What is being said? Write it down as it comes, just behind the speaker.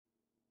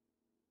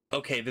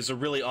okay, there's a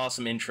really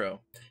awesome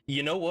intro.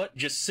 You know what?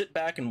 Just sit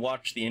back and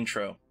watch the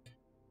intro.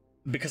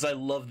 Because I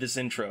love this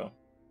intro.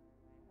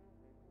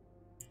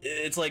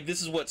 It's like,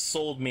 this is what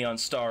sold me on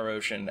Star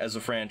Ocean as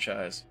a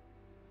franchise.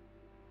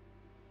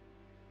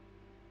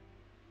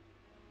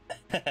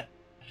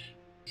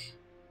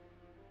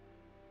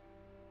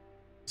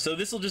 So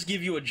this will just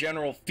give you a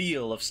general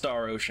feel of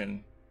Star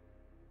Ocean.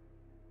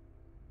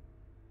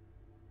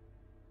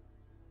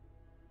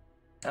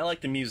 I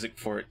like the music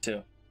for it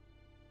too.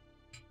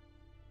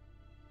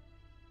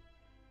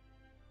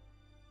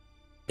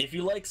 If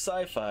you like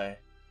sci-fi,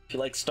 if you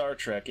like Star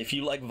Trek, if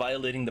you like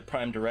violating the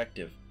Prime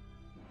Directive,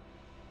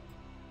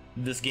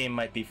 this game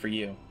might be for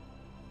you.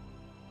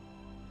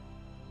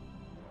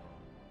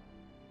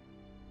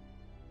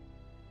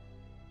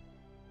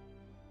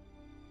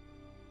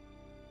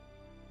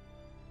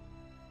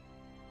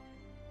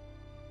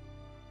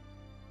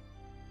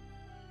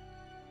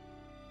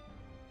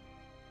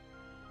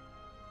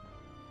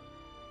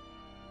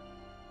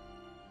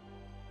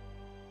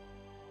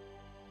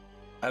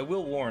 I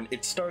will warn,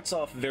 it starts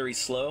off very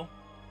slow,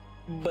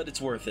 but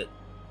it's worth it.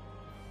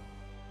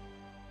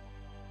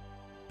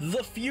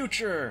 The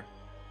future!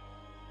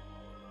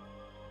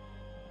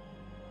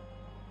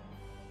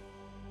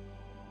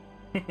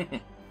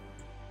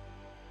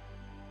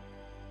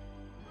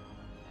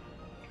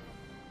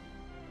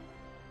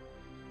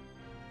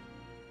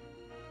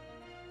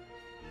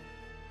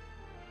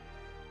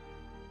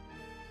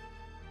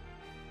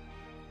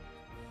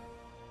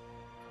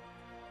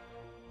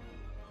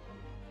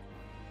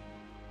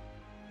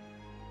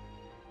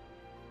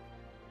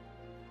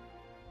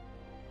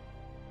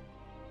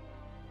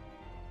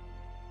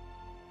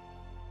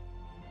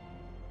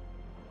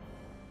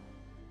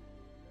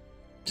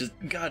 Just,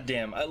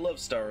 goddamn, I love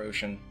Star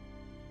Ocean.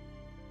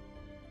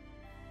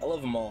 I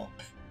love them all.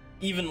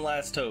 Even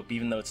Last Hope,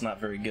 even though it's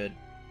not very good.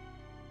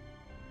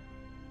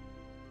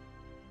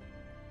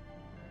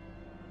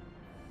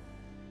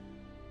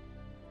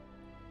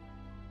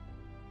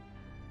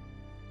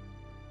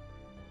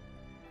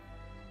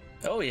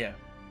 Oh yeah.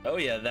 Oh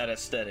yeah, that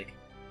aesthetic.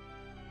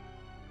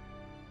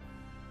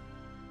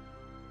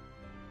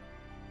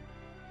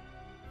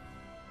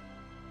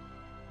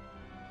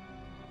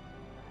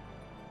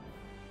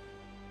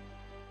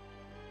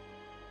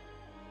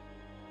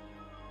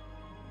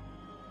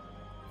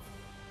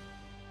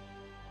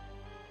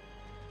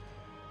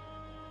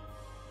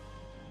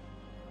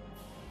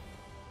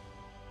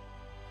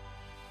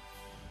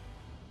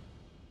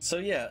 So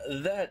yeah,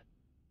 that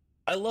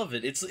I love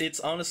it. It's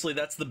honestly,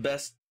 that's the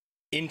best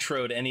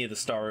intro to any of the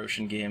Star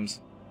Ocean games.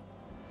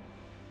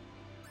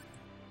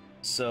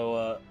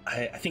 So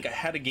I think I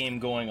had a game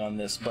going on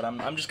this, but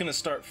I'm just gonna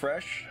start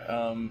fresh.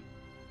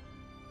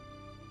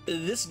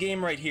 This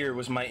game right here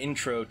was my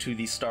intro to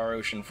the Star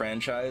Ocean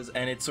franchise,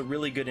 and it's a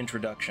really good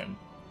introduction.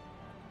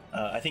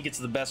 I think it's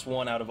the best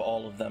one out of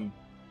all of them.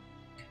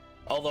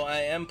 Although I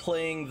am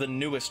playing the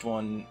newest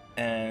one,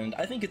 and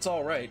I think it's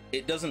alright.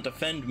 It doesn't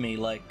offend me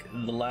like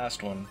the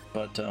last one,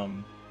 but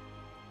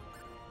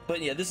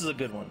yeah, this is a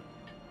good one.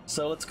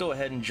 So let's go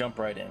ahead and jump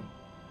right in.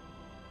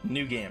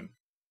 New game.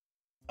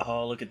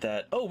 Oh, look at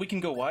that. Oh, we can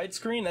go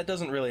widescreen? That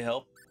doesn't really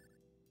help.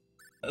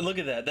 Look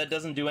at that. That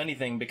doesn't do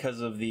anything because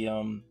of the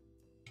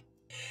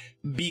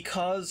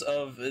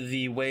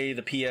way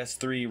the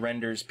PS3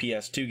 renders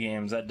PS2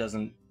 games. That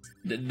doesn't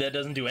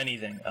do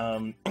anything.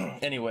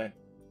 Anyway.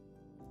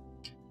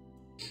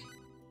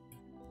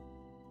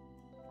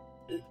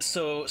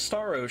 So,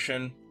 Star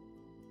Ocean,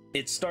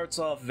 it starts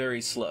off very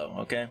slow,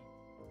 okay?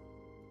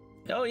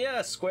 Oh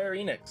yeah, Square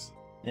Enix.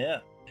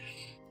 Yeah.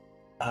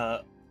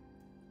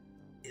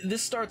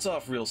 This starts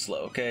off real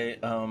slow, okay?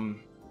 I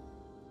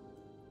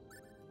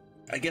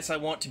guess I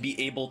want to be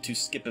able to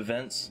skip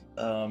events.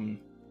 Yeah,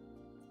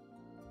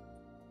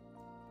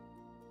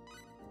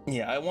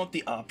 I want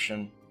the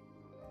option.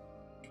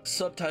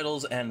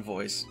 Subtitles and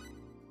voice.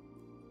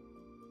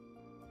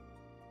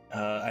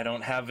 I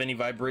don't have any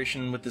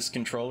vibration with this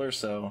controller,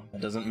 so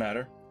it doesn't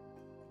matter.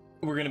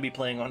 We're gonna be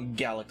playing on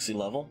Galaxy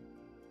level.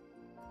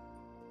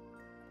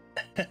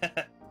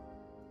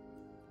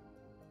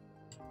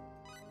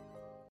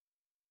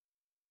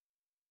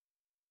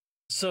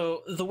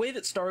 So, the way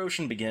that Star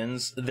Ocean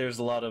begins, there's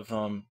a lot of,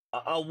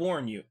 I'll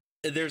warn you,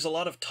 there's a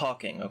lot of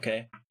talking,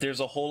 okay?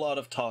 There's a whole lot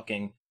of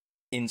talking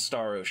in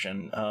Star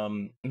Ocean.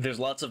 There's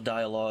lots of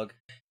dialogue.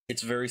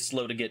 It's very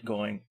slow to get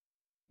going.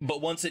 But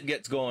once it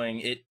gets going,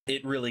 it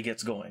really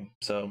gets going.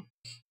 So,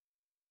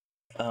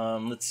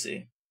 let's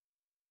see.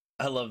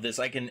 I love this.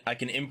 I can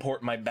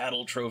import my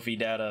battle trophy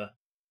data.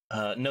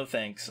 No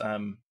thanks.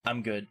 I'm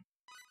good.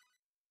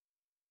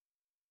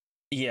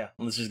 Yeah,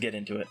 let's just get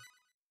into it.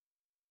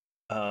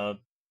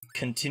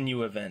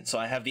 Continue event. So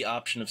I have the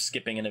option of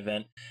skipping an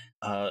event.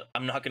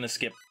 I'm not gonna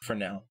skip for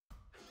now.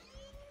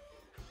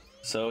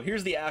 So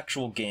here's the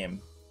actual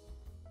game.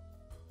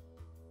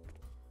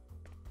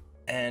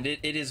 And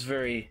it is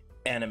very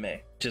anime.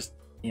 Just,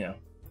 you know,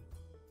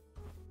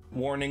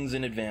 warnings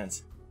in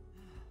advance.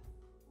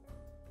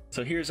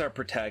 So here's our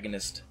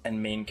protagonist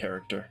and main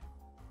character.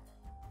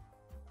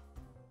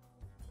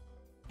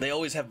 They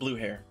always have blue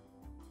hair.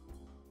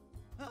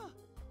 Huh.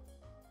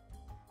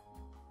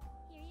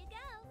 Here you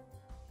go.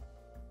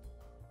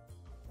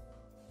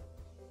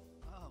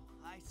 Oh,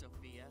 hi,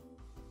 Sophia.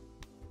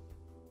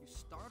 You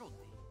startled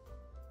me.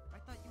 I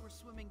thought you were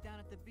swimming down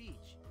at the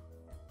beach.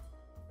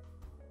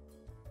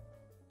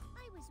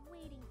 I was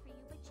waiting for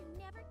you, but you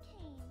never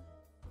came.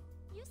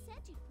 You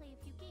said you'd play a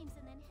few games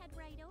and then head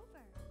right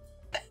over.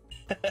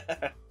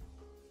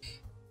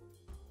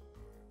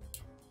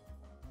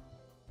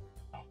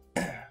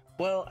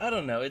 Well, I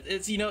don't know.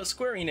 It's you know,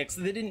 Square Enix,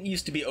 they didn't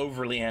used to be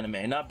overly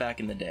anime, not back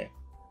in the day.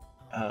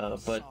 But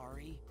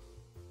Sorry.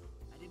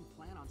 I didn't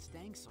plan on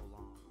staying so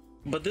long.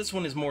 but this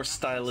one is more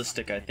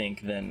stylistic, I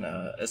think, than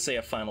say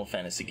a Final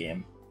Fantasy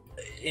game,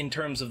 in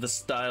terms of the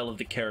style of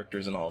the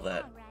characters and all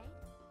that. All right.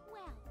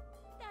 Well,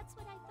 that's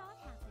what I thought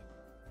happened.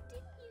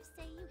 Didn't you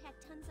say you had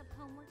tons of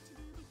homework to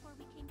do before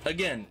we came?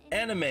 Again,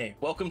 anime.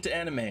 Welcome to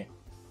anime.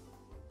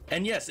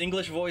 And yes,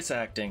 English voice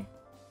acting.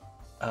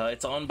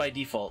 It's on by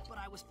default. But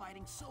I was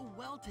fighting so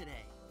well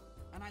today.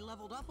 And I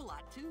leveled up a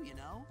lot too, you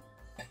know?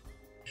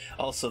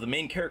 Also, the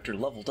main character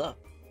leveled up.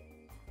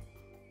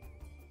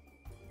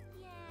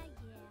 Yeah.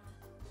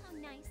 How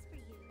nice for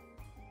you.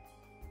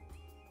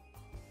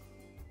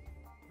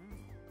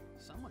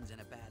 Someone's in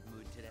a bad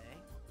mood today.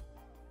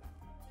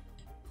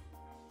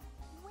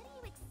 What do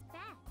you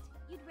expect?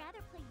 You'd rather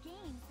play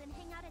games than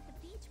hang out at the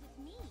beach with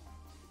me.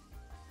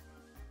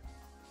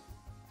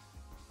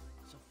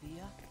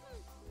 Sophia?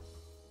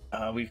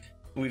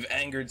 We've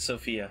angered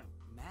Sophia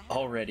Mad?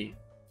 already.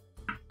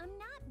 I'm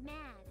not mad.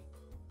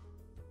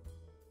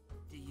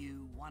 Do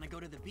you want to go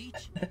to the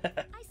beach?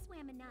 I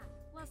swam enough,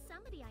 while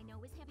somebody I know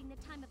was having the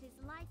time of his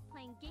life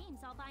playing games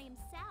all by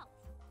himself.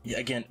 Yeah,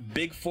 again,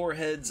 big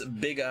foreheads,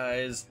 big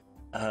eyes.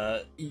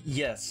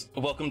 Yes.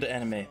 Welcome to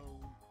anime. So,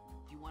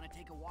 do you want to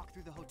take a walk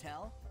through the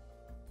hotel?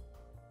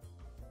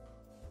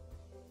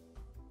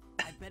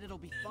 I bet it'll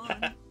be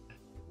fun.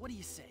 What do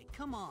you say?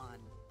 Come on.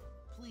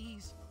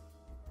 Please.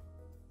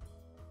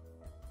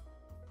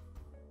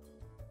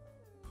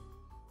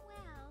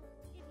 Well,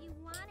 if you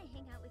want to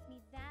hang out with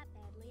me that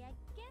badly, I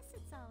guess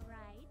it's all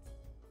right.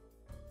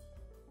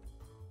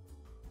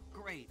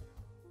 Great.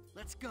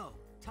 Let's go.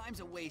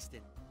 Time's a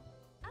wasted.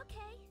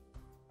 Okay.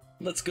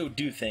 Let's go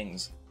do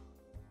things.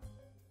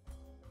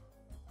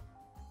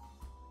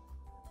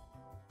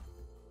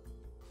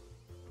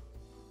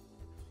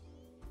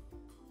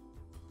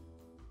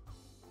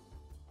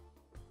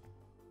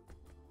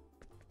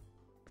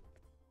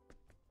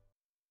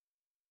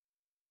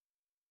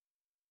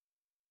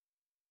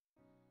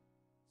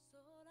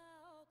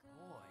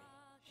 Boy,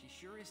 she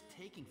sure is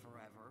taking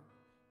forever.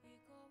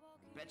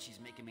 Bet she's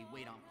making me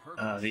wait on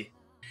purpose.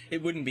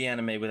 It wouldn't be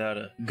anime without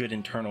a good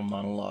internal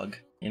monologue,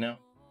 you know?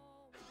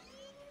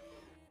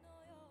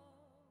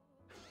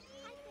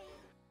 Hi,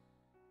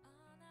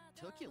 Faith.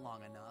 Took you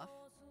long enough.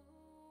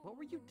 What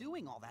were you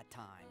doing all that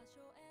time?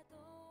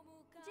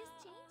 Just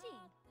changing.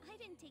 I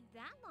didn't take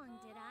that long,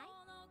 did I?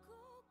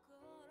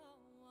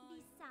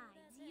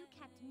 Besides, you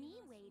kept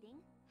me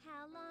waiting.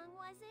 How long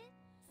was it?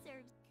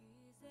 Serves.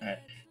 Alright,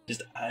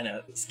 I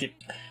know, skip,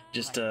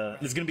 there's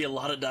gonna be a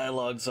lot of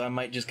dialogue, so I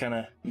might just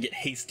kinda get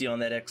hasty on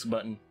that X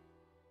button.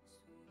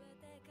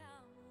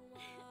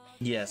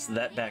 Yes,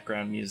 that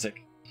background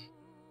music.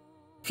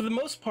 For the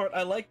most part,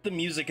 I like the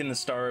music in the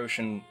Star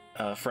Ocean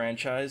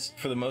franchise,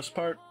 for the most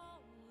part.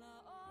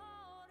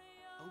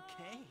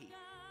 Okay.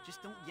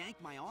 Just don't yank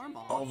my arm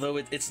off. Although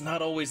it's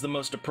not always the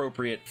most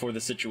appropriate for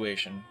the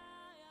situation.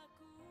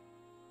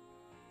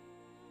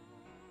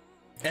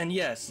 And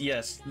yes,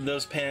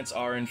 those pants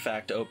are in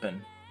fact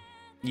open.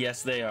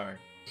 Yes, they are.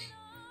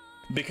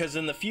 Because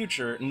in the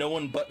future, no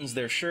one buttons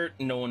their shirt,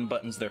 no one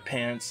buttons their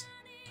pants.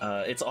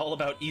 It's all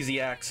about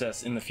easy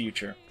access in the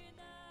future.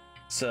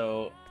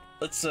 So,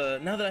 let's,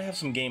 now that I have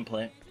some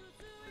gameplay.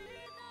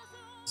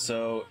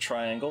 So,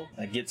 triangle,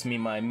 that gets me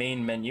my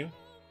main menu.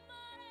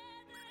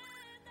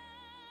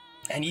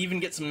 And you even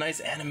get some nice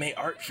anime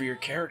art for your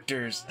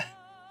characters.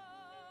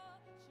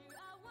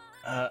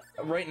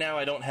 Right now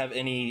I don't have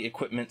any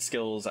equipment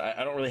skills.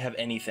 I don't really have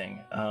anything.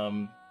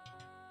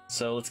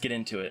 So let's get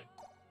into it.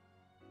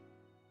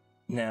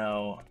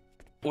 Now,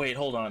 wait,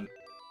 hold on.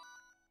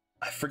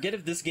 I forget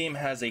if this game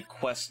has a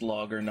quest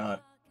log or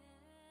not.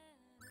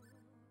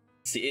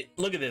 See,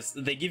 look at this.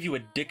 They give you a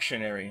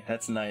dictionary.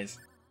 That's nice.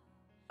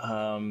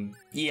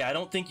 Yeah, I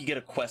don't think you get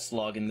a quest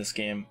log in this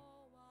game.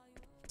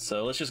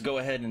 So let's just go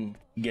ahead and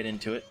get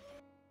into it.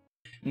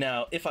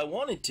 Now, if I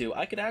wanted to,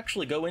 I could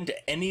actually go into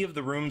any of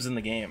the rooms in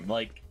the game.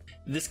 Like,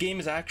 this game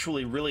is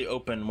actually really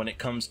open when it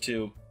comes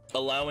to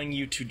allowing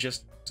you to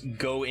just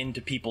go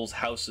into people's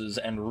houses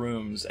and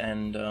rooms,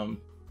 and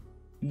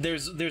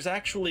there's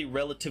actually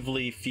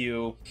relatively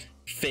few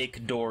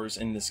fake doors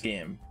in this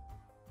game.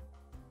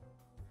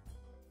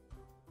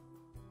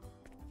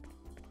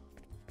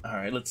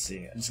 Alright, let's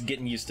see. I'm just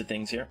getting used to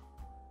things here.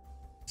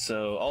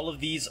 So, all of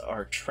these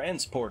are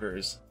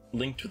transporters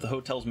linked to the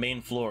hotel's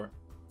main floor.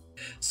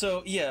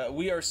 So, yeah,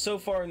 we are so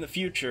far in the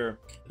future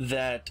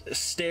that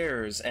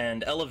stairs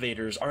and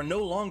elevators are no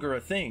longer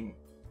a thing.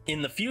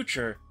 In the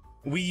future,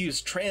 we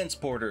use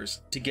transporters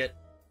to get,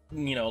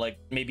 you know, like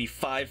maybe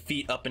 5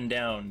 feet up and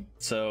down.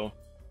 So,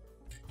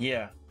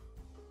 yeah.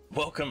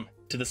 Welcome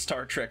to the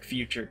Star Trek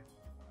future.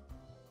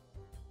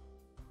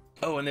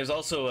 Oh, and there's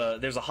also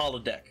there's a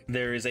holodeck.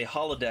 There is a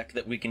holodeck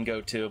that we can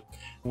go to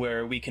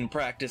where we can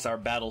practice our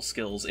battle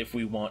skills if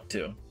we want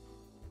to.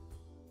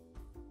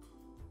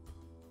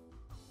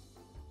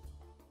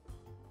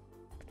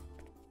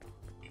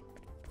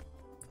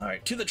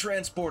 Alright, to the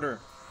transporter!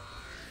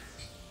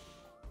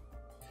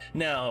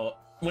 Now,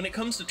 when it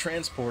comes to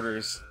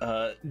transporters,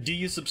 do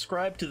you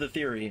subscribe to the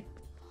theory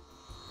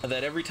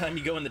that every time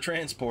you go in the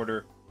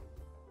transporter,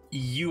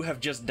 you have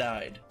just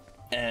died,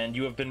 and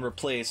you have been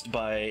replaced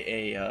by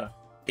a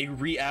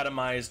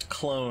reatomized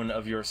clone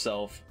of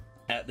yourself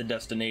at the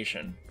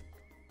destination?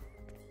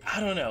 I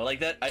don't know, like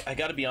that, I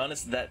gotta be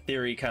honest, that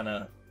theory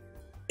kinda,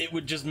 it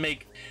would just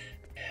make,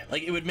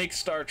 like, it would make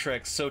Star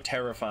Trek so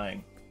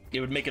terrifying. It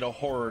would make it a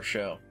horror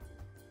show.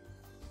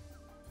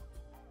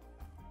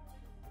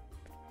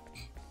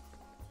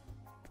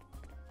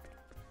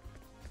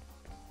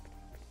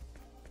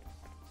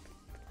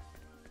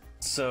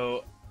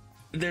 So,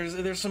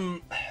 there's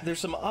some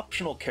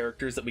optional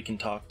characters that we can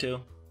talk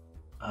to.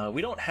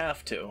 We don't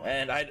have to,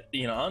 and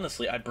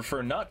honestly, I'd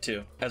prefer not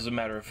to, as a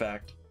matter of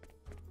fact.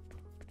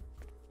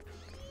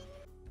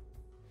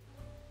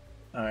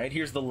 Alright,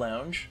 here's the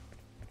lounge.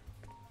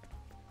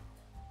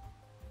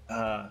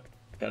 Got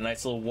a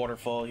nice little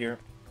waterfall here.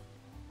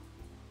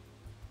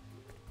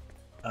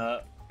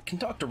 Can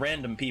talk to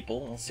random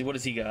people. Let's see, what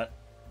has he got?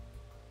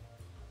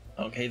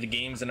 Okay, the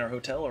games in our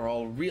hotel are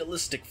all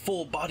realistic,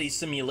 full-body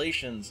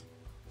simulations.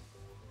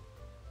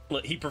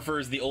 He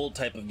prefers the old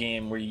type of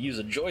game where you use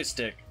a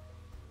joystick.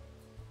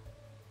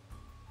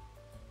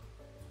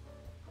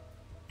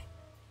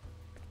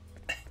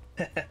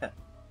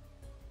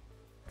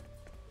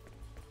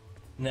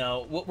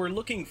 Now, what we're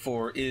looking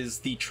for is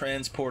the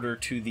transporter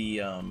to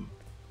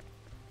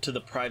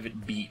the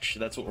private beach.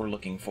 That's what we're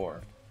looking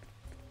for.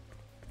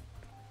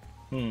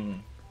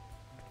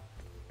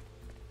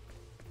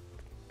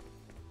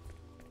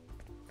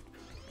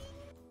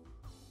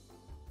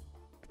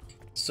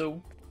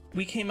 So,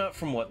 we came out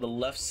from what, the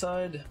left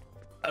side?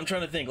 I'm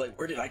trying to think, like,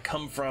 where did I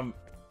come from?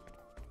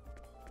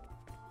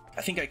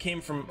 I think I came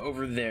from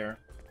over there.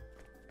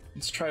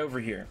 Let's try over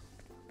here.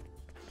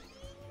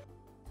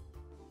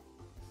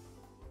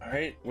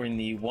 Alright, we're in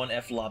the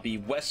 1F lobby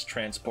west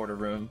transporter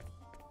room.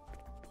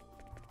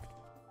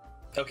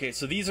 Okay,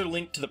 so these are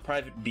linked to the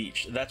private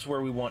beach. That's where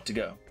we want to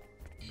go.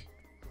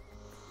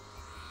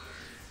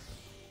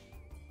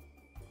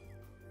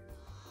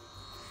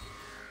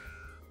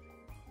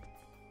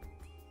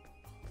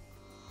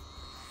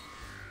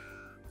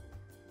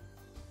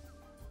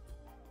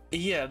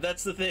 Yeah,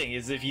 that's the thing,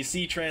 is if you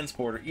see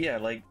transporter, yeah,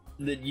 like,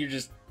 that you're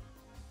just...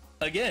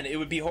 Again, it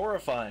would be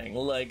horrifying.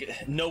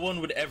 Like, no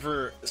one would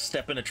ever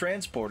step in a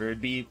transporter.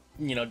 It'd be,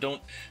 you know,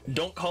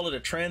 don't call it a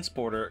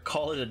transporter,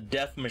 call it a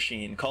death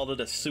machine, call it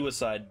a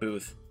suicide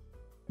booth.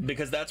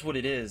 Because that's what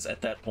it is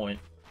at that point.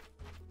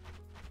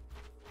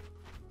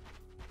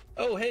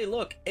 Oh, hey,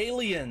 look,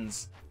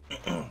 aliens!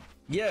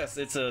 Yes,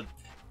 it's a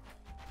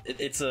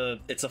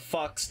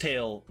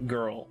foxtail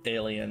girl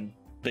alien,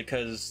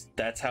 because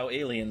that's how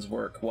aliens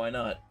work. Why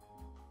not?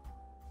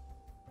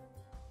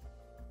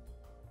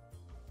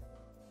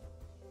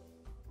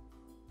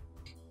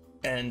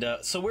 And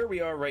so where we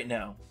are right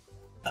now,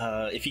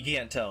 if you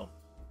can't tell,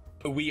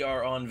 we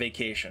are on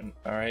vacation,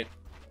 alright?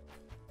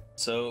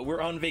 So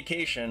we're on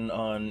vacation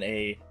on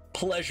a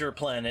pleasure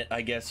planet,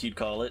 I guess you'd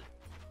call it,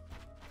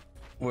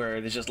 where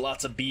there's just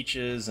lots of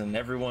beaches and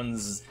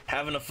everyone's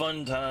having a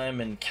fun time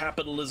and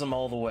capitalism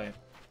all the way.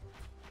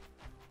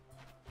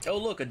 Oh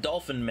look, a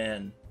dolphin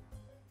man.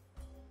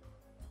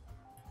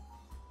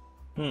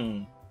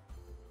 Man,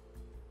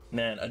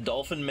 a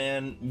dolphin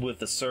man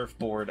with a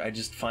surfboard, I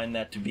just find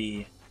that to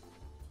be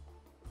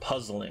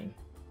puzzling.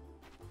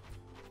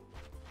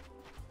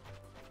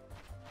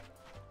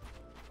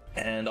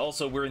 And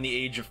also, we're in the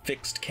age of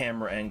fixed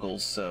camera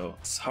angles, so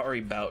sorry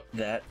about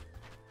that.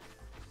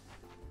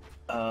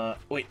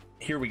 Wait,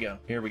 here we go,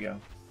 here we go.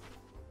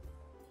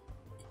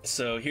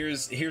 So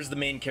here's the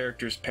main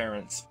character's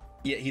parents.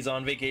 Yeah, he's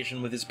on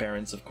vacation with his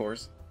parents, of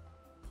course.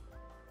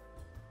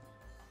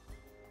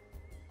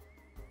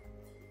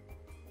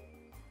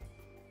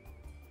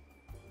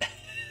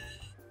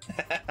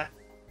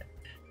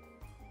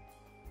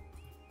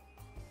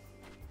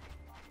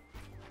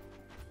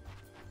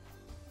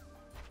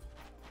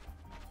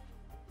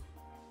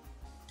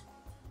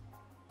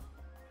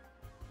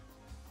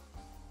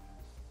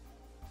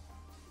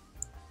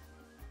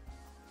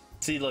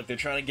 See, look, they're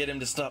trying to get him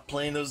to stop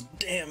playing those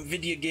damn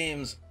video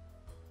games.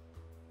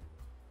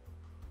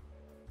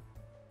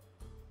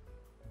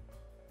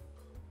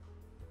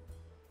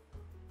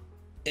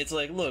 It's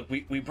like, look,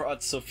 we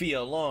brought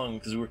Sophia along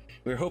because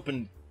we're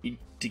hoping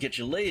to get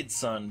you laid,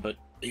 son, but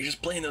you're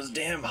just playing those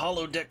damn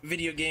holodeck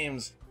video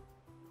games.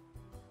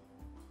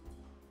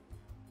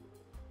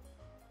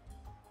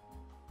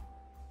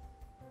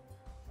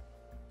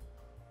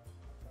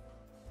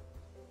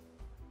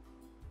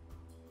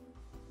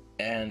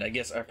 And I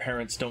guess our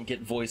parents don't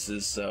get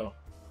voices, so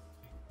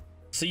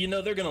you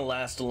know they're gonna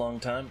last a long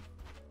time.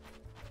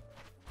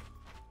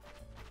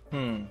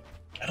 I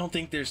don't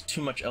think there's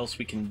too much else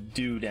we can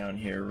do down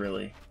here,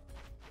 really.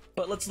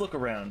 But let's look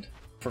around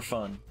for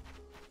fun.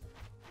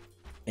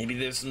 Maybe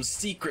there's some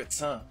secrets,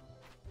 huh?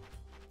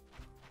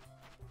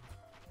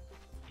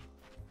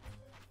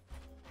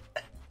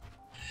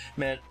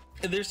 Man,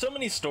 there's so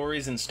many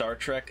stories in Star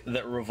Trek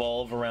that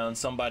revolve around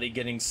somebody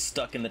getting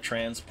stuck in the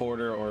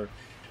transporter, or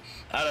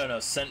I don't know,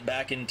 sent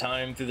back in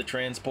time through the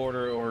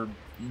transporter, or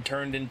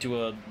turned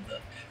into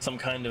some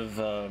kind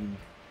of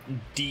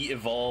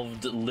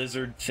de-evolved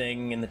lizard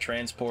thing in the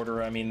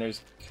transporter. I mean,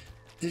 there's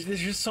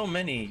just so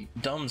many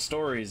dumb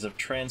stories of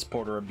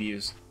transporter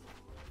abuse.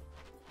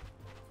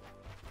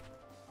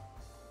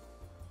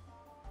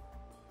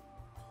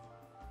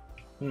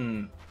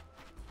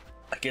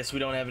 I guess we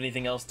don't have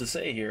anything else to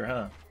say here,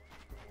 huh?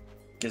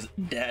 Because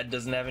Dad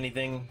doesn't have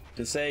anything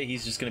to say,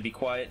 he's just gonna be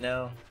quiet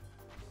now.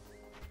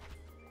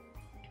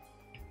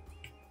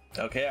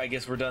 Okay, I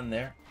guess we're done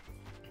there.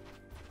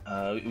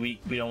 We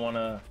don't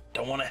wanna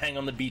hang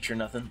on the beach or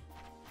nothing.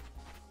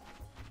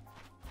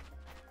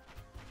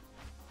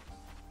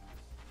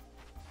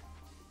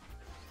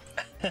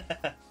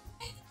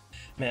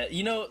 Man,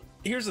 you know,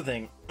 here's the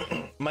thing.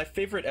 My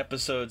favorite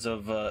episodes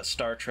of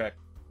Star Trek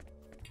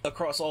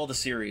across all the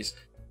series,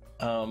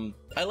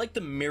 I like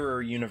the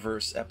mirror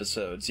universe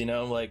episodes, you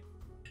know, like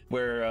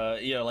where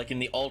you know, like in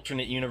the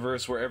alternate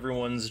universe where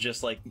everyone's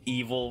just like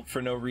evil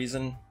for no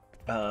reason.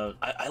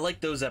 I like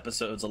those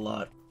episodes a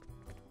lot.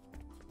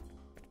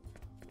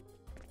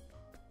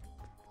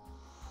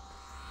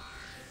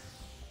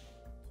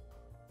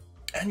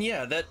 And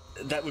yeah,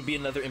 that would be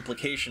another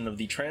implication of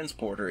the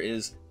transporter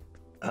is,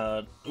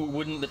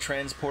 wouldn't the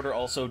transporter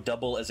also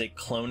double as a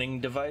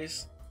cloning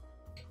device?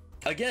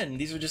 Again,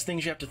 these are just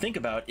things you have to think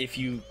about if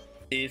you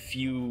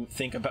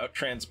think about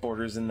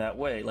transporters in that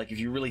way. Like, if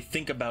you really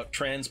think about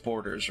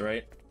transporters,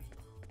 right?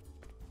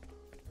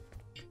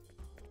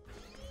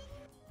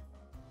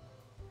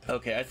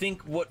 Okay, I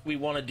think what we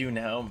want to do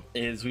now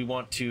is we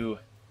want to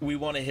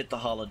hit the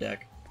holodeck.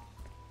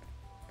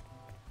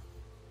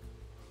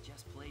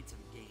 Just played some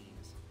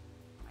games.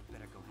 I'd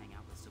better go hang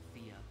out with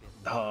Sophia a bit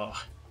more.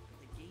 Oh.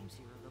 The games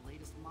here are the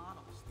latest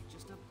models. They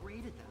just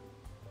upgraded them.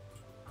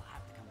 I'll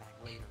have to come back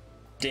later.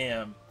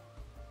 Damn.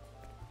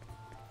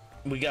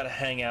 We gotta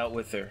hang out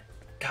with her.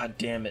 God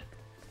damn it.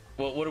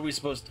 Well, what are we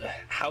supposed to...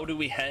 How do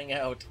we hang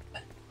out?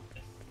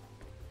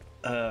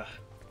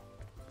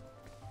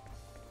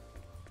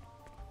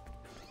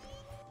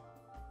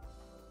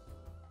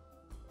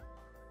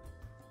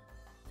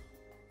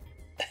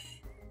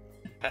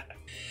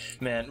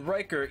 Man,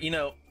 Riker, you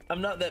know,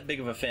 I'm not that big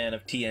of a fan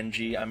of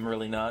TNG. I'm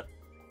really not.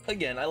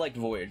 Again, I liked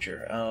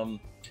Voyager.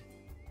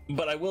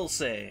 But I will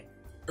say,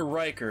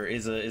 Riker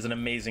is an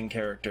amazing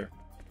character.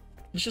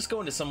 Let's just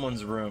go into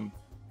someone's room.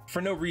 For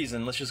no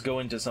reason, let's just go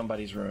into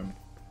somebody's room.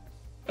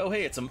 Oh,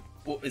 hey,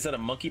 is that a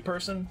monkey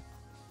person?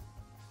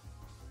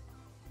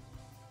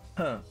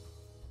 Huh.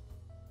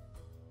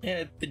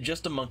 Yeah,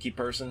 just a monkey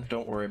person.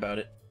 Don't worry about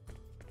it.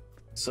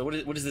 So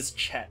what is this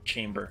chat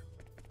chamber?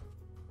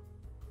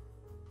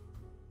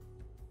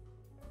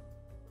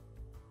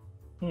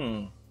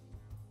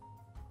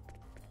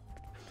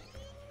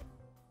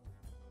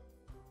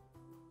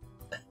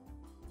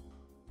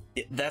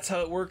 That's how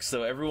it works,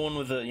 though. Everyone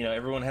with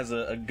everyone has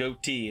a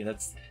goatee.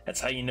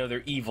 That's how you know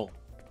they're evil.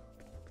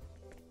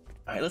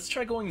 All right, let's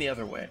try going the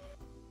other way.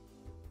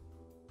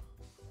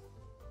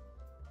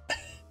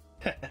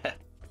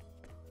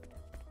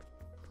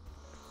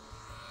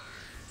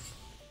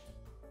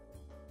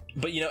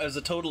 But you know, as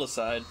a total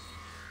aside,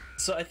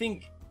 so I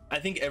think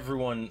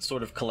everyone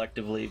sort of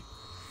collectively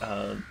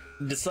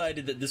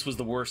decided that this was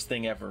the worst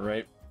thing ever,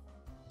 right?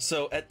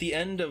 So at the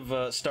end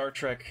of Star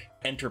Trek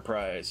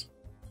Enterprise,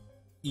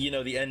 you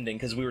know the ending,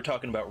 because we were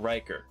talking about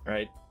Riker,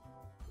 right?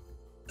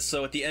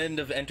 So at the end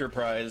of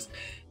Enterprise,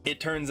 it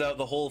turns out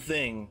the whole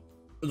thing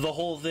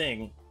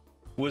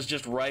was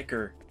just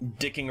Riker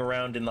dicking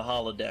around in the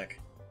holodeck.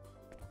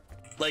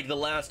 Like, the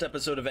last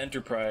episode of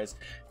Enterprise,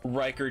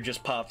 Riker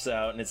just pops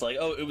out and it's like,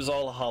 oh, it was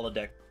all a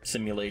holodeck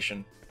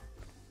simulation.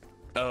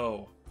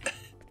 Oh.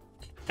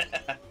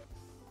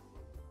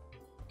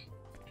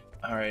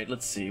 Alright,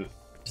 let's see.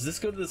 Does this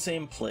go to the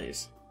same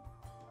place?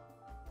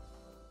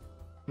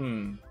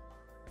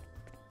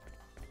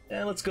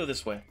 Yeah, let's go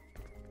this way.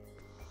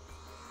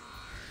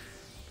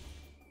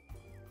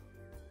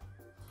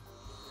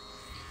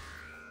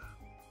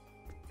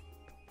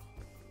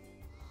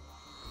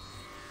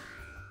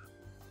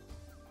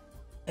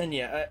 And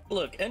yeah,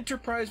 look,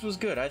 Enterprise was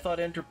good. I thought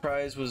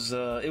Enterprise was,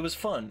 it was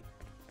fun.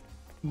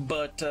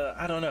 But,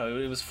 I don't know,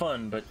 it was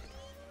fun,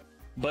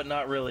 but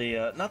not really,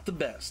 not the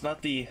best.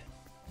 Not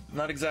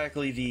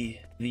exactly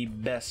the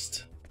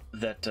best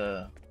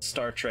that,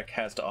 Star Trek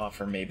has to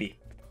offer, maybe.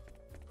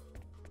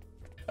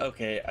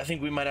 Okay, I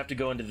think we might have to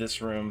go into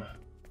this room.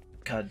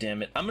 God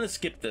damn it. I'm gonna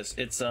skip this.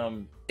 It's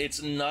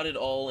not at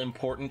all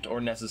important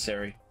or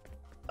necessary.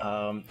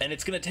 And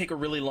it's gonna take a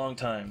really long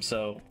time,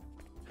 so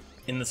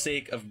in the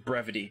sake of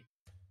brevity,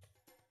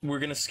 we're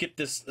gonna skip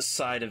this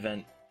side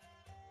event.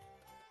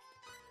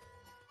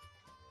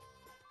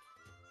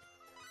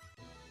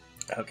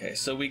 Okay,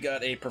 so we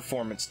got a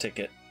performance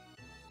ticket.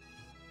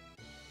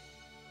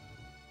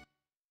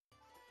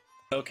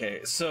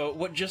 Okay, so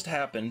what just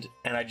happened,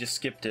 and I just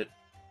skipped it.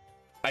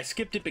 I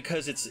skipped it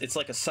because it's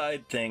like a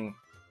side thing,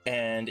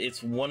 and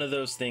it's one of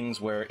those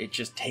things where it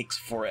just takes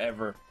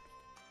forever.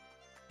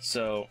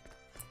 So,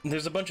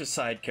 there's a bunch of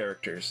side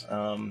characters.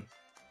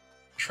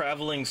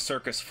 Traveling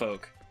circus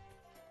folk.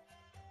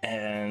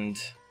 And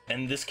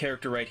this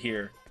character right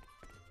here,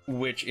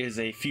 which is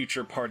a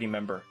future party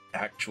member,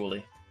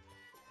 actually.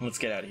 Let's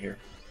get out of here.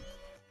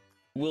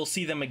 We'll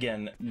see them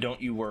again,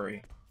 don't you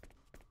worry.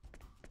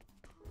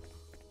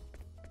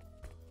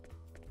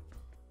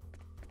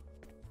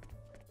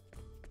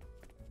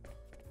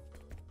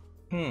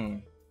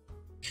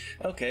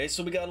 Okay,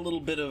 so we got a little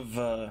bit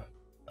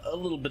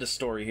of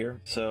story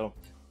here. So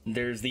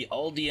there's the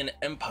Aldean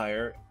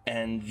Empire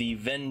and the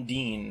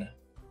Vendine.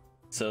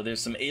 So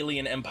there's some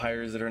alien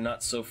empires that are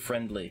not so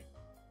friendly.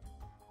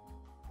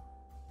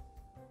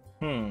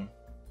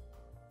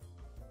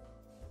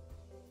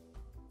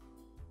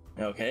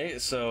 Okay,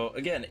 so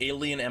again,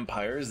 alien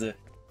empires,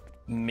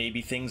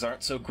 maybe things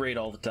aren't so great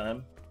all the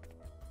time.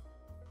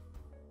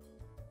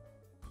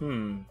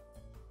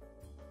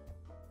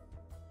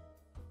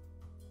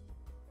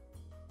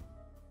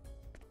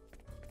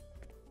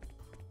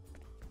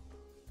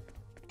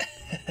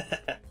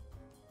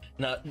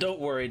 No, don't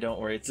worry.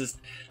 It's just,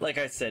 like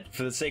I said,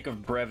 for the sake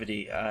of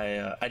brevity,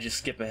 I just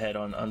skip ahead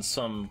on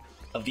some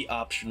of the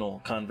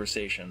optional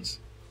conversations.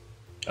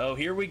 Oh,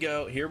 here we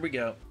go.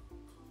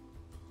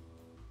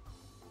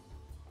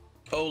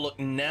 Oh, look,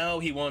 now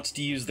he wants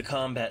to use the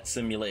combat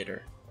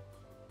simulator.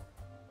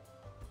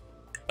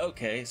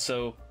 Okay,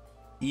 so,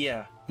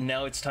 yeah,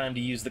 now it's time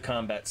to use the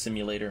combat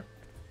simulator.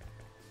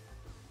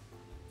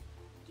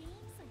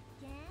 Games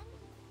again?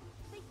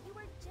 But you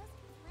were just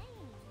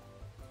playing.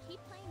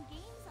 Keep playing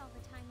games all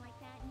the time like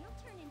that, and you'll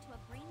turn into a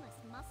brainless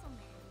muscle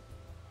man.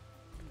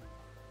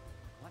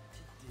 What to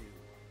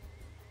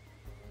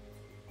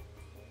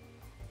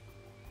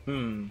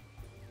do?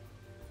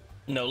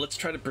 No, let's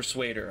try to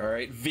persuade her,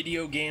 alright?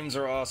 Video games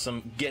are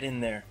awesome. Get in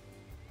there.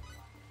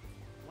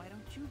 Why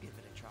don't you give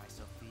it a try,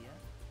 Sophia?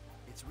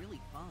 It's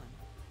really fun.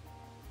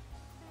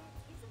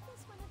 But isn't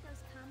this one of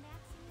those combat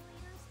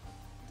simulators?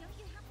 Don't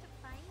you have to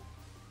fight?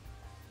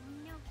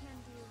 No can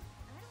do.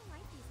 I don't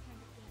like these kind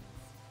of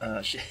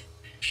games.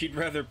 She'd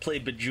rather play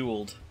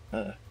Bejeweled.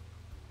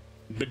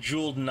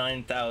 Bejeweled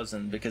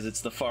 9000, because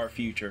it's the far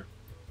future.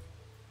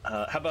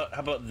 How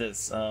about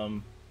this? Yeah,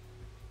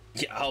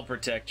 I'll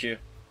protect you.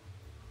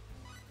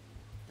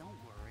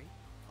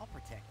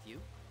 Protect you.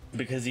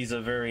 Because he's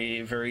a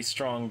very, very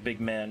strong big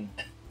man.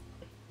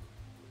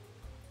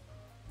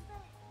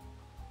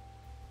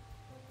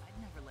 I'd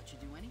never let you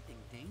do anything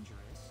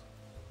dangerous.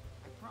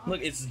 I promise.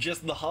 Look, it's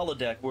just the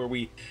holodeck where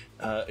we,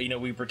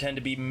 we pretend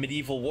to be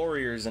medieval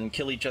warriors and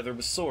kill each other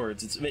with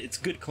swords. It's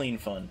good, clean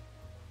fun.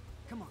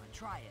 Come on,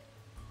 try it.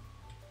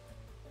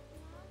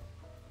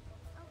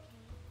 Okay.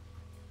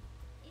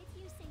 If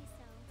you say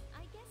so,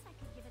 I guess I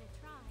could give it a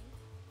try.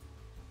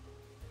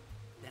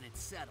 Then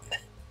it's settled.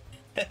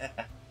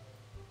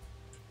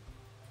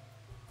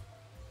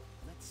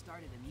 Let's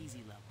start at an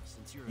easy level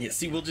since you're. Yeah,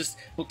 see,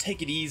 we'll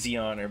take it easy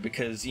on her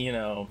because,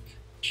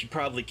 she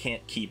probably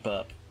can't keep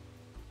up.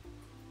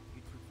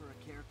 You'd prefer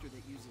a character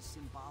that uses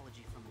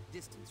symbology from a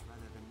distance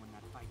rather than one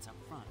that fights up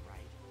front,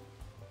 right?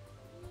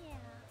 Yeah.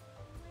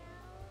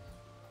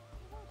 Well,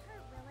 it won't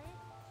hurt, will it?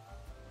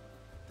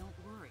 Don't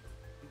worry.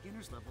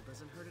 Beginner's level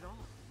doesn't hurt at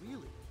all.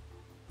 Really.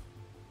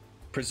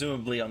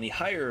 Presumably on the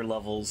higher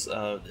levels,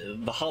 the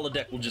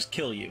holodeck will just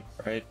kill you,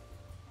 right?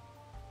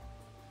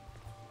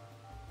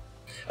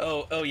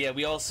 Oh yeah,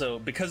 we also,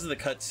 because of the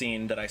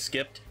cutscene that I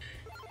skipped,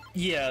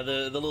 yeah,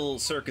 the little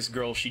circus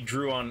girl, she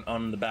drew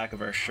on the back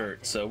of our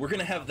shirt, so we're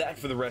gonna have that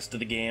for the rest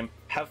of the game.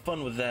 Have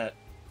fun with that.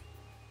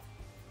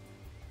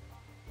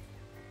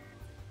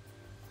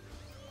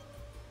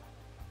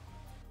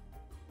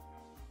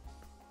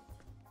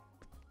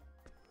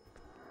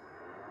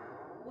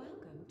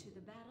 Welcome to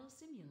the Battle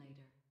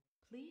Simulator.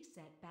 Please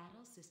set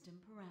battle system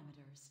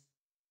parameters.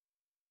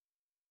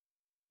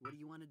 What do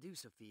you want to do,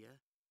 Sophia?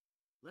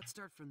 Let's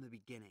start from the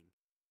beginning.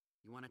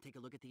 You want to take a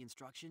look at the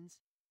instructions?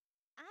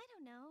 I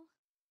don't know.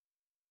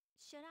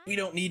 Should I? We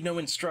don't need no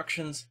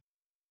instructions.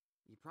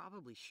 You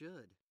probably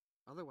should.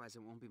 Otherwise,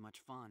 it won't be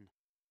much fun.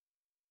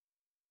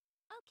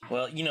 Okay.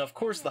 Well, of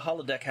course the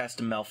holodeck has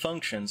to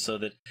malfunction so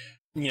that,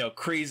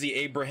 crazy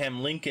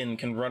Abraham Lincoln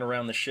can run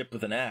around the ship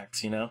with an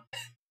axe,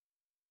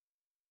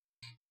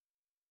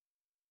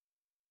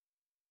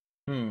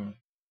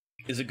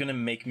 Is it gonna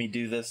make me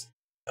do this?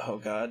 Oh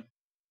god.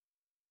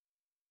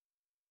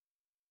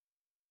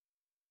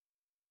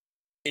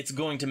 It's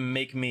going to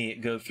make me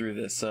go through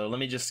this, so let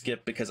me just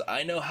skip because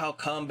I know how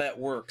combat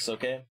works,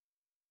 okay?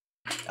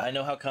 I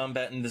know how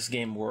combat in this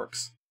game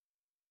works.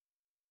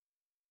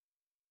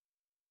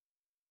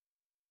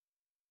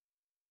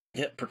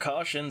 Yep,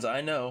 precautions,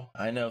 I know,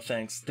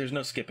 thanks. There's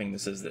no skipping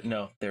this, is there?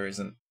 No, there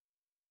isn't.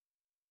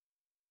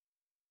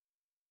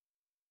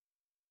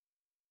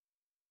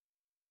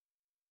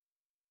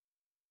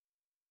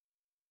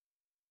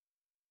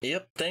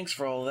 Yep, thanks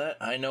for all that.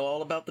 I know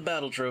all about the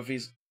battle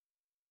trophies.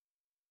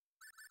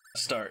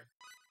 Start.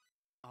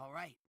 All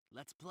right,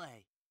 let's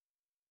play.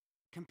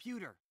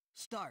 Computer,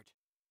 start.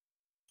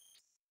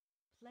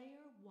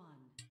 Player 1,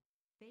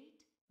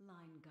 Fate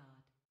Line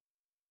God.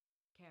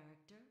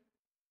 Character,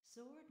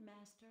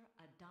 Swordmaster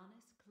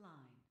Adonis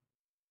Klein.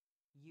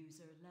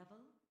 User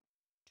level,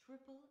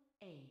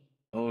 AAA.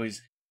 Oh,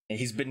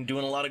 he's been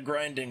doing a lot of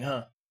grinding,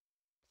 huh?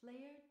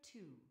 Player 2,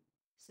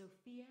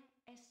 Sophia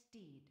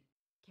Estede.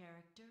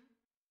 Character,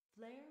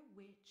 Flare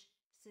Witch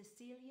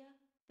Cecilia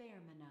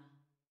Fairmana.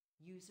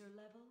 User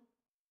level,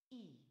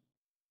 E.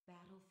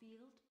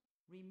 Battlefield,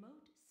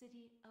 Remote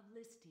City of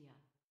Listia.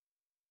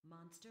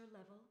 Monster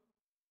level,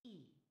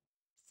 E.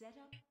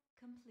 Setup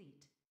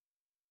complete.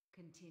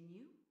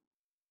 Continue.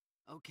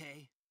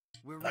 Okay,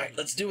 we're ready. Alright,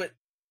 let's do it.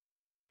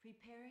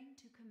 Preparing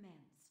to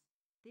commence.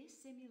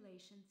 This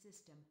simulation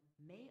system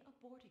may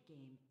abort a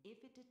game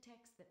if it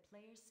detects that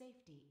player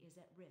safety is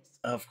at risk.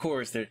 Of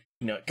course,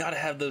 gotta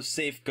have those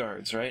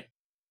safeguards, right?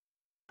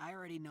 I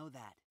already know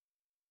that.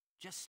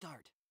 Just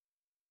start.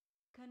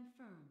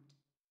 Confirmed.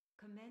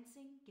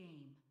 Commencing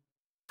game.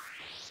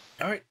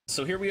 Alright,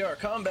 so here we are,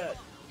 combat!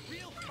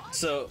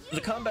 So,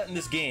 the combat in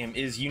this game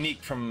is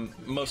unique from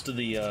most of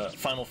the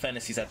Final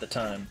Fantasies at the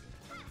time,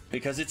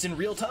 because it's in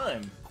real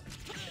time.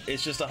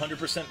 It's just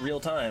 100% real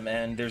time,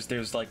 and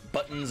there's like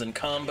buttons and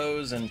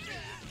combos, and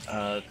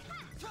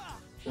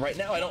right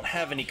now I don't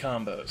have any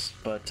combos,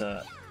 but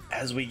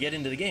as we get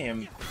into the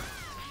game,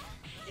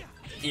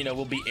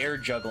 we'll be air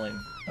juggling,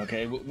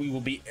 okay? We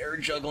will be air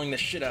juggling the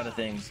shit out of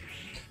things.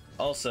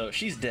 Also,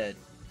 she's dead.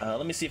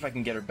 Let me see if I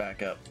can get her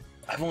back up.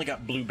 I've only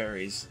got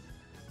blueberries.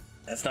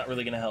 That's not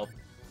really gonna help.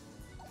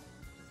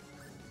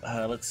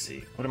 Let's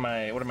see. What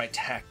are my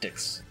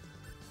tactics?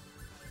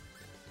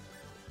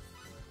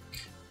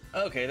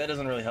 Okay, that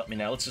doesn't really help me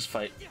now. Let's just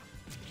fight.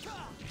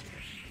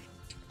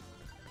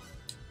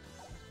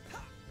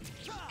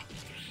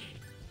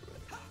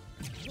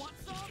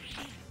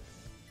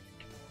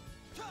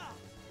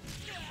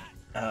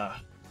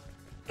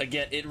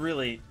 Again, it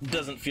really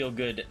doesn't feel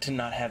good to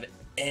not have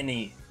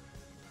any.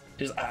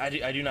 I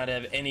do not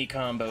have any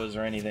combos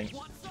or anything.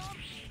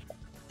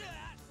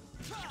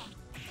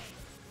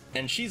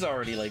 And she's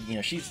already like,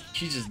 she's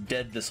just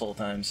dead this whole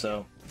time,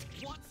 so.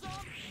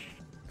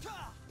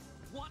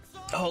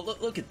 Oh,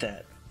 look at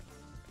that.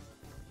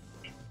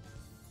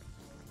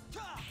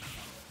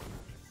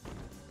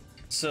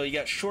 So you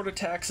got short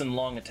attacks and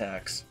long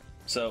attacks.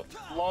 So,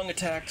 long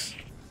attacks,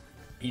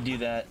 you do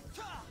that.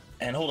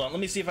 And hold on, let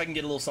me see if I can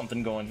get a little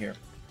something going here.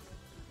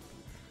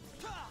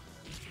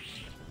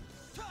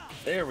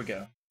 There we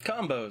go.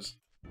 Combos.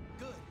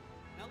 Good.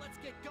 Now let's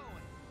get going.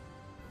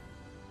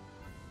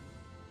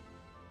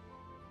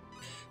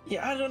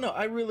 Yeah, I don't know.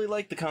 I really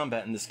like the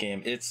combat in this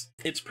game. It's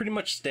pretty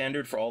much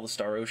standard for all the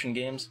Star Ocean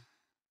games.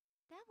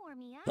 That wore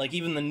me out. Like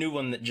even the new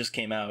one that just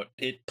came out,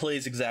 it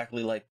plays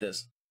exactly like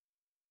this.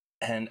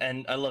 And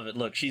I love it.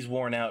 Look, she's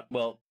worn out.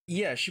 Well,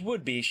 yeah, she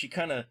would be. She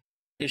kind of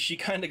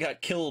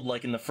got killed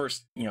like in the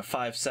first,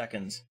 5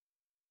 seconds.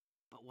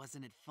 But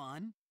wasn't it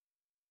fun?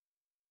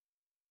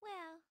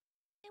 Well,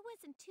 it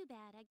wasn't too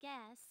bad, I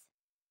guess.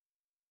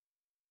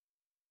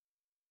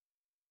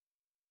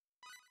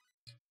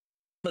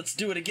 Let's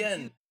do it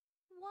again.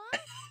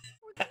 What?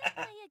 We're gonna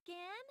play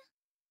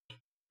again?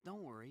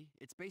 Don't worry,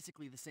 it's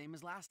basically the same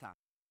as last time.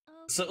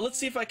 So let's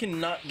see if I can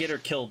not get her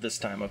killed this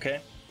time,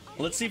 okay?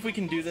 Let's see if we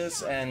can do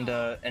this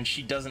and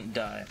she doesn't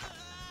die.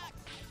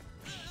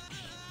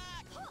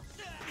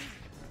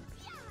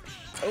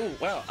 Oh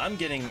wow, I'm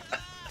getting.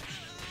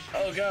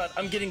 Oh god,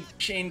 I'm getting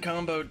chain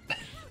comboed.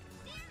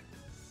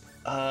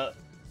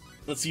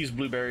 Let's use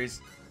blueberries.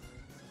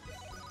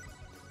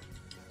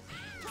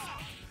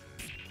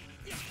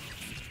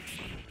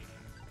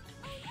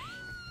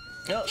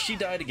 Well, she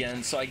died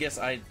again, so I guess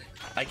I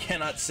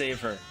cannot save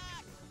her.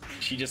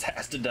 She just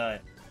has to die.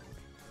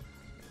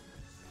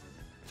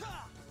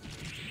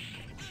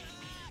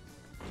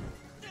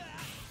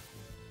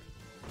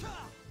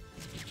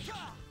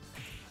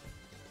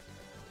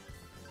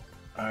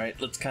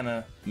 Alright, let's kind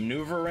of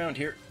maneuver around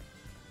here.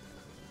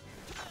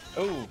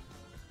 Oh,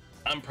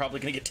 I'm probably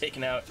gonna get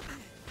taken out.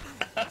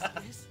 Is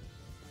this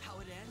how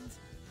it ends?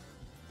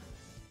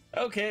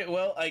 Okay,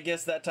 well, I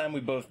guess that time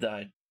we both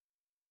died.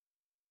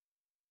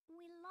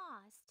 We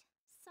lost.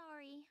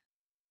 Sorry.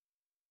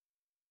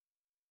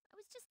 I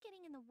was just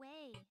getting in the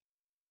way.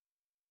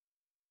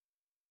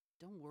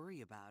 Don't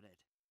worry about it.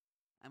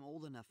 I'm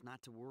old enough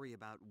not to worry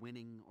about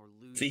winning or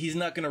losing. See, he's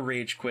not gonna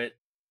rage quit.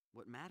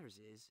 What matters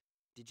is,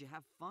 did you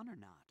have fun or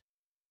not?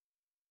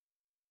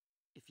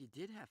 If you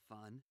did have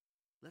fun,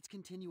 let's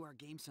continue our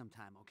game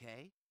sometime,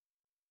 okay?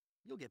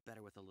 You'll get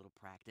better with a little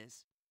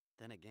practice.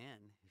 Then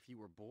again, if you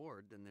were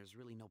bored, then there's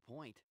really no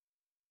point.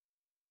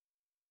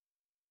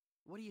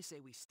 What do you say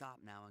we stop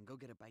now and go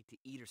get a bite to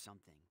eat or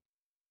something?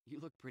 You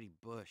look pretty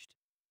bushed.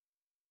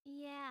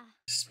 Yeah.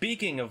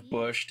 Speaking of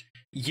bushed,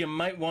 you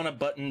might want to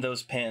button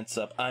those pants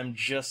up. I'm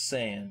just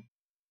saying.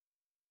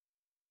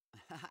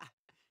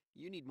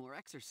 You need more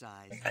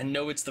exercise. I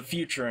know it's the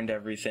future and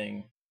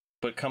everything,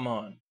 but come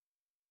on.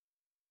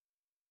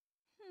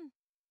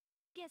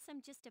 Guess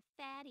I'm just a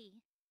fatty.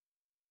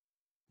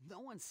 No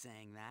one's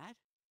saying that.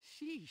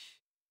 Sheesh.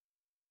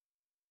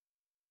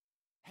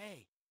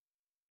 Hey,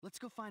 let's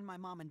go find my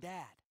mom and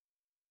dad.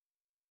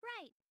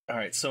 Right.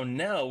 Alright, so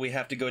now we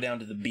have to go down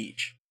to the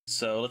beach.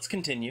 So let's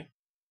continue.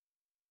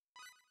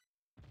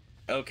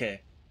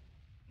 Okay.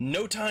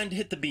 No time to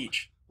hit the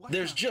beach.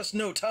 There's just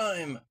no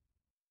time!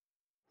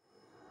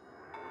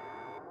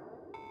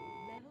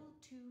 Level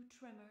 2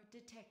 tremor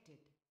detected.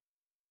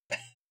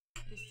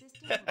 The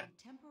system will be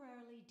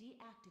temporarily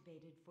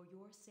deactivated for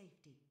your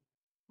safety.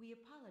 We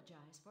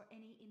apologize for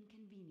any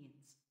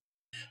inconvenience.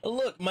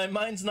 Look, my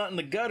mind's not in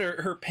the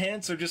gutter. Her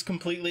pants are just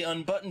completely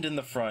unbuttoned in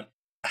the front.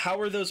 How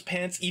are those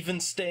pants even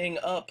staying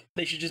up?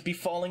 They should just be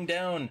falling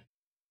down.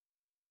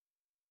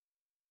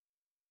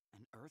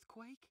 An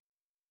earthquake?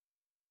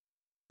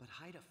 But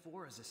Haida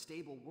 4 is a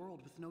stable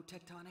world with no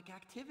tectonic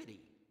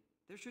activity.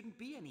 There shouldn't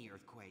be any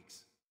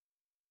earthquakes.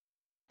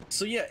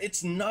 So yeah,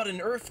 it's not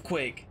an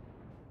earthquake.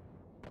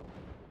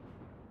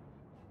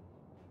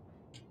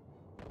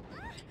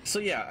 So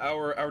yeah,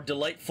 our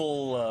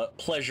delightful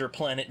pleasure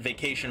planet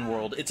vacation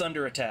world, it's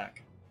under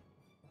attack.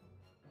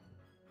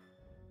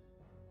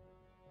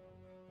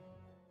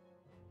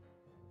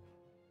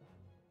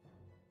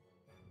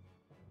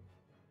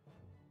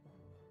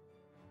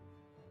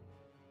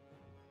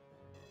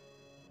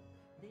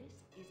 This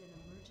is an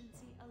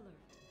emergency alert.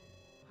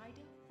 Haida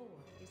 4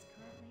 is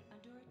currently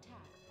under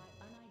attack by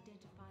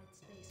unidentified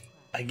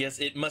spacecraft. I guess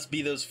it must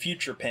be those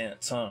future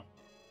pants, huh?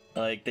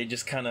 Like, they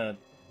just kinda...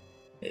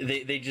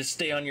 They just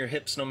stay on your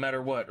hips no matter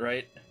what,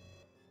 right?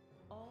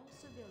 All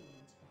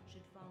civilians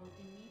should follow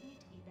immediate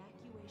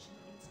evacuation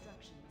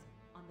instructions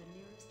on the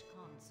nearest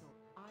console.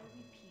 I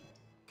repeat.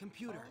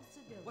 Computer, all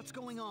civilians- what's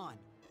going on?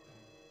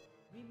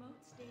 Remote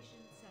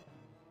Station 7,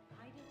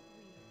 Haida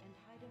 3 and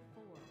Haida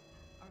 4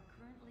 are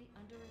currently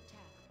under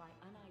attack by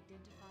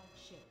unidentified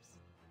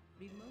ships.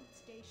 Remote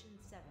Station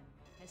 7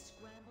 has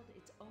scrambled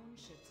its own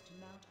ships to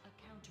mount a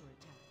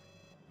counterattack,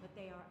 but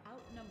they are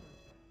outnumbered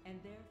and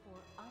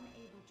therefore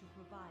unable to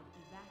provide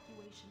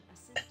evacuation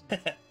assistance to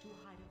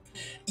Haida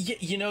 4. Yeah,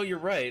 you know, you're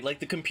right. Like,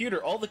 the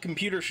computer, all the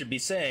computer should be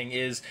saying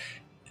is,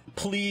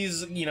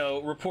 please, you know,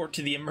 report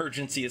to the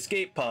emergency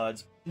escape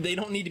pods. They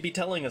don't need to be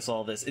telling us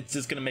all this. It's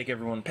just gonna make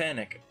everyone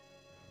panic.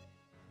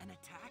 An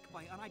attack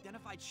by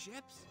unidentified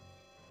ships?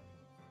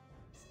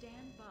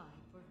 Stand by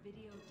for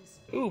video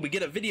display. Ooh, we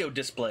get a video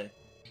display.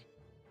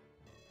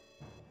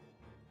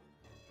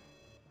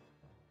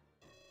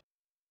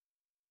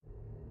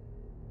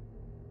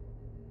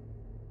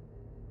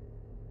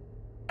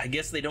 I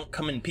guess they don't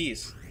come in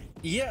peace.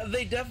 Yeah,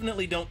 they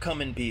definitely don't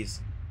come in peace.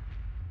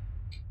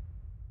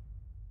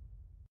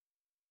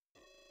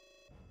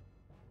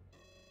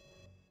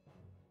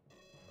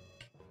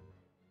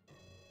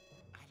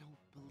 I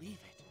don't believe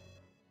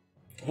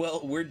it.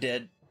 Well, we're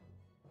dead.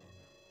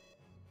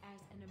 As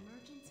an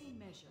emergency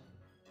measure,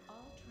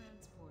 all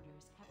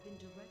transporters have been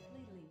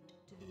directly linked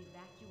to the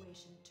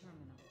evacuation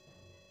terminal.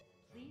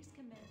 Please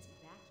commence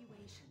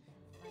evacuation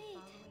by Wait.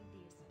 following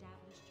the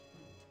established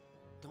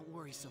route. Don't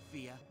worry,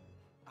 Sophia.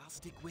 I'll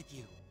stick with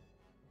you.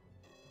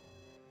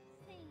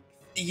 Thanks.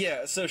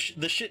 Yeah, so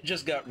the shit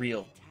just got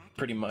real,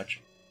 pretty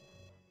much.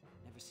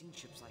 Never seen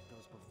ships like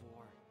those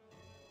before.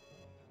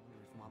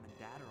 Wonder if Mom and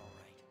Dad are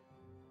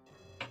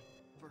alright.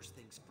 First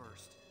things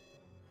first.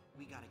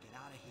 We gotta get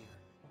out of here.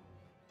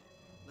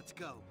 Let's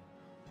go.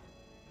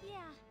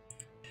 Yeah.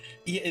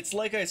 Yeah, it's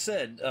like I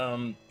said,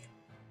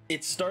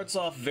 it starts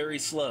off very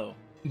slow,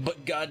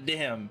 but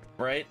goddamn,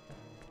 right?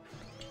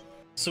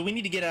 So we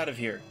need to get out of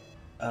here.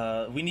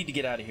 We need to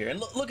get out of here. And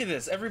look at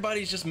this,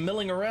 everybody's just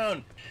milling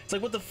around. It's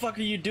like, what the fuck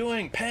are you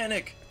doing?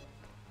 Panic!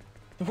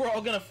 We're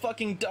all gonna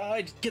fucking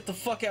die. Get the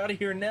fuck out of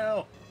here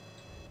now.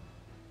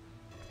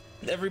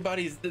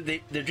 Everybody's,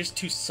 they're just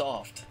too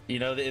soft. You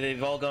know,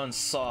 they've all gone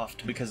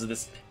soft because of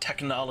this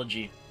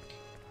technology.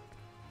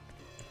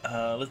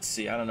 Let's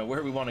see, I don't know, where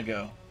do we want to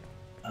go?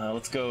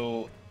 Let's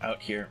go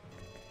out here.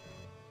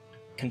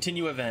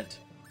 Continue event.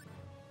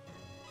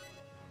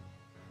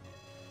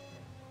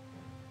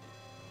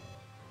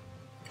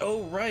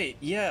 Oh, right,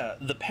 yeah,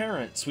 the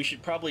parents. We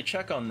should probably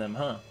check on them,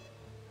 huh?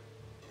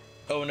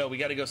 Oh no, we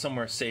gotta go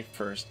somewhere safe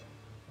first.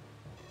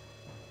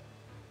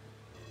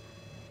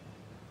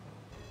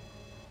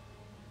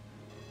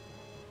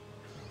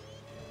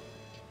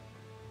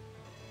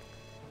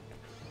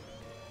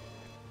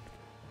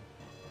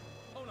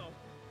 Oh no!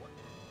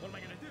 What am I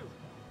gonna do?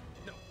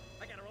 No,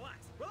 I gotta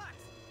relax. Relax!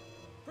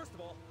 First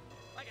of all,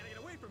 I gotta get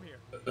away from here.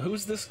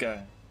 Who's this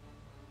guy?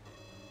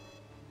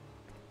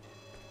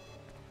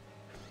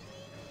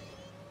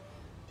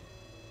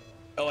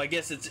 Oh, I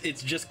guess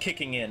it's just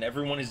kicking in.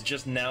 Everyone is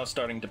just now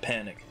starting to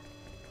panic.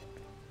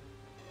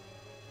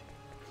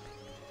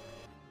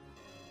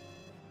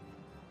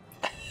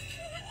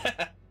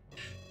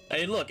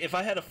 Hey, look, if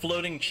I had a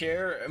floating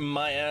chair,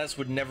 my ass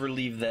would never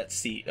leave that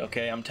seat,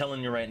 okay? I'm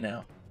telling you right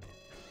now.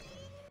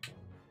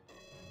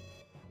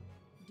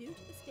 Due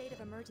to the state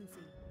of emergency,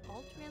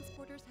 all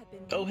transporters have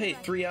been Oh, hey,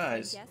 redirected 3 to send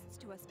eyes. guests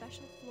to a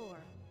special floor.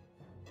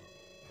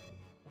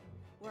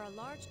 where a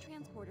large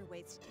transporter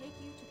waits to take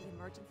you to the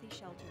emergency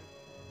shelter.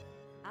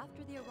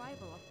 After the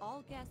arrival of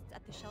all guests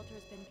at the shelter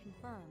has been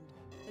confirmed,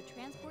 the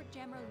transport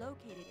jammer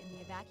located in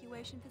the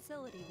evacuation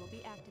facility will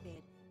be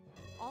activated.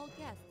 All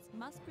guests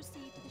must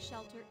proceed to the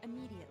shelter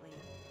immediately.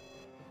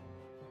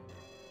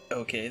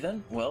 Okay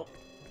then, well,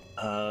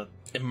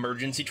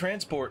 emergency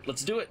transport,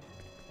 let's do it.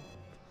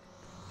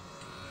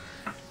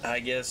 I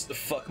guess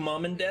fuck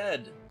mom and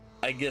dad.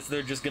 I guess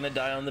they're just gonna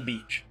die on the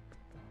beach.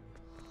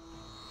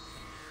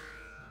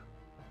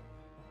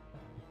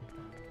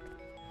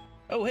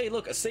 Oh hey,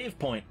 look, a save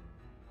point.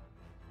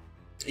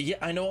 Yeah,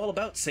 I know all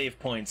about save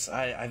points.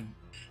 I've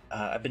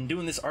been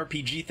doing this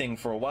RPG thing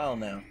for a while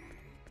now.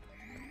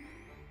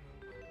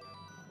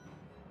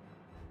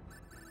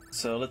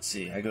 So let's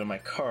see, I go to my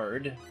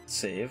card,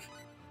 save.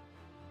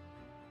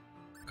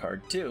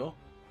 Card 2.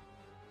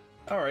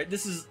 Alright,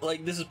 this is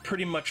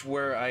pretty much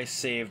where I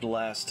saved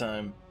last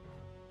time.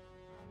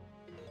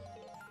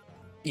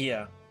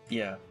 Yeah,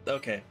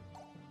 okay.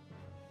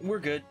 We're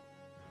good.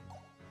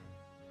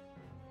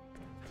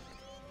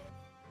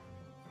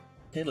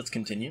 Okay, let's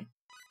continue.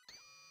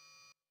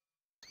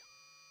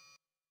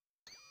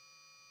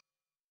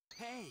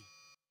 Hey!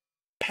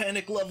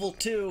 Panic level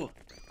 2!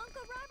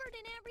 Uncle Robert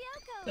and Aunt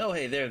Ryoko! Oh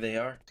hey, there they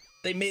are.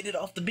 They made it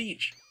off the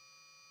beach.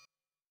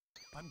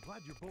 I'm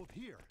glad you're both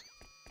here.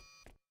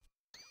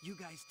 You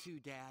guys too,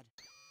 Dad.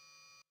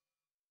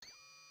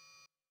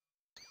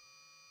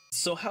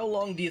 So how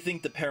long do you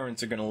think the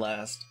parents are gonna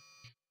last?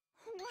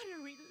 What a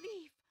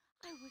relief!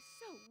 I was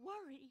so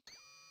worried.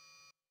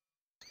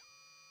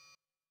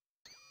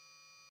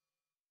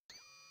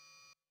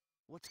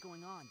 What's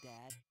going on,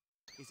 Dad?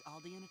 Is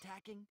Aldean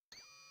attacking?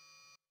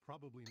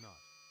 Probably not.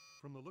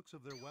 From the looks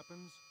of their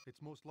weapons,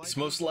 it's most likely... It's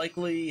most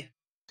likely...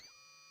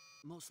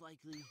 Most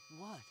likely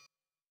what?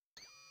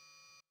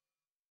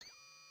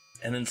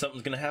 And then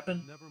something's gonna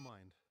happen? Never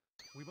mind.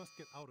 We must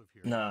get out of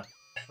here. Nah.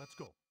 Let's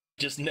go.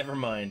 Just never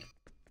mind.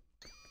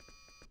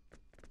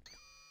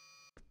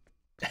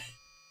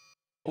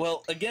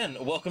 Well, again,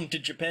 welcome to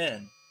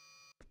Japan.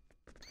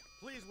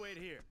 Please wait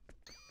here.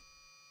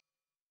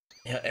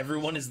 Yeah,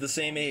 everyone is the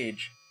same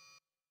age.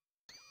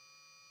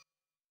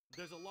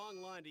 There's a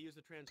long line to use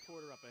the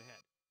transporter up ahead.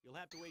 You'll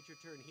have to wait your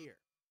turn here.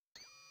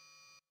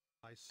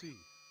 I see.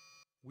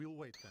 We'll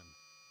wait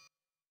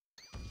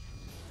then.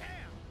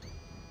 Damn!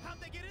 How'd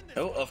they get in this?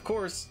 Oh, one? of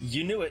course,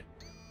 you knew it.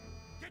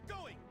 Get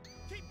going!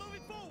 Keep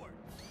moving forward!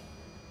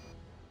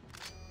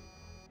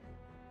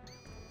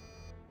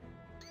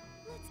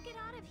 Let's get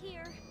out of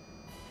here.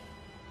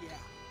 Yeah.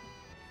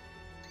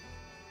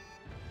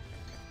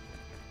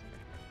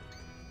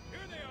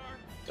 Here they are!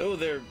 Oh,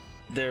 they're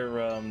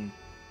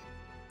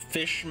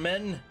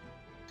fishmen?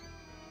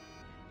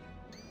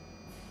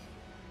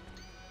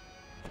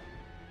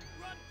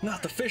 Run!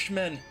 Not the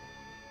fishmen!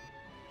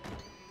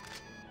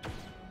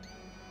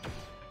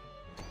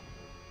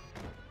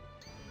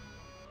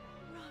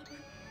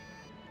 Robert,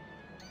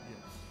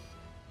 Yes.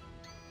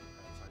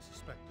 As I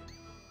suspected.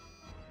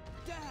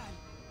 Dad!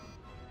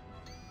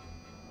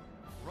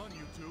 Run,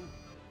 you two.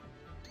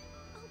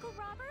 Uncle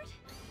Robert?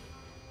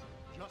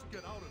 Just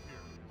get out of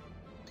here.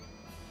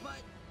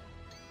 But...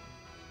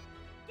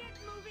 get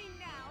moving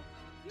now!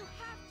 You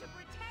have to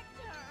protect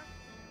her!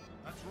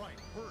 That's right.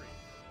 Hurry.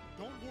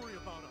 Don't worry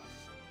about us.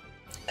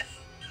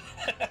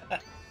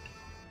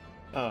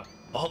 Oh,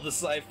 all the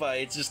sci-fi,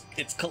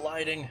 it's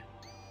colliding.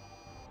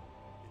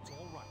 It's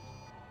all right.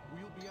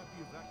 We'll be at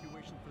the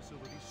evacuation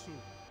facility soon.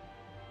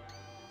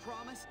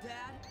 Promise,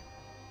 Dad?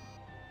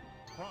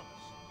 Promise.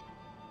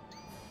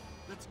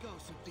 Let's go,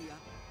 Sophia.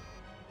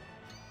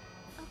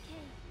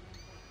 Okay.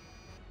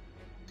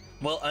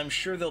 Well, I'm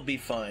sure they'll be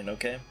fine,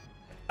 okay?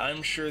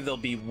 I'm sure they'll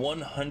be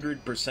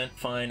 100%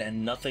 fine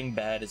and nothing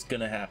bad is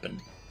gonna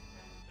happen.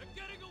 They're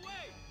getting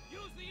away!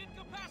 Use the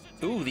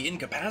incapacitator! Ooh, the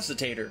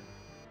incapacitator.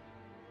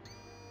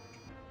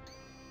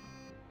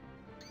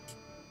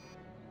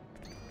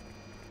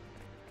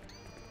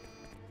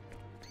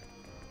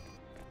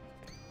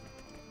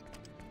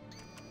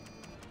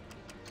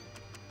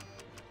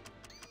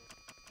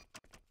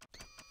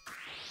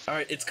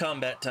 Alright, it's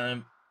combat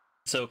time.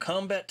 So,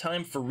 combat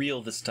time for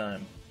real this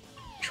time.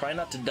 Try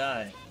not to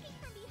die.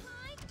 Attacking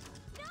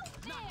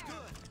from behind?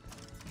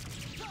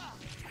 No fair!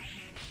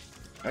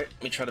 Alright,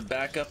 let me try to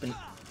back up and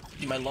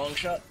do my long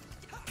shot.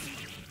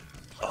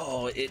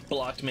 Oh, it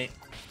blocked me.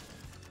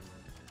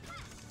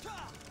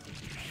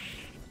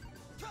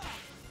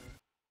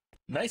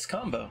 Nice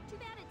combo. Too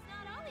bad it's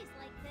not always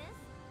like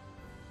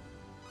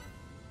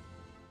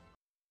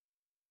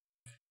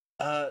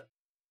this.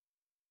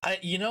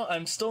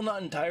 I'm still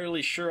not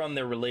entirely sure on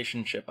their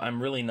relationship.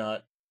 I'm really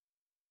not.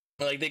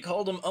 Like, they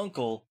called him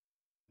Uncle,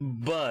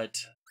 but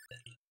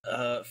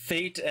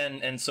Fate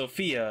and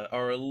Sophia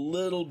are a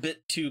little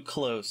bit too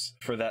close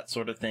for that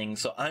sort of thing,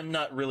 so I'm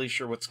not really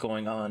sure what's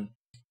going on.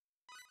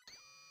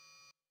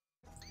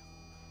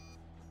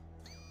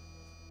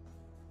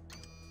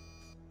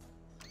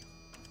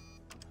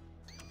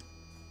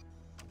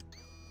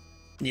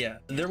 Yeah,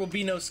 there will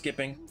be no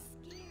skipping. I'm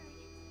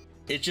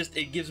scared.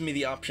 It gives me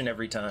the option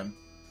every time.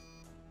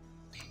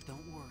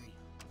 Don't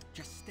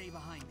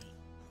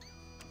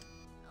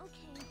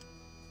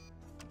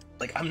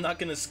I'm not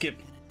gonna skip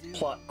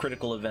plot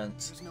critical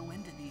events. There's no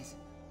end to these.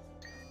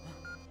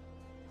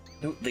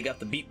 Ooh, they got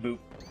the beep boop.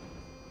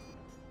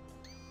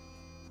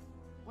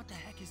 What the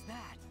heck is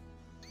that?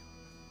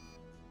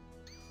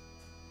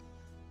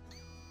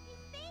 Hey,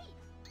 Faith!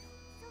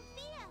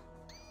 Sophia!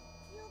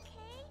 You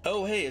okay?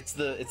 Oh hey, it's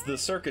the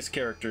circus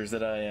characters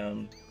that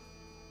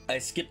I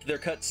skipped their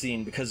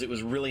cutscene because it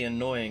was really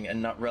annoying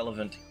and not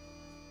relevant.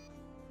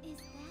 Is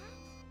that?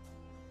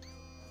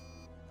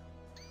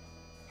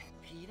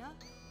 PETA?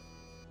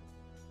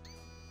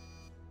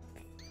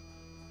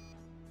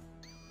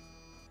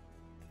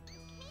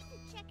 Came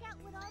to check out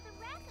what all the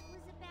racket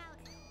was about.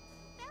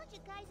 Found you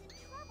guys in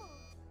trouble.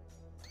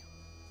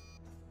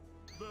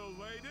 The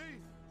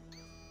lady?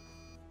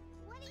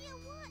 What do you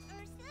want,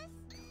 Ursus?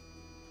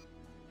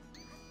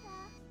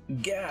 What the?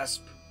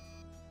 Gasp!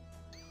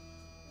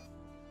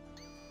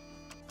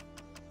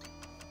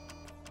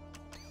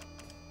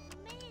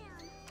 Man,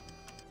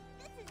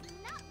 this is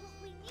not what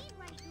we need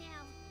right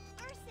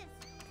now. Ursus,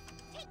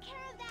 take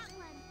care of that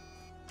one.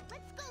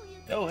 Let's go, you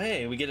two. Oh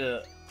hey, we get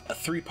a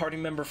three-party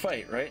member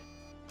fight, right?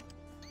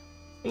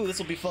 Ooh, this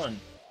will be fun.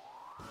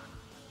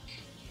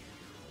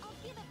 I'll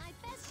give it my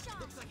best shot.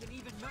 Looks like an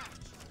even match.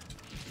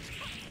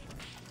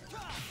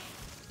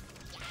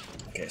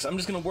 Okay, so I'm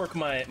just gonna work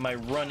my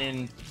run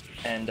in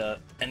and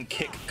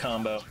kick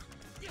combo.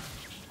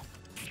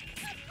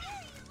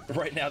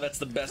 Right now, that's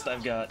the best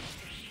I've got.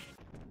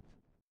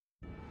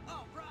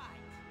 All right.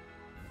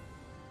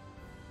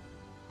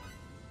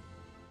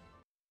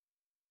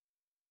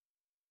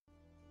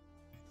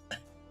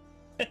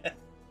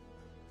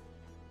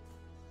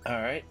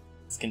 All right,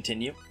 let's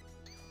continue.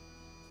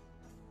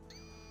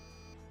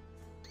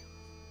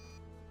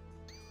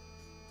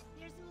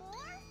 There's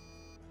more?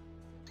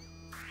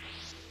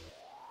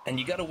 And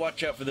you gotta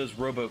watch out for those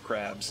robo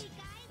crabs.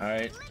 All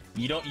right,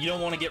 you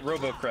don't want to get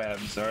robo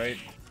crabs. All right,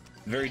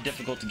 very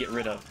difficult to get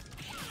rid of.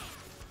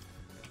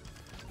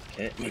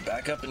 Okay, let me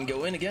back up and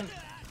go in again.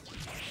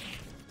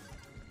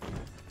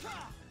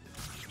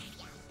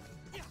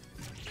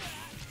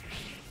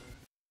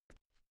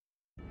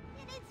 You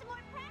need some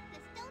more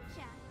practice, don't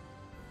ya?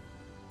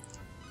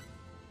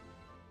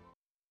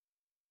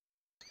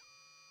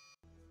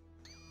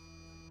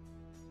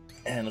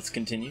 And let's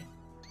continue.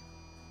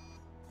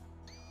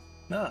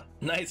 Ah,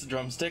 nice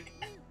drumstick.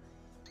 Piece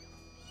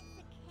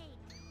of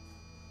cake.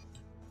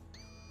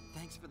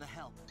 Thanks for the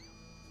help.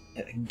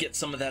 Get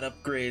some of that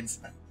upgrades.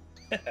 No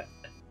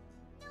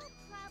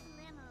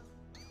problemo.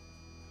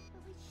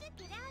 But we should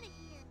get out of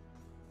here.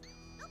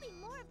 There'll be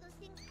more of those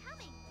things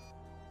coming.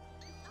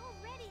 It's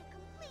already a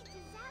complete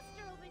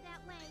disaster over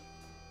that way.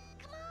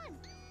 Come on.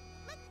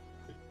 Let's...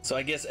 So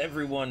I guess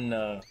everyone.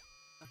 A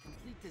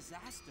complete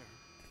disaster.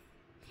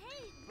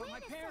 Hey, But wait my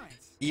a sec.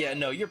 parents. Yeah,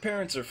 no, your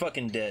parents are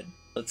fucking dead.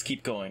 Let's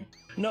keep going.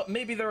 No,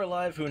 maybe they're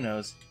alive. Who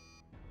knows?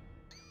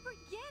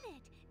 Forget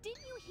it.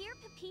 Didn't you hear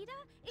Pepita?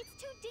 It's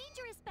too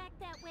dangerous back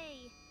that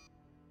way.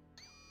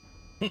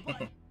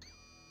 But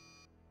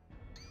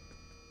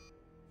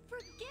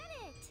Forget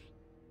it.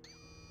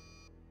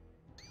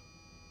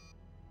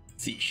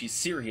 See, she's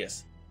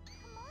serious.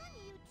 Come on,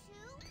 you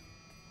two.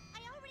 I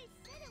already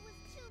said it was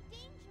too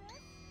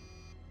dangerous.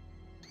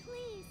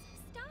 Please,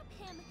 stop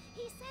him.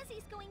 He says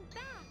he's going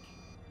back.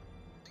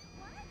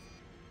 What?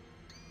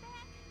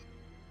 Back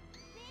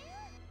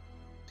there?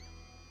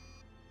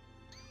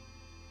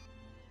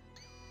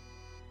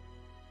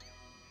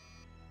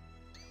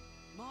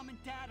 Mom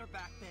and Dad are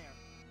back there.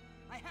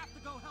 I have to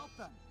go help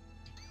them.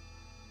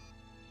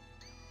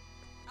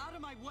 Out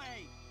of my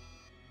way.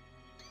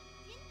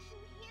 Didn't you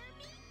hear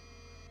me?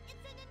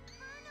 It's an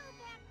inferno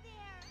back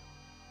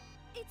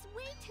there. It's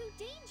way too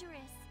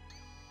dangerous.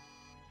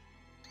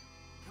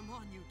 Come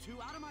on, you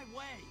two, out of my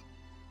way.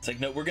 It's like,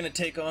 no, we're gonna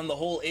take on the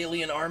whole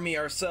alien army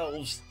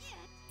ourselves.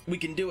 We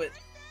can do it.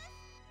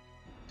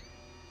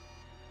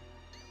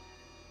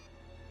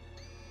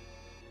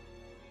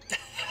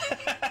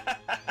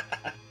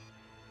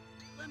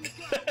 Let me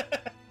go.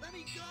 Let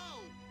me go.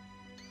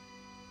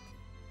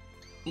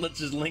 Let's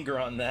just linger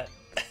on that.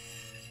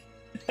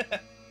 Look, Uh,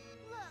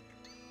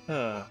 we'll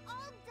all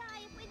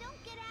die if we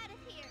don't get out of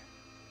here.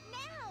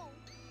 Now!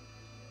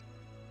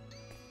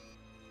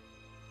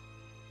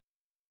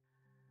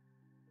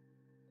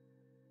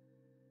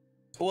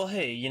 well,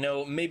 hey, you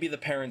know, maybe the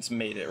parents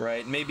made it,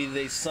 right? Maybe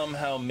they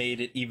somehow made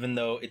it even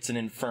though it's an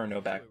inferno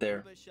back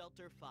there. Aruba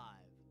Shelter 5.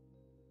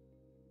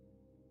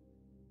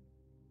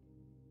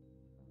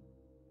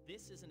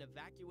 This is an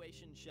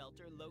evacuation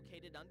shelter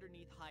located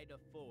underneath Haida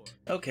 4.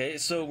 Okay,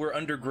 so we're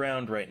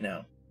underground right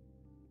now.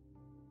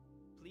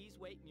 Please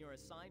wait in your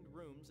assigned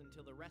rooms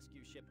until the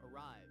rescue ship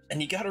arrives. And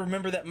you gotta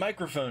remember that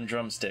microphone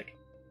drumstick.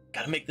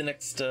 Gotta make the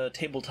next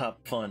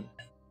tabletop fun.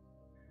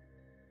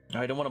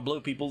 I don't want to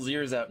blow people's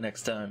ears out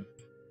next time.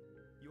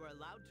 You are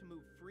allowed to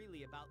move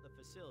freely about the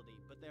facility,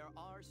 but there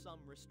are some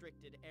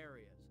restricted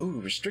areas.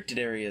 Ooh, restricted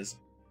areas.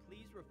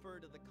 Please refer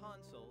to the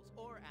consoles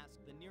or ask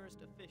the nearest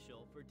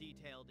official for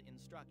detailed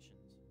instructions.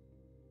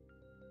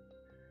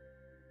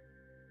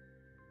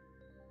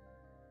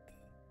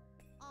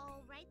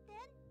 All right then.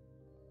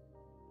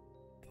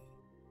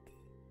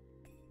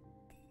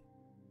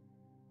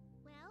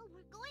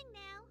 fine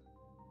now.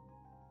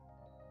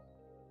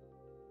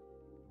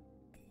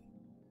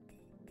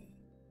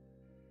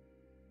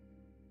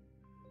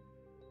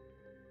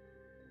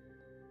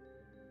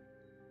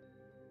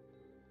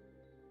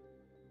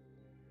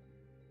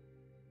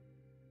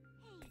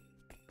 Hey,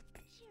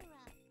 cheer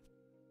up.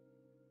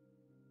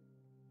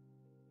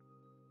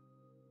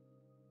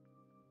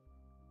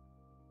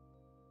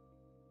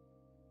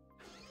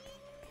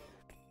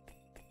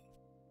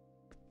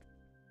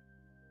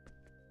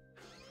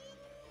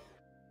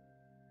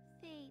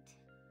 Fate.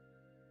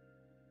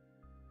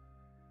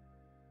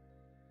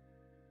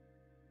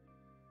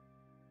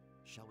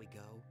 Shall we go?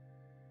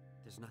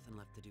 There's nothing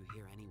left to do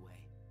here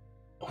anyway.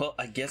 Well,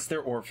 I guess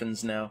they're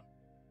orphans now.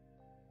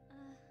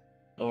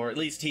 Or at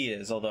least he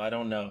is, although I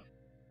don't know.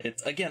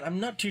 It's, again, I'm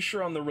not too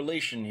sure on the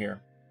relation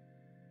here.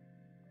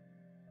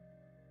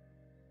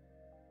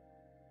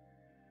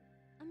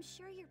 I'm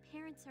sure your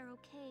parents are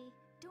okay.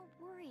 Don't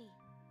worry.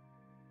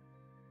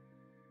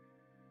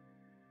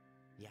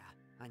 Yeah,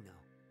 I know.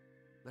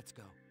 Let's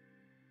go.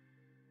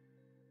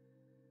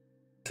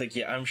 It's like,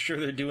 yeah, I'm sure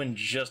they're doing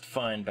just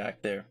fine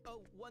back there.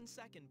 Oh, 1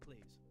 second, please.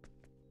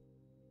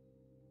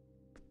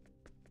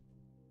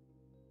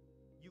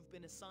 You've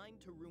been assigned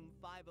to room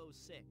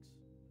 506.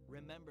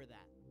 Remember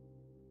that.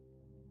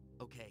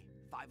 Okay,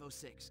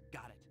 506,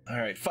 got it.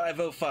 Alright,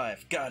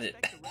 505, got it.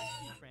 Expect the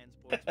rescue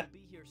transports will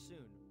be here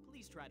soon.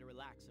 Please try to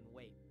relax and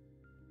wait.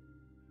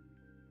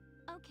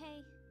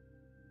 Okay.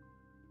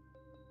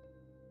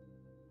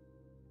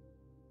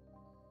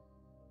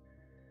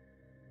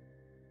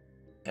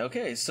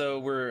 Okay, so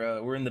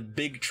we're in the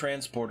big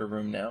transporter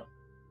room now.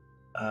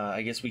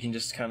 I guess we can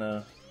just kind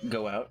of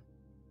go out.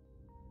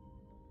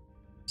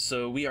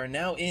 So we are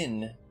now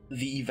in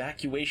the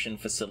evacuation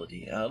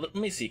facility. Let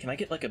me see, can I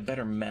get like a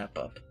better map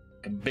up?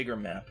 Like a bigger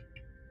map?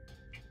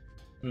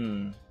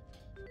 No.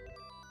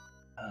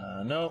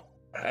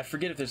 I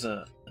forget if there's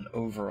an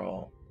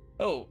overall.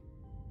 Oh,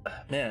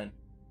 man.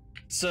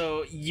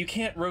 So you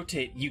can't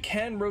rotate. You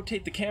can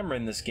rotate the camera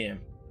in this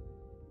game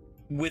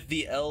with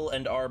the L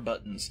and R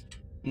buttons.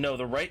 No,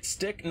 the right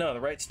stick? No, the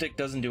right stick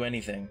doesn't do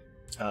anything.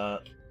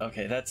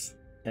 Okay,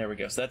 there we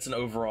go. So that's an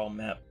overall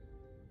map.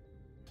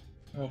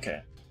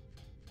 Okay.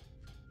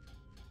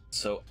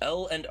 So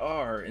L and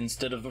R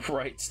instead of the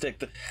right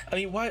stick. I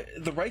mean, why?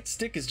 The right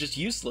stick is just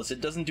useless.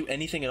 It doesn't do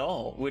anything at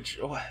all, which...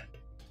 Oh,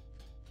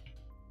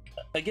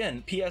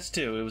 again,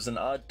 PS2, it was an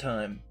odd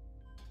time.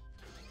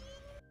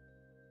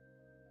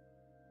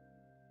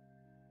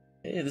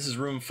 Hey, this is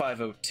room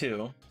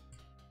 502.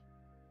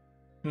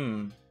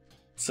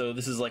 So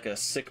this is like a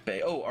sick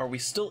bay. Oh, are we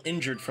still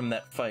injured from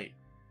that fight?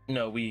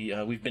 No,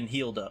 we've been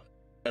healed up.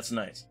 That's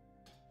nice.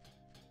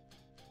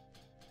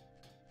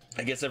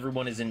 I guess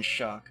everyone is in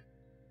shock.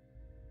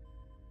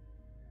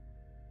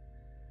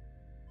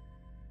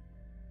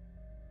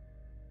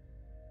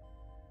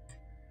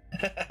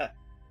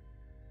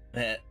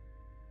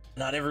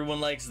 Not everyone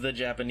likes the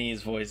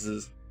Japanese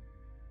voices.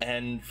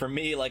 And for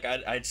me, like,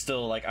 I'd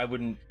still, like, I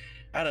wouldn't...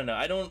 I don't know.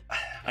 I don't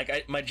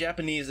like. My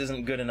Japanese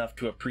isn't good enough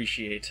to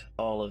appreciate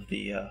all of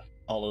the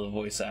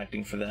voice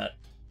acting for that.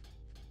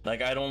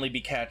 Like, I'd only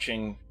be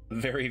catching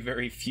very,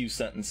 very few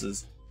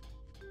sentences.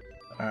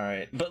 All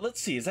right, but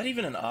let's see. Is that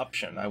even an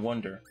option? I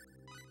wonder.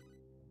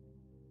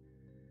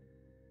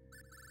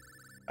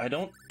 I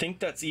don't think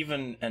that's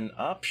even an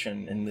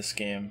option in this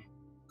game.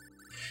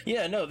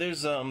 Yeah, no.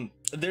 There's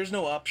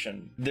no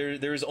option.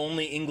 There's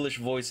only English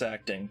voice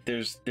acting.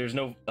 There's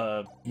no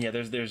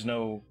there's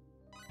no,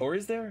 or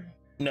is there?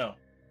 No.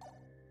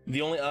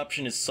 The only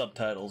option is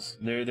subtitles.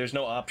 There's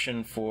no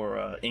option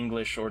for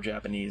English or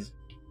Japanese.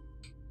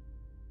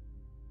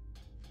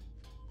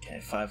 Okay,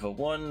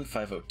 501,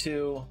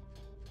 502,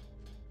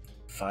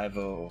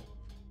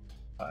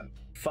 505,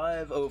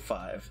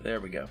 505. There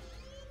we go.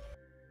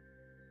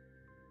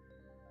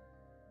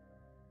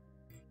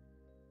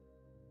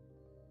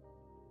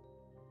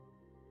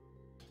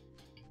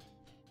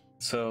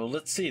 So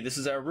let's see. This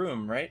is our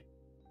room, right?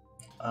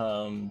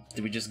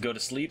 Did we just go to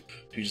sleep?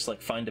 Do we just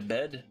like find a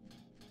bed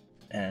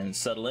and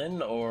settle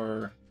in,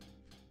 or...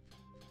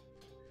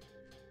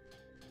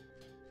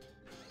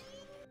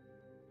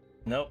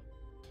 Nope.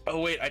 Oh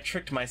wait, I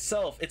tricked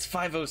myself. It's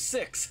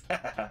 506.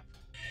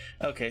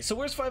 Okay, so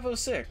where's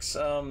 506?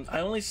 I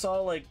only saw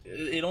like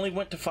it only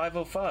went to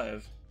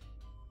 505.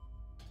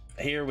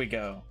 Here we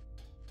go.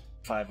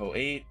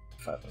 508,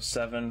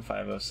 507,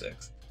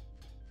 506.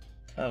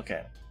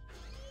 Okay.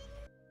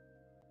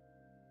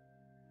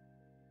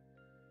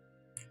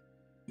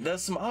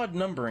 There's some odd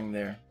numbering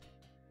there.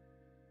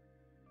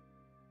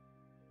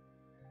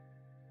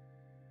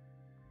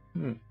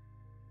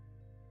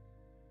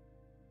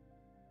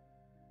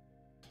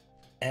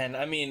 And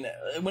I mean,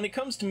 when it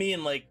comes to me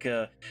and like,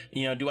 you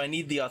know, do I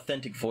need the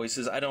authentic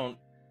voices? I don't...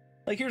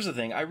 Like, here's the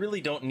thing. I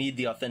really don't need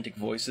the authentic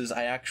voices.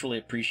 I actually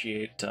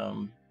appreciate,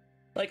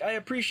 like, I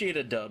appreciate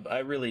a dub. I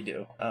really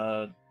do.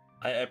 I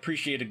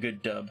appreciate a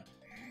good dub.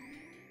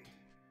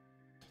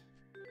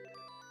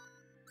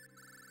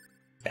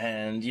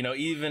 And, you know,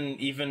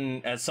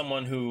 even as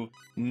someone who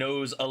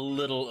knows a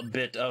little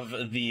bit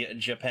of the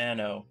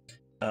Japano,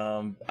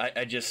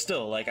 I just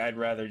still, like, I'd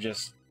rather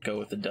just go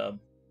with the dub.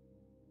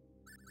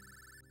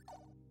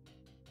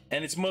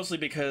 And it's mostly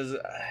because,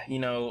 you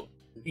know,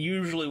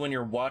 usually when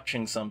you're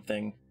watching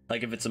something,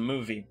 like if it's a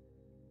movie,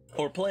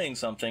 or playing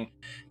something,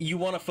 you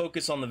want to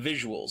focus on the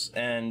visuals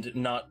and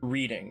not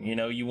reading, you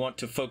know? You want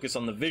to focus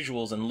on the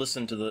visuals and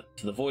listen to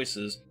the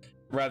voices,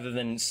 rather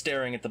than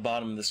staring at the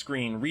bottom of the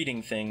screen,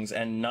 reading things,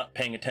 and not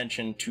paying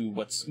attention to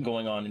what's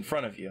going on in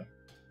front of you.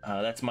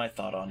 That's my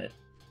thought on it.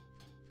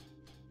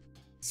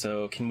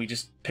 So, can we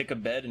just pick a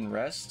bed and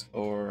rest?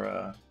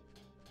 Or,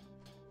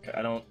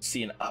 I don't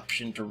see an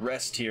option to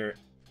rest here.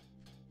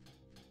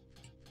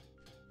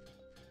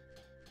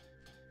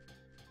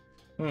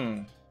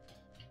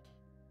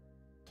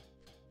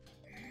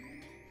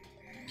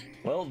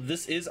 Well,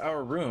 this is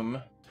our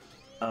room.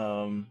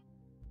 There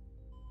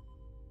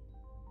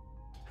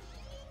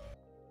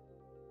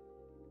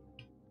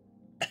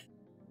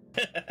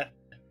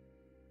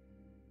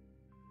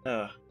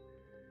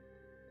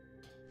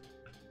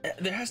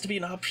has to be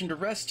an option to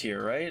rest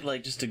here, right?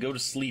 Like, just to go to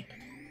sleep.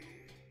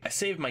 I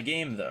saved my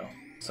game, though,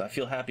 so I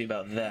feel happy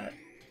about that.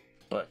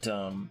 But,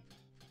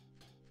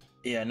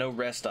 yeah, no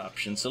rest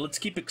option, so let's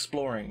keep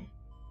exploring.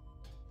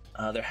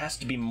 There has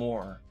to be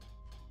more.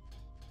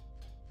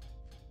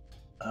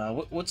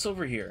 What's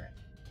over here?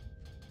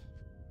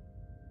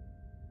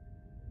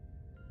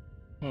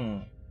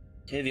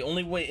 Okay, the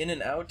only way in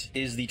and out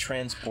is the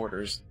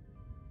transporters.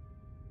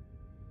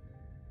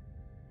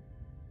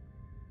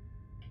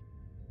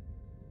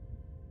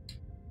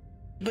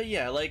 But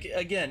yeah, like,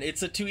 again,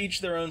 it's a to each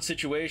their own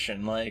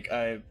situation. Like,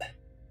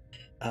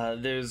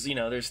 there's, you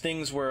know, there's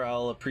things where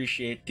I'll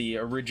appreciate the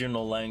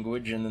original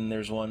language, and then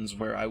there's ones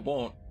where I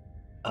won't.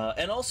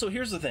 And also,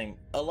 here's the thing: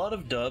 a lot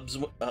of dubs,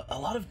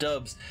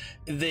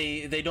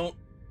 they don't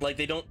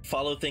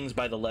follow things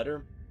by the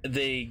letter.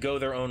 They go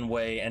their own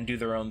way and do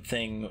their own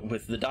thing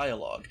with the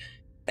dialogue.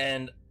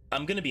 And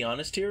I'm gonna be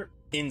honest here: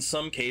 in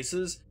some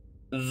cases,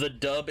 the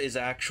dub is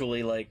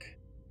actually like,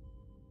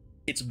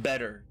 it's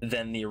better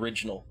than the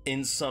original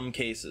in some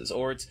cases,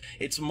 or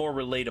it's more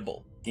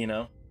relatable, you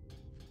know?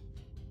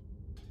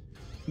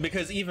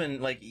 Because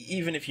even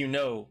if you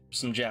know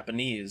some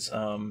Japanese,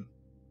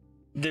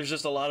 there's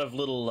just a lot of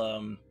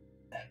little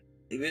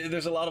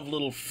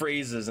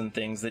phrases and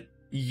things that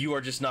you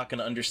are just not going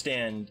to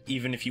understand,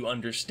 even if you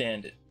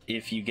understand it,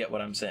 if you get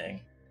what I'm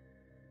saying.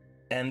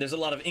 And there's a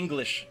lot of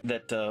English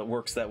that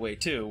works that way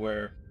too,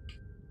 where,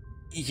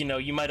 you know,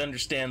 you might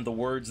understand the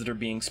words that are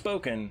being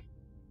spoken,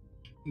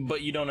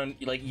 but you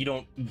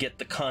don't get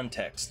the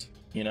context,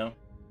 you know?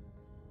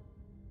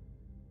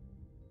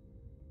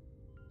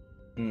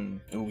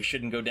 Oh, we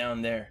shouldn't go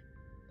down there.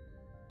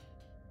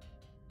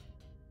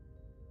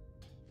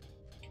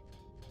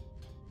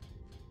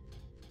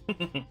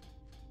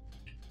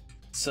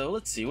 So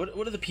let's see, what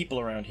do the people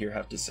around here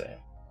have to say?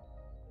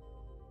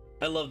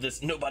 I love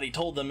this. Nobody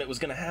told them it was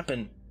gonna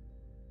happen.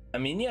 I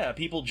mean, yeah,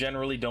 people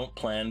generally don't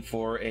plan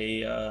for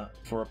a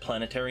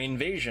planetary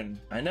invasion.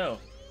 I know,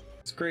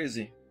 it's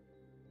crazy.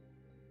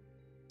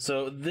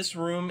 So this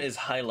room is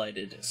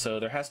highlighted, so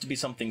there has to be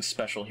something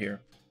special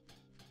here.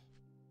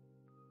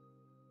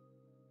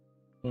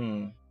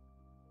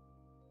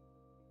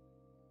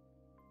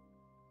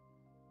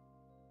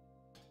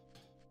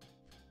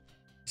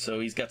 So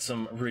he's got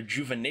some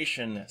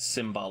rejuvenation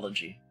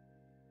symbology,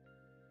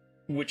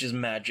 which is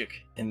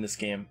magic in this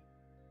game.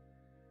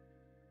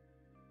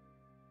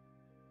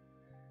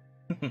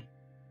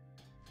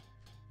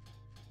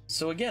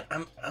 So again,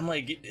 I'm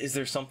like, is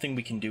there something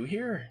we can do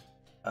here?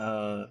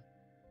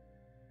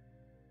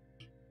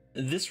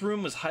 This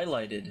room was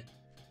highlighted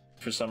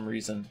for some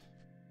reason.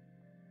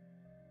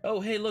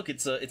 Oh, hey, look,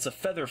 it's a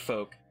feather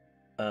folk,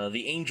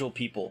 the angel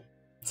people.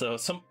 So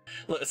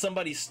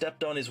somebody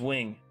stepped on his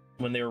wing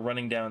when they were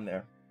running down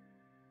there.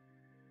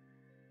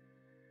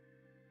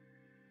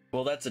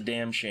 Well, that's a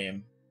damn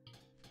shame.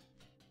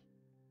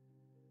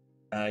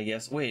 I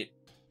guess. Wait,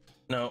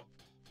 no,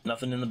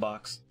 nothing in the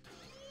box.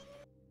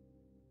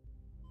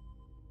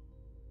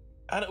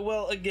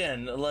 Well,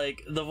 again,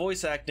 like, the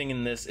voice acting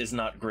in this is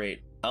not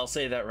great. I'll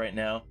say that right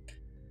now.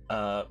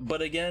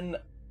 But again,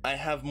 I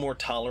have more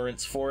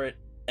tolerance for it,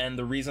 and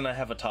the reason I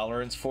have a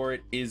tolerance for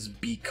it is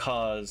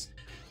because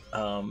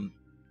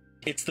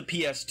it's the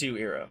PS2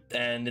 era,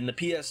 and in the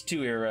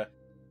PS2 era,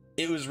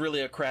 it was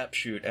really a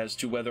crapshoot as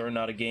to whether or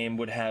not a game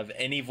would have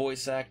any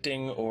voice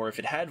acting, or if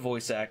it had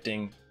voice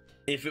acting,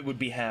 if it would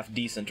be half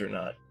decent or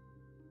not.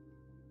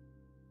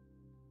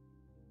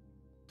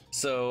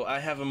 So I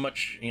have a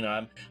much, you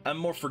know, I'm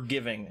more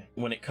forgiving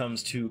when it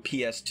comes to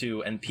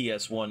PS2 and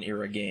PS1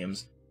 era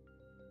games.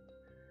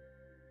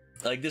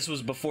 Like, this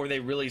was before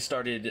they really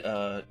started,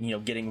 you know,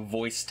 getting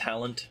voice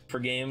talent for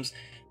games,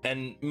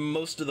 and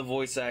most of the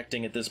voice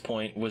acting at this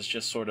point was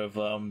just sort of,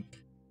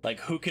 like,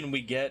 who can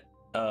we get?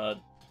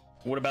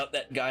 What about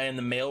that guy in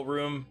the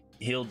mailroom?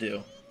 He'll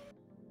do.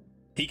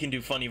 He can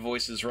do funny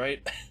voices,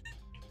 right?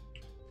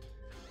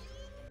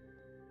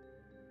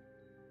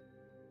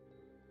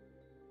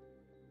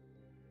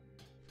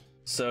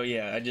 So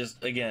yeah,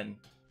 again,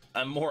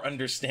 I'm more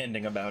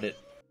understanding about it.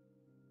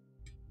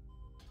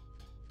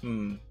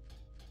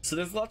 So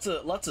there's lots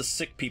of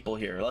sick people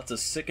here, lots of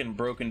sick and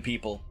broken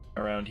people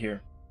around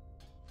here.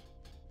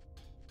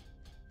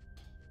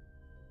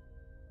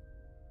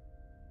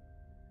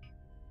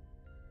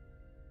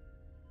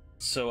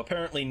 So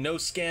apparently no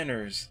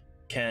scanners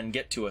can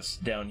get to us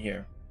down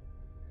here.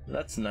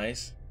 That's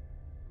nice.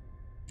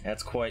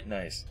 That's quite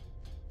nice.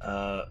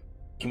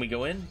 Can we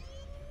go in?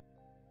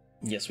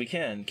 Yes, we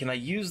can. Can I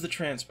use the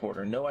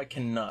transporter? No, I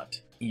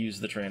cannot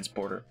use the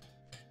transporter.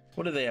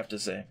 What do they have to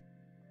say?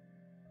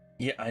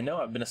 Yeah, I know,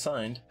 I've been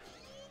assigned.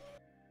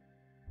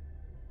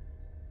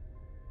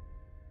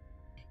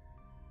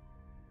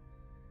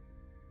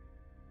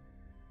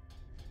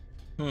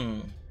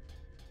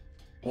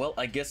 Well,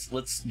 I guess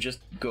let's just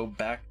go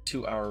back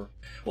to our...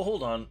 Well,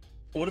 hold on.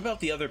 What about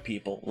the other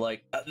people?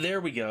 Like, there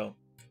we go.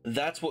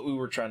 That's what we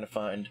were trying to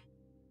find.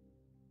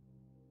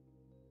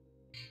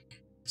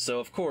 So,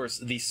 of course,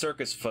 the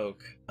circus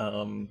folk,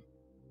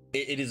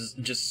 it is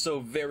just so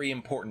very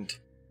important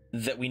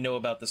that we know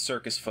about the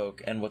circus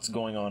folk and what's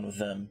going on with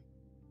them.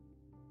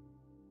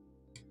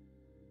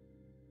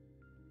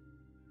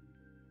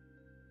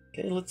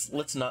 Okay,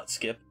 let's not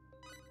skip,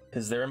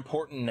 because they're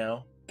important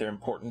now. They're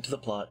important to the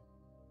plot.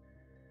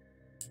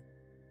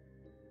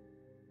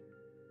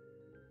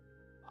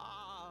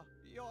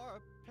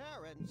 Your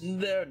parents.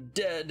 They're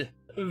dead.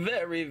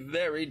 Very,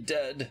 very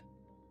dead.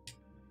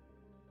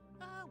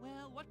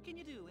 Well, what can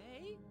you do,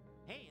 eh?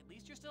 Hey, at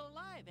least you're still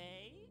alive,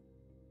 eh?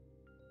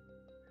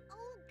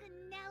 Oh,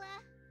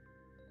 Ganella.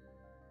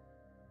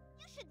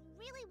 You should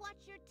really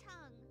watch your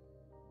tongue.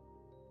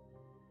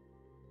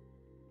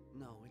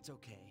 No, it's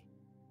okay.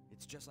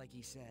 It's just like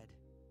he said.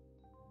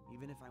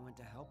 Even if I went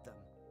to help them,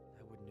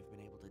 I wouldn't have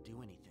been able to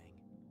do anything.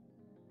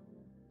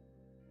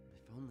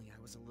 If only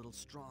I was a little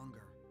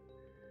stronger.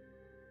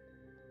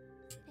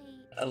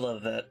 I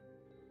love that.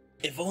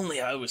 If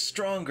only I was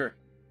stronger,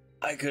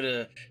 I could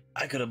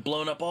have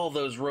blown up all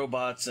those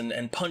robots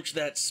and punched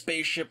that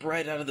spaceship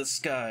right out of the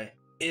sky.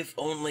 If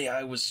only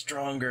I was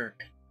stronger.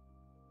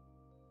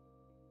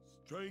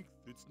 Strength,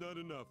 it's not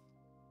enough.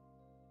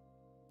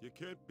 You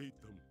can't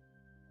beat them.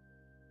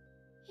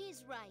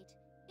 He's right.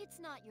 It's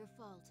not your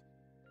fault.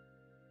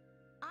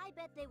 I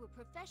bet they were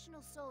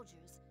professional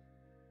soldiers.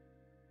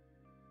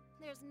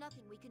 There's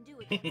nothing we can do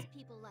against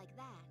people like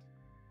that.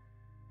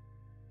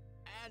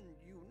 And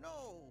you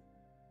know,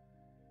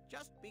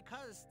 just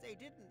because they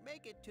didn't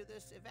make it to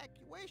this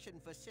evacuation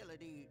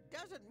facility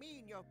doesn't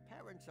mean your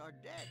parents are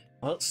dead.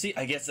 Well, see,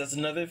 I guess that's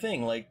another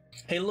thing. Like,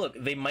 hey, look,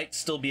 they might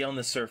still be on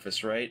the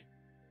surface, right?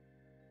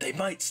 They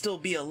might still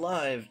be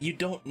alive. You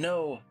don't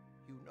know.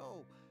 You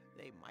know,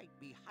 they might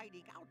be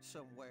hiding out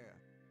somewhere.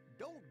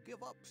 Don't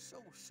give up so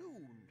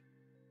soon.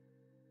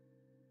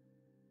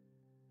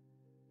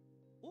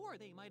 Or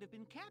they might have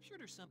been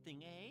captured or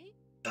something, eh?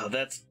 Oh,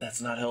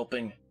 that's not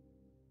helping.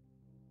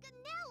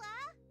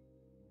 Ganella!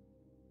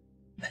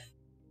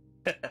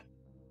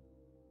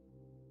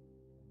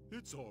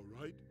 It's all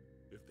right.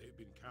 If they've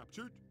been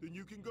captured, then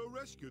you can go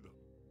rescue them.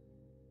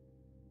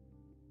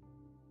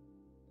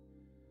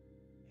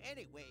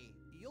 Anyway,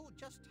 you'll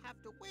just have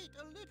to wait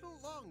a little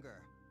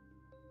longer.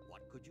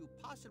 What could you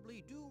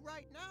possibly do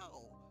right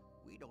now?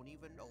 We don't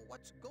even know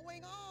what's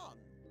going on.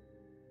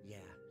 Yeah,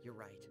 you're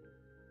right.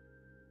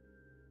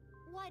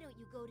 Why don't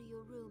you go to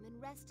your room and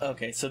rest?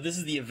 Okay, so this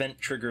is the event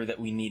trigger that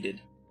we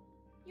needed.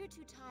 You're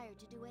too tired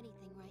to do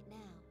anything right now.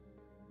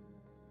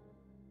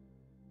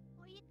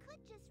 Or you could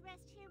just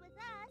rest here with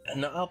us.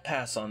 No, I'll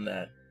pass on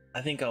that.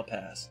 I think I'll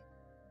pass.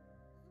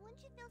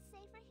 Wouldn't you feel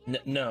safer here?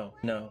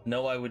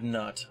 No, I would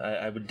not.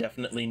 I would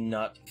definitely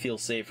not feel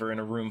safer in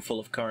a room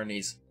full of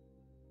carnies.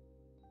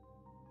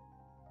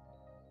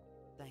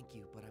 Thank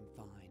you, but I'm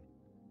fine.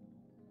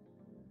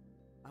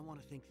 I want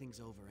to think things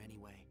over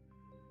anyway.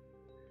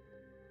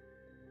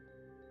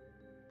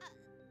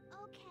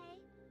 Okay.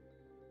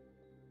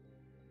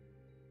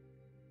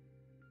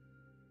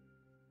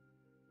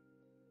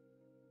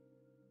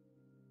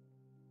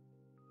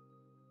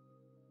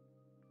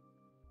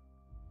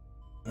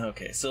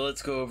 Okay, so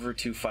let's go over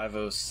to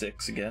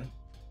 506 again.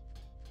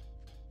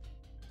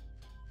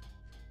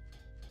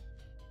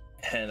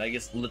 And I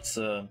guess let's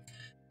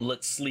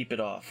sleep it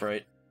off,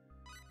 right?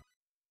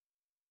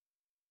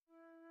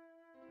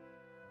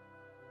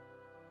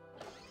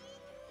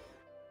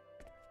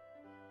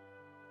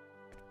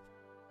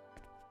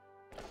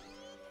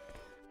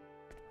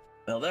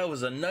 Well, that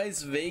was a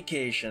nice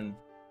vacation.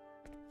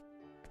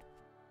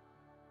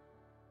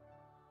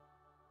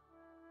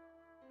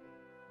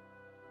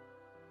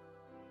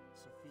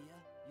 Sophia,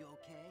 you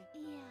okay?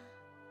 Yeah,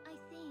 I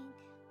think.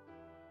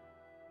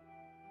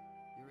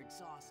 You're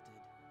exhausted.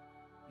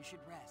 You should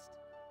rest.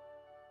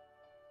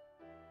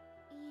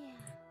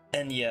 Yeah.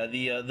 And yeah,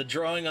 the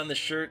drawing on the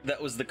shirt,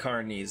 that was the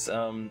carnies.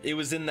 It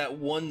was in that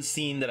one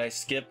scene that I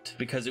skipped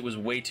because it was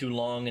way too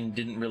long and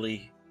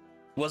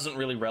wasn't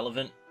really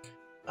relevant.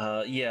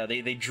 Yeah,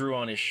 they drew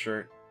on his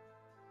shirt.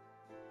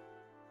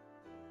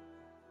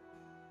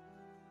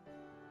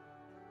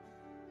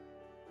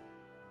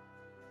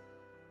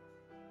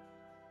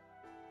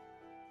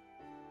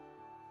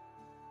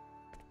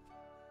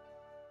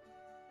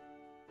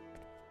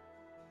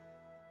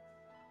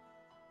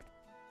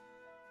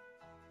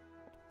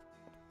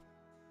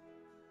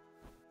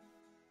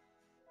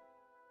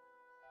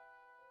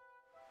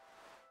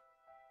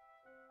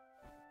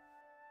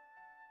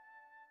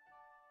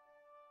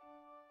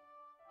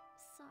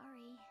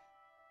 sorry.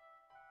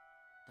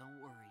 Don't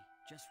worry,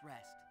 just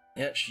rest.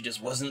 Yeah, she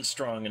just wasn't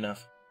strong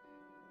enough.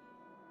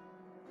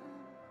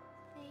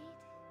 Fate?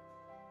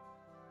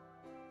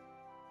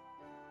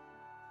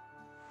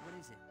 What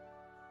is it?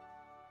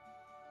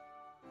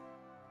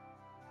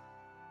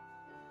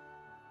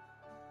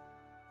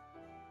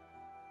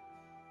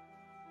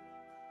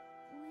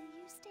 Will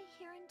you stay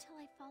here until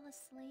I fall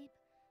asleep?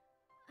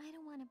 I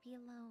don't want to be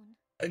alone.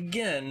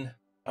 Again,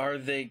 are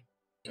they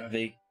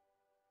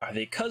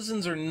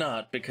cousins or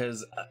not?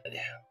 Because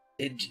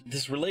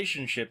this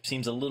relationship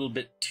seems a little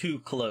bit too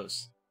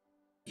close.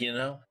 You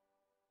know?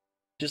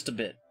 Just a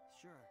bit.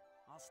 Sure,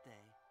 I'll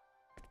stay.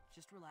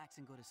 Just relax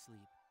and go to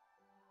sleep.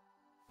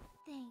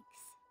 Thanks.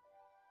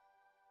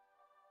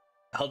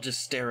 I'll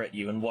just stare at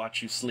you and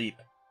watch you sleep.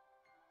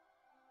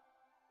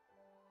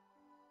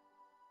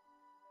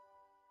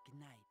 Good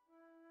night.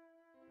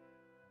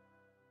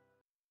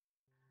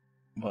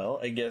 Well,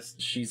 I guess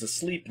she's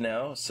asleep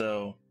now,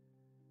 so...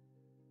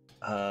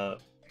 well,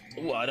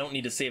 I don't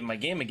need to save my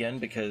game again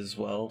because,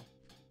 well...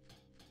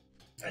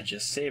 I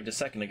just saved a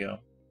second ago.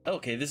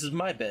 Okay, this is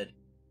my bed.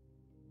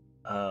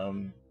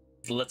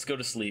 Let's go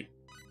to sleep.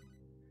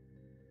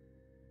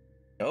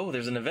 Oh,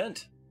 there's an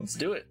event. Let's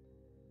do it.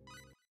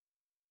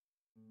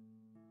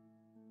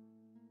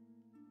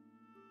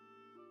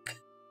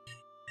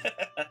 Where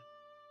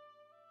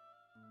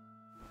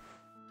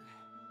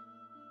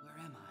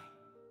am I?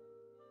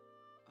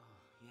 Oh,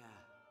 yeah.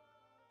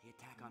 The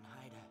attack on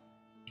Haida.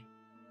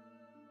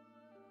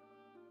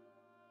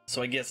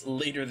 So I guess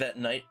later that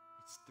night...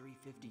 It's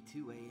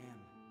 3:52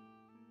 a.m.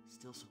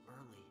 Still so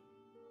early.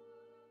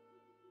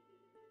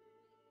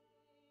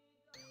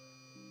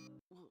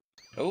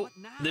 Well, Oh, what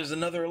now? there's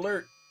another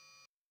alert.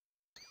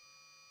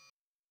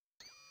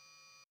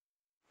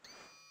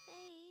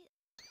 Fate,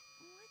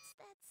 what's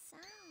that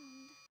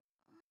sound?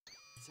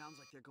 It sounds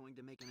like they're going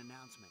to make an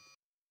announcement.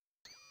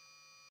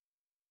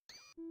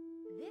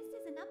 This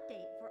is an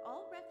update for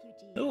all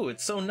refugees. Oh,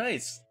 it's so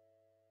nice.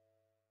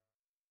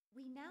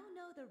 We now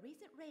know the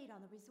recent raid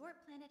on the resort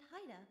planet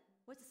Haida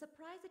was a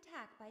surprise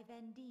attack by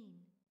Vendine.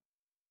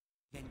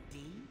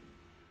 Vendine?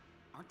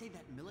 Aren't they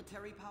that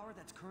military power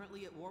that's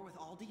currently at war with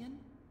Aldian?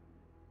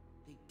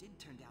 They did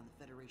turn down the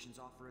Federation's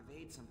offer of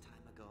aid some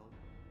time ago,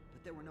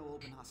 but there were no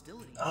open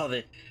hostilities. Oh,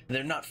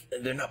 they're not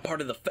part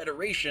of the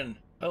Federation.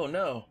 Oh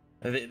no.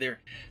 They're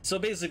so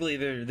basically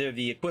they're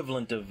the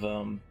equivalent of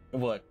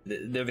what?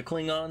 They're the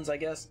Klingons, I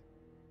guess.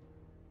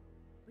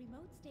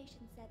 Remote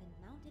Station 7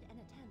 mounted an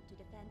attempt to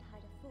defend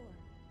Haida 4,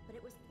 but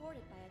it was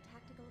thwarted by a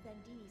tactical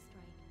Vendini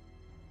strike.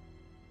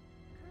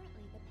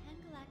 Currently, the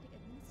Pan-Galactic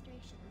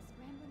Administration is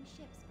scrambling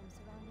ships from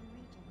surrounding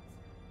regions,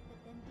 but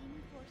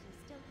Vendini forces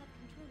still have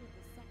control of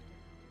this sector.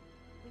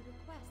 We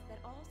request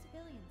that all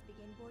civilians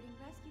begin boarding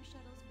rescue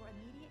shuttles for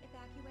immediate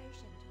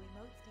evacuation to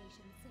Remote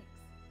Station 6.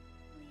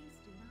 Please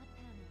do not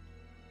panic.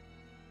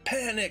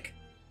 Panic!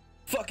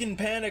 Fucking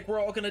panic!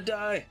 We're all gonna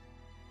die.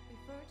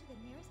 Refer to the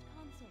nearest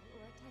consul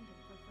or attendant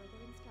for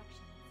further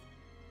instructions.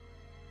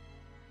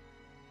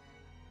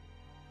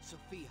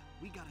 Sophia,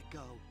 we gotta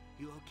go.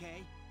 You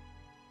okay?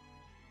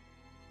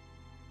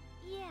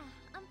 Yeah,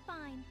 I'm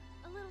fine.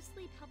 A little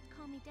sleep helped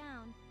calm me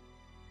down.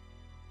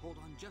 Hold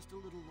on just a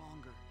little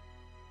longer.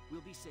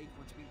 We'll be safe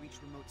once we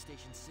reach Remote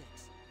Station 6.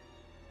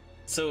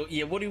 So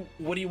yeah, what do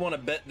you want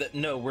to bet that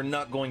no, we're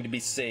not going to be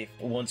safe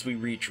once we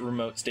reach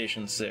Remote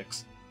Station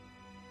 6?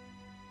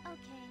 Okay.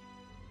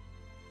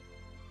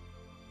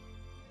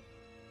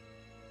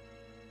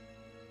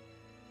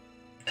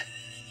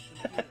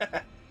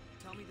 Sophia,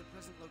 tell me the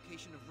present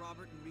location of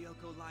Robert and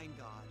Ryoko Line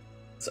God.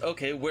 So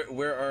okay,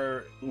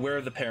 where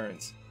are the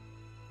parents?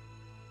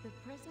 The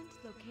present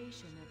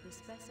location of the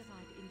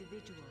specified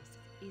individuals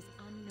is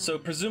unknown. So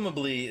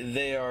presumably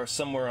they are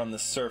somewhere on the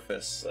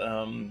surface.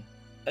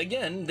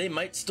 Again, they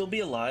might still be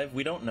alive.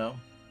 We don't know.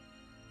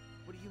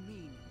 What do you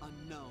mean,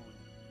 unknown?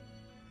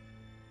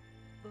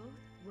 Both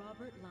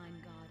Robert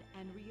Linegaud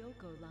and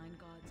Ryoko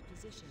Linegaud's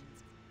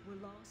positions were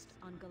lost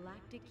on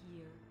galactic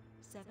year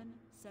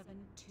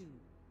 772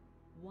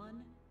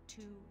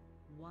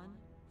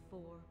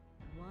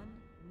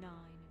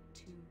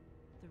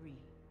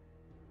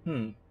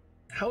 12141923.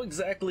 How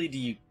exactly do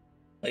you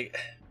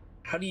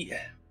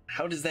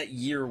how does that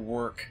year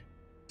work?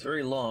 It's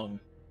very long.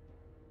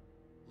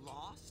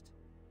 Lost?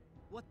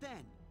 What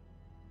then?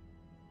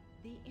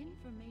 The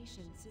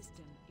information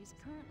system is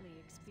currently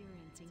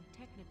experiencing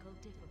technical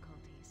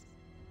difficulties.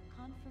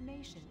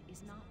 Confirmation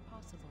is not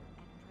possible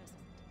at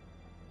present.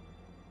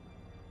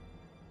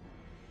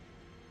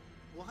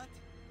 What?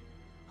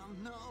 Oh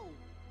no!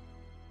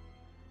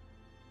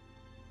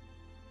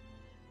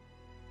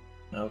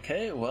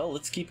 Okay, well,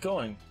 let's keep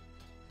going.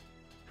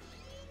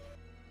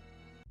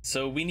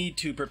 So we need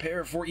to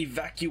prepare for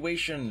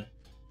evacuation.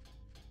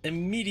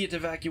 Immediate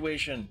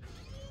evacuation.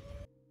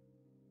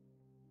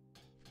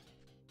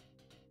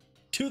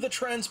 To the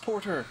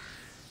transporter!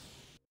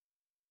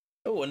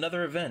 Oh,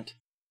 another event.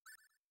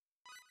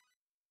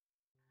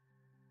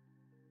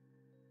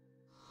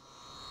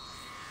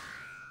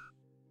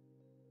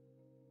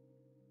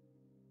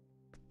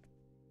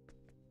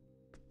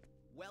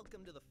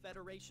 Welcome to the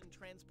Federation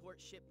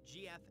transport ship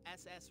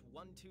GFSS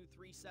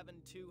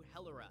 12372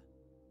 Hellera.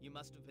 You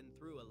must have been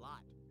through a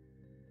lot.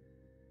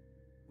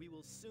 We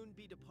will soon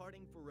be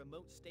departing for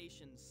Remote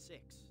Station 6.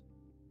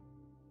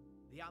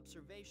 The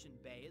observation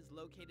bay is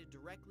located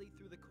directly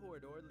through the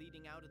corridor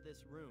leading out of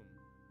this room.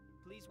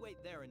 Please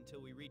wait there until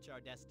we reach our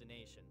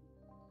destination.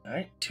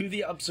 Alright, to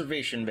the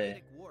observation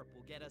bay. Gravitic warp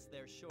will get us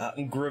there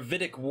shortly.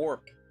 Gravitic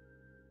warp.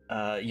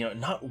 You know,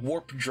 not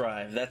warp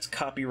drive. That's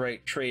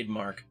copyright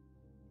trademark.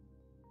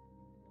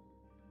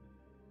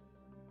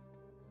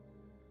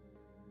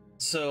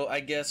 So I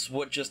guess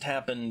what just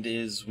happened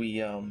is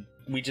we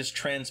just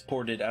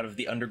transported out of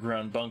the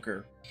underground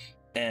bunker,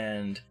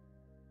 and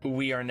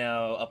we are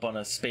now up on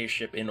a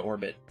spaceship in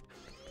orbit.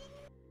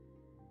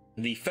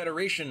 The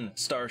Federation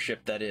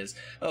starship, that is.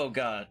 Oh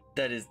god,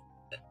 that is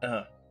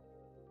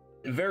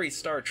very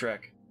Star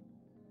Trek.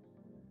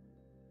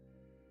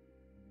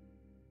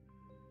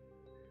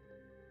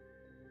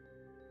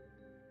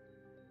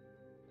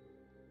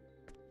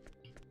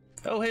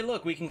 Oh, hey,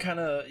 look, we can kind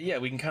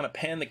of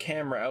pan the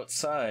camera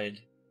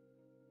outside,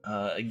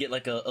 get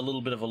like a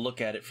little bit of a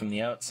look at it from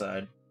the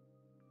outside.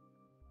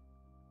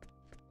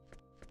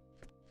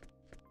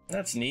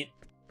 That's neat.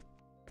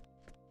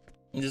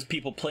 And just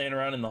people playing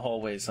around in the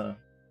hallways, huh?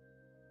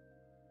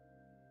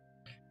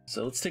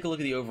 So let's take a look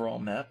at the overall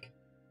map.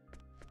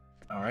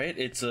 All right,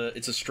 it's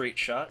a straight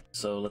shot,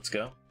 so let's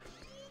go.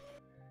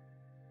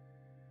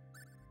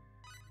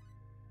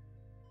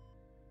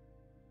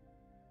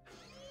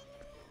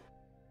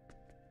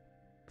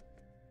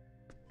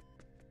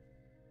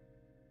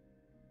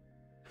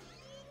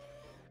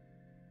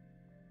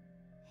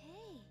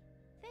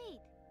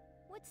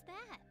 What's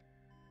that?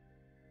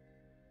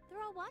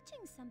 They're all watching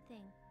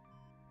something.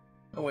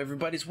 Oh,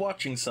 everybody's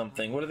watching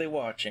something. What are they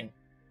watching?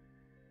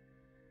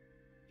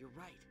 You're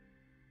right.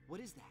 What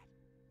is that?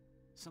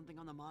 Something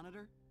on the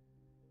monitor?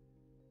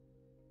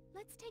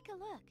 Let's take a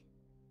look.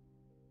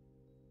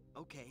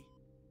 Okay.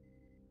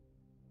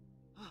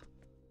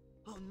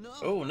 Oh no!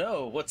 Oh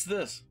no, what's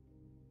this?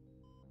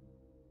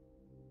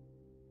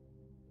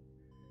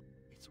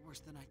 It's worse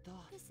than I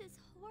thought. This is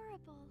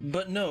horrible.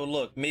 But no,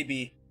 look,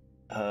 maybe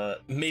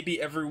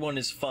everyone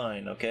is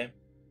fine, okay?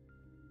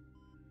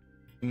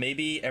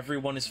 Maybe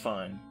everyone is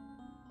fine.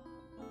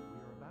 We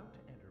are about to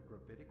enter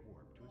gravitic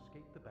warp to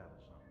escape the battle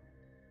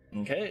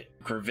zone. Okay,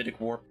 gravitic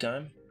warp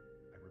time.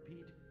 I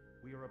repeat,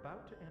 we are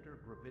about to enter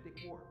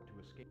gravitic warp to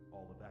escape.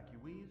 All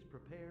evacuees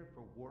prepare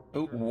for warp.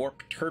 Oh,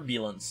 warp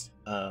turbulence.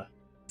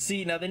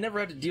 See, now they never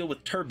had to deal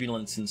with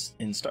turbulence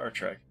in Star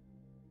Trek.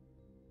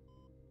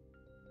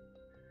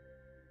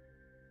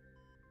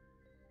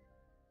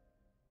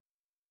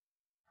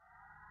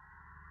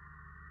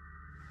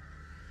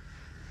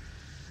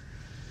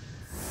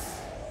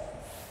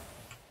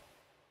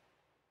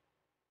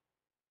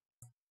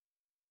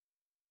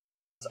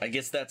 I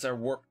guess that's our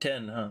warp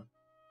 10, huh?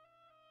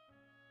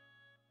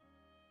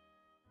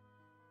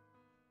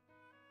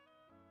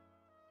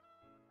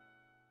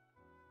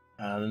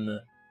 Then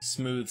the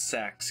smooth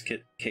sax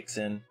kicks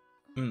in.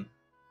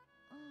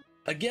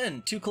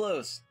 Again, too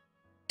close.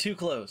 Too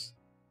close.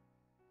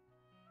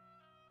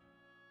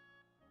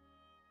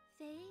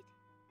 Fade?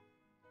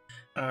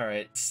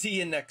 Alright, see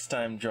you next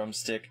time,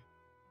 Drumstick.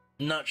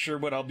 Not sure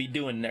what I'll be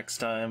doing next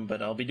time,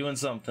 but I'll be doing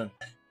something.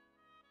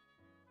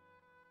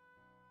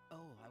 Oh,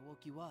 I woke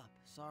you up.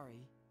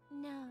 Sorry.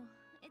 No,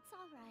 it's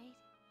all right.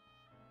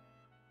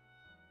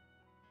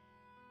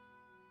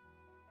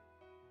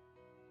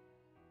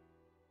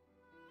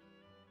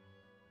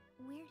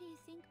 Where do you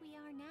think we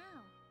are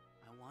now?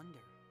 I wonder.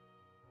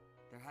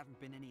 There haven't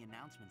been any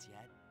announcements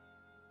yet.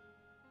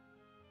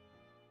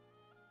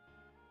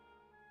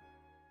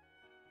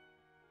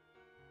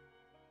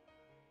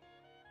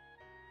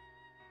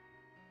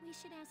 We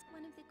should ask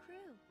one of the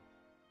crew.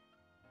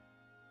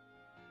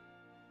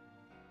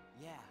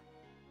 Yeah,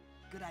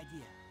 good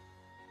idea.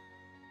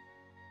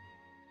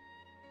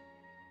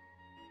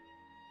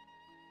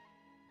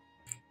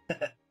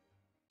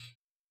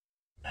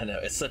 I know,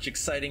 it's such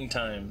exciting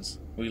times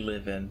we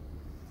live in.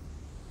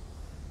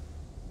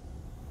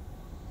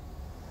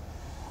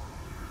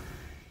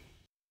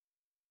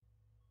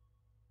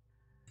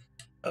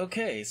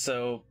 Okay,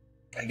 so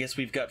I guess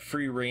we've got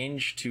free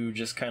range to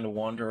just kind of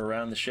wander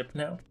around the ship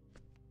now.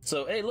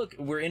 So, hey, look,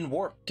 we're in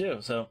warp too,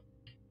 so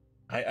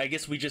I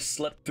guess we just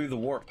slept through the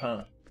warp,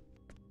 huh?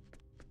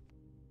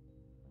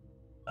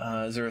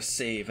 Is there a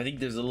save? I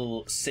think there's a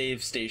little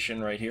save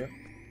station right here.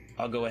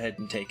 I'll go ahead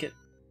and take it.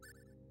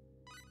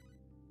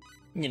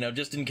 You know,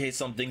 just in case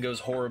something goes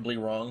horribly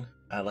wrong,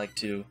 I like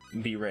to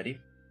be ready.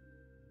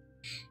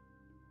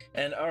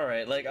 And all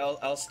right, like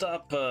I'll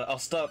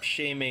stop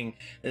shaming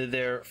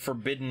their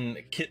forbidden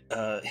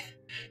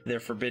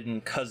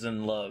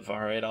cousin love. All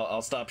right,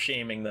 I'll stop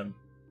shaming them.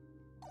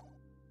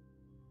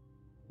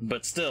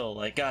 But still,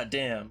 like,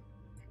 goddamn.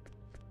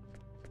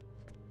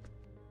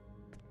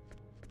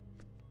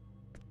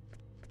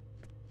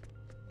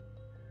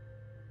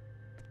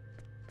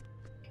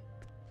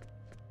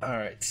 All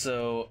right,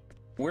 so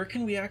where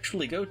can we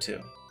actually go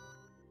to?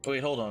 Oh,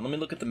 wait, hold on. Let me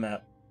look at the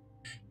map.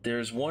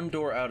 There's one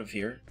door out of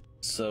here,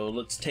 so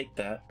let's take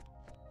that.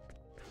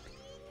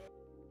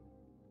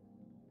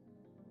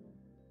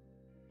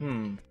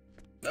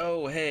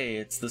 Oh, hey,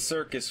 it's the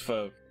circus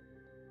folk.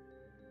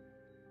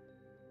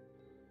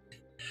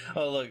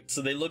 Oh, look,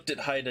 so they looked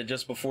at Haida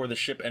just before the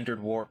ship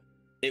entered warp.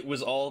 It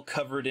was all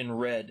covered in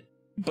red.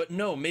 But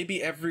no,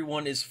 maybe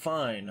everyone is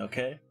fine,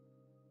 okay?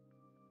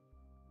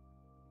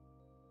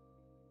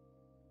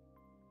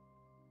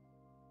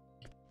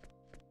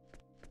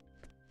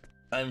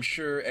 I'm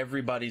sure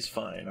everybody's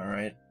fine,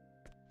 alright?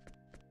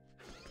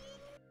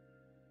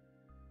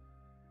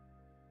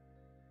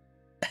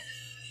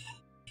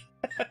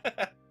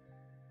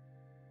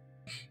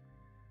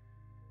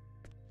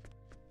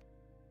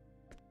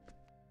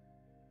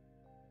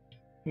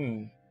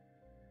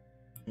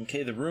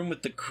 Okay, the room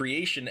with the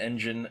creation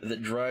engine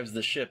that drives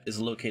the ship is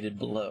located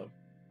below.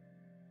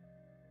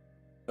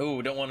 Oh,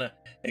 we don't want to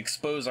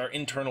expose our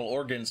internal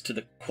organs to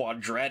the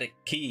quadratic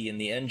key in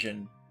the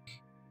engine.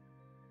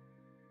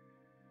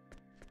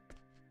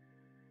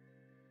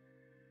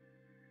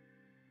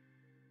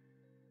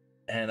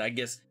 And I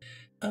guess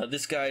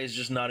this guy is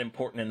just not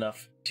important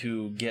enough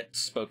to get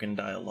spoken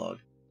dialogue.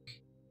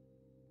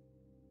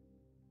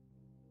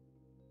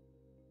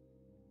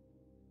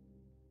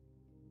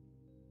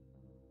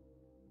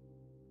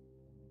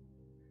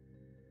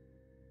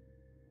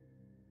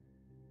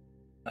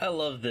 I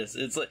love this.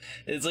 It's like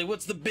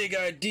what's the big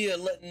idea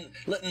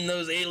letting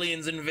those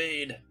aliens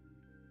invade?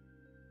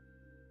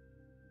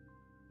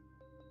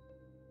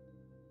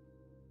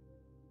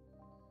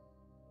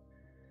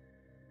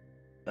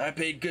 I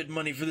paid good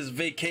money for this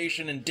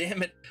vacation, and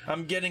damn it,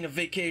 I'm getting a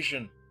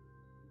vacation.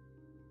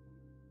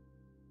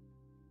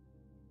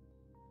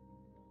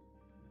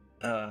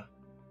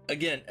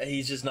 Again,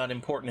 he's just not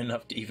important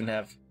enough to even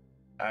have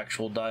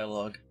actual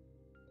dialogue.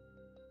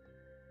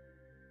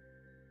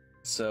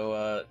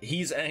 So,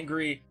 he's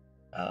angry.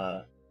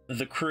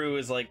 The crew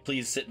is like,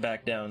 please sit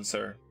back down,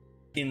 sir.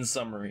 In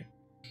summary.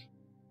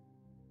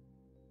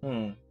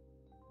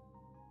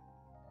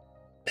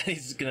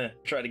 He's gonna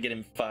try to get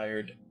him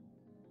fired.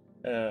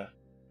 Oh,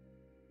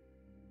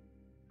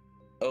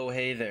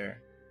 hey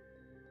there.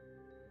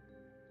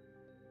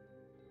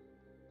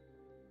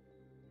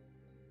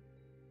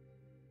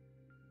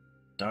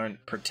 Darn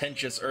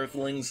pretentious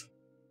earthlings.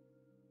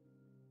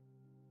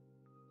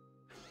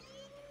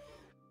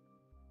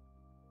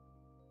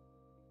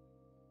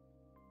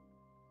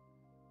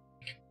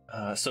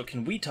 So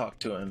can we talk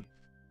to him?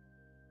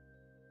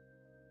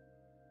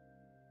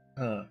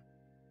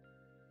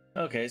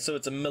 Okay, so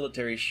it's a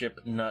military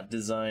ship not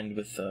designed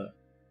with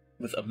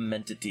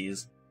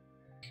amenities.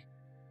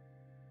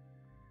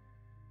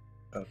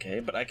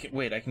 Okay, but I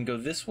can go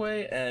this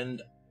way,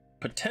 and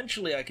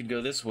potentially I could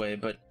go this way,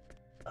 but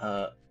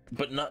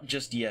not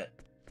just yet.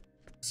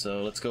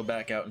 So let's go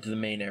back out into the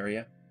main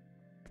area.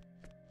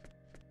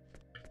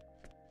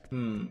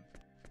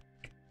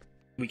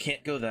 We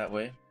can't go that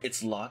way.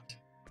 It's locked.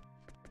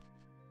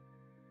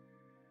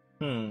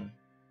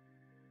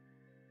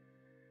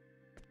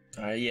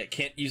 Alright, yeah,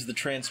 can't use the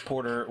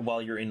transporter while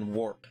you're in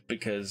warp,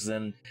 because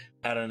then,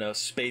 I don't know,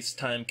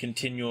 space-time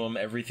continuum,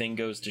 everything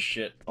goes to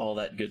shit, all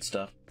that good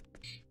stuff.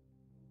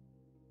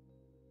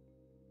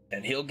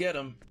 And he'll get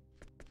him.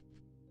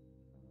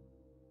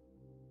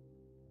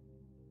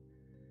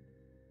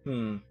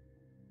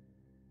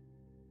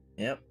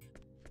 Yep.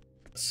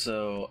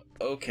 So,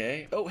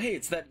 okay. Oh, hey,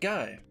 it's that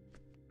guy.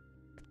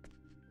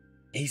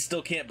 He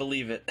still can't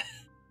believe it.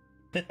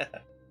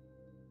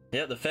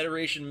 Yeah, the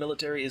Federation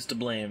military is to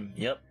blame.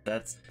 Yep,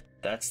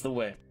 that's the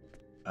way.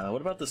 What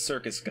about the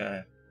circus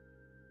guy?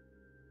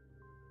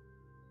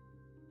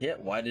 Yeah,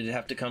 why did it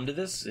have to come to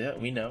this? Yeah,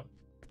 we know.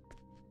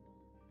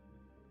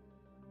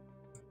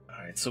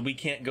 Alright, so we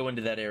can't go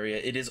into that area.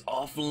 It is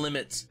off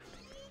limits.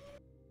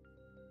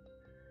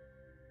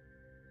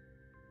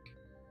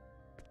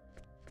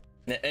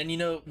 And you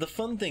know, the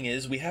fun thing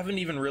is, we haven't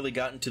even really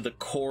gotten to the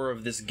core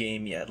of this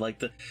game yet. Like,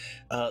 the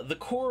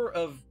core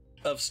of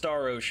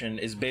Star Ocean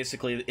is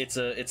basically, it's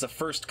a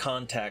first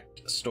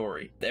contact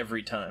story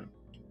every time.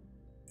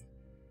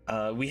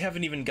 We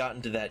haven't even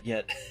gotten to that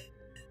yet.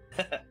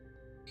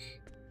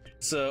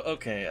 So,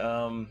 okay,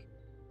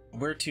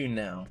 where to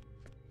now?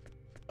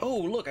 Oh,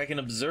 look, I can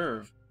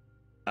observe.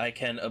 I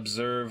can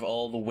observe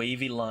all the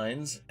wavy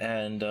lines,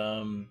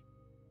 and,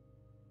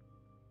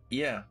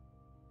 yeah.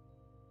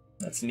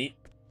 That's neat.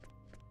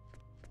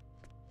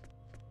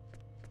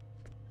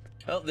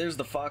 Oh, there's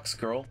the fox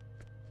girl.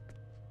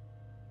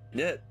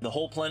 Yeah, the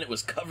whole planet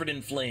was covered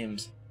in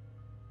flames.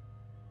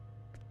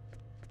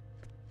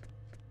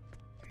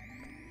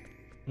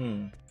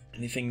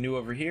 Anything new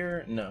over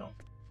here? No.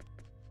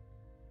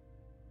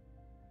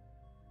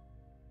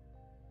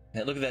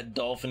 Yeah, look at that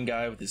dolphin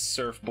guy with his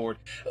surfboard.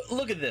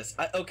 Look at this.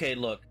 Okay,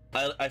 look.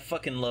 I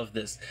fucking love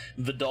this.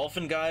 The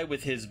dolphin guy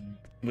with his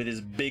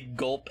big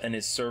gulp and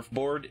his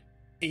surfboard,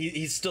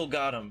 he's still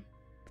got him.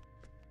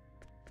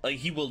 Like,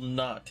 he will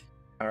not.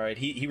 Alright,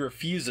 he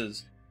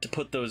refuses to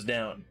put those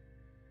down.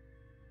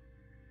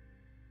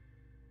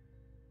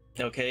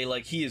 Okay,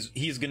 like, he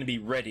is gonna be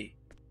ready.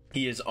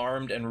 He is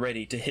armed and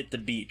ready to hit the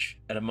beach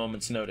at a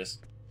moment's notice.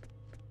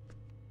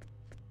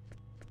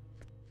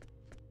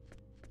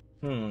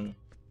 Well,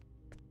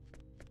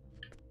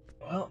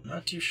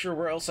 not too sure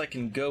where else I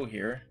can go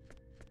here.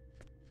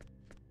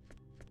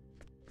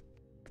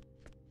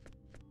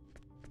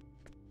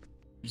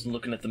 Just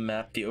looking at the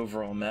map, the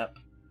overall map.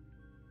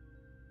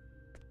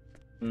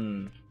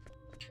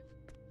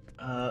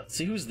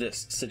 See, who's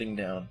this sitting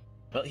down?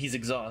 Well, he's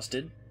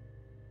exhausted.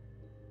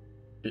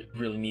 It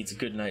really needs a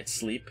good night's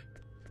sleep.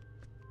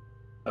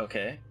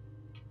 Okay.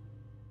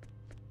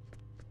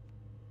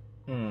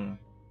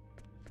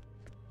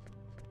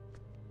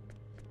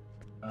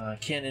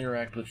 Can't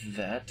interact with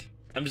that.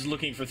 I'm just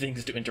looking for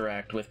things to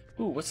interact with.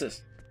 Ooh, what's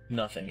this?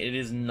 Nothing. It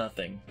is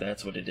nothing.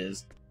 That's what it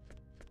is.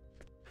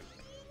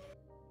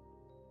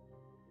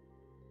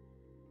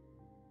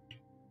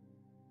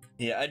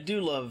 Yeah, I do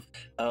love,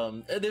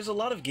 there's a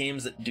lot of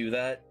games that do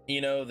that,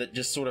 you know, that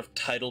just sort of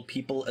title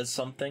people as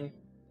something.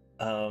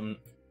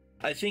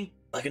 I think,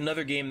 like,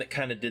 another game that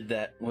kind of did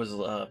that was,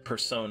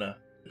 Persona,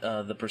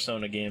 the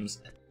Persona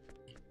games.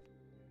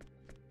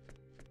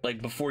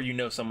 Like, before you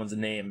know someone's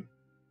name.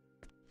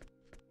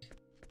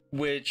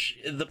 Which,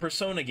 the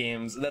Persona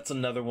games, that's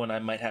another one I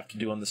might have to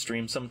do on the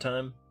stream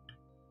sometime.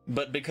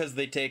 But because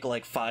they take,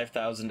 like,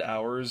 5,000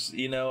 hours,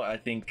 you know, I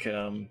think,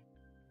 I'm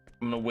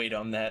gonna wait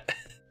on that.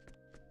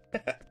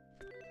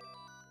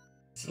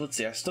 So let's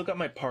see, I still got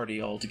my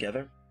party all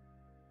together.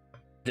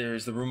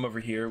 There's the room over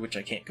here, which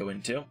I can't go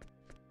into.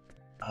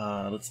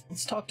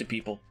 Let's talk to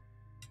people.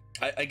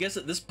 I guess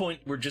at this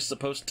point we're just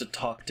supposed to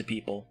talk to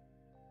people.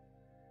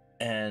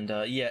 And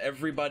yeah,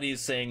 everybody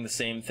is saying the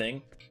same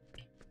thing,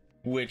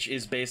 which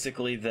is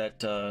basically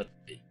that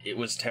it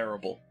was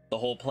terrible. The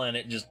whole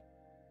planet just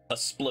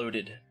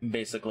exploded,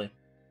 basically.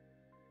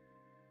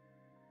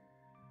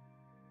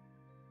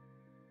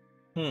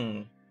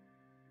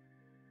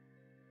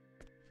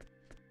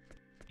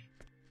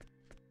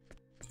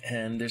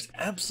 And there's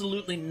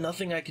absolutely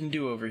nothing I can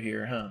do over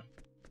here, huh?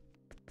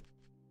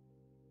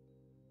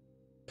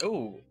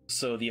 Oh,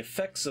 so the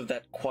effects of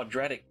that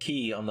quadratic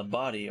key on the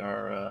body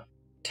are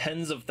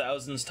tens of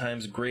thousands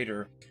times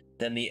greater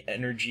than the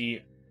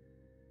energy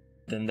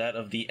than that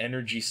of the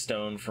energy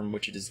stone from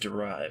which it is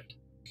derived.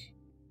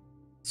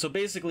 So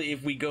basically,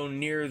 if we go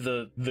near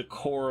the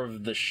core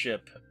of the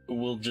ship,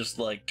 we'll just,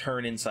 like,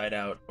 turn inside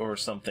out or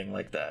something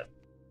like that,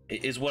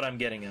 is what I'm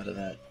getting out of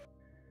that.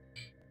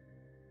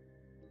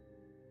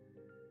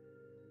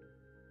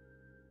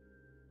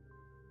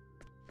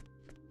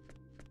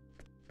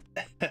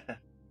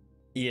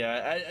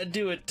 Yeah, I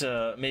do it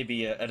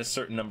maybe at a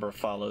certain number of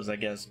follows, I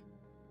guess.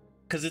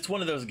 Because it's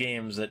one of those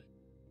games that,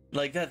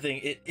 like, that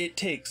thing, it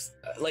takes...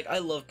 Like, I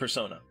love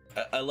Persona.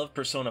 I love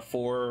Persona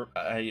 4.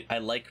 I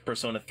like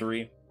Persona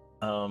 3.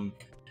 The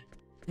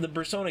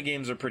Persona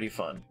games are pretty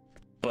fun.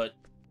 But,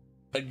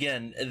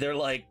 again,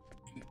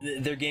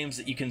 they're games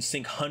that you can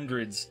sink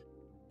hundreds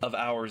of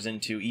hours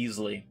into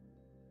easily.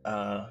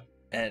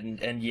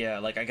 And yeah,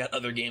 like, I got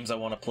other games I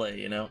want to play,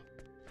 you know?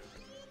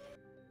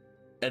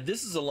 And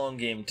this is a long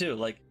game too.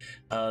 Like,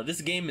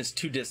 this game is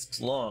 2 discs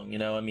long. You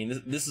know, I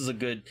mean, this is a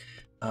good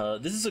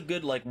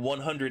like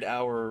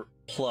 100-hour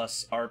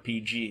plus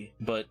RPG.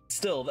 But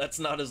still, that's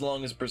not as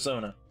long as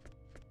Persona.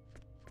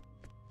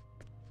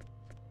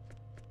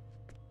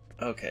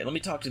 Okay, let me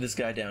talk to this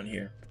guy down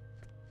here.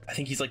 I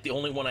think he's like the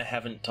only one I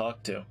haven't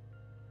talked to.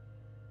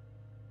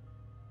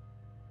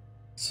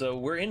 So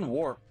we're in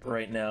warp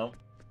right now,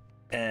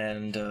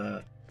 and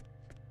I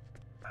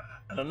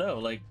don't know.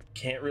 Like,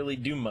 can't really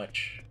do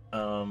much.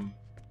 I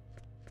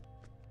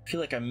feel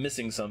like I'm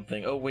missing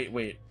something. Oh,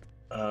 wait.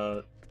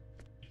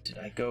 Did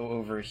I go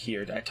over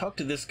here? Did I talk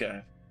to this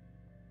guy?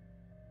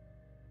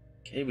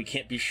 Okay, we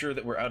can't be sure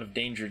that we're out of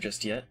danger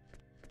just yet.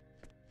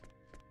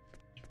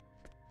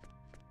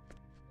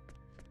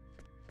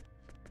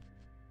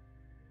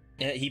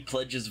 Yeah, he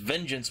pledges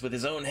vengeance with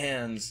his own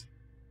hands.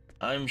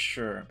 I'm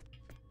sure.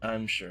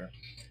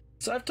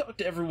 So I've talked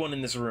to everyone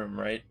in this room,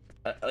 right?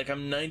 Like,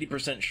 I'm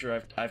 90%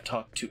 sure I've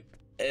talked to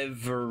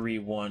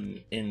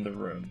everyone in the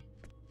room.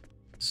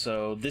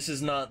 So this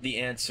is not the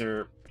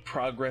answer.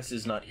 Progress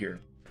is not here.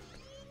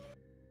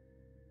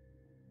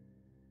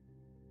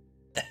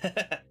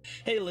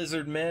 Hey,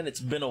 Lizard Man, it's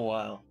been a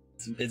while.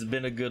 It's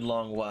been a good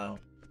long while.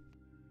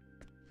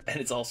 And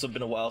it's also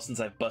been a while since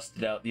I've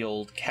busted out the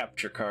old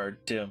capture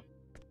card, too.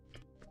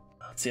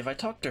 Let's see if I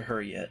talked to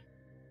her yet.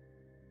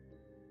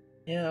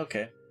 Yeah,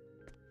 okay.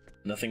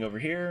 Nothing over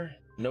here.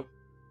 Nope.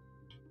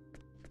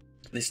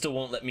 They still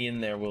won't let me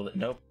in there, will it?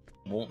 Nope.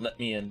 Won't let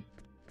me in.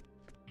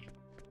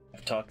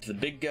 I've talked to the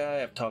big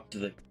guy, I've talked to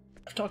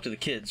the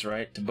kids,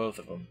 right? To both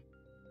of them.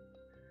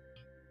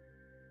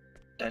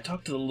 Did I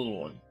talk to the little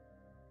one?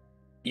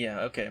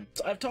 Yeah, okay.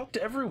 So I've talked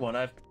to everyone.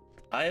 I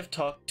have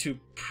talked to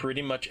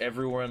pretty much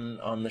everyone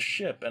on the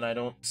ship, and I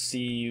don't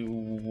see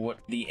what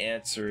the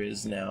answer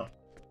is now.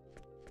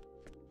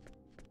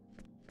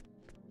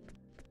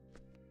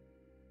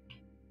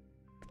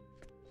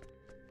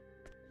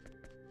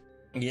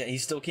 Yeah, he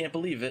still can't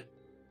believe it.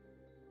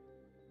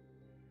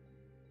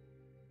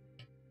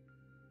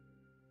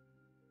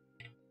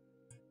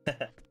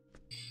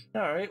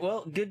 Alright,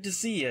 well, good to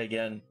see you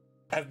again.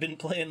 I've been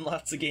playing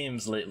lots of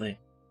games lately.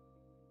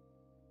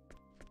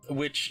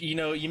 Which, you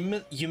know,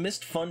 you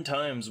missed fun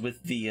times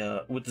with the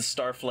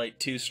Starflight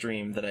 2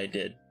 stream that I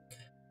did.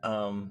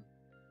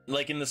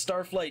 Like in the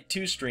Starflight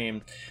 2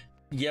 stream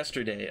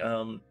yesterday,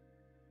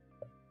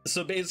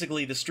 so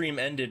basically the stream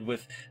ended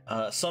with,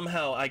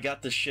 somehow I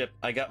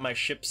got my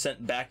ship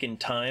sent back in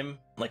time,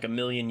 like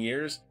 1,000,000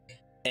 years,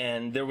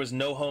 and there was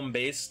no home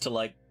base to,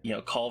 like, you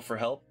know, call for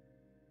help.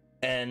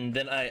 And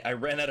then I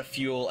ran out of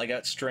fuel, I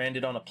got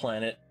stranded on a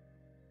planet,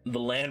 the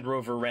Land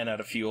Rover ran out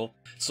of fuel,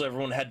 so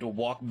everyone had to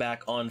walk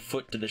back on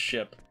foot to the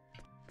ship.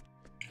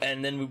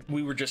 And then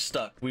we were just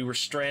stuck. We were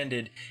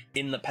stranded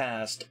in the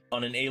past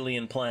on an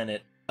alien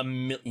planet,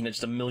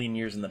 just 1,000,000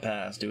 years in the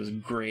past. It was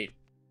great.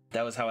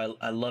 That was how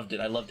I loved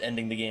it. I loved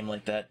ending the game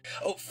like that.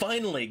 Oh,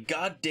 finally!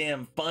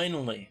 Goddamn,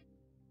 finally!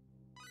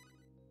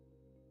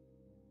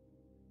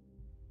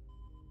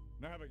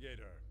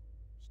 Navigator,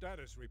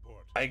 status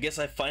report. I guess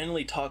I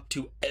finally talked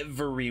to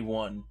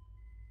everyone.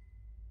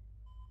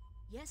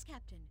 Yes,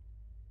 Captain.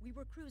 We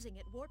were cruising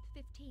at Warp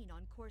 15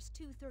 on course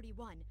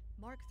 231,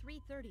 Mark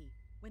 330,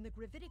 when the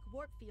gravitic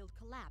warp field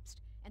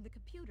collapsed and the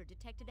computer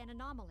detected an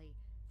anomaly,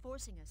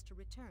 forcing us to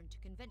return to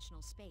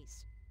conventional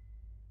space.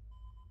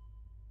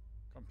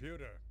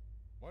 Computer,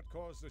 what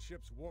caused the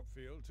ship's warp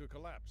field to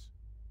collapse?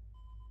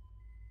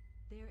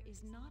 There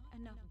is not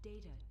enough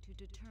data to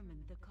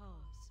determine the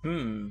cause.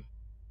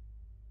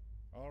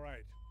 All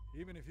right.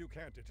 Even if you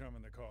can't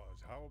determine the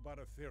cause, how about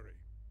a theory?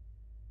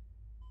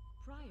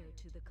 Prior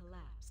to the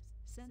collapse,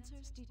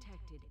 sensors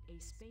detected a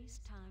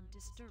space-time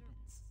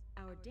disturbance.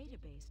 Our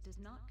database does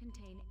not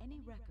contain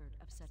any record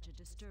of such a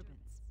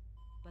disturbance,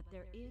 but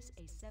there is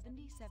a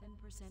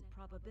 77%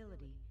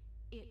 probability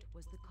it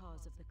was the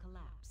cause of the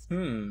collapse.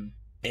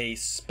 A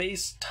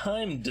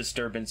space-time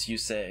disturbance, you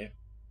say?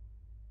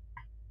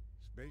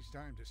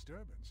 Space-time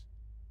disturbance?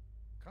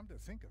 Come to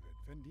think of it,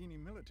 Vendini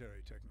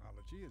military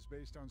technology is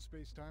based on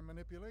space-time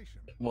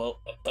manipulation.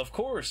 Well, of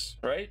course,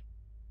 right?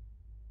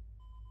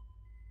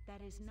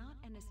 That is not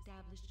an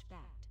established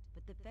fact,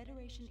 but the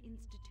Federation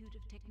Institute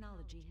of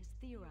Technology has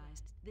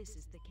theorized this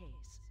is the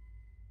case.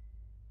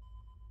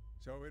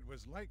 So it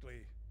was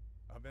likely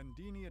a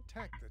Vendini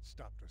attack that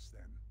stopped us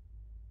then.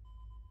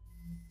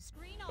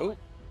 Screen on. Oh,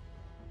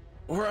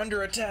 we're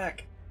under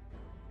attack.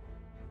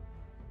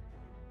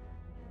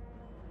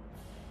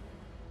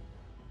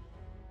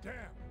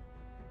 Damn!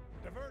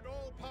 Divert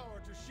all power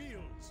to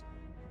shields.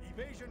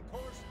 Evasion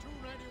course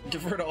 291.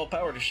 Divert all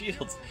power to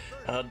shields.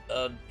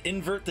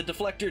 Invert the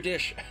deflector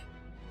dish.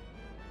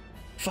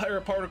 Fire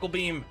a particle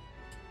beam.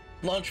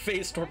 Launch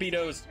phase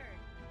torpedoes.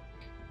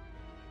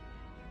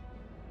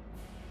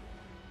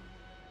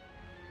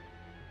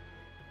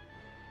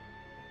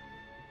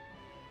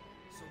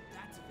 So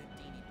that's a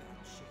Vendini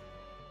battleship.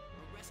 A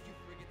rescue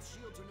frigate's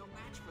shields are no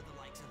match for the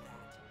likes of that.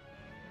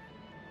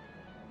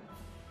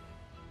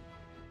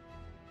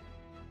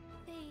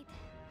 Fate.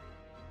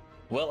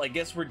 Well, I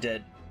guess we're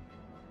dead.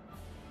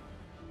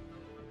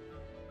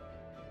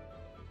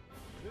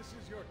 This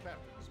is your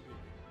captain speaking.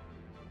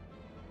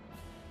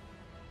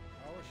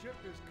 Our ship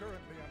is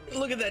currently under...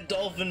 Look at that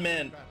dolphin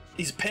man.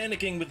 He's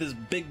panicking with his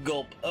big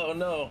gulp. Oh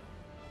no. Our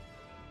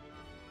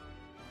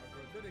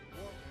gravitic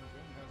warp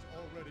engine has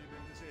already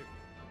been disabled,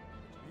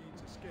 which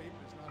means escape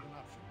is not an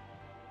option.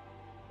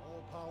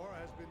 All power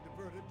has been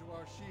diverted to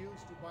our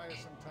shields to buy us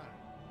some time.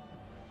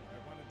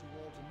 I wanted you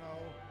all to know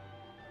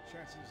our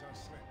chances are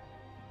slim.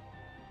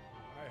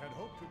 I had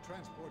hoped to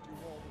transport you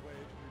all the way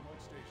to Remote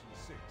Station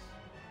 6.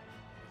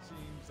 It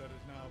seems that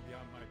is now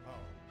beyond my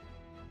power.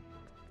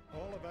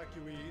 All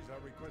evacuees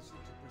are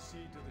requested to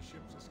proceed to the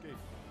ship's escape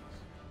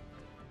pods.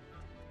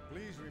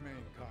 Please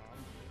remain calm.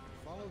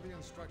 Follow the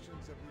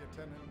instructions of the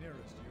attendant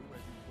nearest you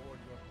as you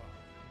board your pod.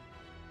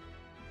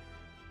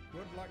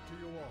 Good luck to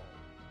you all.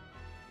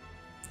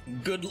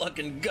 Good luck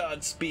and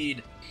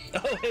Godspeed.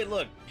 Oh, hey,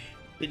 look.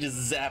 They just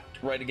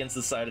zapped right against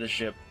the side of the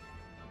ship.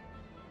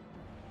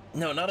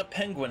 No, not a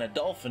penguin, a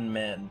dolphin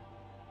man.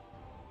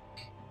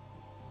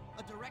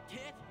 A direct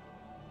hit?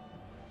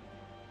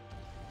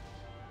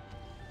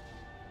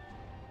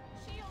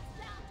 Shields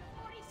down to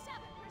 47%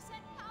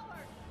 power.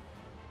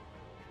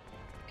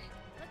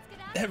 Let's get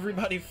out.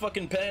 Everybody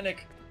fucking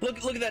panic. Look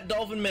at that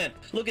dolphin man.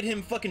 Look at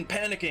him fucking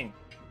panicking.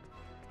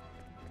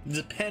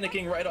 Just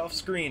panicking right off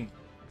screen.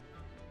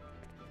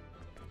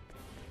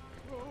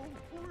 Oh,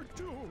 we're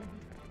doomed.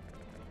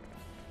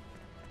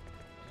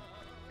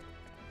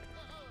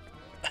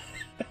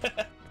 To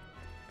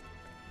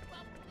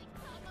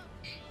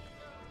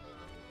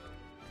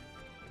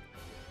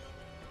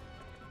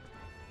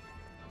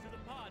the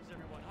pods,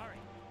 everyone, hurry.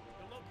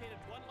 They're located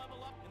one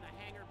level up in the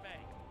hangar bay.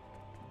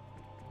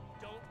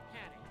 Don't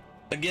panic.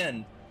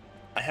 Again,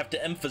 I have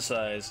to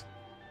emphasize,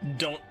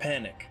 don't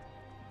panic.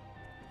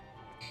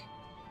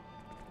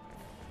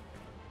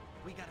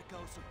 We gotta go,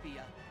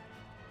 Sophia.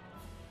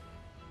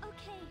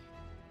 Okay.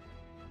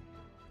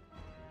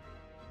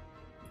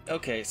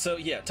 Okay, so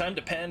yeah, time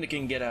to panic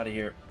and get out of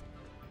here.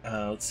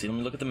 Let's see, let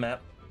me look at the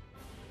map.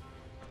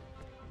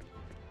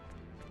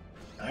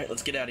 Alright,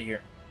 let's get out of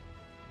here.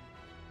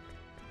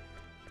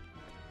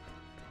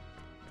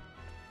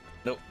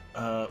 Nope.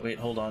 Wait,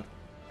 hold on.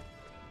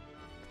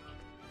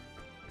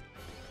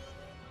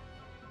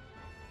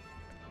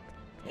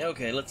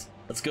 Okay, let's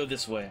go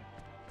this way.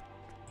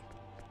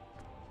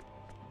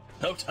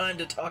 No time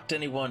to talk to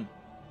anyone.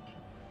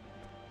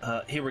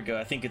 Here we go.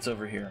 I think it's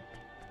over here.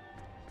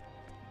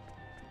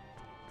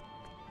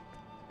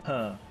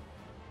 Huh.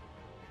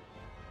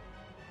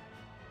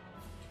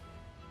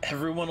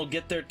 Everyone will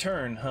get their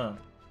turn, huh?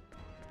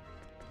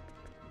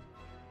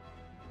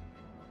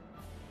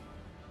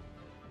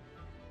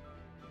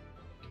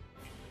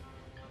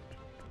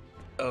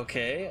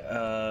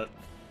 Okay,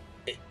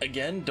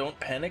 again, don't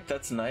panic,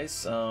 that's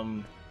nice.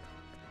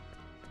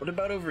 What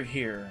about over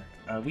here?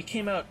 We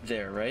came out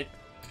there, right?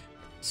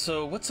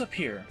 So, what's up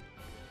here?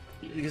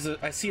 Because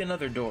I see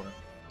another door.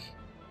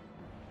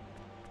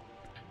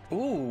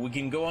 Ooh, we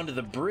can go onto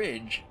the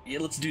bridge. Yeah,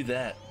 let's do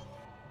that.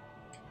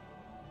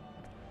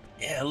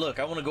 Yeah, look,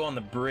 I want to go on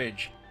the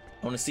bridge.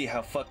 I want to see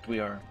how fucked we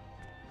are.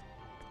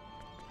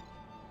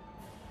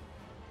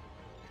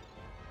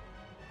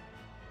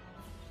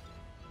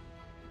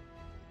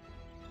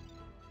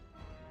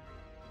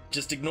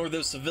 Just ignore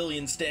those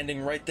civilians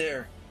standing right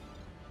there.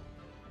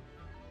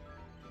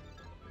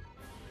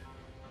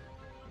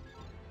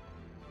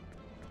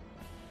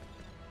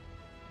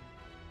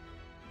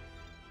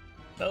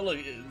 Oh look,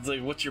 it's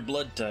like, what's your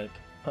blood type?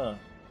 Huh.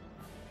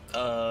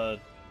 I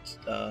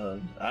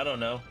don't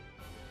know.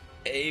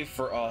 A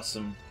for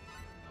awesome.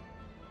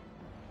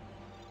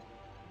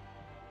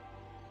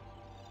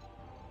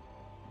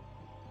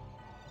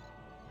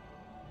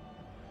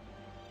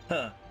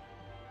 Huh.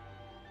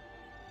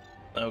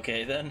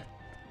 Okay then.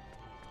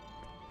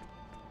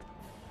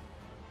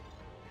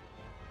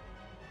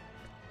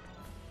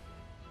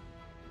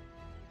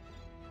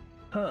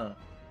 Huh.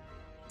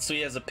 So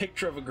he has a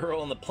picture of a girl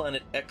on the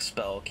planet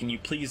Expel. Can you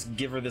please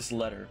give her this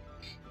letter?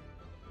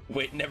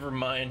 Wait, never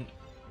mind.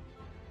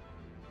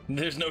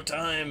 There's no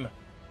time.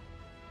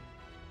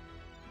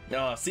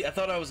 Oh, see, I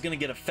thought I was gonna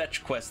get a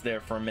fetch quest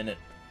there for a minute.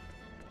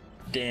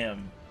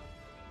 Damn.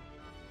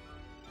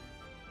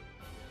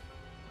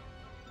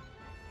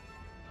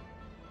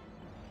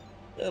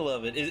 I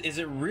love it. Is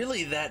it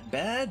really that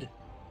bad?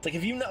 It's like,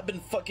 have you not been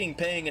fucking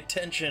paying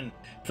attention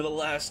for the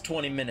last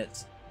 20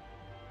 minutes?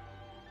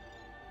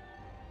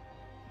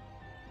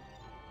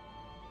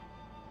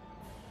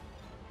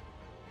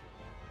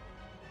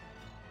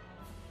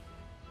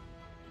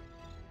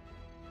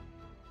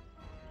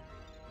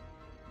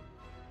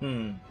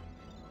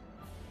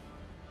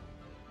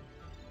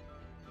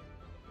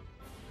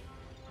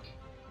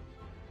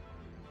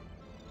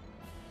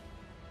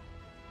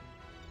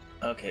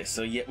 Okay,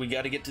 so yeah, we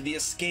gotta get to the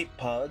escape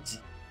pods.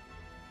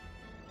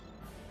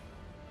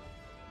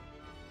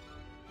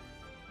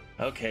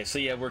 Okay, so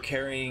yeah, we're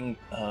carrying,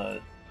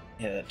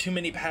 too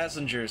many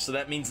passengers, so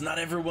that means not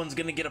everyone's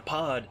gonna get a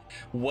pod.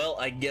 Well,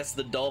 I guess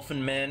the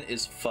Dolphin Man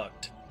is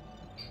fucked.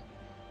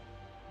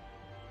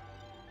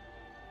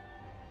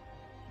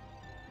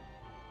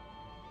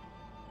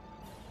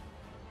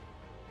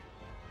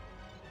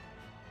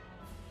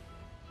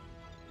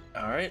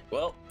 Alright,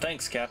 well,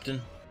 thanks,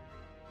 Captain.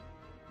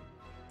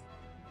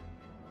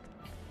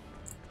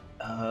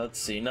 Let's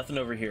see, nothing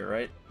over here,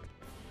 right?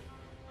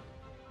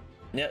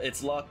 Yeah,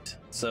 it's locked,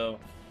 so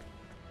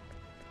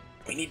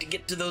we need to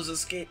get to those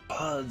escape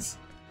pods.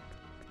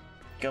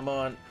 Come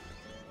on.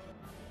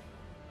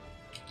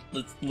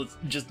 Let's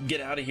just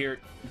get out of here.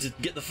 Just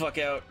get the fuck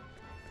out.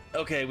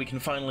 Okay, we can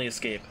finally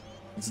escape.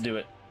 Let's do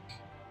it.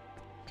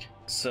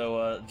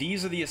 So,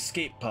 these are the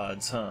escape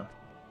pods, huh?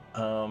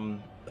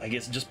 I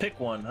guess just pick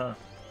one, huh?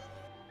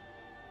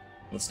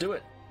 Let's do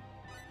it.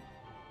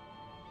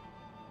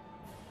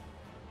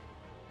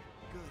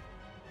 Good.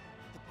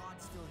 The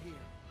pod's still here.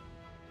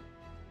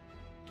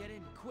 Get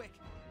in, quick.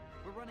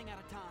 We're running out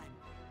of time.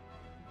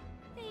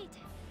 Wait,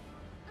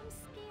 I'm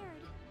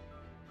scared.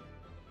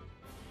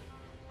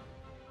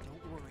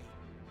 Don't worry.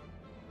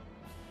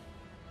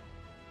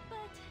 But...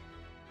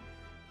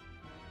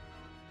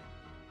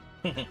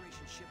 The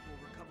Federation ship will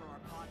recover our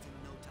pods in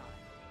no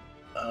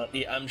time.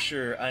 Yeah, I'm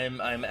sure.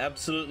 I'm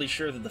absolutely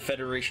sure that the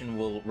Federation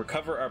will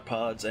recover our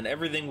pods and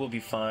everything will be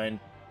fine,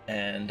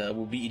 and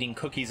we'll be eating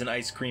cookies and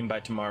ice cream by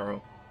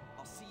tomorrow.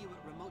 I'll see you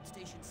at Remote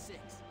Station 6.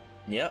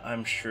 Yeah,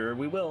 I'm sure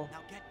we will. Now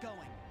get going.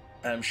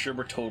 I'm sure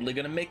we're totally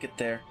gonna make it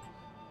there.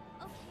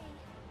 Okay,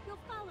 you'll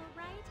follow,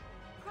 right?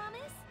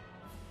 Promise?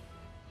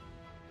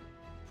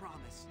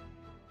 Promise.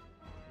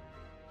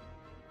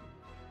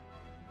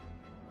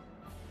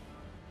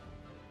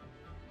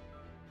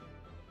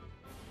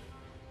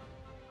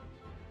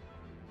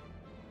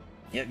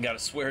 Yeah, gotta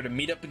swear to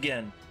meet up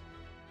again.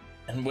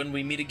 And when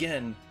we meet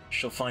again,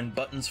 she'll find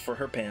buttons for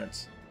her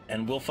pants,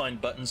 and we'll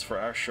find buttons for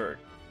our shirt.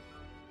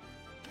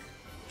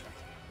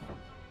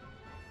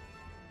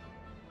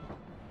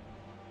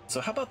 So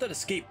how about that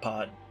escape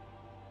pod?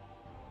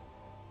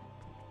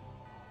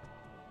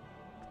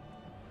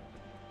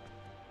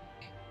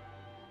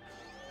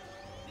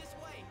 This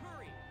way,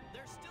 hurry!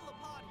 There's still a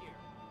pod here.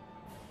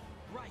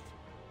 Right.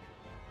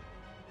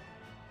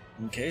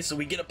 Okay, so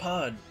we get a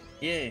pod.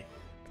 Yay.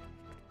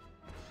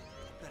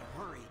 Better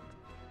hurry.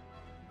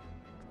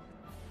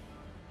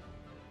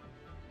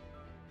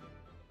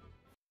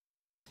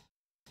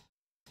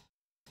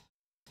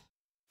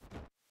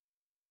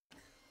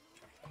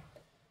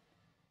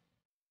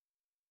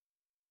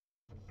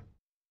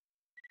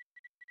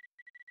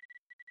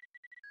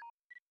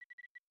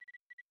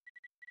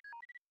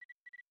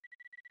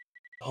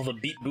 Oh, the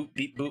beep boop,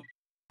 beep boop.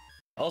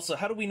 Also,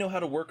 how do we know how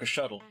to work a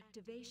shuttle?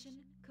 Activation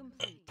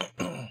complete.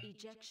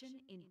 Ejection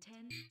in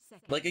 10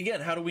 seconds. Like,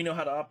 again, how do we know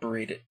how to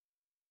operate it?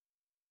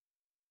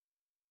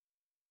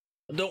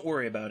 Don't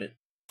worry about it.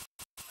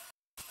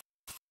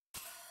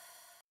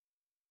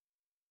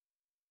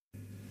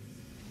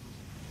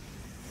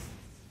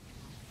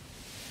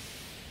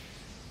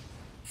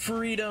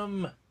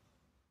 Freedom!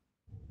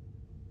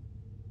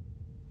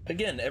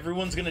 Again,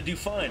 everyone's gonna do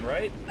fine,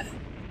 right?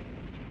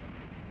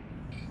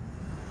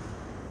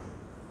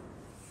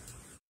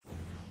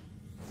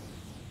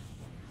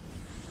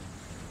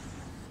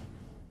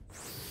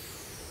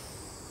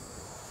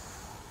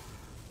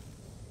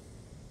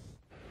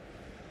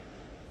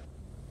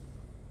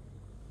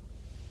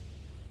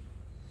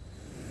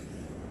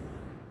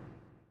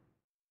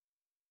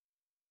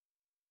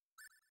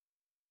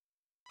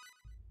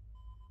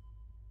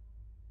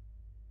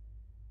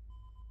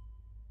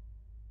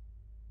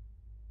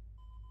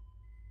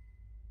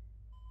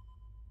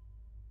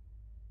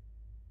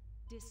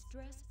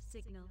 Distress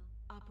signal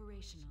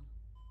operational.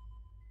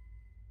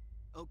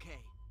 Okay.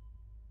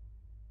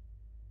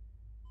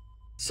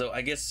 So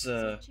I guess,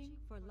 Searching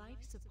for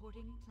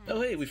life-supporting planets.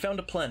 oh hey, we found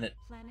a planet.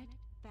 Planet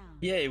found.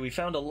 Yay, we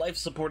found a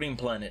life-supporting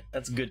planet.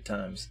 That's good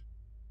times.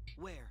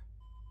 Where?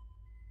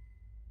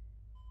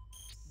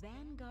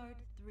 Vanguard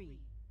 3,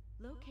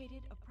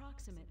 located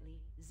approximately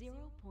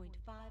 0.5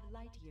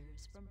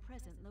 light-years from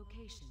present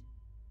location.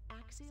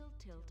 Axial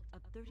tilt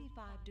of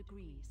 35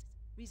 degrees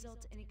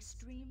results in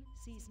extreme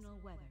seasonal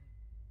weather.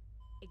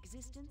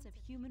 Existence of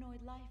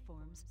humanoid life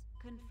forms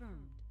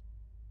confirmed.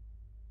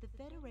 The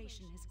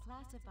Federation has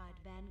classified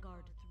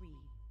Vanguard 3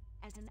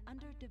 as an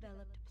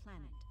underdeveloped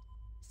planet.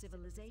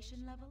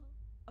 Civilization level,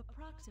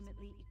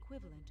 approximately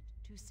equivalent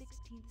to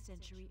 16th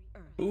century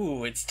Earth.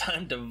 Ooh, it's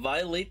time to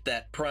violate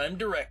that Prime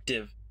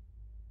Directive.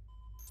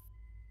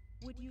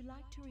 Would you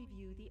like to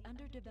review the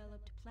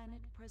underdeveloped planet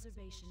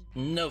preservation?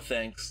 No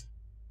thanks.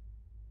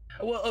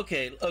 Well,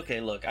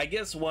 okay, look, I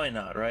guess why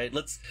not, right?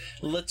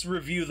 Let's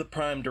review the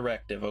Prime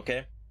Directive,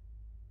 okay?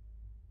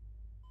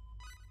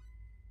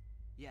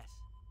 Yes.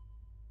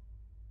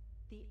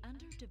 The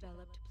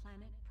Underdeveloped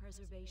Planet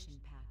Preservation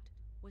Pact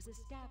was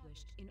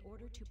established in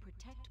order to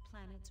protect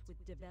planets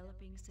with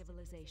developing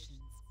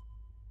civilizations.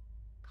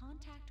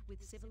 Contact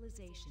with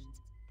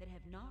civilizations that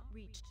have not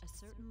reached a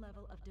certain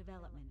level of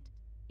development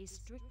is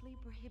strictly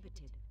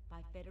prohibited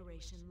by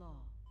Federation law.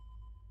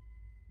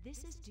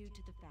 This is due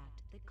to the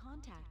fact that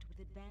contact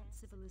with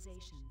advanced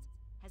civilizations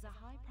has a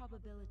high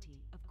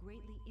probability of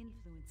greatly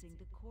influencing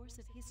the course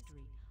of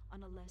history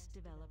on a less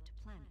developed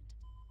planet.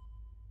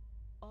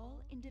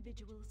 All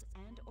individuals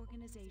and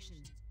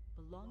organizations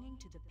belonging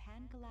to the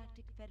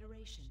Pan-Galactic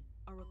Federation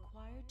are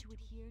required to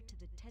adhere to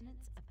the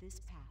tenets of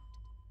this pact.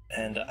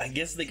 And I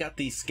guess they got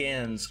these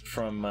scans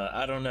from,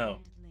 I don't know,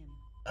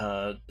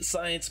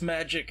 science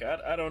magic,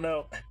 I don't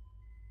know.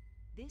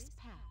 This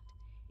pact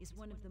is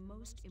one of the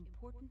most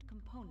important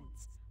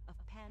components of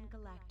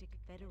Pan-Galactic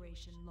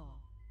Federation law.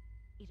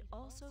 It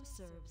also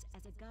serves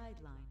as a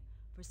guideline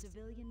for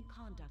civilian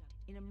conduct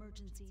in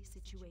emergency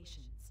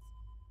situations.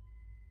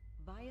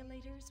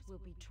 Violators will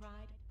be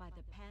tried by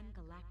the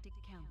Pan-Galactic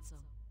Council.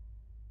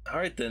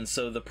 Alright then,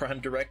 so the Prime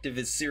Directive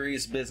is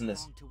serious business.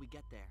 How long till we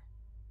get there?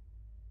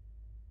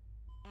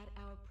 At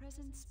our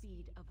present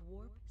speed of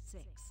Warp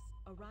 6,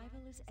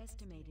 arrival is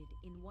estimated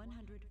in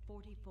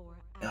 144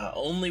 hours.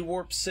 Only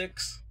Warp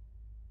 6?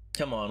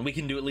 Come on, we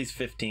can do at least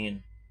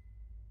 15.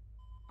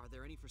 Are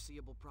there any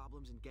foreseeable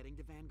problems in getting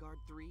to Vanguard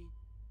 3?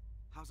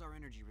 How's our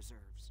energy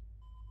reserves?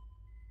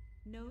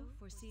 No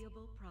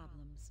foreseeable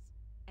problems.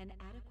 An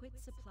adequate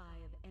supply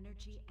of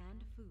energy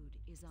and food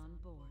is on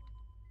board.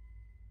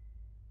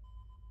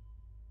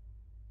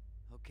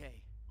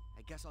 Okay,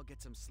 I guess I'll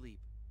get some sleep.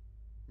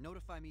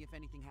 Notify me if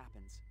anything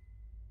happens.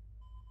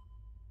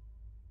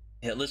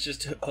 Yeah, let's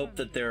just hope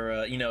that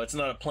they're, you know, it's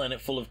not a planet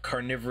full of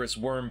carnivorous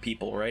worm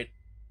people, right?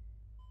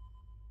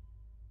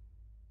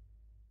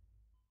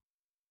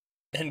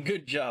 And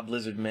good job,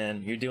 Lizard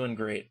Man. You're doing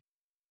great.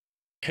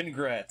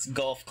 Congrats.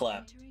 Golf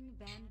clap. Entering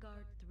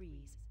Vanguard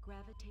 3's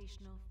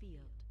gravitational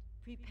field.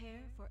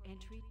 Prepare for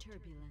entry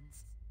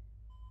turbulence.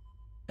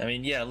 I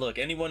mean, yeah, look,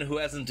 anyone who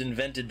hasn't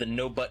invented the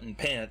no-button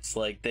pants,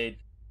 like,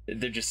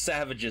 they're just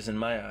savages in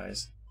my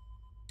eyes.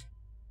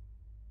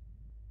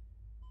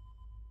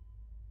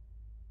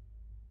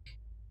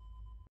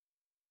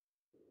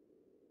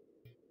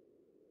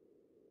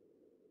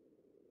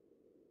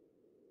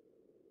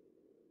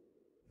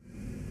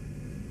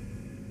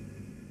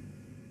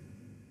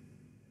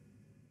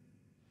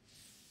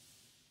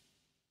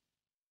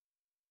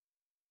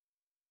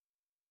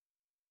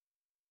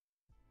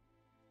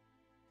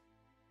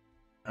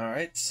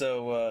 Alright,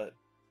 so,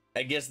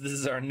 I guess this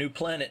is our new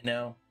planet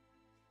now.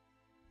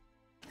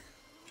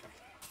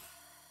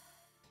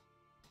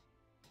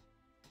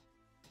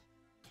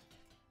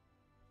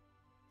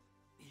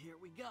 Here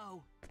we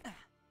go.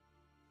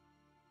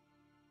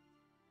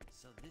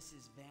 So this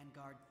is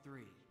Vanguard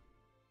 3.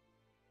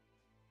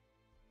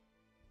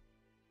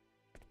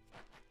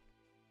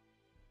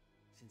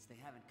 Since they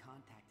haven't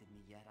contacted me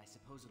yet, I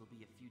suppose it'll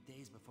be a few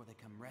days before they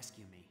come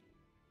rescue me.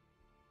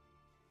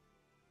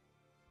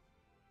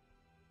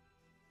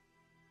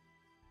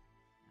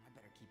 I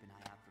better keep an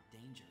eye out for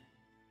danger.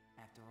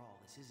 After all,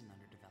 this is an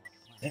underdeveloped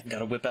planet.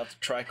 Gotta whip out the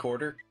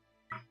tricorder.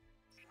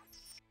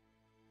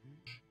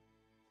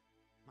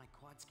 My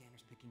quad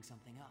scanner's picking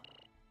something up.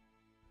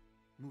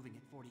 Moving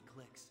at 40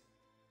 clicks.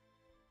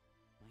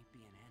 Might be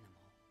an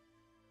animal.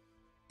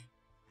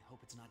 I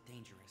hope it's not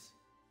dangerous.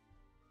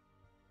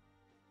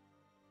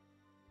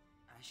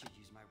 I should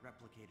use my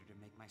replicator to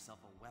make myself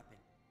a weapon,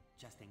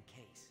 just in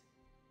case.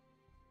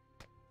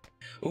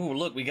 Ooh,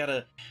 look, we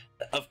gotta...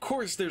 Of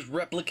course there's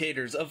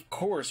replicators, of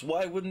course!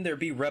 Why wouldn't there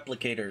be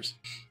replicators?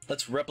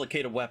 Let's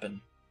replicate a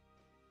weapon.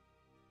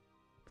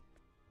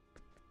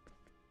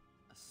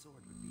 A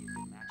sword would be a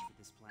good match for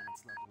this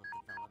planet's level of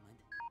development.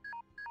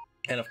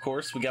 And of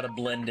course, we gotta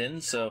blend in,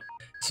 so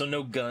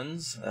no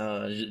guns,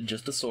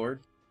 just a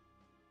sword.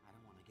 I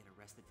don't want to get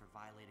arrested for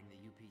violating the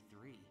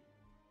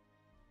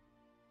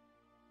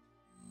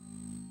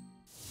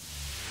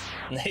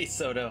UP3. Hey,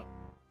 Soto.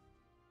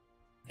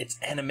 It's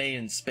anime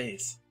in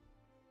space.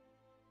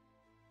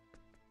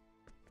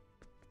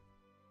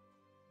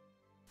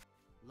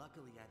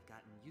 Luckily, I've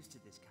gotten used to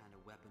this kind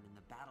of weapon in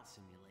the battle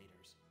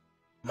simulators.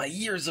 My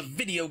years of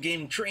video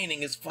game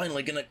training is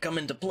finally gonna come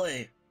into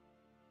play.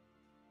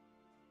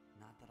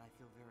 Not that I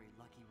feel very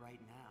lucky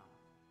right now.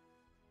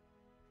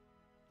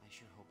 I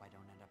sure hope I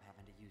don't end up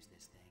having to use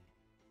this thing.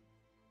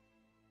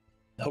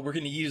 Oh, we're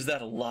gonna use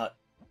that a lot.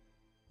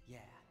 Yeah,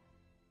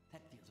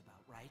 that feels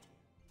about right.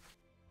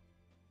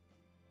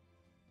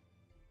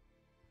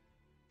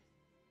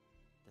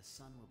 The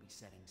sun will be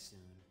setting soon.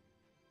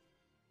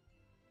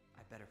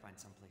 I better find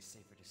someplace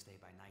safer to stay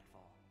by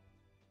nightfall.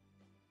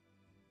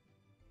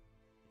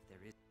 If there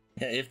is...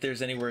 Yeah, if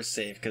there's anywhere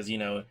safe, because, you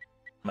know, it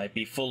might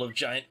be full of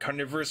giant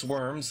carnivorous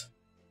worms.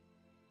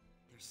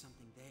 There's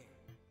something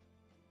there.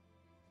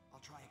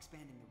 I'll try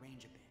expanding the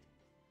range a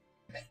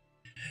bit.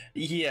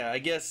 Yeah, I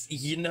guess,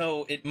 you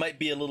know, it might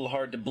be a little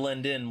hard to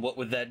blend in, what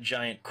with that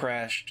giant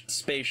crashed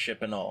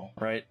spaceship and all,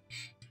 right?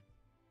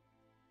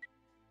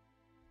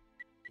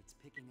 It's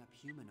picking up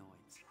humanoids.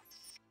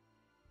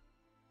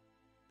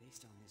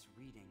 Based on this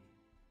reading,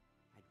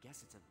 I'd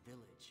guess it's a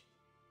village.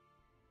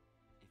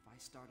 If I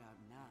start out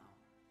now,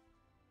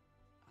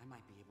 I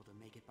might be able to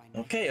make it by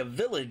night. Okay, a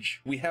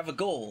village. We have a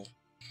goal.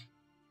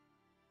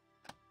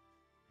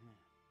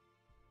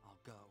 I'll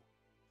go.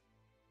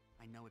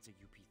 I know it's a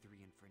UP3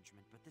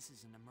 infringement, but this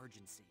is an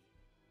emergency.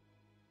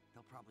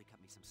 They'll probably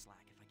cut me some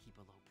slack if I keep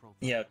a low profile.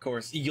 Yeah, of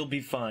course. You'll be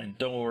fine.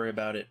 Don't worry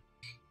about it.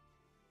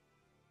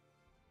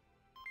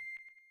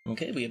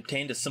 Okay, we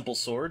obtained a simple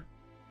sword.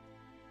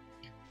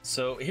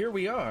 So here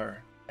we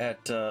are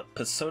at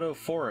Pesoto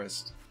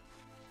Forest.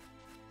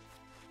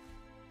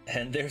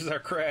 And there's our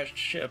crashed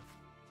ship.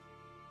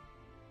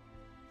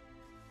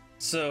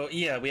 So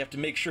yeah, we have to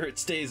make sure it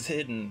stays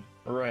hidden.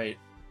 Right.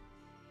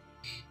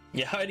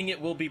 Yeah, hiding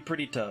it will be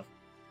pretty tough.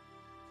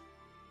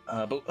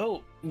 But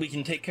oh, we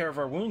can take care of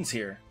our wounds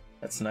here.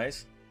 That's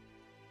nice.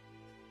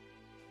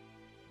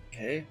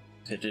 Okay,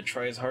 to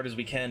try as hard as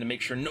we can to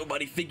make sure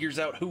nobody figures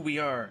out who we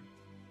are.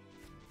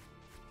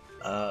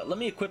 Let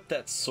me equip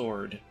that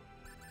sword.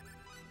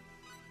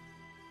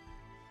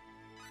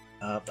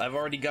 I've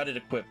already got it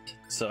equipped,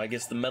 so I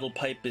guess the metal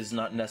pipe is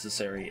not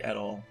necessary at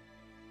all.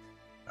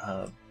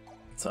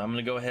 So I'm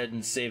gonna go ahead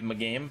and save my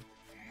game.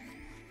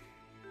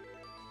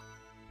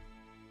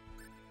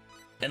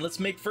 And let's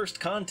make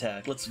first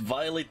contact. Let's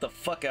violate the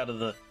fuck out of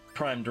the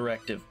Prime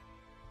Directive.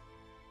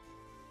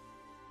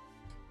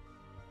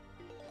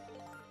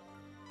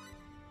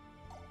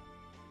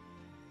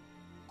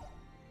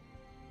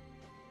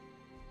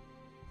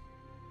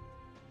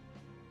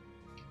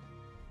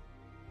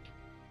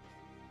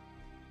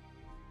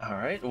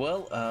 Alright,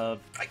 well,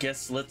 I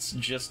guess let's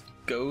just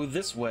go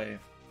this way.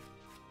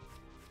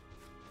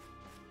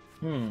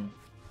 Well,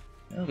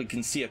 we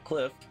can see a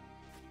cliff.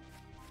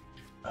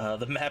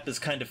 The map is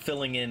kind of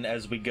filling in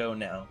as we go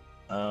now.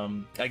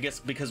 I guess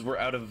because we're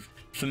out of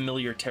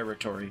familiar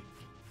territory.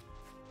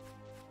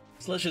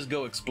 So let's just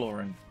go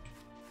exploring.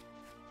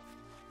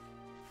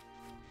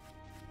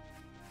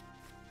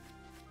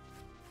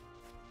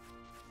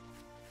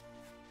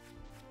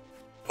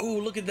 Oh,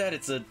 look at that,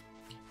 it's a...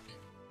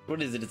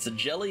 What is it? It's a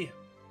jelly?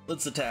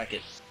 Let's attack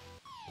it.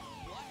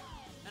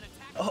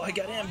 Oh, I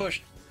got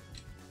ambushed!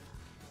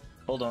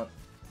 Hold on.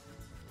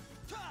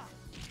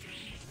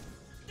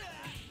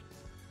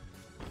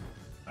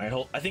 Alright,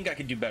 hold. I think I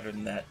could do better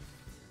than that.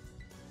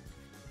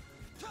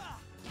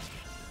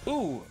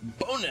 Ooh,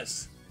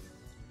 bonus!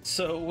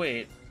 So,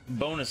 wait.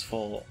 Bonus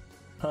full.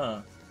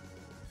 Huh.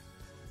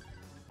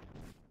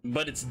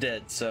 But it's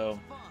dead, so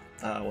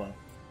Ah, well.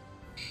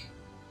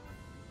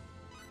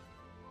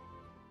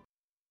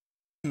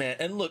 Man,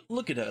 and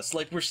look at us.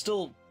 Like, we're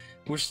still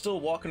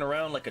walking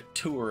around like a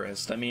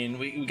tourist. I mean,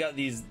 we got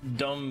these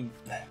dumb,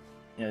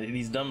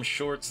 these dumb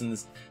shorts and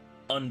this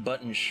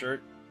unbuttoned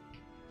shirt.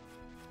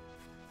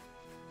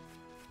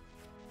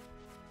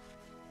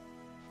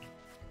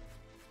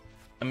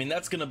 I mean,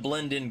 that's gonna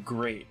blend in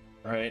great,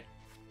 right?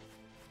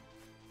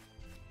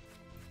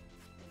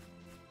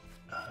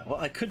 Well,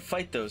 I could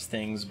fight those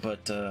things,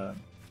 but they're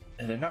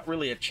not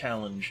really a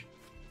challenge.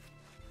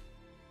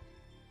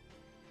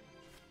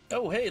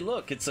 Oh, hey,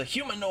 look, it's a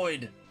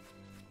humanoid!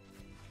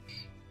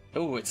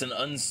 Oh, it's an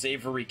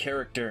unsavory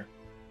character.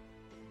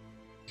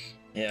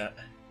 Yeah.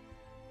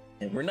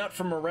 We're not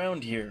from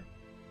around here.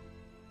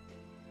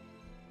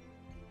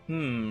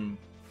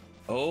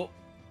 Oh.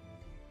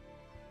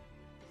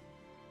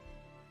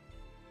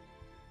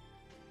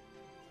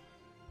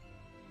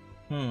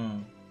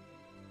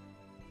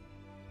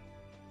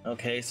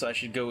 Okay, so I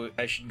should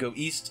go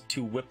east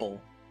to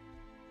Whipple.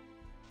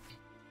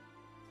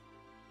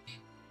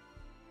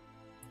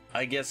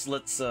 I guess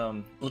let's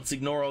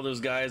ignore all those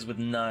guys with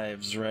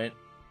knives, right?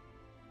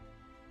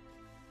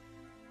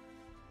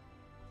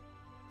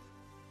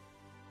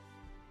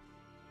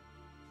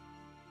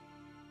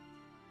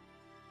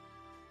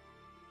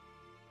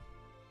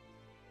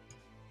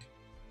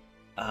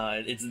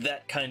 It's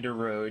that kind of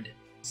road,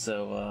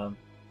 so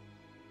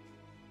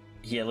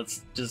yeah,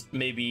 let's just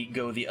maybe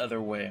go the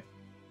other way.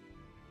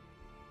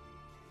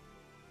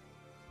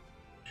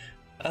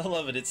 I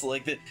love it. It's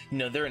like that,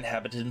 they're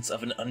inhabitants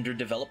of an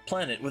underdeveloped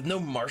planet with no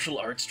martial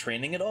arts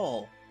training at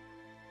all.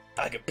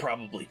 I could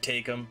probably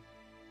take them.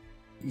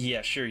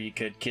 Yeah, sure you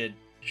could, kid.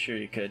 Sure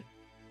you could.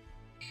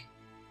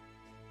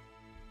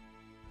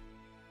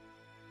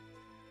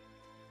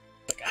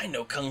 Like, I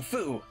know Kung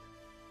Fu!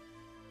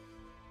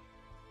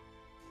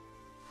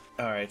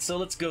 Alright, so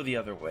let's go the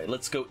other way.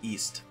 Let's go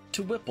east,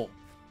 to Whipple.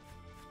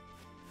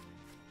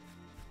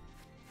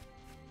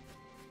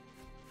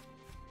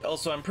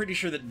 Also, I'm pretty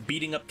sure that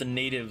beating up the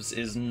natives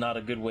is not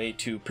a good way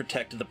to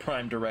protect the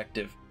Prime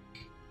Directive.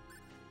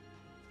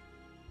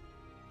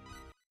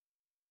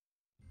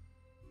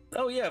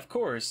 Oh yeah, of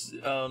course.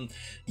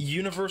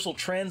 Universal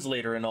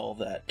Translator and all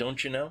that,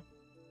 don't you know?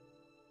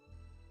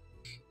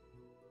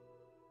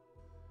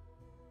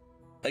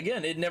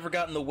 Again, it never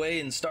got in the way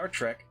in Star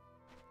Trek.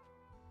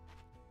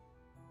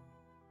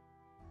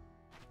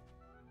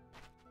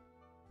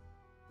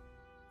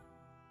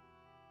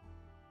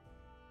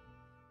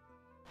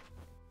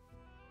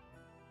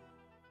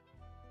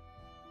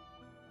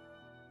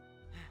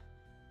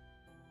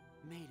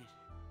 Made it.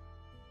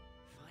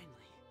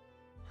 Finally.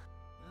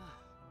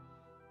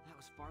 That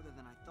was farther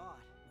than I thought.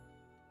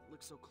 It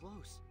looked so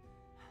close.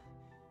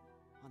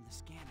 On the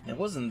scanner. It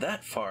wasn't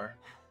that far.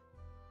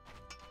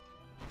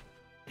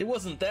 It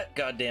wasn't that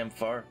goddamn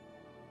far.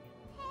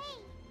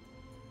 Hey!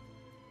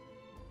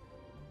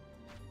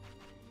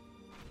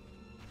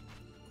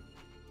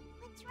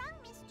 What's wrong,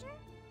 mister?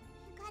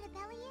 You got a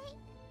bellyache?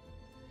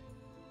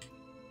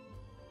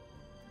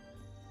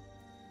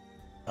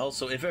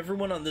 Also, if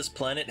everyone on this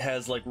planet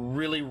has like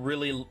really,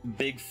 really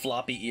big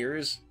floppy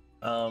ears,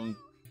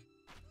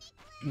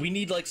 we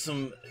need like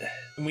some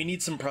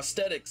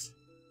prosthetics.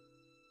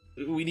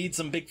 We need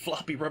some big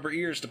floppy rubber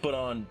ears to put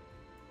on.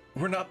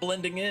 We're not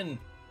blending in.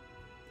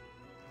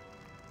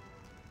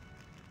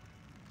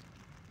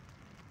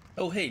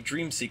 Oh hey,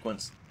 dream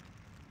sequence.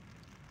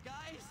 Guys!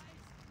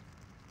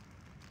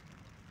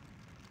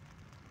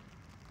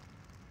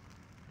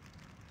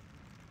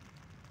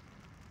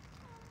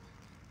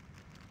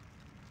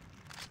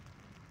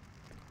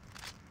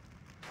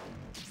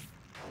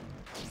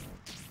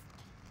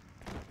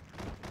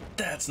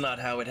 That's not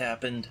how it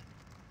happened.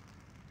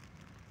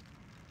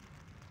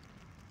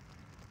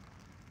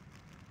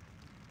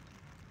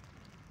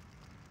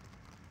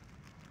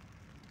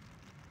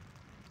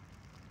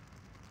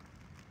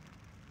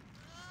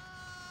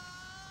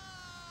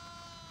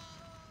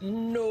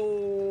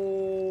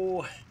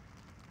 No.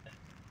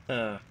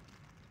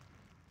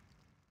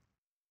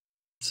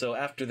 So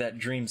after that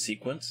dream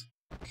sequence.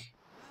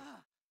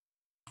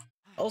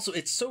 Also,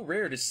 it's so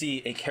rare to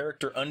see a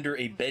character under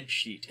a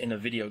bedsheet in a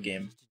video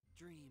game.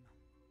 Dream.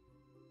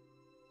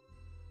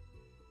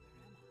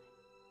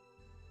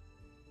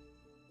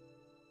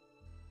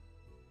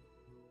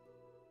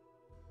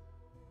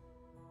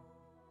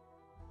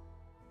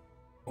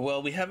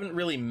 Well, we haven't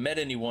really met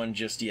anyone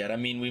just yet. I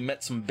mean, we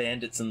met some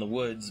bandits in the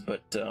woods,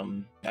 but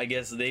I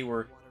guess they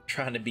were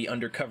trying to be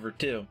undercover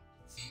too.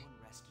 Someone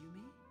rescue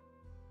me?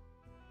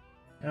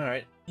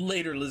 Alright,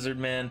 later, Lizard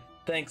Man.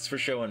 Thanks for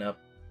showing up.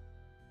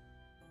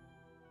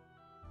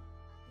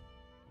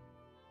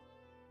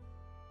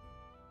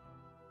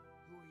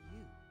 Who are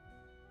you?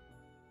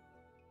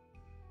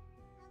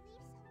 I'll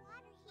leave some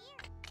water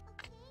here,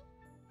 okay?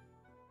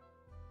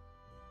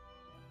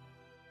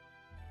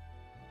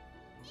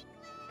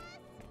 Nicholas!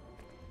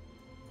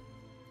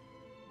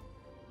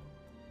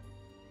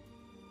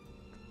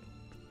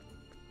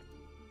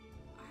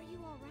 Are you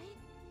alright?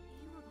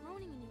 You were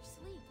groaning in your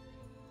sleep.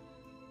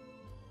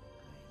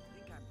 I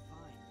think I'm fine.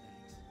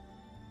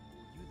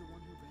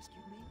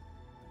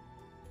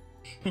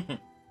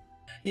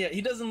 Yeah,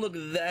 he doesn't look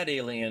that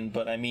alien,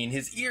 but I mean,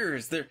 his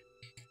ears,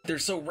 they're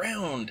so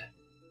round.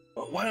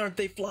 Why aren't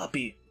they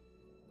floppy?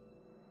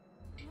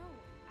 No,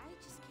 I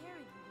just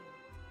carried you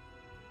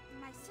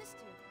here. My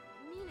sister,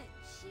 Mina,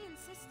 she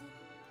insisted.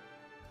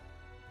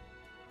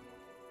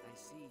 I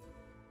see.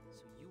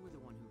 So you were the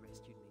one who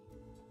rescued me.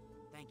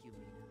 Thank you,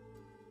 Mina.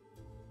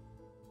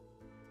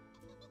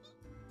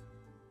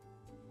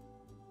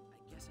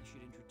 I guess I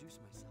should introduce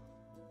myself.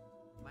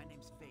 My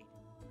name's Fate.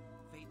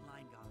 Fate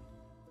Line God.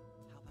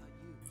 How about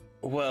you?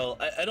 Well,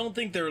 I don't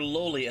think they're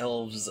lowly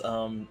elves.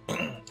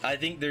 I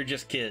think they're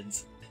just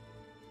kids.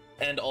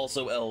 And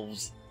also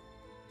elves.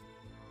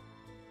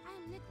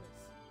 I'm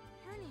Nicholas.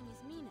 Her name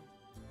is Mina.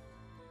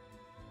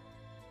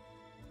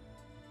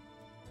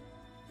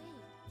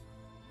 Fate.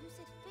 You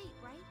said Fate,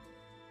 right?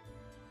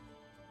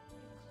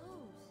 Your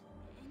clothes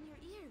and your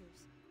ears.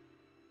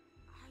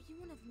 Are you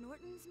one of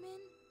Norton's men?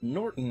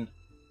 Norton?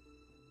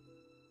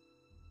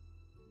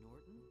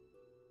 Norton?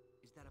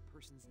 Is that a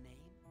person's name?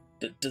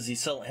 Does he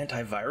sell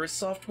antivirus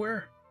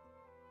software?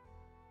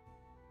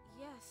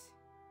 Yes.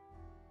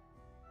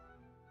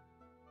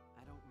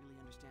 I don't really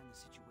understand the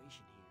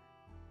situation here.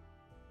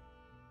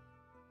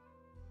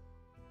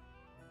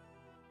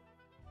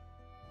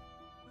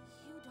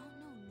 You don't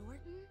know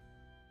Norton?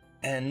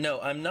 And no,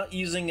 I'm not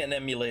using an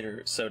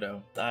emulator,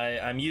 Soto.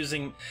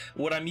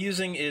 What I'm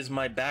using is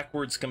my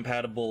backwards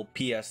compatible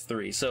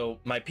PS3. So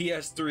my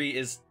PS3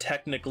 is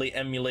technically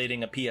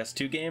emulating a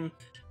PS2 game,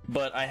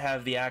 but I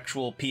have the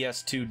actual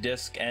PS2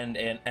 disc and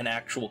an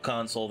actual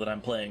console that I'm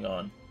playing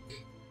on.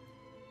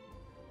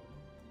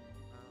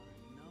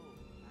 No,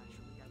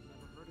 actually, I've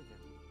never heard of him.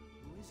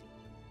 Who is he?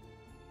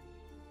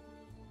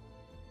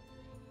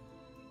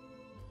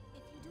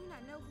 If you do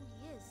not know who he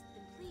is,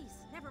 then please,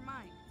 never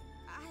mind.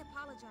 I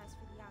apologize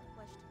for the odd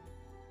question.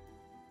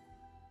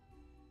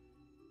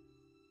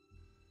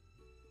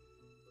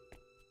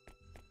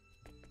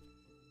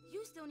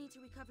 You still need to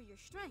recover your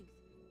strength.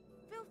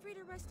 Feel free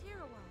to rest here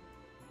a while.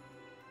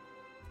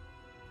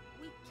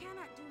 We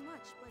cannot do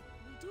much, but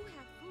we do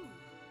have food.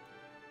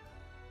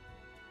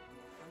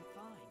 I'm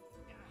fine.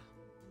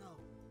 No,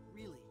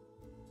 really.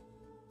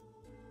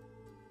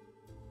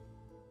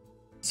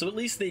 So at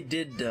least they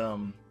did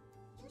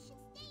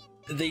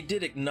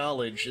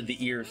acknowledge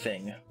the ear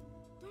thing.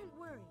 Don't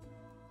worry.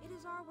 It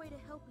is our way to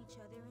help each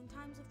other in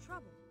times of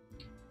trouble.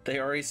 They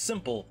are a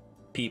simple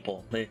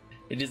people. It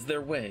is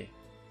their way.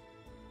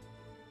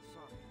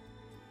 Sorry.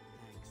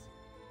 Thanks.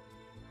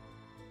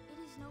 It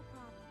is no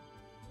problem.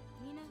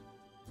 Mina,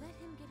 let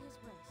him get his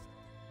rest.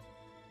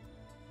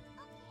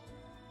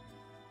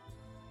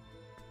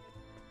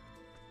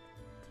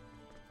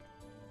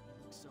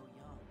 He looks so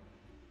young.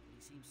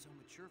 He seems so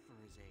mature for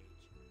his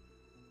age.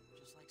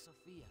 Just like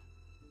Sophia.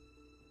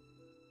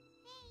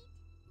 Fate,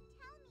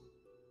 tell me,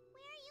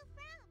 where are you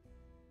from?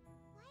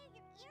 Why are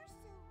your ears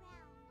so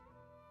round?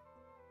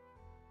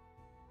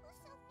 Who's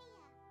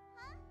Sophia,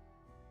 huh?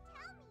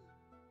 Tell me,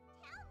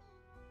 tell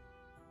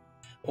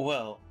me.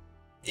 Well,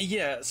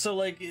 yeah, so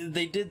like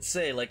they did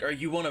say, like, are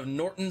you one of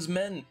Norton's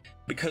men?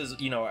 Because,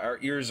 you know, our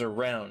ears are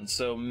round,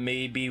 so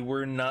maybe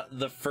we're not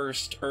the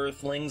first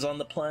Earthlings on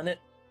the planet?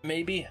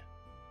 Maybe?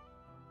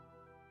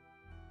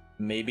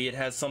 Maybe it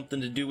has something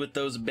to do with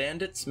those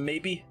bandits?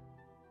 Maybe?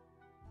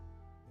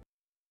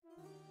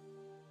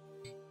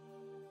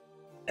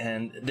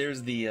 And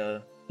there's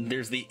the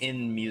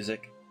in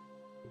music.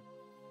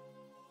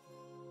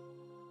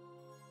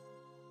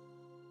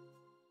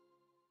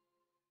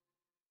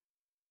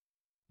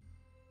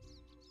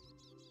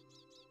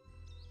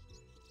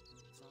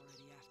 It's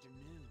already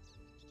afternoon.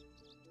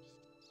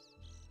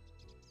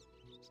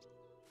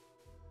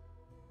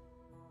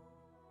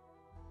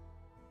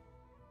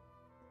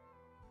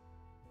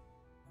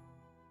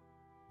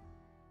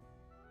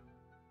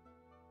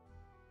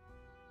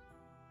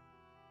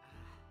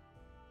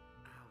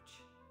 Ouch.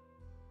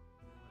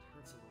 Well, it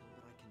hurts a little,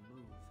 but I can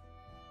move.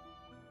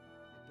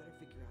 I better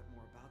figure out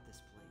more about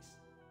this place.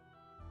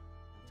 No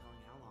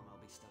telling how long I'll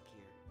be stuck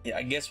here. Yeah,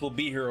 I guess we'll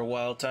be here a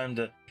while. Time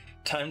to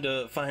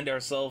find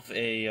ourselves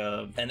a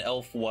an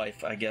elf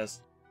wife, I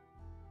guess.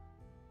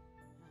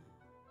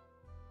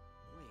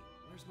 Wait,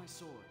 where's my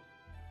sword?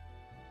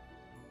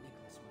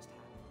 Nicholas must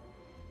have it.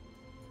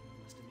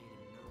 It must have made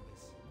him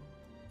nervous.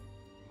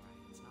 Alright,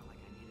 it's not like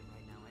I need it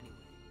right now anyway.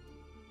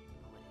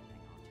 I'll let him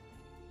hang on to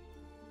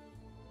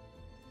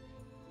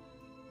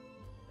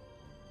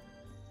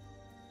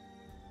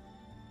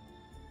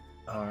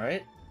it. All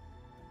right.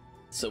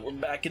 So we're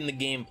back in the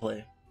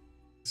gameplay.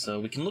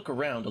 So we can look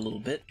around a little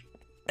bit.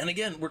 And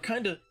again, we're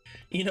kind of,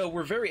 you know,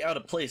 we're very out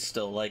of place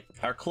still. Like,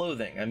 our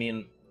clothing. I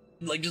mean,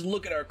 like, just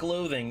look at our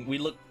clothing. We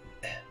look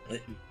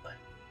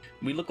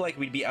like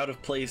we'd be out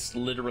of place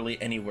literally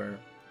anywhere.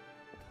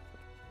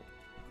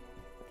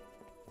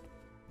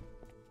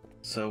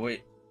 So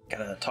wait,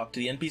 gotta talk to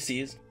the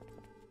NPCs.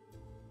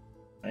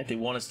 Right, they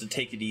want us to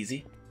take it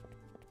easy.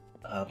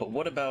 But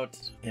what about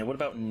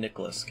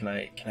Nicholas? Can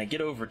I get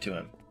over to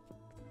him?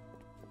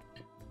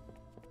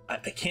 I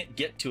can't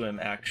get to him,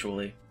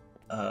 actually.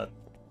 I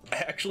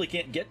actually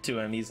can't get to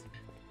him.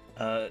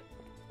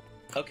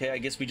 Okay, I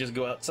guess we just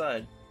go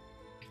outside.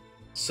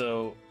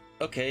 So,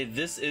 okay,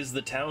 this is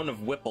the town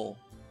of Whipple.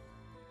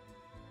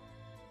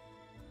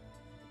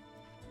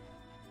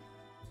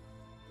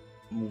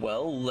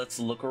 Well, let's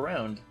look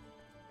around.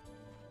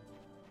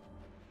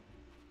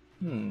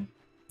 Can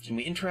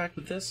we interact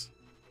with this?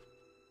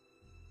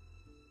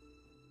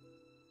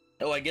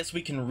 Oh, I guess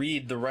we can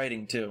read the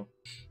writing too.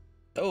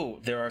 Oh,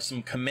 there are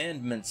some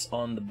commandments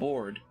on the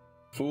board.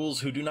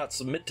 Fools who do not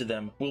submit to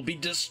them will be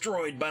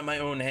destroyed by my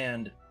own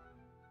hand.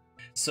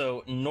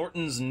 So,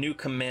 Norton's new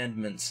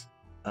commandments.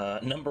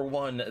 Number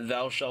 1,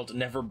 thou shalt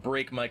never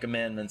break my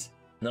commandments.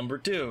 Number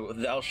 2,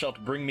 thou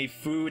shalt bring me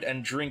food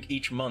and drink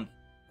each month.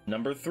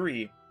 Number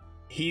 3,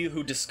 he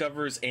who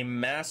discovers a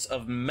mass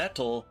of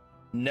metal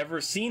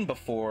never seen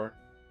before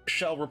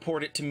shall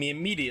report it to me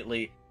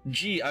immediately.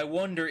 Gee, I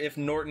wonder if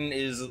Norton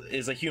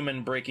is a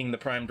human breaking the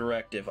Prime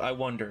Directive. I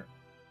wonder.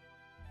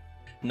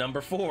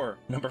 Number 4,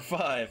 number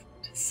 5,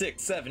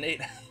 6, 7,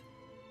 8.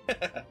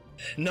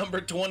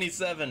 Number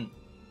 27.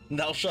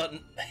 Thou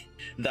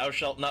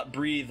shalt not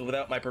breathe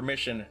without my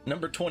permission.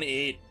 Number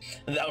 28.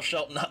 Thou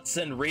shalt not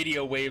send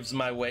radio waves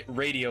my way.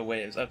 Radio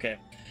waves. Okay.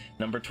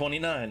 Number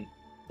 29.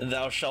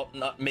 Thou shalt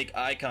not make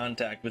eye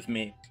contact with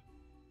me.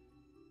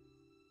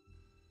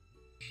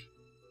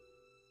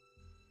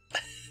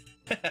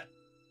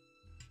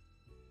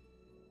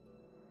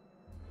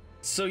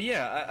 So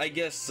yeah, I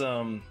guess,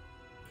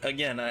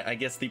 again, I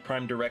guess the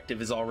Prime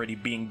Directive is already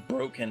being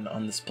broken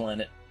on this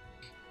planet.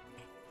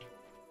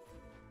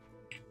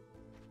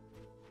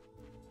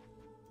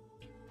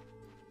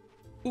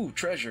 Ooh,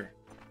 treasure.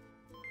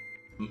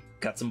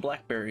 Got some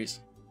blackberries.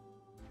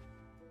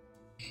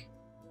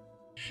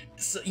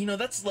 So, you know,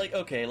 that's like,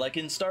 okay, like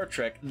in Star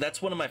Trek,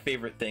 that's one of my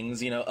favorite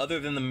things, you know, other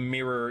than the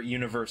Mirror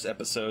Universe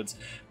episodes.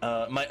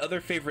 My other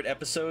favorite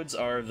episodes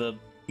are the,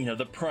 you know,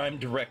 the Prime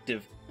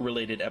Directive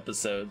related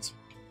episodes.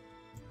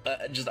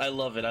 I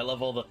love it. I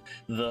love all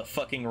the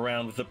fucking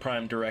around with the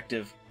Prime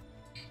Directive.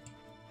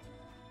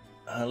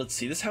 Let's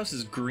see, this house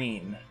is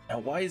green. Now,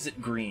 why is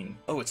it green?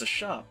 Oh, it's a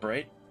shop,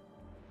 right?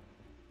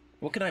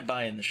 What can I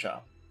buy in the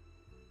shop?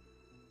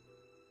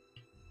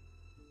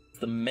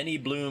 The Many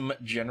Bloom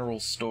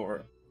General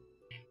Store.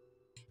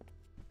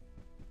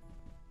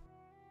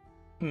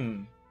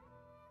 Ooh,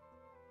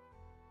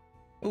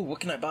 what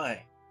can I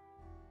buy?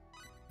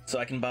 So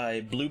I can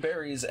buy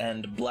blueberries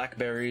and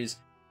blackberries,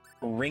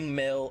 ring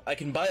mail. I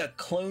can buy a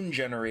clone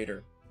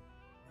generator.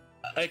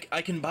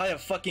 I can buy a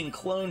fucking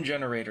clone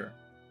generator.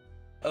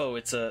 Oh,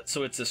 it's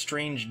a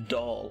strange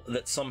doll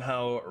that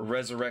somehow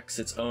resurrects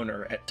its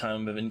owner at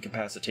time of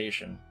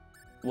incapacitation.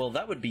 Well,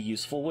 that would be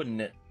useful,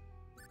 wouldn't it?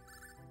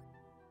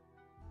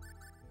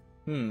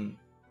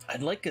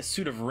 I'd like a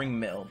suit of ring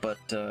mail, but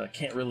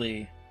can't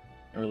really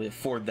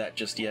afford that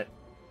just yet.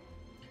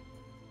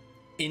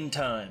 In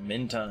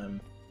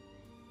time.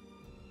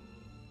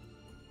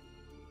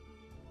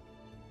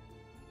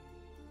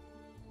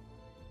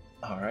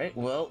 Alright,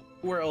 well,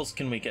 where else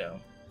can we go?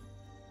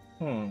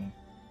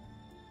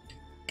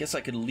 Guess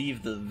I could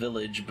leave the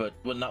village, but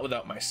well, not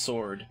without my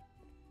sword.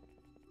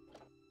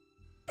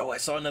 Oh, I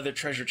saw another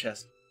treasure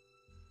chest.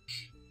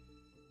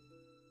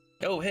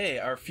 Oh, hey,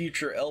 our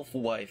future elf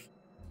wife.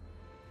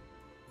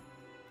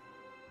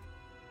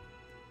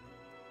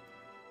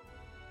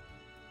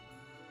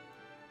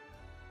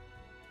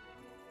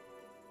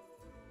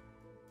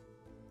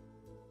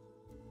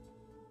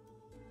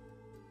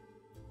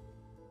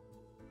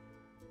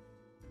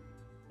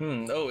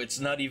 Oh, it's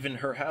not even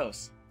her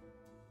house.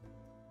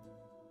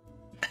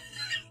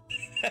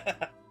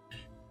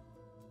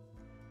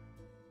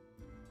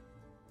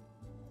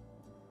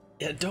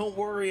 Yeah, don't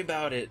worry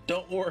about it.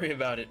 Don't worry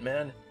about it,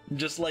 man.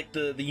 Just like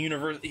the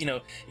universe, you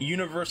know,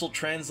 universal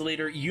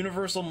translator,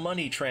 universal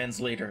money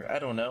translator. I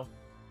don't know.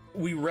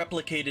 We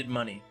replicated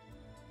money.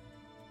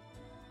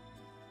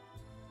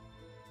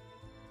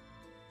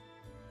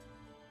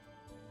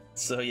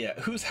 So yeah,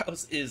 whose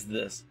house is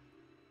this?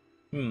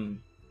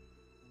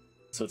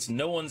 So it's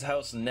no one's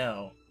house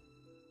now.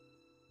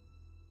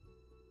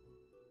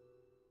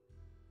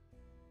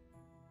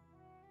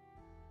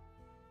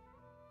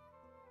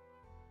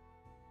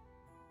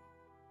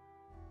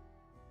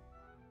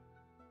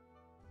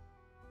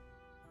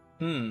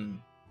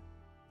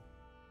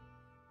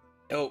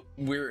 Oh,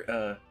 we're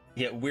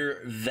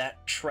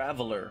that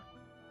traveler.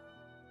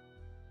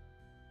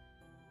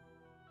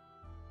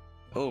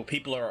 Oh,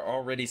 people are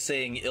already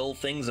saying ill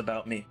things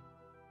about me.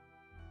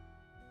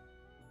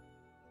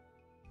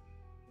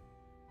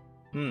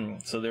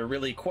 So they're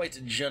really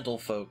quite gentle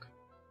folk.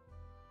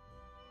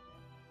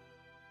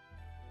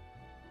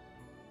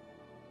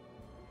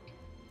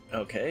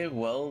 Okay,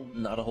 well,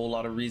 not a whole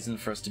lot of reason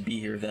for us to be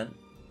here then.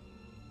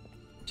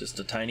 Just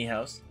a tiny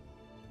house.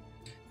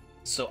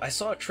 So I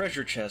saw a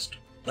treasure chest,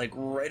 like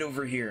right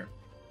over here.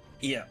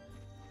 Yeah.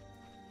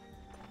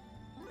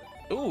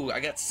 Ooh, I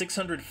got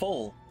 600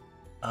 full.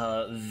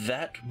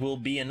 That will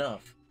be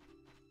enough.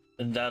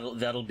 And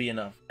that'll be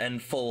enough.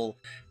 And full.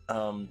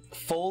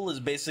 Full is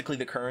basically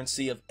the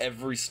currency of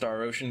every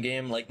Star Ocean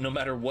game, like no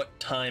matter what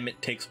time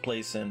it takes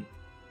place in.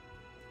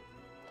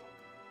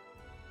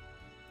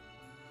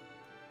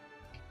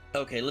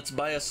 Okay, let's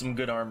buy us some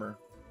good armor.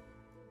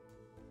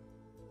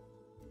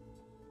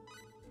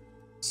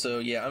 So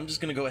yeah, I'm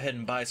just gonna go ahead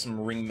and buy some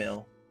ring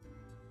mail.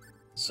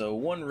 So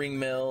 1 ring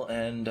mail,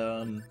 and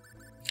I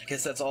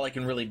guess that's all I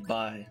can really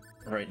buy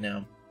right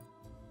now.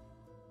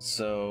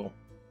 So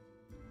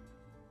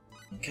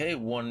okay,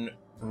 1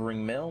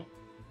 ring mail,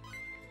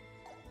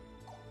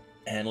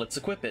 and let's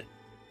equip it.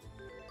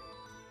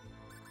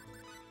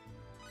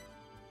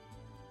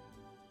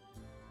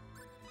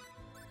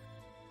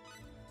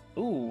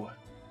 Ooh,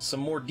 some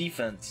more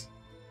defense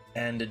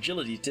and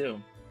agility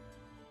too.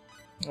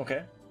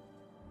 Okay.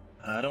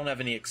 I don't have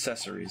any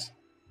accessories.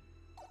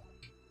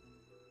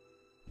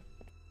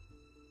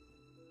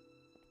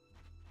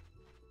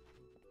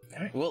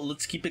 Alright, well,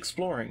 let's keep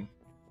exploring.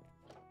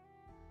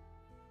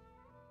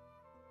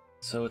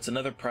 So it's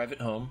another private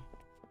home.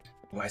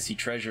 Oh, I see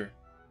treasure.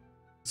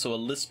 So a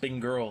lisping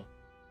girl.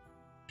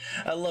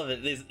 I love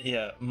it.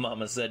 Yeah,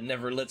 Mama said,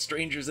 never let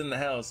strangers in the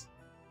house.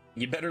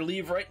 You better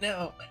leave right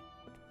now.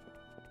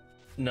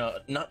 No,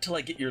 not till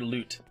I get your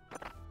loot.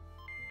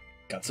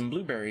 Got some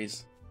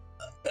blueberries.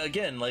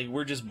 Again, like,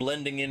 we're just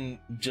blending in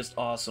just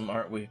awesome,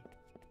 aren't we?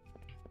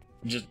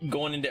 Just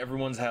going into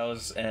everyone's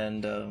house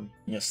and, you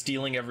know,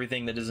 stealing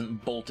everything that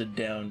isn't bolted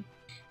down.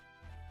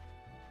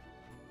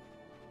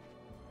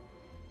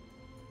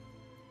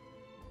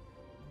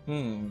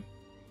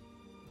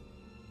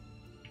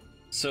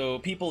 So,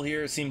 people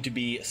here seem to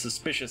be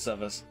suspicious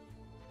of us.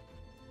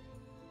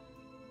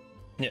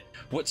 Yeah,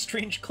 what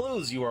strange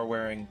clothes you are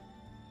wearing.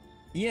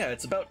 Yeah,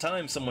 it's about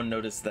time someone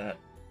noticed that.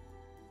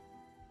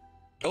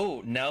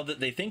 Oh, now that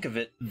they think of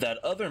it, that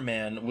other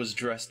man was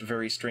dressed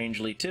very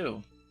strangely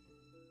too.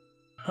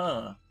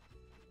 Huh.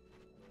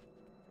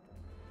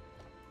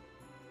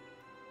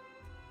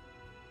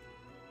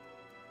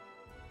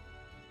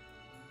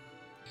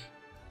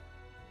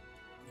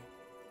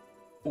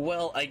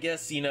 Well, I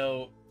guess, you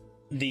know,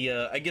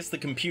 I guess the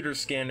computer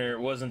scanner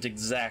wasn't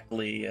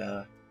exactly,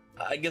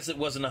 I guess it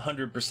wasn't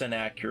 100%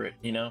 accurate,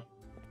 you know?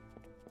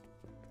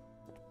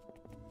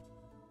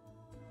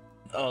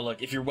 Oh,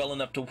 look, if you're well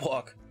enough to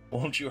walk,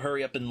 won't you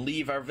hurry up and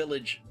leave our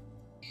village?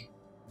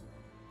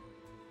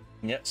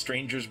 Yet,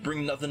 strangers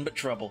bring nothing but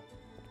trouble.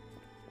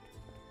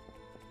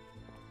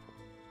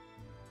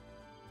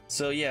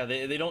 So yeah,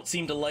 they don't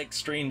seem to like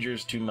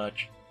strangers too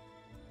much.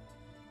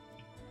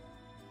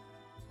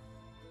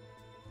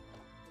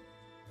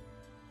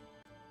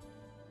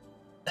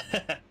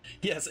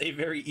 Yes, a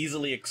very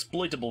easily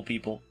exploitable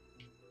people.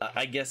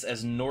 I guess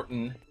as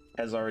Norton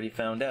has already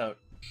found out.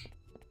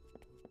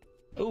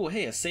 Oh,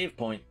 hey, a save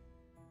point.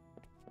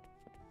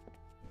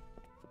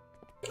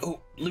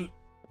 Oh, loot.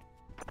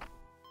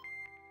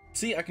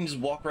 See, I can just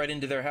walk right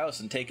into their house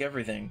and take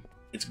everything.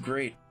 It's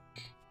great.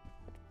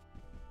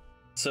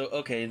 So,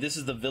 okay, this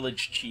is the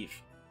village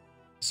chief.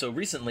 So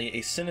recently,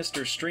 a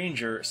sinister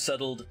stranger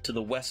settled to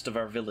the west of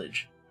our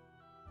village.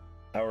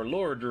 Our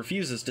lord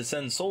refuses to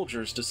send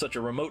soldiers to such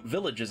a remote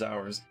village as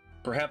ours.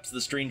 Perhaps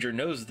the stranger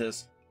knows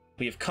this.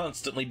 We have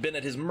constantly been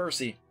at his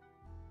mercy.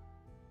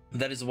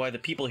 That is why the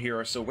people here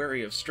are so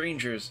wary of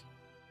strangers.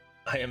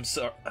 I am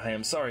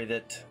sorry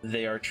that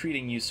they are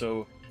treating you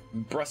so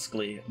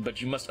brusquely,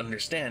 but you must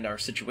understand our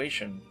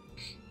situation.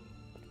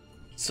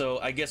 So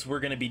I guess we're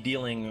gonna be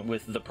dealing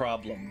with the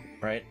problem,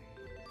 right?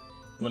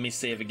 Let me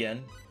save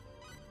again.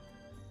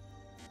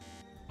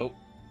 Oh,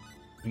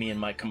 me and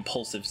my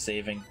compulsive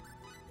saving.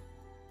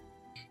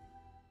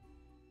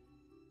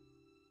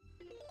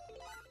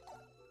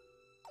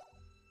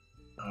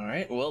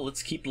 Alright, well,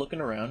 let's keep looking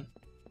around.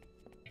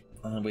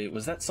 Wait,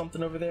 was that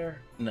something over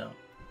there? No.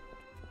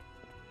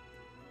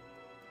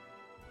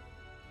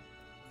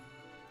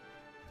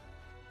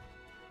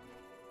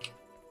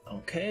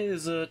 Okay,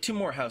 there's 2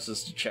 more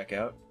houses to check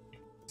out.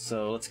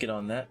 So let's get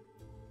on that.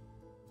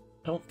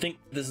 I don't think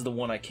this is the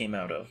one I came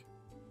out of.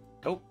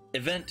 Oh,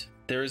 event!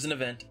 There is an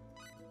event.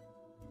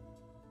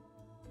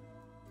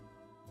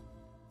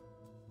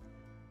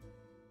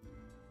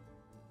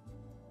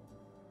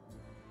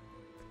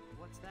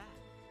 What's that?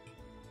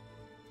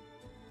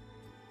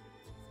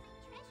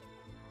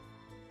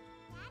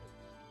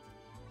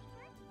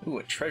 Ooh,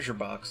 a treasure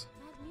box.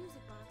 That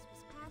music box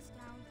was passed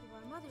down through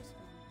our mother's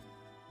family.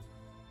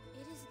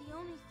 It is the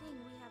only thing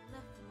we have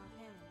left from our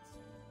parents.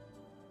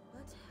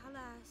 But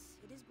alas,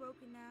 it is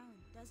broken now and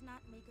does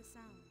not make a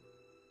sound.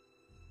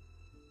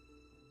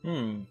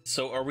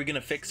 So are we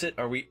gonna fix it?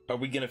 Are we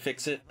gonna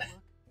fix it?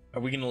 Are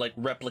we gonna, like,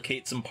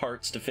 replicate some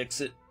parts to fix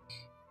it?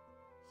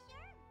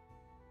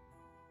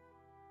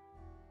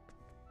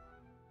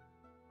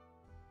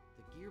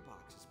 The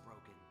gearbox is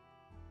broken.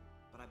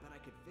 But I bet I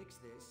could fix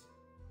this.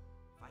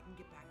 If I can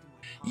get back to my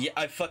pod, Yeah,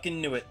 I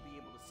fucking knew it. I should be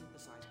able to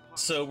synthesize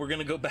parts. So we're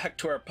gonna go back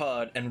to our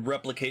pod and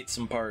replicate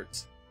some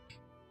parts.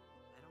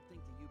 I don't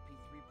think the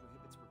UP3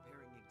 prohibits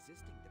repairing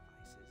existing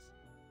devices.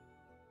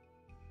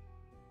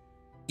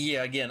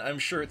 Yeah, again, I'm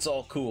sure it's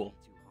all cool. Too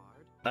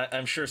hard.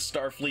 I'm sure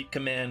Starfleet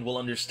Command will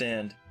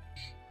understand.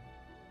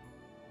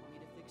 Want me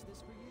to fix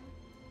this for you?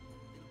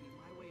 It'll be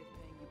my way of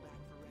paying you back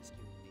for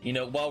rescuing me. You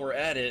know, while we're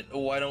at it,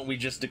 why don't we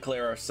just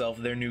declare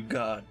ourselves their new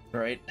god,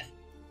 right?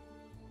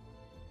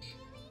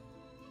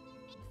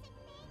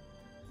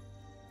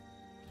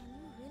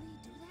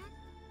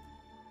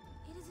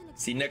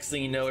 See, next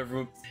thing you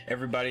know,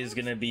 everybody's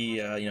gonna be,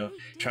 you know,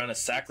 trying to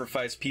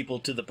sacrifice people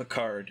to the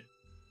Picard.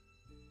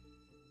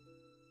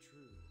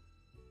 True.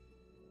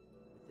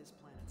 With this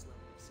planet's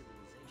level of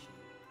civilization,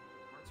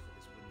 parts for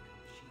this wouldn't come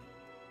cheap.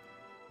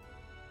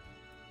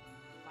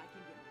 If I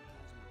can get my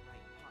hands on the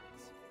right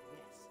parts,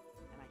 yes,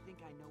 and I think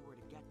I know where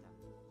to get them.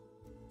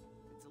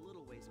 It's a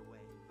little ways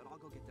away, but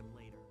I'll go get them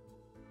later.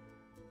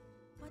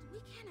 But we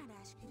cannot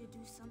ask you to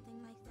do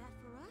something like that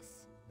for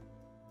us.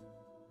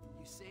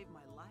 You saved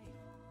my life.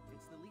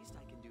 It's the least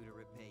I can do to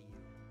repay you.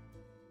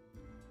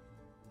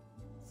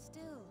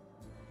 Still.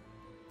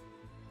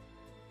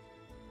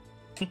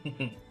 And I'm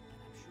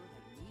sure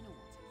that Nina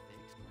wants it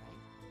fixed,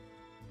 right?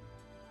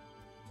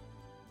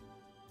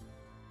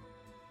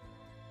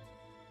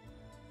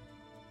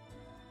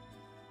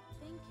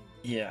 Thank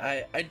you.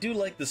 Yeah, I do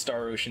like the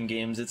Star Ocean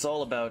games. It's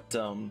all about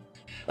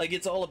like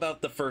it's all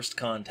about the first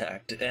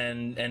contact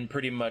and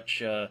pretty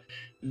much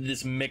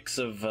this mix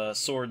of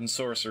sword and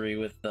sorcery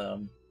with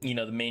you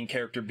know, the main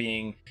character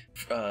being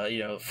you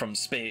know, from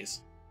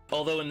space.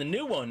 Although in the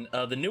new one,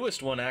 the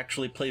newest one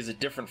actually plays it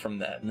different from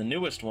that. In the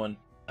newest one,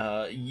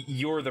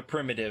 you're the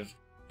primitive,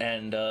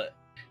 and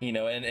you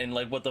know, and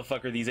like, what the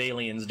fuck are these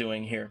aliens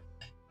doing here?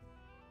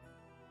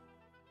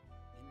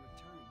 In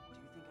return, do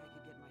you think I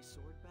could get my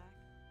sword back?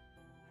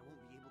 I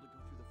won't be able to go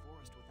through the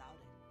forest without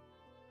it.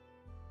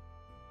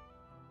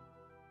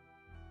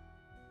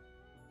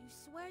 You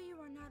swear you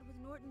are not with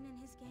Norton and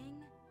his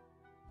gang?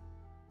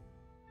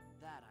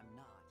 That I'm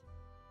not.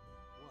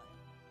 What?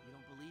 You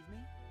don't believe me?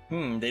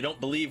 They don't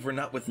believe we're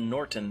not with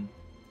Norton.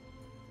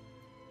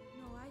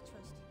 No, I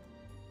trust you.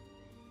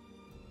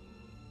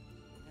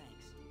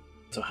 Thanks.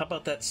 So how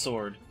about that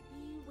sword?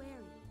 Be wary.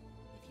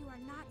 If you are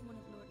not one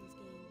of Norton's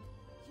gang,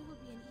 you will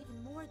be in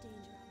even more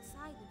danger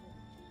outside the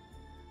village.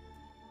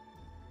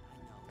 I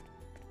know.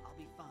 I'll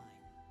be fine.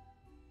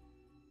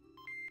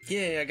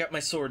 Yay, I got my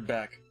sword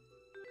back.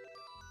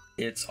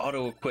 It's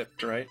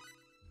auto-equipped, right?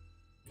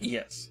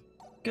 Yes.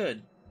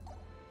 Good.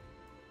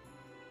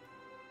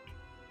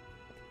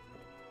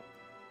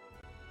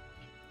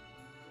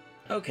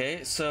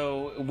 Okay,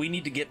 so we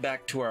need to get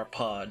back to our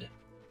pod.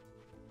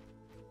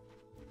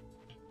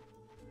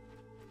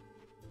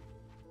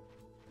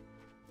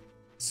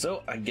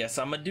 So, I guess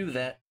I'm gonna do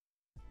that.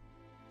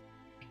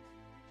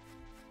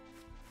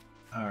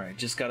 Alright,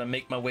 just gotta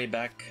make my way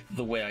back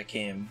the way I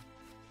came.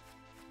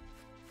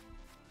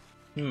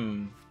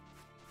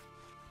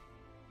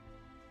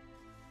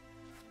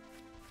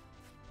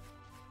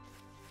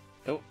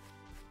 Oh.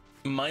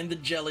 Mind the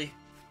jelly.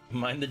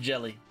 Mind the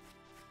jelly.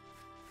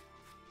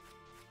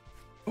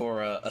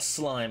 Or a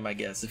slime, I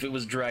guess. If it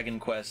was Dragon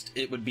Quest,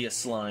 it would be a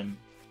slime.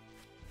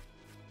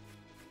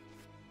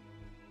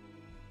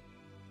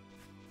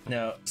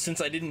 Now,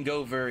 since I didn't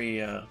go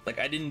very, like,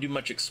 I didn't do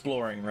much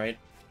exploring, right?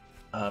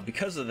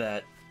 Because of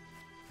that,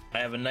 I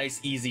have a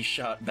nice, easy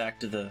shot back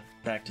to the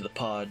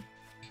pod.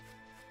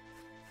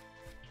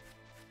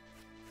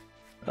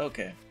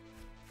 Okay.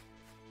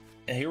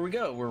 And here we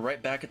go. We're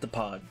right back at the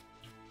pod.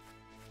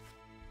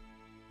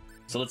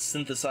 So let's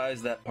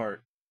synthesize that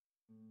part.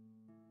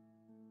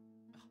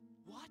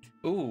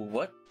 Ooh,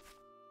 what?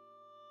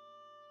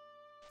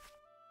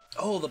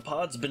 Oh, the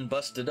pod's been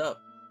busted up.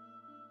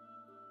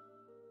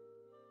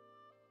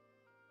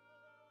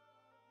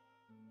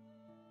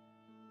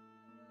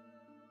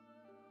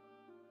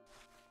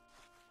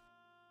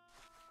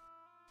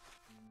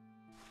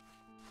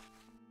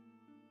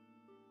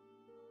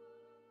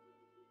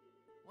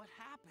 What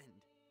happened?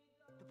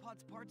 The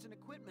pod's parts and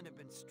equipment have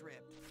been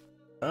stripped.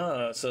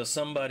 So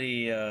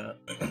somebody,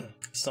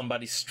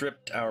 somebody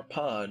stripped our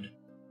pod.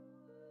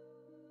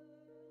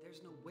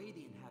 There's no way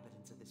the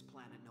inhabitants of this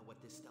planet know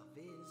what this stuff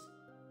is.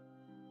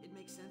 It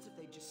makes sense if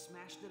they just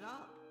smashed it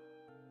up.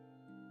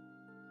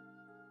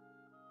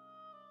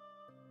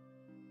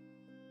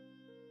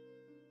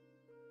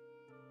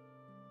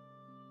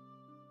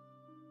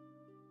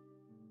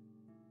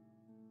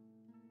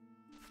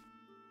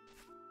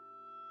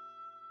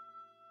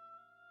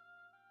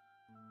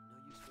 No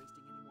use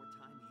wasting any more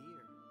time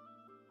here.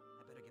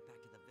 I better get back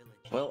to the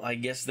village. Well, I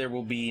guess there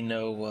will be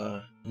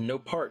no, no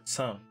parts,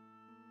 huh?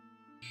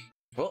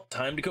 Well,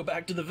 time to go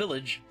back to the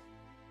village.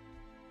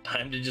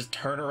 Time to just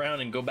turn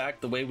around and go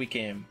back the way we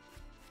came.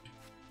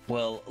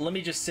 Well, let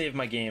me just save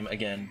my game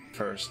again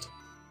first.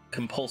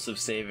 Compulsive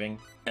saving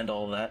and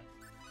all that.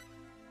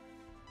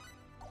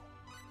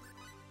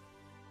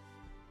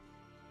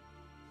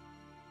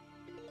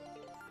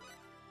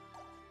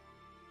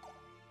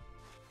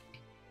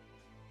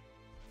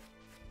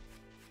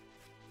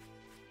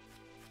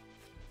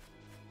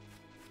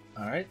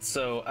 Alright,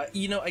 so,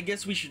 you know, I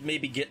guess we should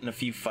maybe get in a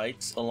few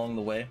fights along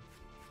the way.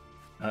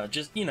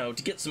 Just, you know,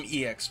 to get some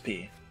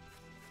EXP.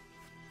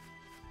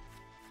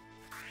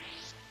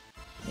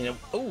 You know,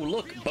 oh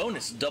look,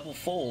 bonus, double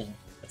fold.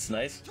 That's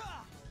nice.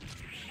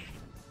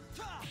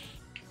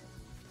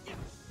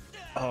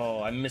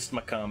 Oh, I missed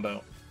my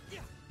combo.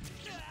 That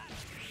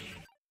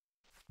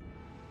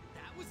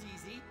was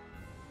easy.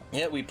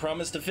 Yeah, we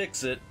promised to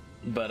fix it,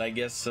 but I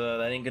guess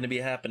that ain't gonna be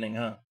happening,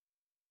 huh?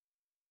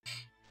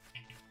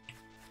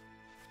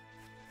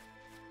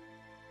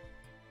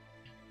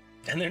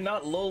 And they're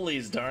not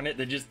lolies, darn it.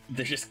 They're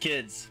just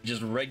kids.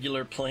 Just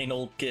regular plain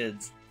old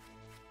kids.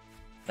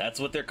 That's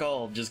what they're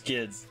called, just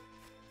kids.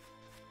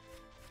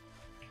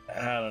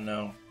 I don't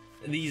know.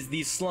 These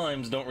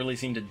slimes don't really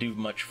seem to do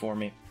much for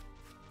me.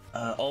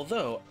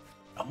 Although,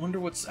 I wonder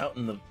what's out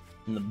in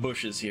the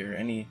bushes here.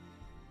 Any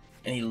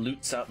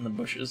loots out in the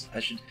bushes? I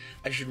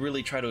should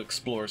really try to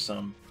explore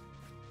some.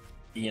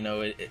 You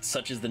know,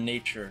 such is the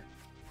nature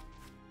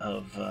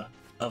of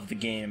the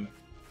game.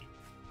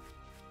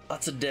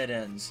 Lots of dead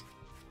ends.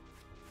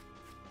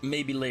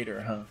 Maybe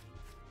later, huh?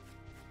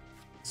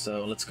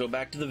 So let's go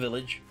back to the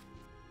village.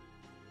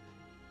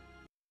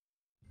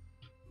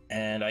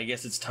 And I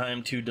guess it's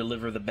time to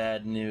deliver the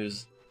bad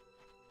news.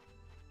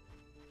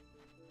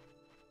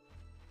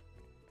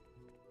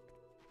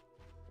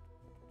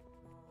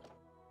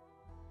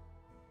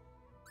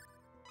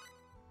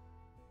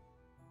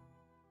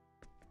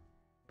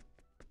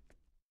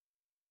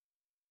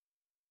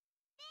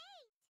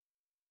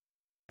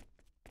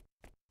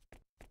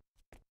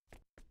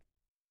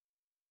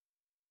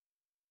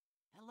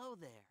 Hello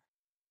there.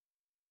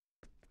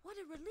 What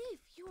a relief!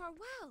 You are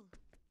well!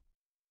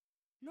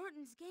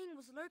 Norton's gang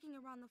was lurking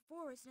around the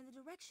forest in the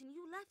direction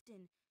you left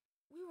in.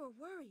 We were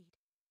worried.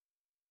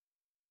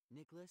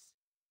 Nicholas,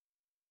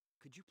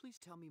 could you please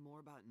tell me more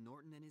about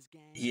Norton and his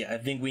gang? Yeah, I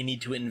think we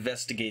need to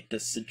investigate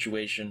this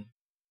situation.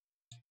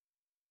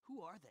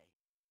 Who are they?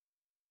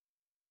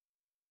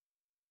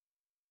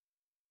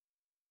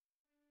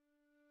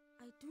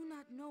 I do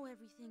not know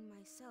everything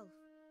myself.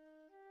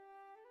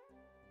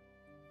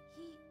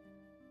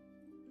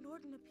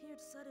 Norton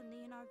appeared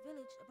suddenly in our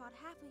village about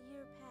half a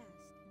year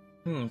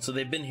past. So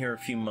they've been here a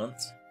few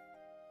months.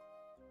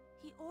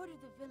 He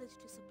ordered the village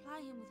to supply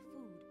him with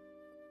food.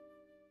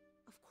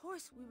 Of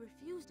course, we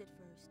refused at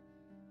first.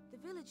 The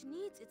village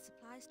needs its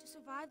supplies to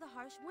survive the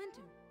harsh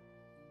winter.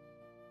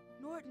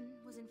 Norton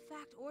was in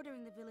fact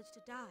ordering the village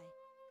to die.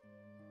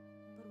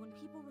 But when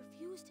people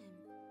refused him,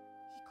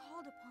 he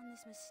called upon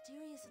this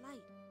mysterious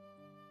light,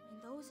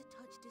 and those it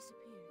touched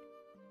disappeared,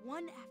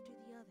 one after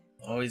the other.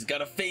 Oh, he's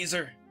got a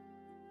phaser!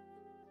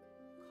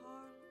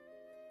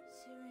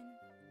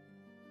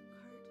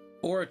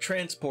 Or a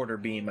transporter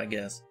beam, I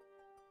guess.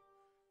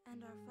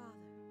 And our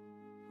father,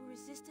 who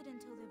resisted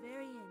until the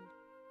very end.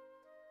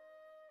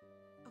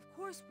 Of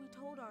course, we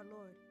told our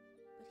Lord,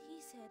 but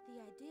he said the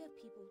idea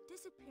of people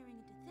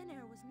disappearing into thin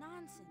air was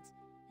nonsense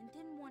and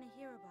didn't want to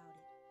hear about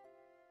it.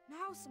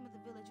 Now some of the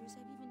villagers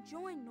have even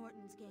joined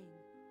Norton's gang.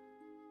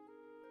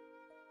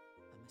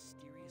 A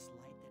mysterious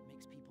light that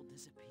makes people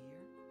disappear?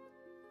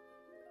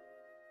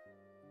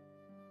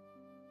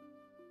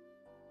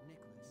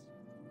 Nicholas,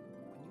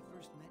 when you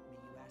first met me,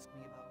 you asked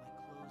me about my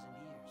clothes and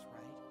ears,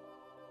 right?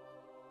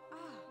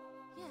 Ah,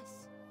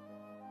 yes.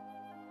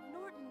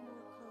 Norton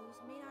wore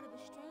clothes made out of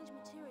a strange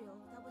material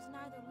that was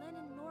neither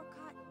linen nor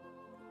cotton,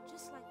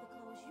 just like the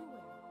clothes you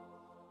wear.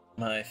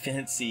 My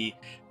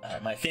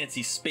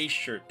fancy space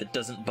shirt that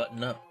doesn't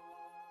button up.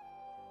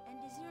 And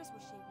his ears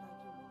were shaped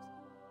like yours.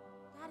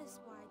 That is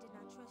why I did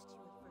not trust you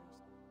at first.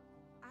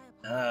 I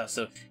apologize. Ah,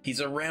 so he's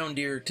a round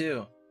ear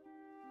too.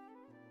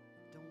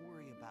 Don't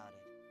worry about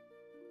it.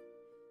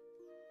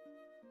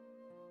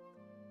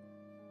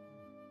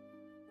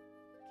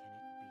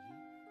 Can it be?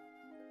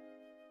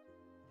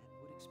 That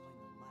would explain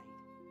the light,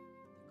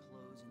 the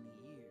clothes and the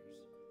ears.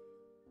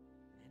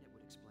 And it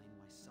would explain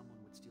why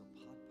someone would steal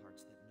pod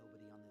parts that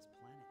nobody on this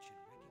planet should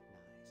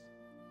recognize.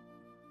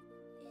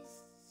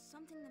 Is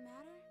something the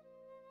matter?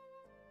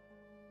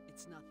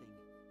 It's nothing.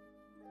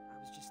 I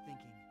was just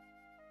thinking.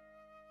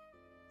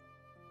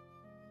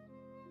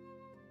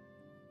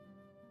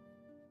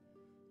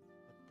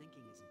 But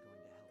thinking isn't going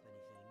to help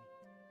anything.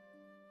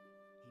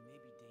 He may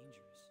be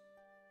dangerous,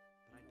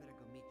 but I'd better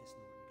go meet this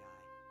Norton guy.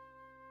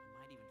 I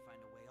might even find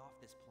a way off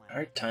this planet.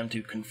 Alright, time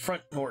to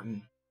confront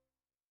Norton.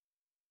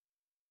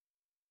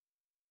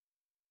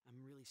 I'm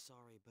really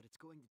sorry, but it's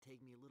going to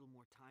take me a little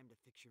more time to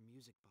fix your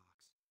music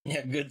box.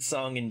 Yeah, good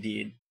song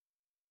indeed.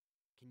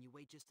 Can you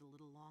wait just a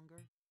little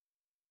longer?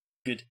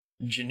 Good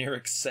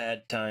generic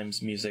sad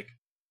times music.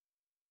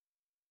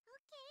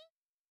 Okay.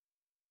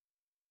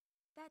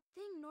 That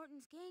thing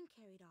Norton's gang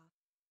carried off,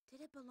 did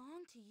it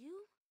belong to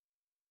you?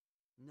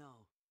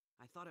 No,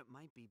 I thought it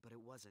might be, but it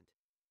wasn't.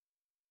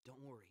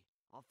 Don't worry,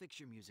 I'll fix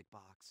your music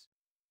box.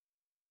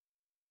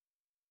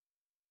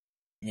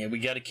 Yeah, we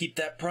gotta keep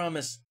that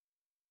promise.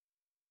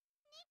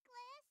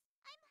 Nicholas,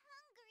 I'm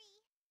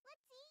hungry.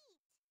 Let's eat.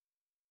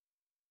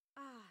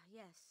 Ah,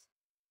 yes.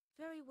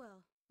 Very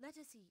well. Let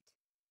us eat.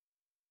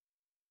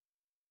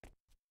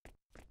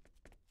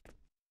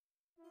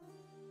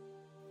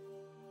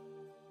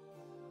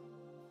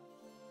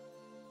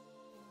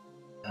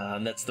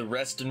 And that's the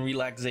rest and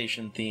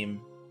relaxation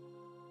theme.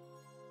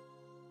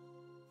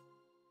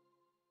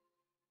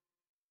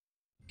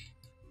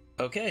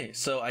 Okay,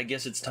 so I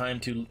guess it's time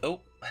to... Oh!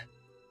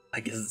 I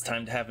guess it's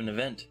time to have an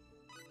event.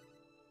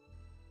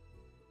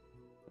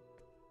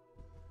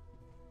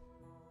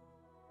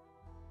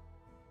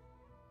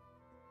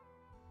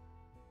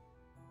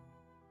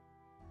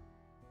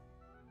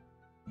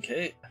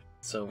 Okay,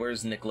 so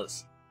where's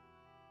Nicholas?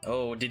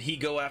 Oh, did he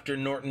go after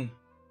Norton?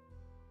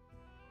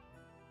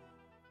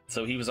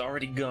 So he was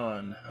already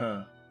gone,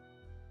 huh?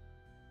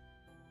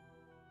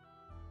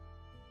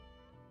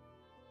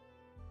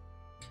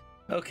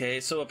 Okay,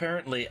 so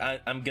apparently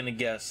I'm gonna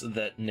guess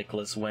that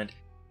Nicholas went,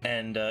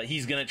 and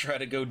he's gonna try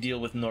to go deal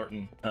with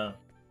Norton, huh?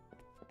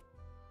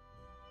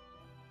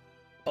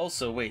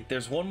 Also, wait,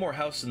 there's one more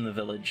house in the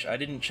village. I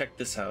didn't check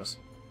this house.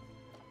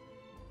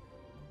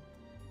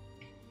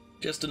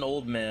 Just an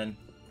old man.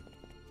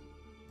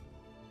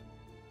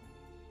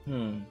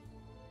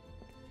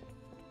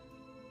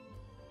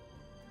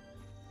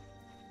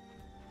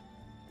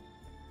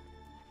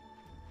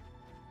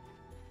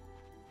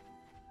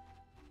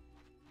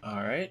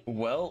 Alright,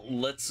 well,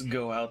 let's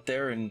go out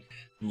there and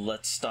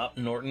let's stop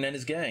Norton and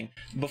his gang.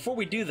 Before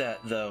we do that,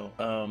 though,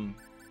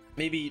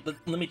 maybe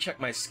let me check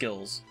my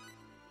skills.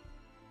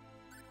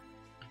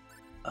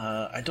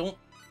 I don't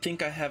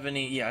think I have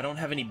any... Yeah, I don't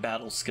have any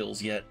battle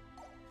skills yet.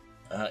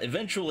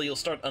 Eventually, you'll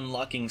start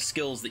unlocking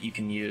skills that you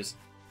can use.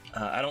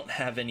 I don't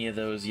have any of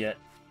those yet.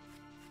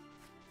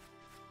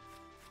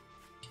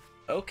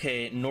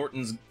 Okay,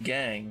 Norton's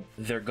gang,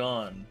 they're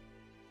gone.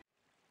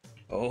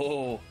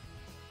 Oh.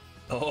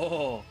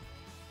 Oh.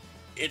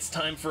 It's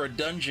time for a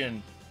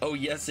dungeon. Oh,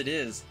 yes, it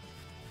is.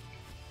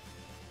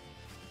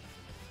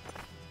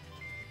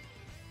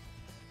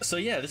 So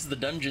yeah, this is the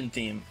dungeon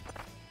theme.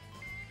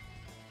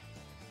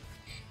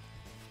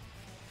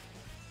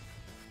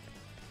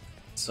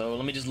 So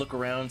let me just look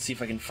around, see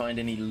if I can find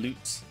any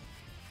loots.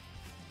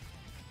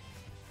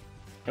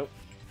 Nope.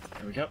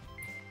 There we go.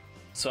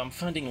 So I'm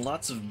finding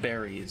lots of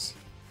berries.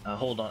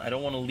 Hold on, I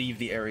don't want to leave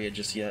the area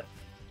just yet.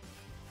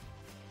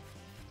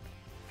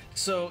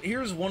 So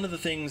here's one of the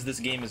things this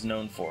game is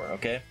known for,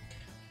 okay?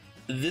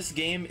 This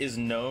game is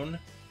known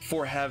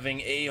for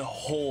having a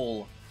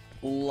whole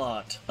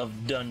lot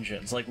of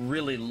dungeons, like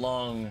really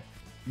long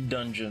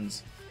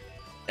dungeons.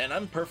 And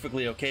I'm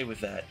perfectly okay with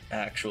that,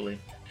 actually.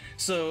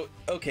 So,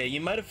 okay, you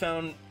might have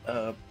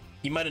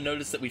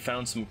noticed that we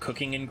found some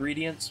cooking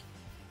ingredients.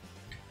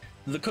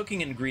 The cooking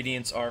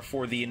ingredients are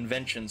for the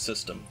invention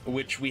system,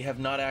 which we have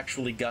not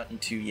actually gotten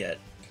to yet.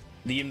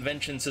 The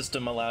invention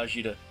system allows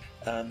you to,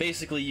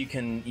 basically you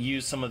can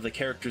use some of the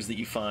characters that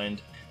you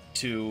find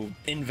to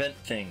invent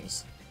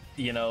things.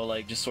 You know,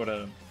 like just sort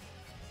of,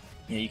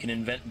 you know, you can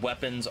invent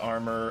weapons,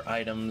 armor,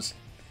 items,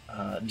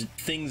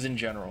 things in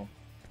general.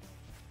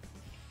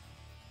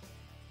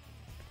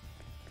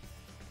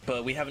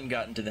 But we haven't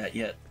gotten to that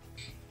yet.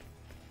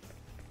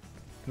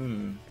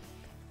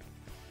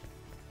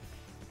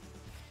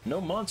 No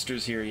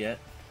monsters here yet.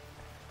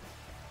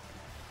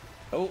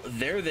 Oh,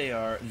 there they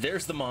are.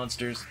 There's the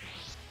monsters.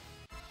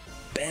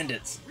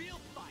 Bandits.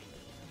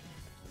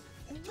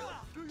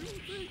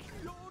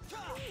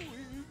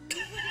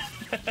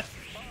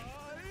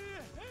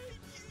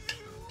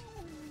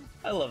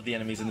 I love the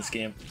enemies in this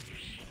game.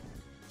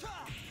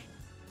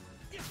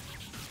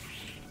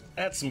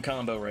 That's some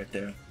combo right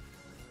there.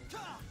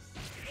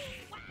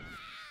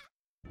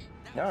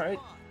 Alright.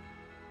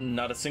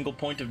 Not a single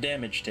point of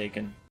damage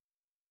taken.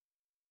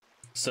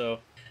 So,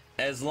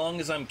 as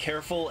long as I'm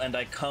careful and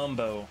I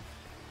combo,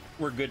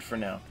 we're good for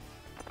now.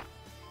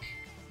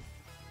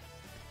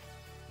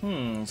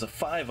 There's a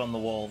 5 on the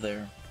wall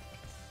there.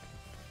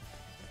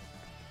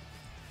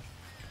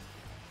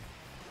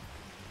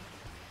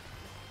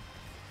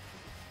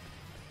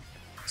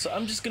 So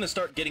I'm just gonna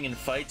start getting in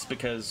fights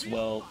because,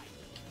 well...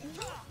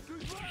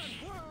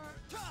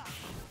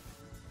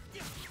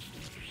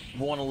 I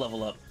want to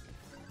level up.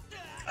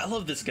 I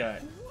love this guy.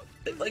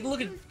 Like,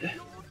 look at...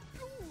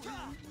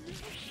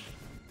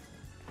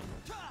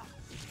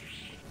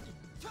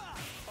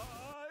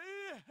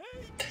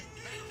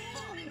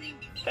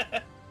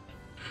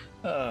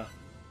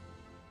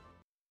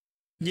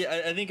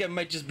 Yeah, I think I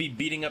might just be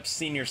beating up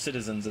senior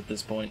citizens at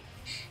this point.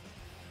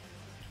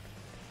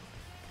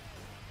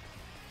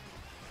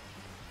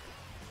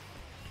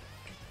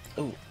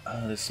 Oh,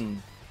 there's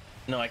some...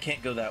 No, I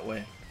can't go that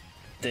way.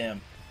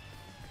 Damn.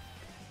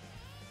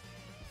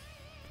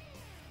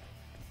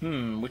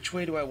 Which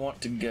way do I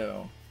want to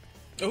go?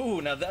 Oh,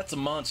 now that's a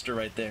monster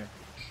right there.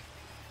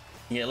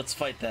 Yeah, let's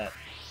fight that.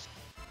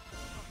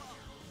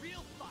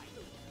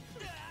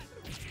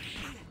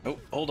 Oh,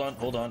 hold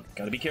on.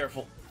 Gotta be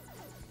careful.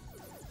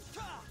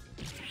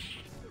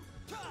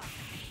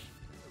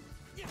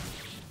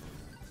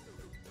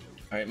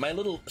 Alright, my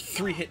little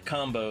 3-hit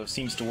combo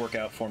seems to work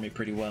out for me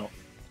pretty well.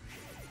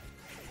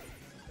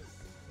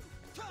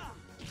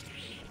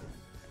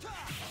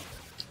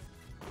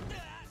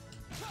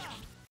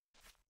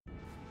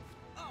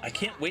 I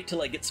can't wait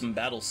till I get some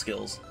battle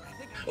skills.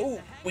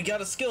 Oh, we got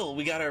a skill!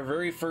 We got our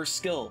very first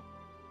skill.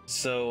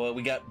 So,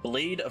 we got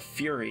Blade of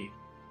Fury.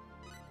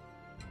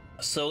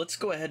 So let's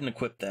go ahead and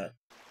equip that.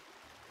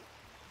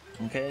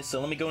 Okay, so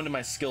let me go into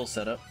my skill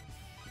setup.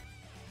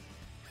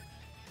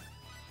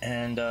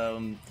 And,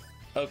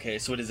 okay,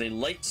 so it is a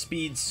light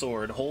speed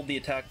sword. Hold the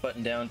attack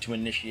button down to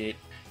initiate.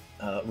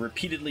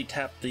 Repeatedly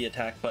tap the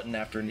attack button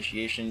after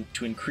initiation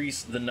to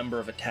increase the number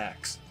of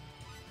attacks.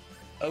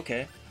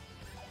 Okay.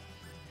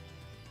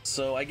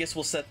 So I guess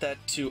we'll set that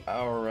to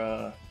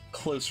our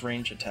close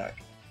range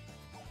attack.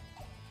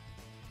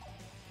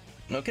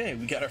 Okay,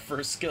 we got our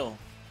first skill.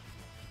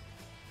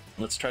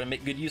 Let's try to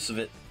make good use of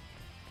it.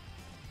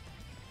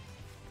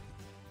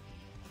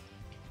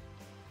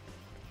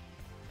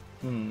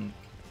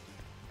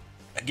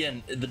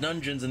 Again, the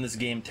dungeons in this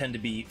game tend to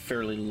be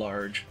fairly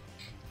large.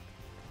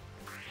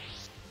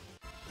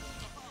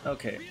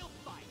 Okay.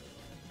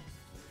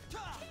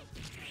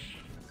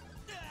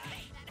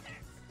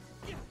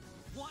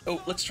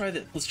 Oh, let's try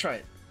that. Let's try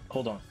it.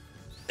 Hold on.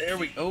 There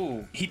we...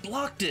 Oh, he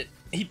blocked it!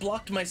 He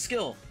blocked my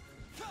skill!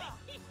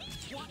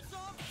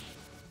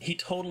 He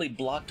totally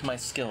blocked my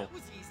skill.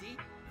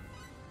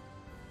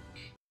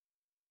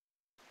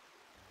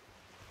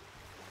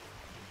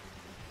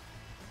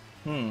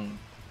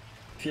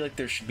 I feel like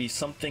there should be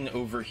something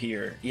over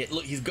here. Yeah,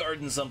 look, he's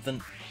guarding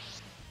something.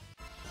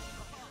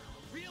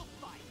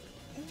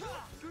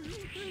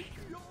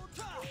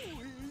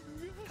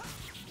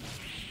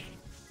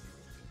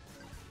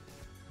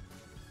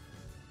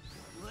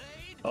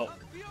 Oh,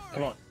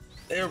 come on.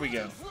 There we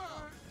go.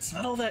 It's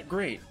not all that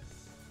great.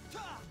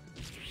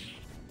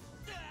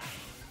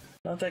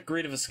 Not that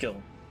great of a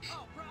skill.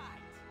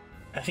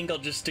 I think I'll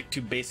just stick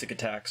to basic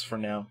attacks for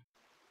now.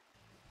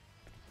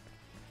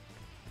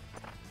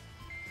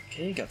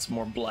 Okay, got some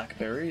more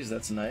blackberries,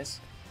 that's nice.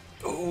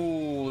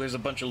 Oh, there's a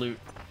bunch of loot.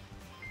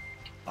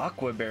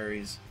 Aqua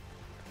berries.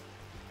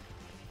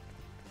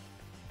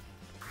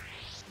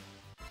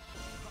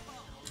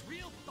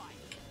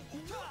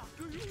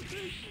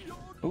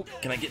 Oh,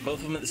 can I get both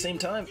of them at the same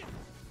time?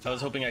 I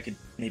was hoping I could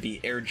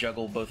maybe air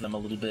juggle both of them a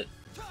little bit.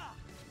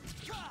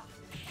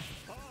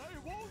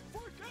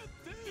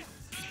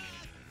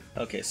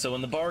 Okay, so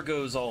when the bar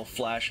goes all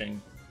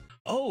flashing...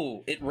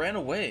 Oh, it ran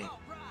away.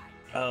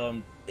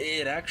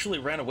 It actually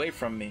ran away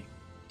from me.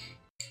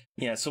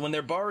 Yeah, so when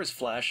their bar is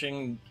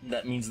flashing,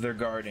 that means they're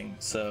guarding,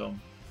 so...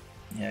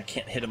 Yeah, I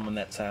can't hit them when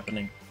that's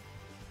happening.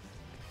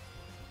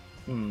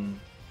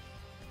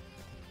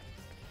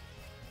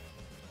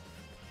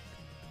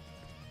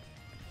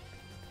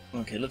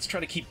 Okay, let's try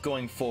to keep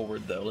going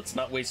forward, though. Let's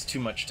not waste too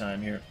much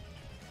time here.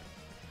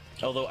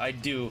 Although I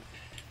do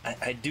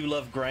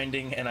love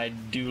grinding, and I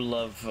do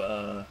love,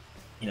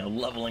 you know,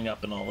 leveling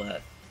up and all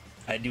that.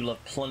 I do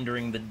love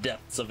plundering the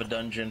depths of a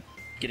dungeon,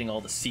 getting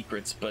all the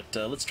secrets, but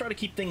let's try to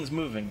keep things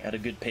moving at a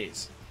good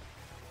pace.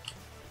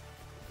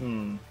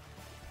 I'm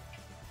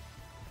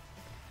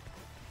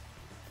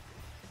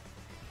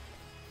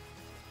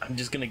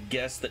just gonna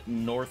guess that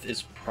north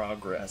is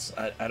progress.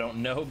 I don't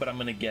know, but I'm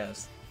gonna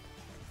guess.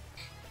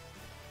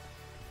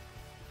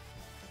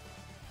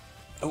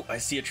 Oh, I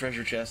see a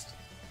treasure chest.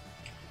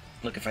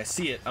 Look, if I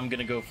see it, I'm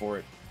gonna go for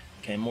it.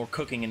 Okay, more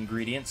cooking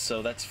ingredients,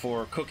 so that's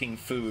for cooking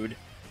food.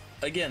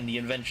 Again, the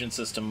invention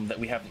system that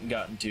we haven't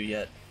gotten to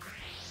yet.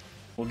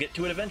 We'll get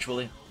to it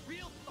eventually.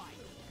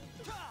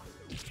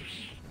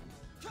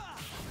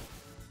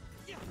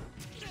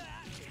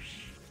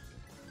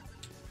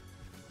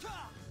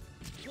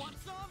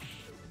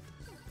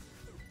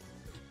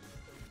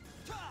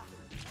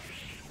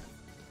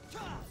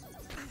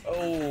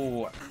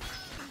 Oh,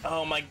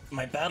 oh,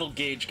 my battle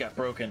gauge got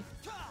broken.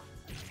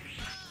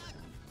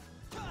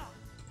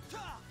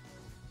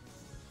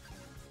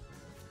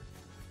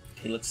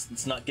 Okay,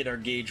 let's not get our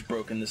gauge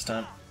broken this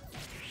time.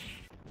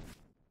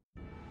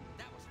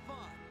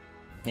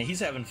 Yeah, he's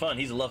having fun.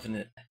 He's loving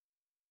it.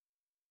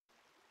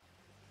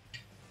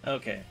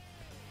 Okay.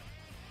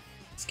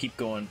 Let's keep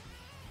going.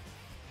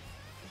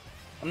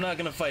 I'm not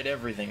gonna fight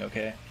everything,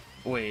 okay?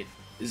 Wait,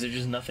 is there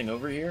just nothing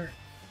over here?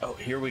 Oh,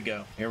 here we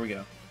go. Here we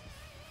go.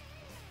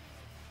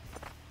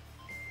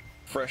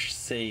 Fresh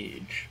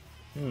sage.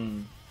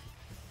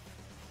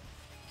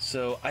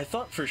 So, I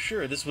thought for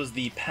sure this was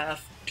the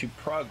path to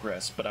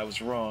progress, but I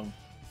was wrong.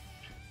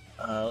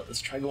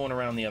 Let's try going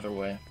around the other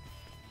way.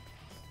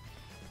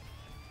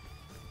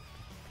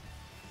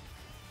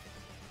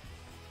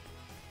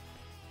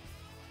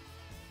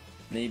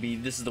 Maybe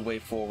this is the way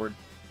forward.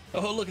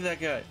 Oh, look at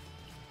that guy!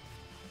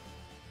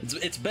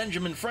 It's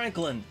Benjamin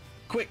Franklin!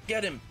 Quick,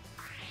 get him!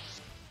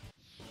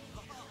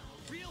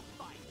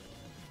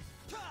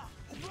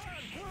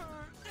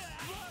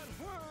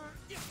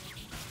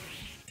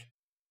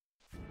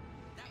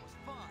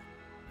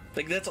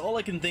 Like, that's all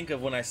I can think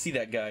of when I see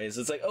that guy, is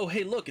it's like, oh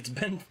hey look, it's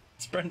Ben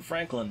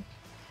Franklin.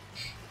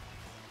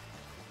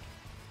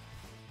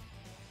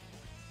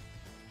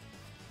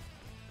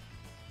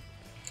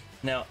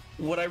 Now,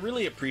 what I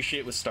really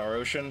appreciate with Star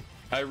Ocean,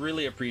 I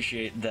really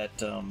appreciate that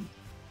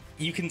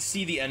you can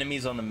see the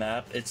enemies on the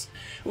map.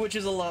 Which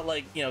is a lot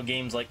like, you know,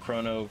 games like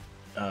Chrono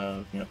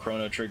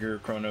Trigger,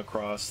 Chrono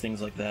Cross,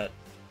 things like that.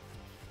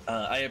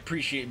 I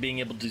appreciate being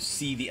able to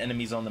see the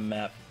enemies on the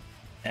map,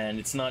 and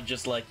it's not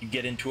just like you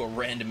get into a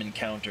random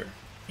encounter,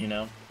 you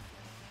know?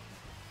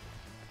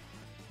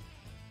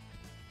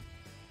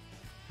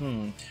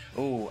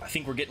 Oh, I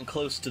think we're getting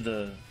close to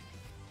the...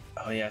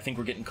 Oh yeah, I think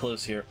we're getting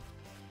close here.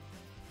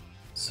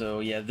 So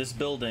yeah, this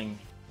building,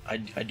 I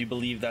do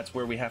believe that's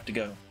where we have to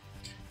go.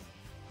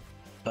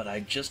 But I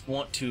just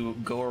want to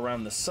go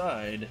around the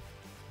side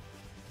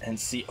and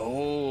see.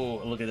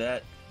 Oh, look at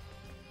that.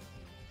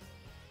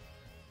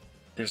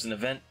 There's an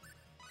event.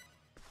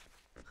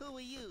 Who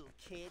are you,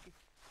 kid?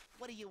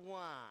 What do you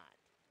want?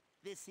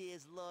 This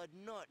is Lord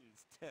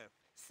Norton's turf,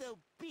 so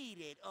beat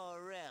it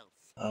or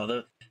else.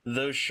 Oh,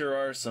 those sure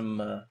are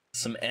some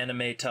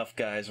anime tough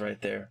guys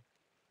right there.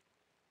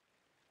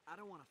 I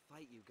don't want to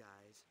fight you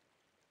guys.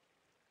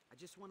 I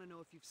just want to know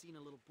if you've seen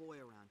a little boy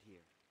around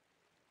here.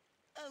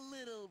 A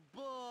little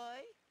boy?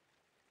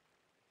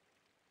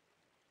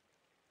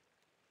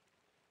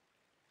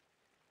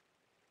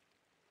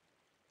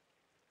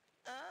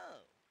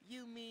 Oh,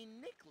 you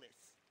mean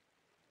Nicholas?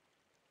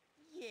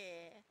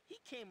 Yeah, he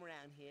came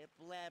around here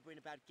blabbering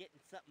about getting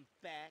something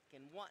back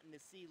and wanting to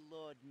see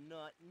Lord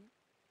Norton.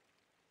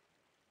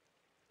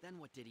 Then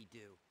what did he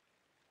do?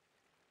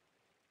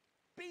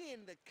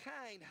 Being the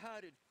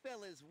kind-hearted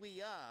fellas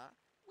we are,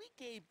 we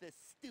gave the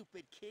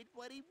stupid kid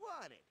what he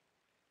wanted.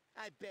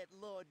 I bet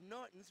Lord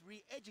Norton's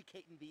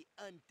re-educating the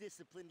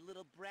undisciplined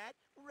little brat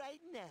right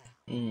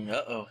now.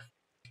 Uh-oh.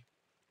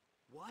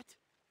 What?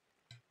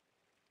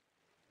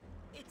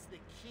 It's the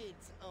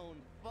kid's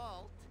own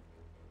fault.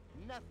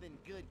 Nothing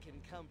good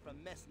can come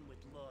from messing with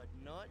Lord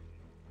Norton.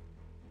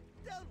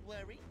 Don't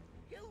worry,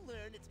 he'll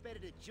learn it's better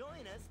to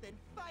join us than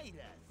fight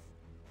us.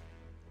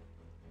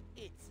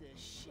 It's a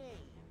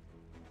shame.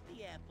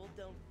 The apple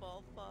don't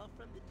fall far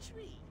from the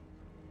tree.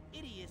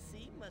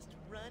 Idiocy must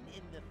run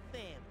in the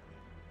family.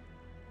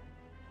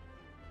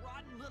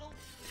 Rotten little...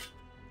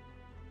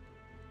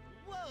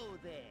 Whoa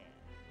there!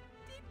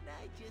 Didn't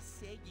I just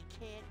say you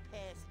can't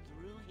pass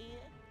through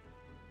here?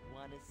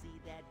 Wanna see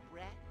that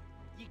brat?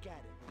 You gotta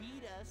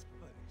beat us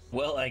first.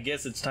 Well, I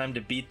guess it's time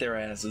to beat their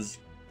asses.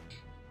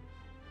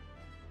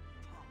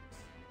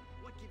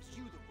 What gives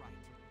you the right?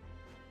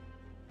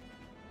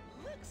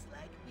 Looks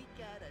like we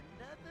got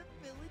another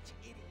village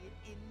idiot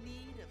in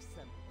need of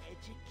some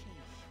education.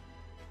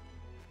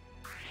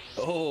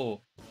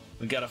 Oh,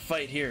 we got a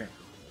fight here.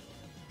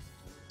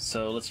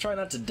 So let's try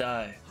not to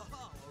die. A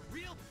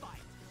real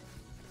fight.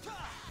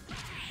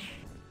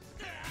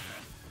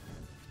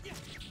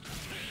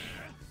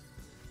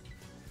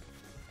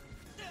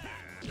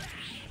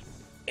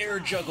 Air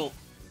juggle.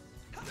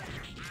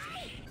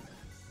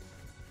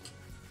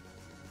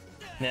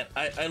 Man,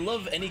 I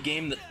love any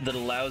game that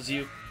allows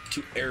you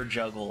to air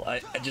juggle.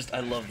 I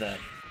love that.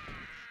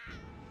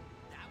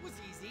 That was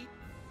easy.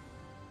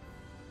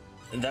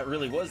 And that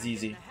really was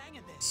easy.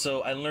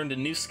 So I learned a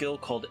new skill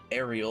called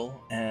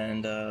aerial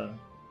and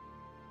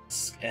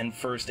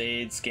first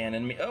aid, scan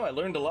enemy. Oh, I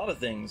learned a lot of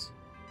things.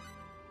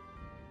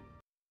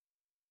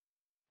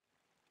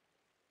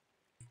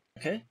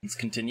 Okay, let's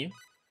continue.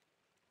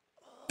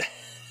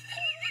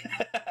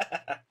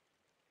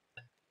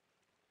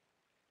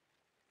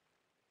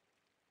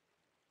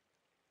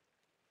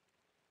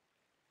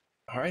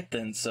 Alright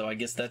then, so I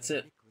guess that's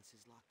it. Nicholas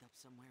is locked up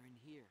somewhere in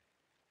here.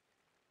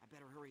 I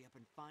better hurry up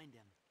and find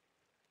him.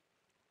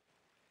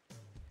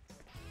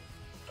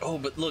 Oh,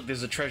 but look,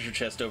 there's a treasure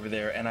chest over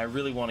there, and I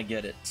really want to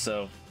get it.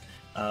 So,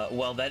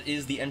 while that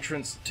is the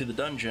entrance to the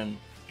dungeon,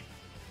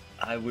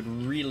 I would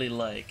really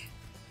like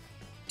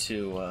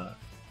to,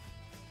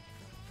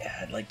 yeah,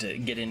 I'd like to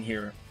get in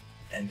here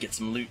and get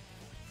some loot.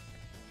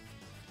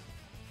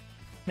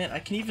 Man, I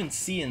can even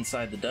see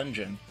inside the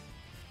dungeon.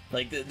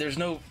 Like, there's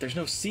no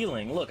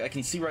ceiling. Look, I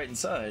can see right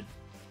inside.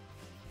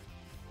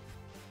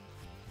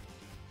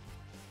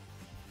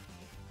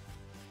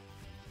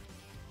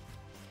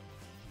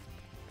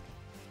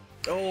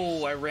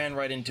 Oh, I ran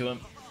right into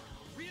him.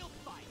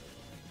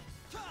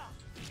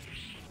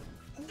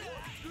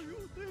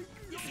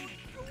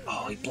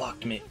 Oh, he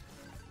blocked me.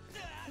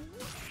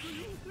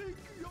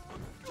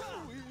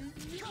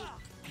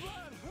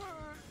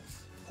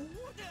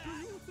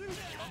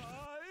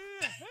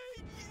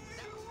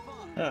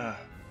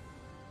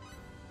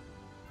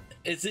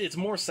 It's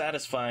more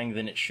satisfying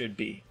than it should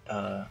be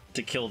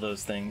to kill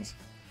those things.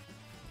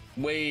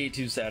 Way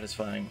too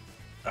satisfying.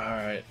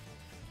 Alright.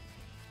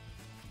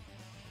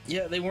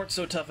 Yeah, they weren't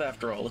so tough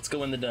after all. Let's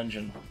go in the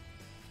dungeon.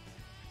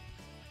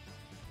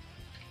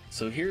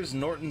 So here's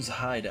Norton's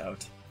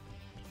hideout.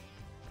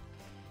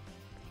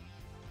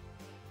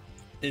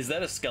 Is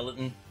that a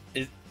skeleton?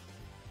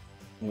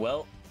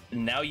 Well,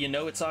 now you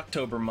know it's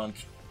October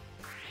month.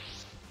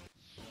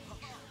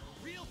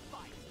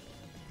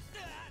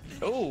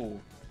 Oh!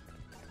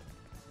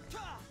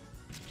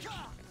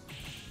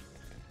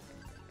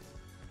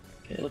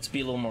 Okay, let's be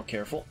a little more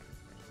careful.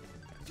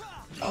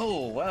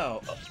 Oh,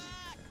 wow.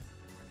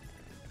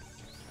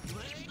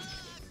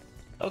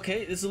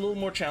 Okay, this is a little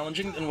more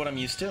challenging than what I'm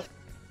used to.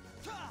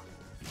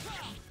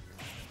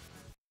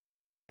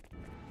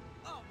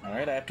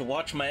 Alright, I have to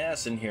watch my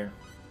ass in here.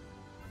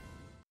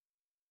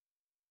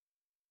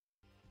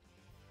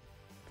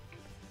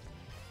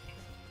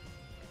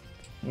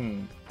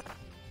 And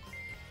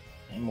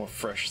more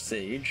fresh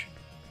sage.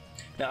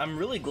 Now, I'm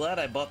really glad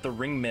I bought the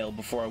ring mail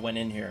before I went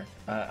in here.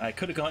 I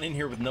could have gone in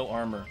here with no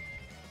armor.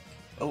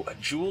 Oh, a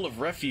jewel of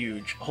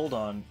refuge. Hold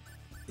on.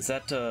 Is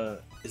that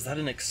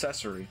an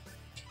accessory?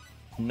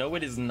 No,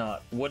 it is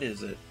not. What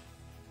is it?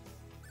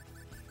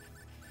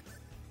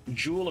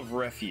 Jewel of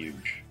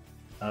Refuge.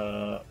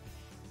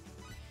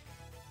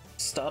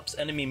 Stops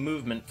enemy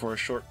movement for a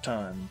short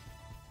time.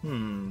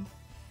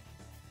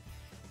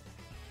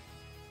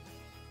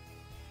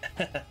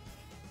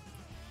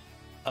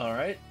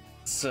 Alright,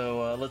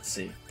 so let's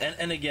see.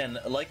 And again,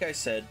 like I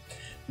said,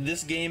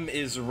 this game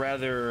is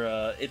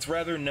rather, it's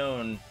rather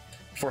known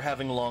for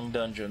having long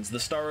dungeons. The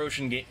Star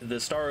Ocean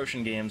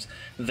games,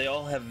 they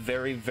all have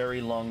very, very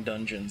long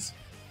dungeons.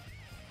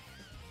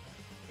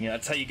 You know,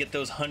 that's how you get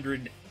those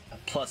 100+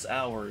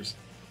 hours.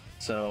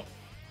 So,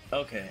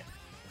 okay.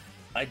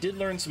 I did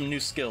learn some new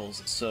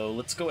skills, so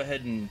let's go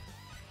ahead and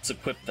let's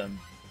equip them.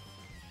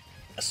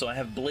 So I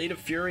have Blade of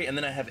Fury, and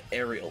then I have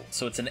Aerial.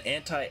 So it's an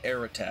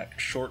anti-air attack,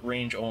 short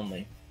range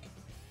only.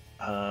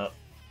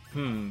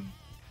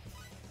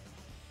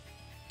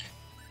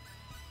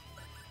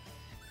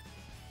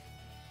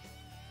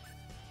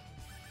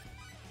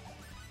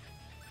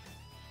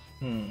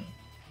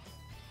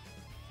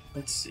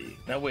 Let's see.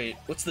 Now wait,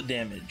 what's the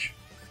damage?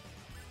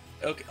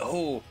 Okay,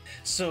 oh,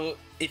 so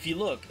if you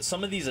look,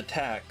 some of these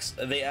attacks,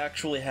 they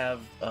actually have,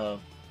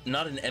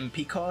 not an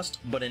MP cost,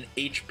 but an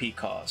HP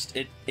cost.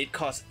 It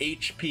costs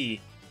HP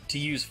to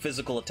use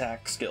physical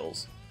attack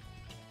skills.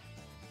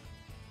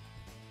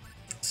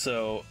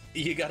 So,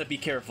 you gotta be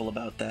careful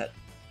about that.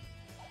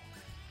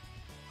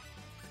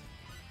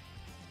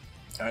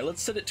 Alright,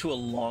 let's set it to a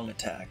long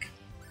attack.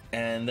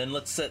 And then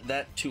let's set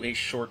that to a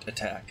short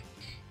attack.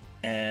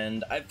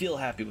 And I feel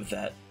happy with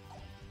that.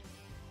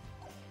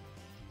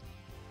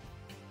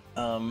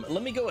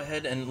 Let me go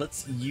ahead and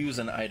let's use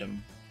an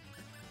item.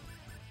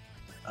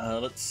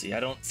 Let's see. I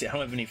don't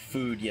have any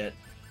food yet.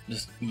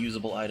 Just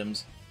usable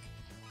items.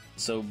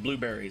 So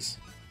blueberries.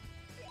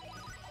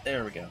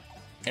 There we go.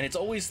 And it's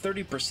always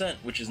 30%,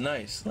 which is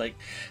nice. Like,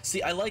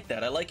 see, I like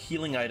that. I like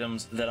healing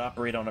items that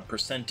operate on a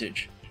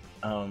percentage.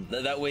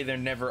 That way they're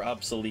never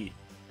obsolete.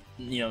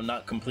 You know,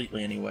 not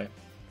completely anyway.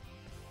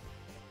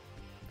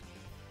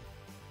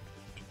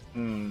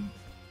 There's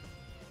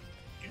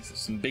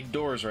some big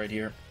doors right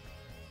here.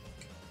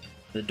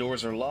 The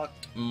doors are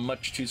locked,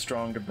 much too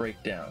strong to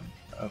break down.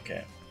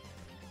 Okay.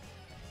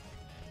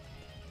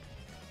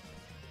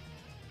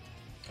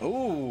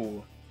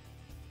 Ooh!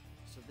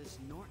 So this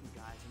Norton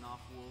guy's an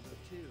off-worlder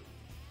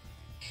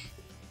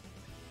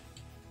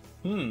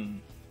too.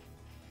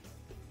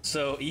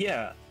 So,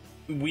 yeah.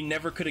 We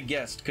never could have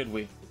guessed, could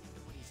we?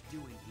 What he's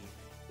doing here.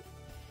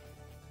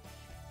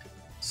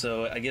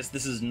 So, I guess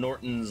this is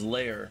Norton's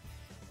lair.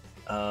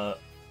 Let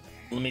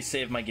me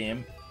save my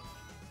game.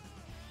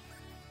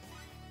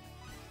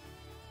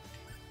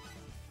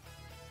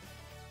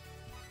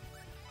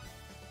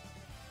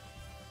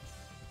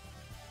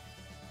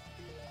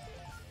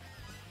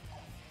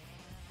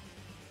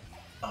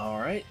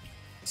 Alright,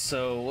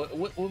 so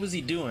what was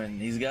he doing?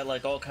 He's got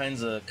like all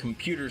kinds of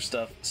computer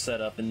stuff set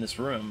up in this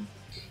room.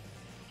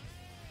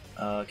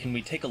 Can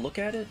we take a look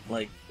at it?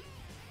 Like,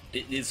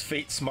 is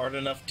Fate smart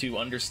enough to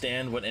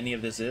understand what any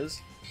of this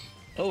is?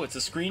 Oh, it's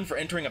a screen for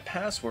entering a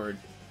password.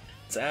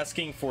 It's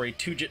asking for a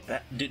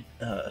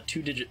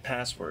two-digit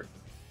password.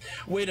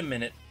 Wait a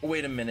minute,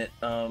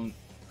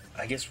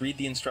 I guess read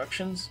the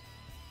instructions?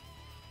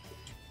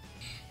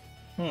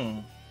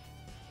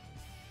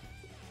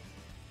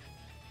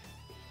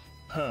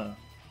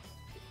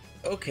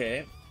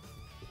 Okay.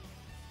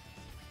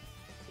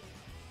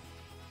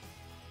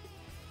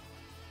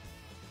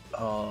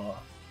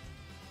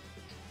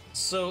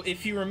 So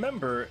if you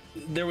remember,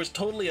 there was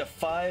totally a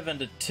 5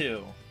 and a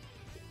 2.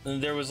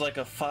 And there was like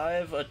a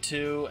 5, a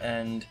 2,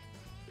 and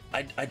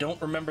I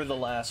don't remember the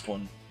last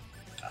one.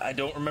 I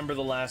don't remember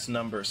the last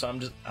number, so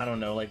I don't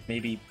know, like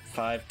maybe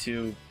 5,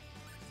 2,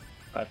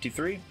 5, 2,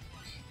 3?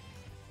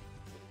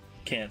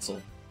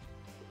 Cancel.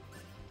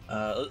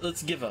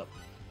 Let's give up.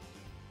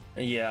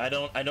 Yeah, I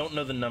don't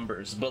know the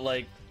numbers, but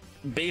like,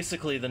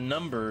 basically the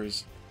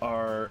numbers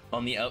are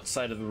on the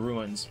outside of the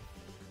ruins.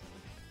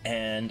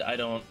 And I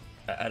don't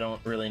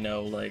really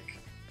know, like,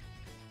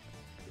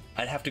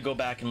 I'd have to go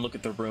back and look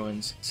at the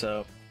ruins,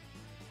 so...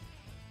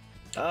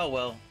 Oh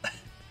well.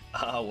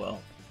 Ah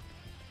well.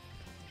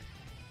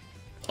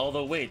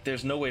 Although wait,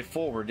 there's no way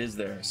forward, is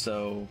there?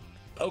 So...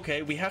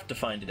 Okay, we have to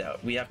find it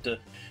out. We have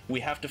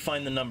to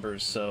find the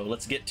numbers, so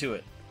let's get to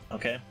it,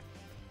 okay?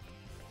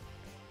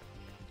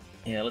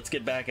 Yeah, let's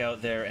get back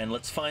out there and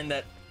let's find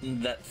that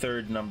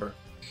third number.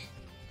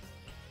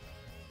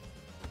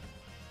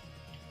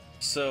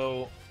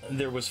 So,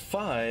 there was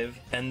 5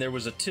 and there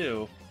was a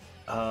 2.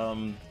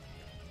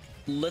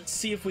 Let's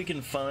see if we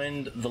can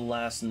find the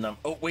last number.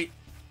 Oh, wait.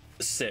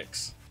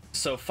 6.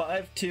 So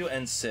 5, 2,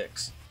 and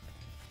 6.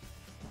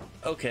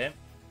 Okay.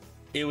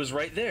 It was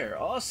right there.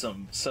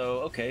 Awesome. So,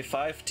 okay,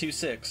 5, 2,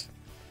 6.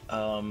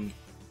 I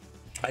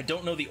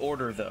don't know the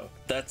order, though.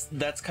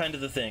 That's kind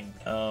of the thing.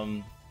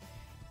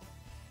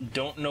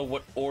 Don't know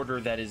what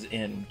order that is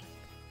in.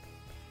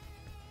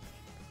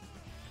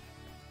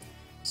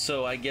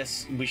 So I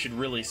guess we should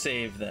really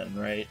save then,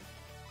 right?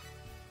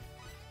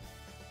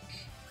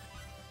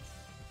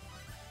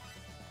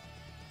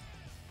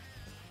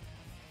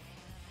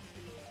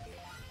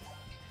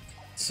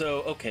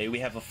 So, okay, we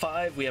have a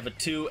 5, we have a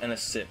 2, and a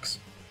 6.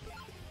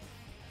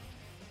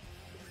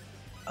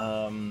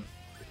 I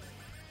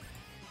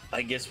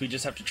guess we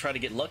just have to try to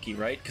get lucky,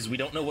 right? Because we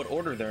don't know what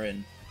order they're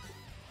in.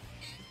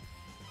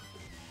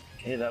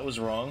 Okay, that was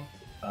wrong.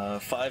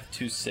 5,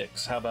 2,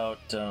 6. How about,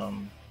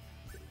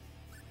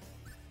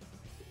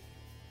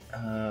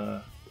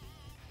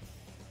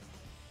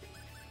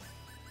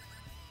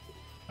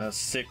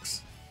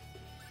 6,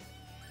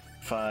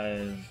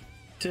 5,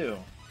 2.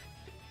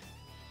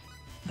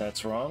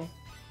 That's wrong.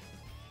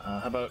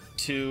 How about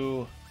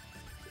 2,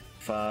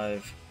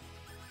 5,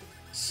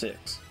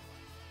 6?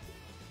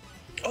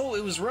 Oh,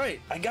 it was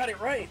right! I got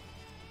it right!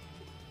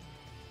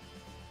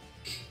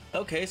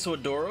 Okay, so a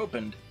door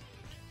opened.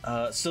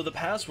 So the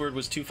password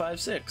was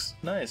 256.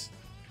 Nice.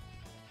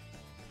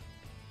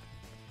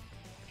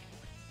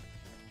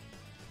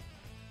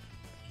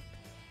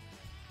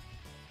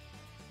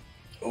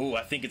 Oh,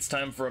 I think it's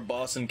time for a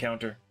boss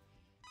encounter.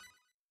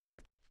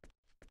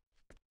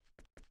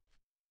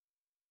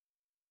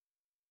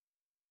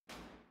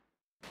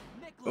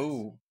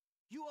 Oh,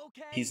 you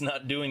okay? He's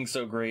not doing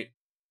so great.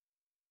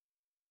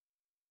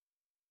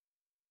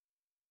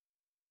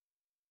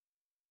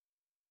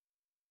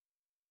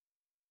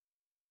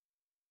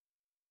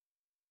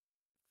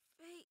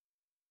 Fate,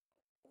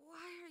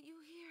 why are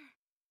you here?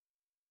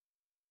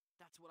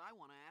 That's what I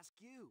want to ask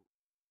you.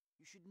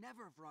 You should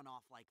never have run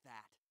off like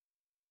that.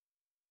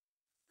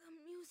 The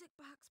music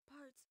box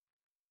parts.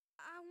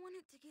 I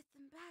wanted to get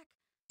them back.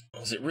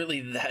 Was it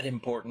really that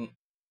important?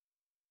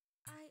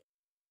 I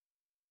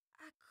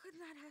could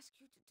not ask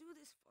you to do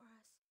this for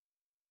us.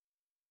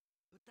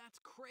 But that's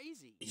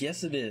crazy.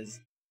 Yes, it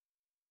is.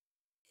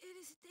 It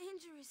is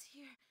dangerous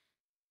here.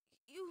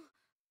 You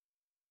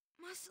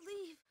must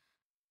leave.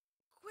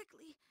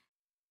 Quickly.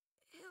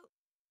 He'll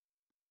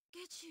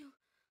get you.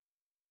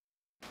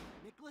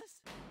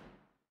 Nicholas?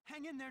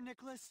 Hang in there,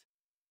 Nicholas.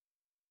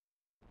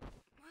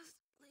 Must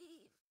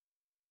leave.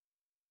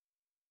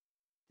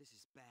 This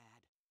is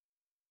bad.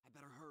 I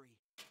better hurry.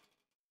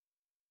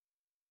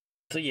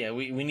 So yeah,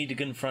 we need to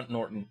confront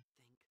Norton.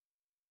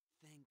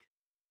 Think.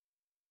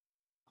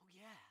 Oh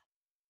yeah.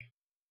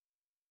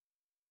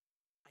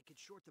 I could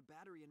short the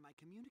battery in my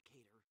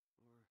communicator,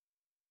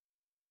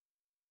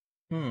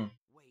 or...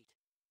 Wait.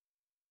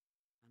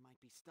 I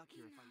might be stuck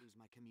here if I lose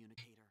my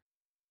communicator.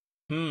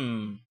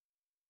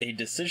 A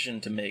decision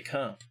to make,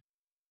 huh?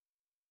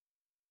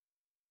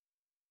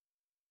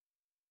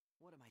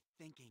 What am I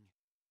thinking?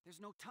 There's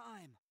no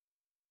time.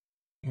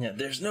 Yeah,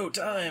 there's no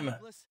time.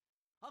 Nicholas,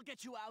 I'll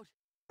get you out.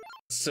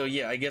 So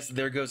yeah, I guess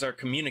there goes our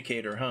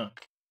communicator, huh?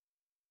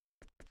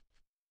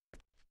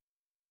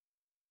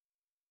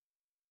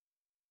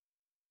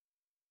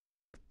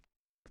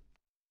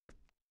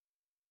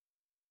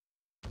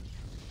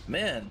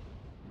 Man,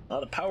 a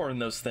lot of power in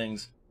those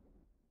things.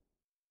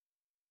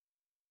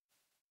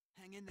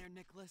 Hang in there,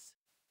 Nicholas.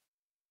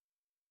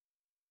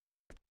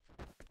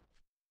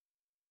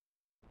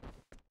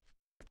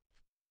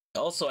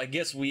 Also, I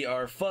guess we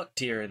are fucked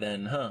here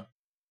then, huh?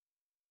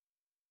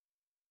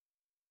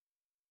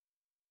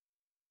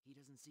 He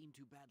doesn't seem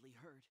too badly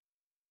hurt.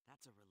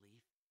 That's a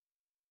relief.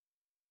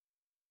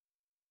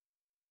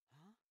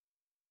 Huh?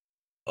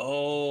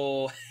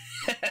 Oh.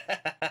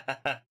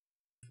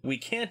 We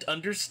can't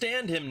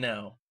understand him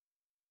now.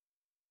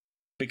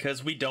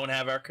 Because we don't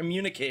have our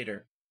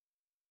communicator.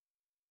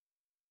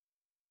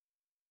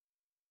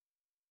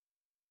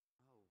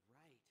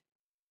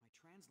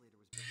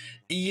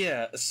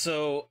 Yeah,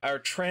 so our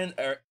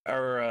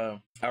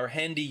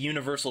handy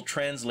universal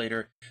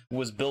translator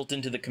was built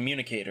into the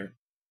communicator.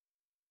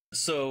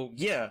 So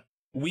yeah,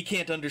 we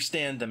can't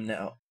understand them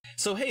now.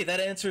 So hey, that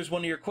answers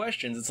one of your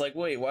questions. It's like,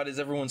 wait, why does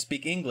everyone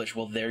speak English?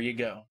 Well, there you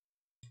go.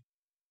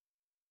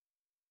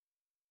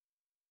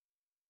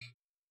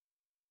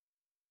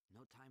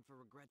 No time for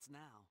regrets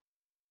now.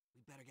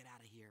 We better get out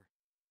of here.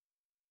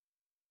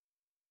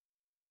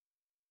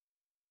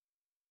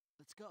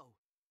 Let's go.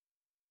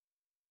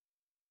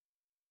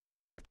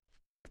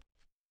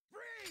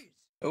 Freeze!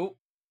 Oh,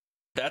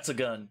 that's a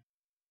gun.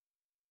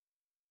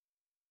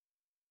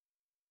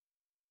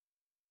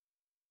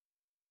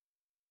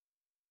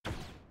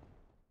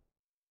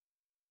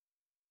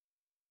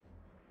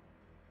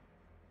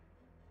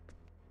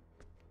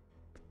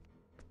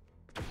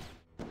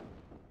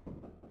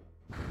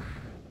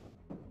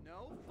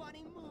 No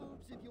funny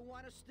moves if you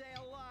want to stay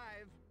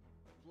alive.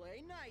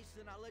 Play nice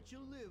and I'll let you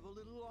live a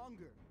little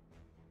longer.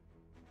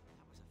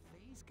 That was a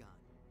phase gun,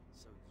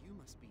 so you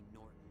must be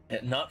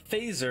Norton. Not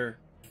phaser,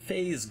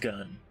 phase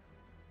gun.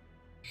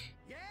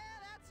 Yeah,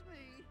 that's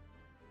me.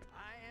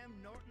 I am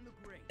Norton the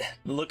Great.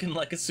 Looking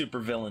like a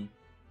supervillain.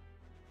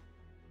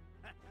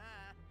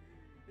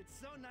 It's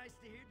so nice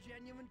to hear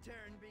genuine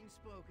Terran being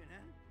spoken,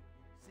 huh?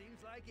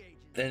 Seems like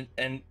ages.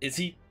 And is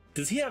he?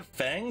 Does he have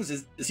fangs?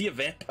 Is he a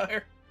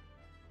vampire?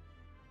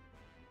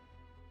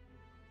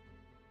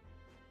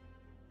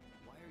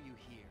 Why are you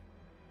here?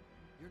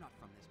 You're not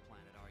from this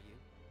planet, are you?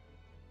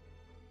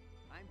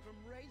 I'm from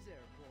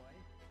Razer, boy.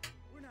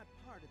 We're not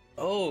part of this.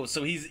 Oh,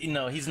 so he's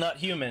he's not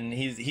human.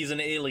 He's an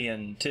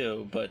alien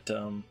too, but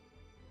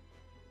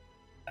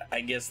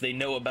I guess they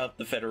know about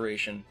the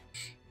Federation.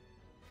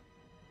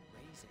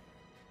 Raisin.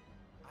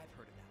 I've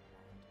heard of that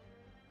world.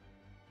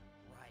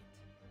 Right.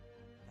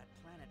 That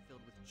planet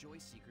filled with joy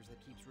seekers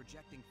that keeps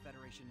rejecting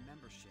Federation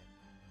membership.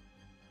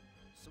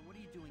 So what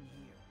are you doing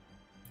here?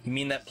 You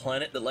mean that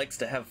planet that likes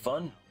to have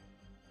fun?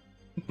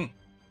 Not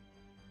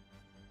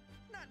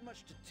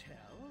much to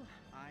tell.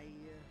 I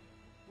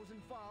was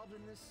involved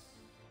in this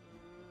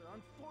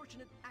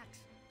unfortunate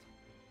accident.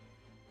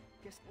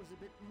 Guess it was a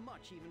bit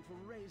much even for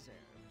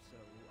Raisin, so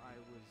I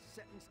was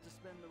sentenced to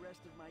spend the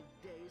rest of my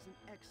days in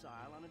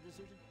exile on a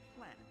deserted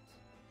planet.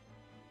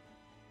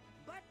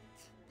 But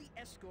the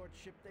escort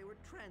ship they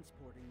were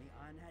transporting me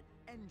on had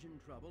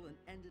engine trouble and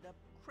ended up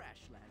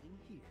crash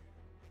landing here.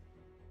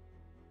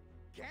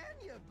 Can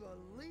you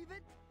believe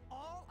it?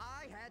 All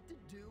I had to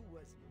do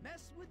was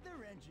mess with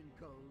their engine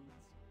codes.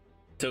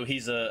 So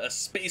he's a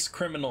space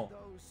criminal.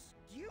 Those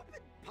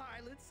stupid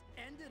pilots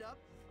ended up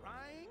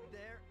frying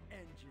their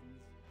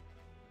engines.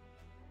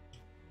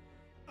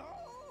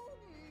 Oh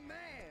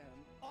man!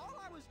 All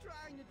I was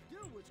trying to do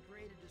was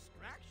create a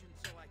distraction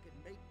so I could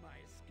make my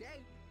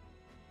escape.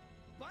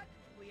 But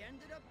we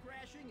ended up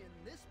crashing and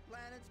this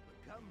planet's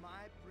become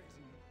my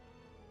prison.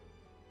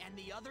 And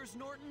the others,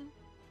 Norton?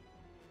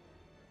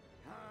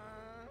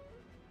 Huh?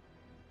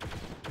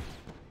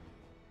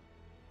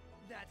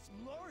 That's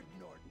Lord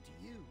Norton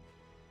to you.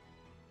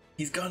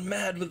 He's gone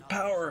mad with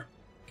power.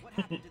 What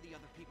happened to the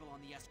other people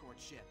on the escort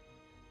ship?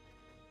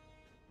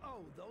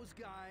 Oh, those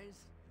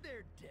guys,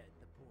 they're dead,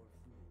 the poor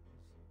fools.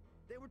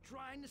 They were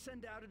trying to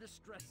send out a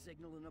distress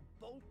signal and a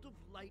bolt of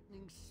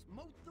lightning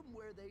smote them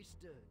where they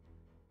stood.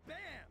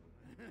 Bam!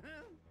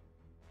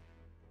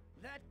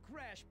 That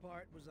crash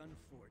part was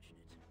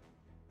unfortunate.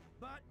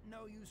 But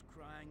no use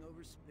crying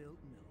over spilled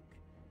milk.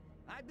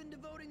 I've been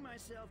devoting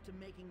myself to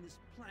making this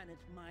planet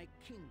my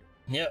kingdom.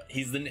 Yeah,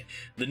 he's the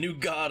new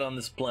god on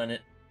this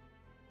planet.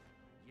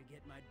 You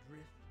get my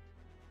drift?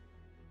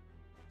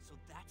 So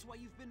that's why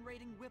you've been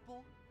raiding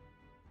Whipple?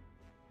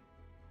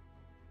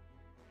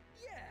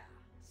 Yeah,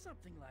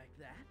 something like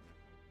that.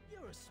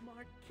 You're a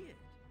smart kid.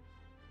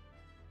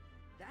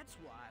 That's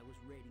why I was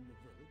raiding the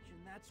village,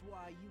 and that's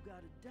why you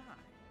gotta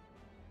die.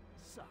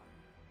 Sorry.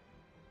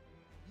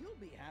 You'll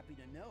be happy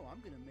to know I'm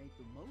gonna make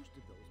the most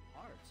of those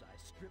parts I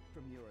stripped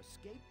from your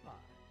escape pod.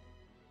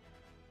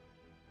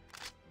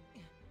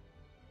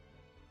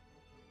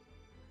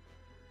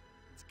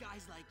 It's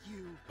guys like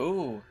you.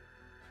 Ooh.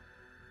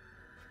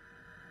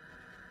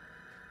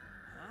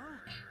 Huh?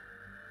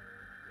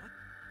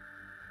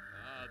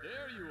 Ah,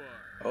 there you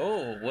are.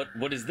 Oh,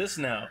 what is this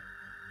now?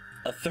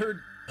 A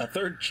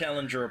third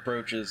challenger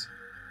approaches.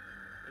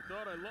 I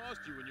thought I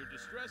lost you when your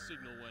distress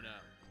signal went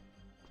out.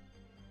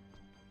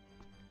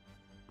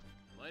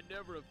 I'd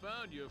never have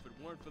found you if it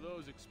weren't for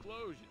those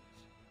explosions.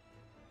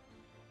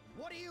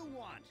 What do you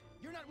want?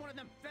 You're not one of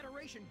them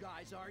Federation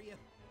guys, are you?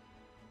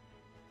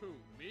 Who,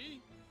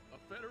 me?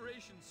 A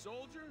Federation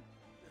soldier?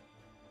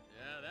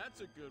 Yeah,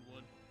 that's a good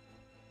one.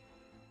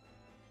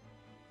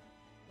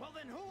 Well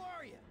then, who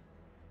are you?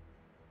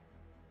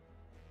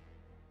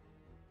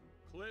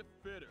 Cliff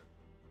Fitter,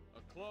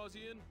 a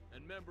Clausian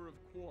and member of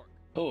Quark.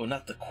 Oh,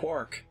 not the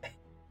Quark.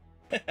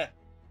 A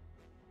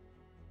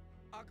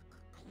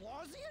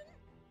Clausian?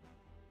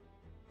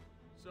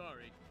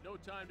 Sorry, no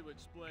time to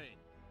explain.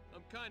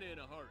 I'm kinda in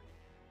a hurry.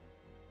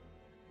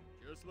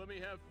 Just let me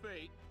have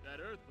Fate,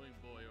 that Earthling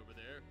boy over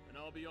there, and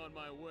I'll be on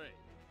my way.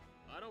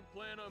 I don't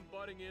plan on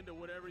butting into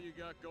whatever you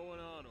got going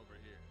on over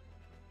here.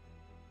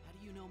 How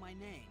do you know my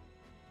name?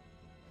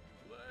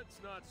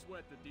 Let's not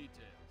sweat the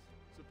details.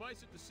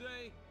 Suffice it to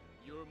say,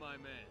 you're my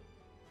man.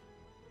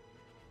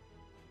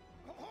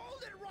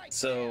 Hold it right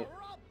So, there,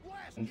 or I'll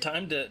blast you.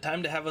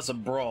 time to have us a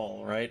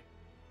brawl, right?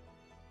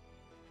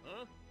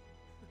 Huh?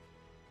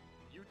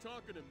 You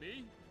talking to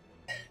me?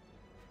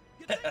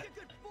 You think you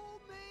could fool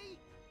me?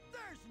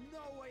 There's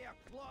no way a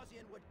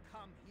Clausian would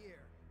come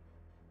here.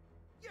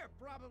 You're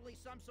probably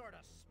some sort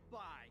of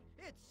spy.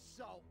 It's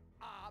so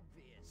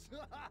obvious.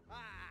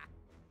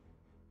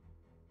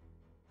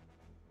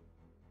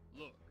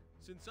 Look,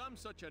 since I'm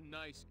such a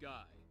nice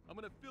guy, I'm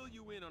gonna fill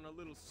you in on a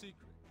little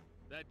secret.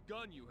 That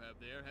gun you have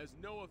there has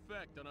no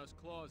effect on us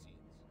Clausians.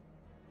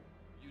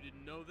 You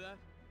didn't know that?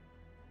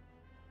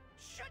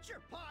 Shut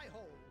your pie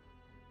hole!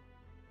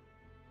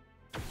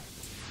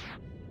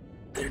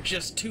 They're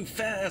just too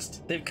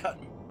fast. They've got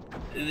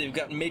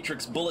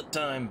Matrix bullet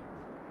time.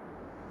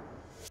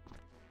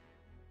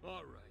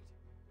 All right,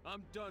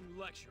 I'm done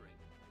lecturing.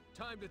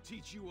 Time to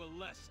teach you a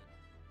lesson.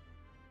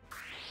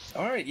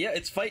 All right, yeah,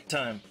 it's fight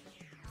time.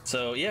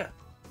 So yeah,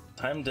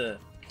 time to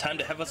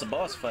have us a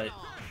boss fight.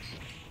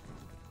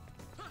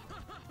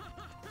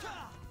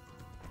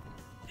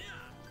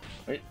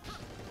 Wait.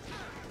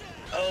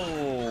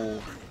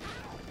 Oh.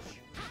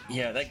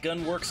 Yeah, that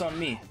gun works on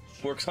me.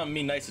 Works on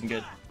me nice and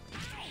good.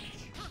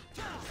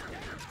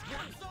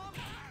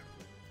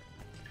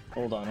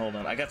 Hold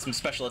on. I got some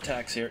special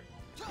attacks here.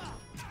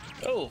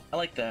 Oh, I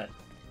like that.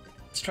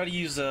 Let's try to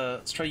use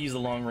the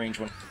long range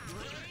one.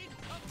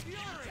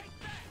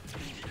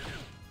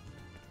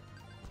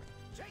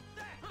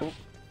 Oh.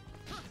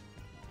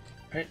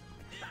 Alright.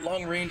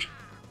 Long range.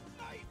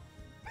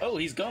 Oh,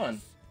 he's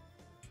gone.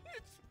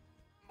 It's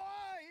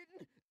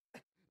mine!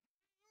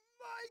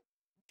 My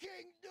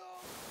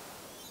kingdom!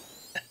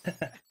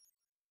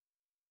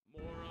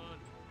 Moron,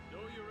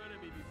 know your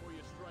enemy before you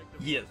strike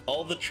the Yeah,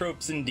 all the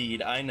tropes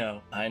indeed. I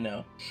know.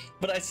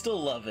 But I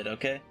still love it,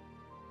 okay?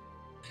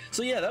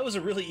 So yeah, that was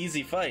a really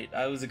easy fight.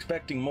 I was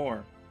expecting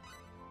more.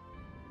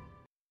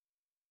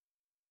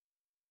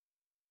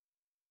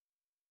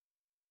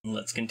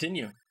 Let's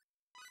continue.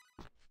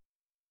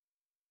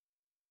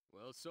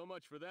 Well, so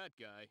much for that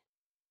guy.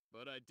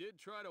 But I did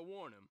try to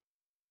warn him.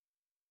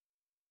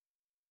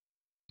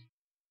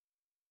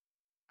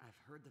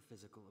 I've heard the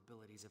physical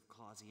abilities of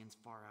Clausians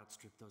far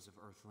outstrip those of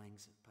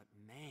Earthlings, but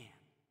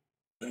man...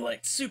 They're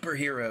like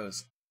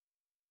superheroes.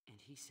 And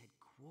he said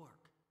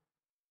Quark.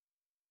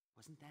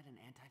 Wasn't that an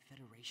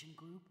anti-Federation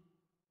group?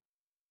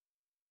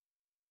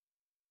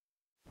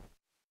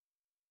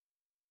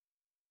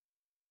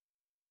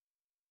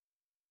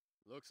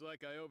 Looks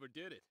like I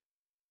overdid it.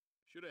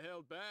 Should have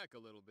held back a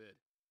little bit.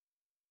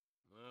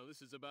 Well,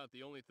 this is about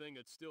the only thing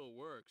that still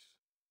works.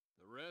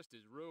 The rest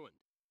is ruined.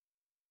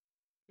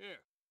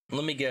 Here.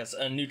 Let me guess,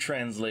 a new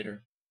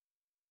translator.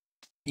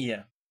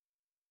 Yeah.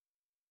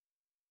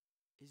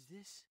 Is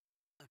this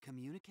a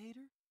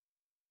communicator?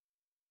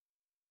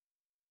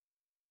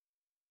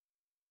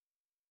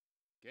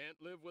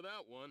 Can't live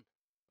without one.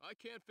 I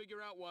can't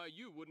figure out why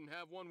you wouldn't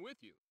have one with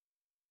you.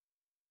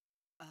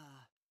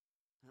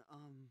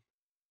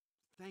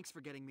 Thanks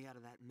for getting me out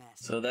of that mess.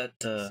 So that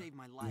Saved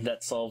my life.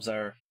 that solves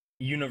our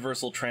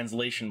universal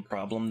translation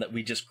problem that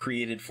we just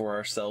created for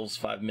ourselves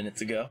 5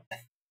 minutes ago.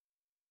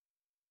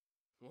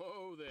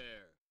 Whoa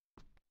there.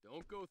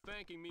 Don't go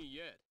thanking me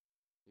yet.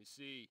 You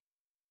see,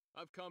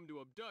 I've come to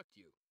abduct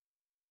you.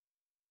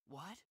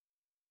 What?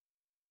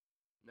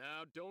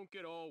 Now, don't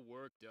get all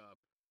worked up.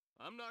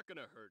 I'm not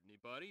gonna hurt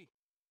anybody.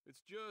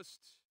 It's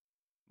just...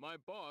 my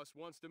boss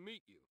wants to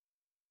meet you.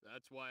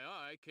 That's why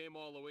I came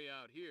all the way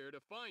out here to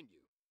find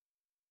you.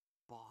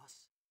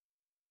 Boss?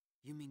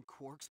 You mean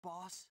Quark's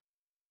boss?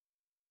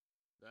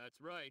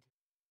 That's right.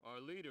 Our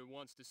leader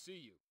wants to see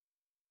you.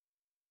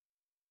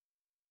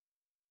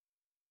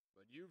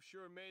 But you've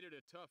sure made it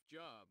a tough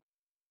job.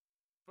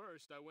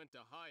 First, I went to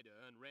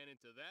Haida and ran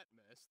into that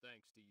mess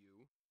thanks to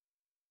you.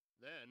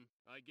 Then,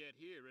 I get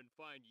here and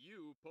find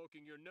you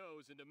poking your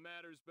nose into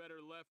matters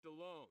better left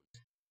alone.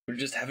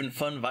 We're just having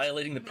fun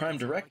violating the Prime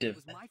Directive.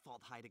 It was my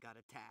fault Haida got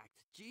attacked.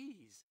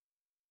 Jeez. ...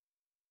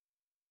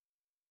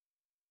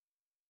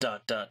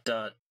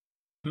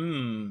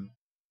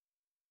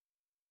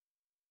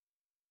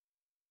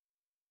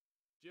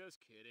 Just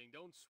kidding,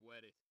 don't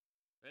sweat it.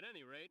 At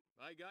any rate,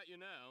 I got you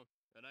now,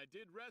 and I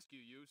did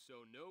rescue you,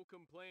 so no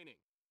complaining.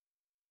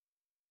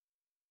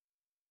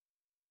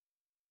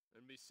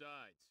 And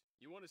besides,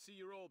 you want to see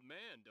your old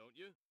man, don't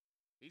you?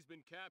 He's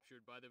been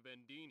captured by the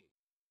Vendini.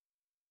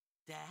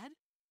 Dad?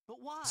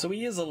 But why? So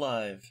he is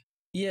alive.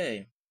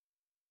 Yay.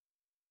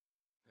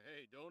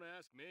 Hey, don't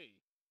ask me.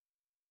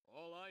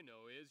 All I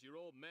know is your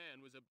old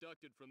man was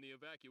abducted from the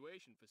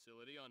evacuation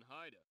facility on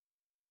Haida.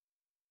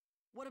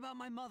 What about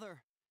my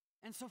mother?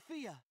 And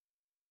Sophia?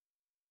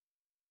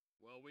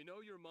 Well, we know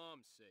your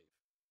mom's safe.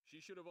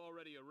 She should have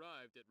already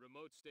arrived at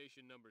remote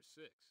station number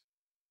 6.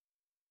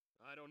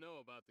 I don't know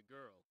about the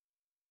girl.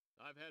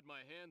 I've had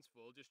my hands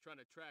full just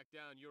trying to track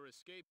down your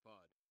escape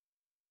pod.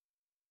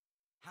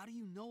 How do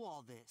you know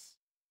all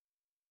this?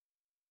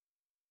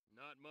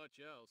 Not much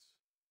else.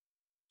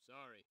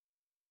 Sorry.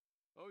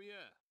 Oh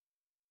yeah,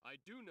 I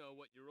do know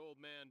what your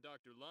old man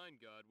Dr.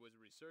 Lineguard was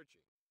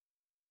researching.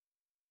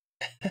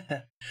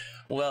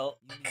 Well,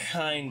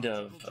 kind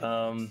of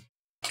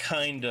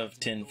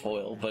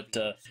tinfoil, but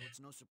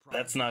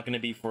that's not going to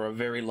be for a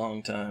very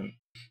long time.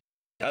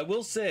 I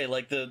will say,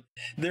 like,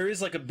 there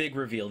is like a big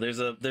reveal. There's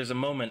a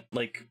moment,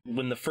 like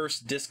when the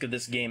first disc of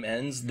this game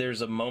ends,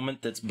 there's a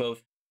moment that's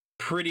both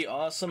pretty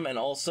awesome and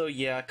also,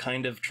 yeah,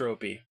 kind of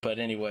tropey. But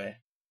anyway,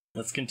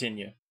 let's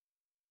continue.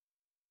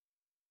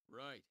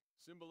 Right,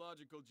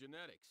 symbological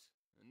genetics.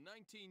 And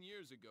 19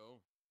 years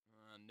ago,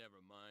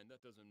 never mind,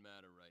 that doesn't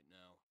matter right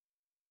now.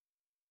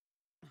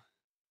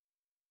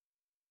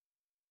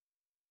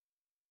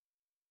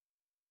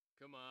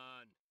 Come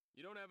on,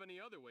 you don't have any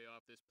other way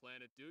off this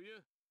planet, do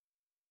you?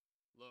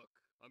 Look,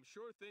 I'm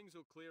sure things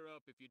will clear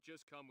up if you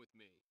just come with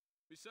me.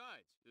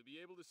 Besides, you'll be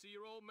able to see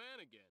your old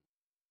man again.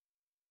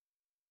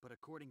 But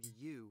according to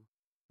you,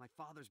 my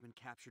father's been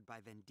captured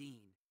by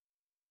Vendine.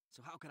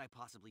 So how could I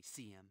possibly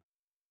see him?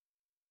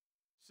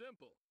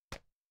 Simple.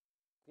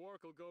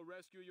 Quark will go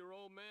rescue your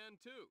old man,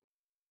 too.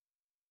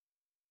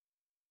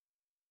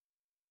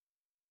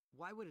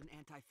 Why would an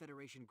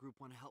anti-Federation group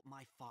want to help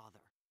my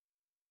father?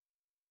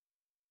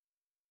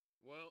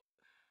 Well,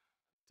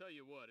 tell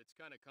you what, it's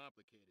kind of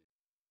complicated.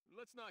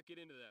 let's not get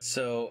into that.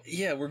 So,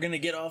 yeah, we're gonna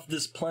get off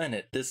this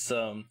planet. This,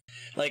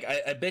 like,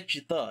 I bet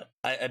you thought,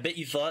 I bet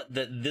you thought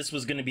that this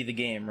was gonna be the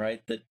game,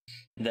 right?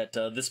 That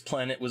this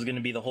planet was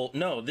gonna be the whole,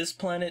 no, this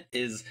planet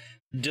is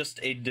just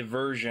a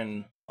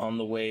diversion on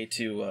the way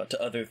to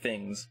other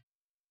things.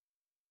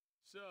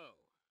 So,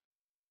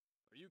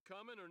 are you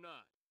coming or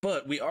not?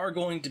 But we are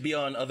going to be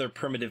on other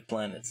primitive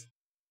planets.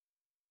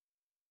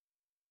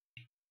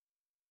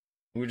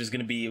 We're just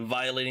gonna be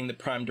violating the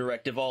Prime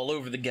Directive all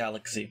over the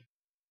galaxy.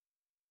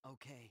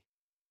 Okay.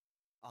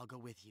 I'll go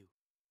with you.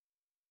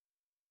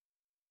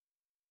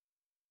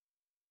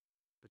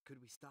 But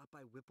could we stop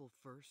by Whipple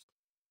first?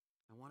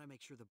 I want to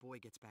make sure the boy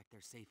gets back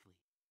there safely.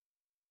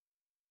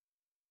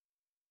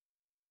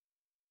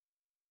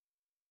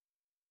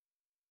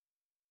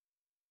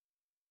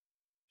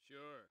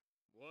 Sure,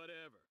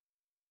 whatever.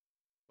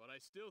 But I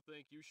still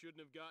think you shouldn't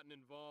have gotten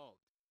involved.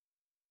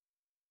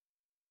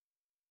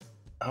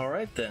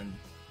 Alright then.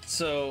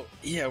 So,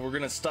 yeah, we're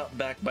gonna stop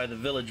back by the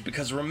village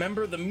because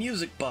remember the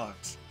music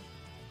box!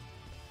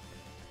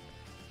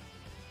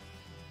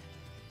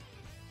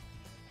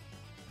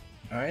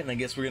 Alright, and I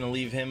guess we're gonna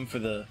leave him for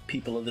the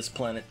people of this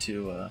planet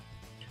to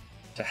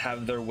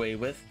have their way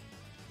with.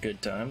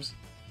 Good times.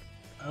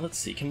 Let's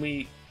see, can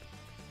we...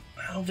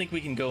 I don't think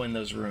we can go in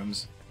those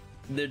rooms.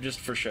 They're just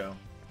for show.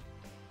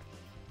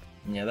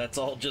 Yeah, that's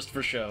all just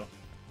for show.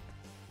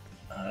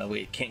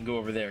 Wait, can't go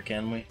over there,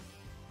 can we?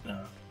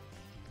 No.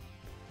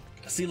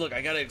 See, look,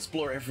 I gotta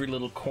explore every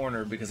little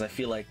corner because I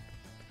feel like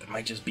there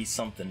might just be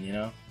something, you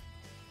know?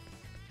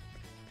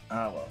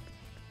 Ah, well.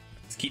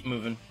 Let's keep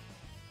moving.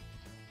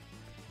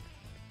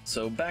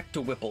 So, back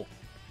to Whipple.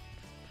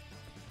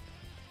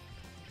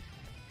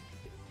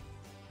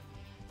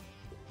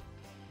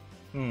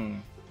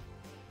 I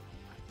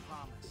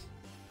promise.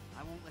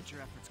 I won't let your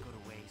efforts go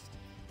to waste.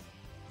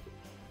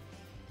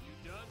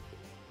 You done?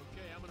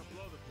 Okay, I'm gonna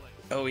blow the place.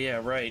 Oh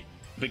yeah, right.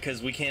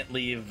 Because we can't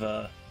leave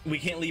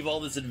all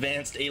this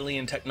advanced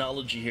alien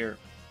technology here.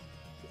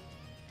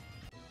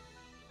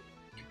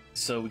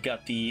 So we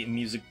got the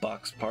music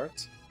box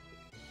parts.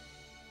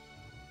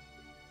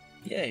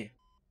 Yay.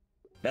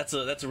 That's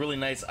a really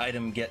nice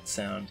item get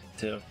sound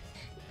too.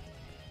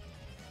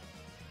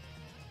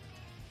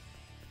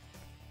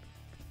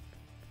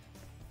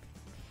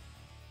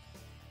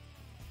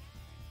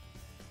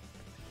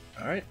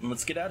 Alright,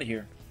 let's get out of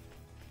here.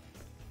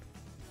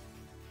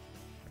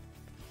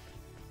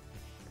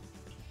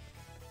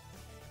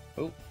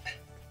 Oh.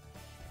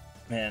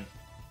 Man.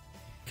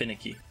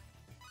 Finicky.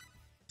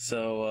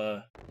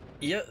 So,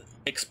 yeah,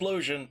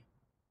 explosion.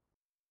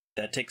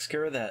 That takes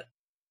care of that.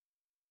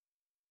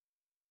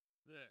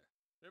 There.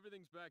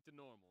 Everything's back to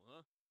normal,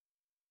 huh?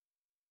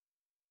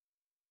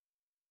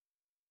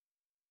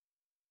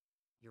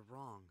 You're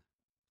wrong.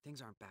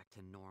 Things aren't back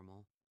to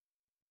normal.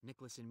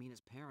 Nicholas and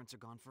Mina's parents are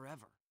gone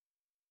forever.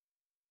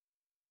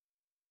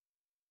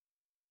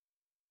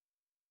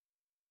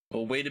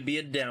 Well, way to be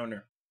a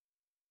downer.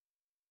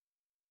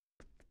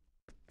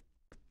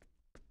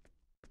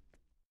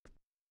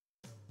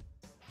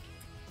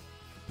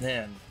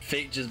 Man,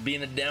 fate just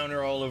being a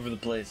downer all over the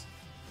place.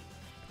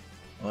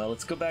 Well,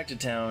 let's go back to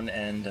town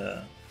and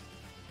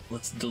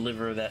let's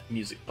deliver that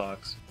music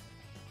box.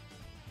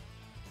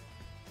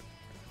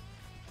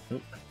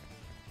 Oop.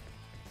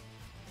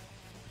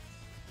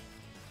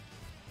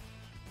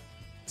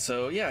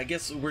 So yeah, I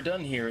guess we're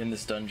done here in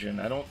this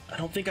dungeon. I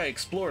don't think I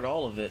explored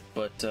all of it,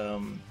 but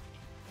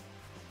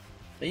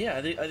yeah,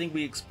 I think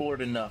we explored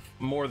enough,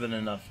 more than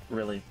enough,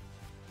 really.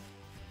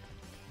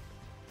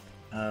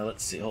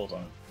 Let's see, hold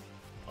on.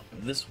 I'll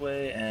go this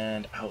way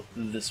and out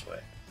this way.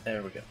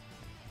 There we go.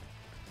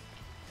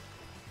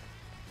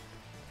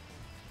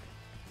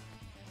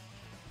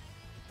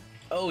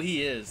 Oh,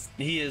 he is.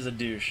 He is a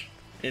douche.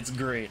 It's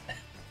great.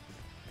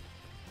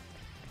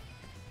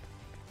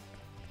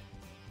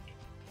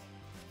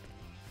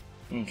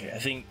 Okay, I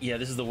think, yeah,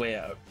 this is the way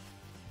out.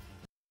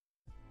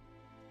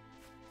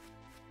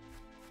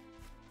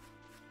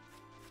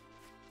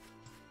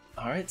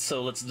 Alright,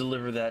 so let's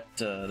deliver that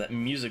that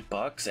music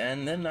box,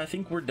 and then I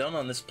think we're done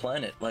on this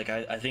planet. Like,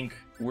 I think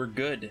we're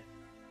good.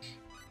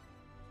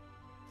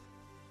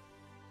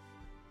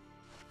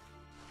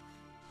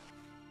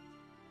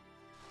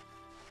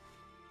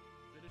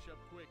 Finish up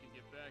quick and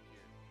get back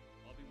here.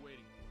 I'll be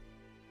waiting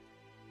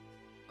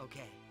for you.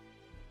 Okay.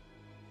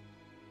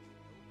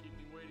 Don't keep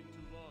me waiting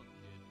too long,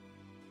 kid.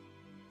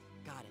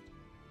 Got it.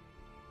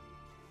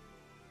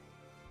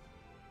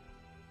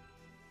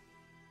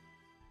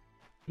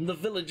 The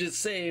village is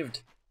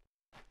saved! I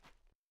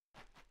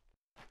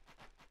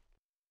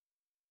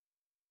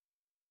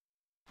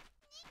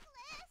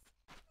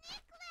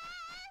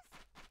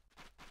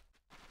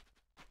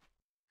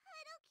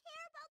don't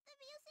care about the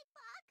music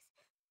box.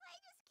 I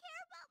just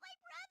care about my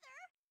brother.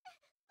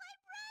 My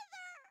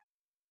brother!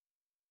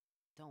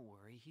 Don't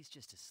worry, he's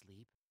just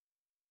asleep.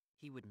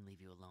 He wouldn't leave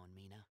you alone,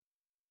 Mina.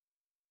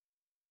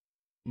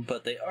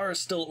 But they are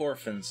still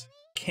orphans.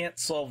 Can't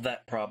solve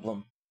that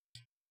problem.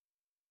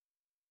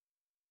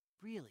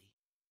 Really?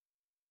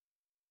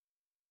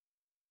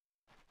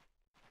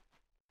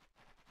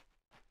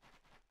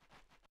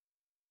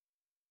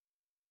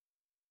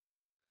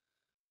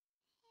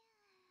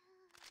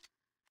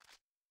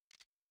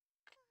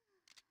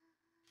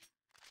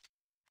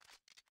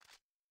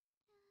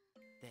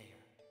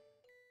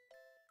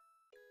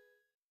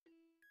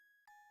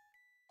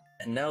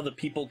 And now the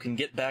people can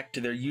get back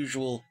to their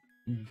usual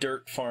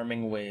dirt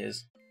farming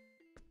ways.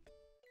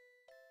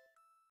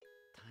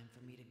 Time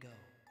for me to go.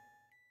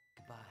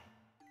 Goodbye.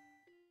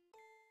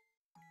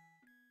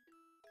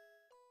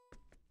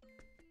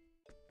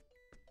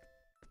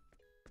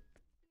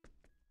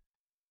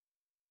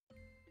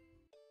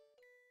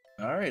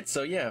 Alright,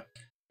 so yeah,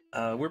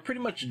 we're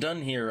pretty much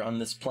done here on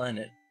this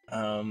planet.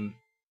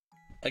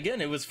 Again,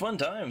 it was fun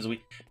times.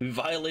 We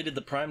violated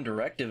the Prime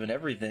Directive and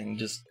everything.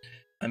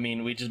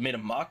 We just made a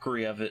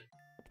mockery of it.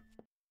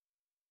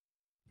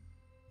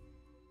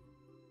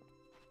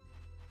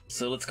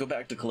 So let's go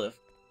back to Cliff.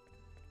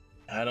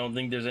 I don't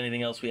think there's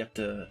anything else we have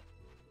to...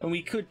 And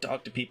we could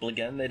talk to people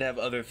again. They'd have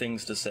other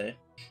things to say.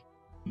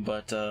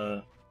 But,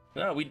 no,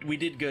 we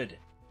did good.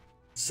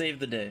 Saved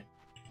the day.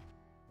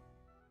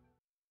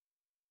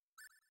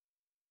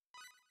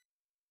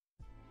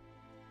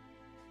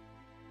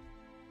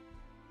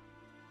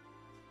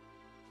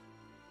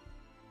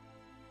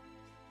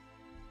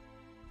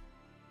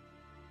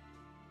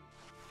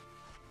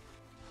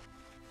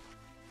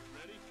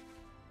 Ready?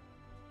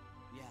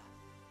 Yeah.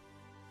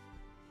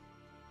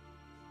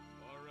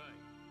 All right.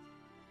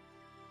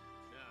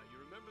 Now, you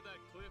remember that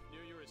cliff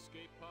near your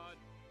escape pod?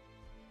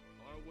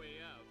 Our way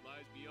out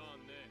lies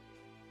beyond there.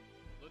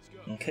 Let's go.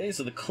 Okay,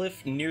 so the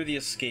cliff near the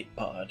escape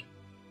pod.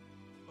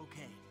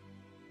 Okay.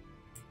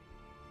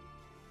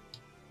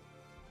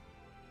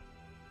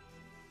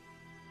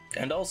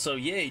 And also,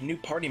 yay, new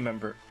party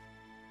member.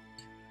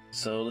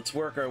 So let's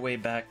work our way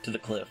back to the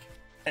cliff.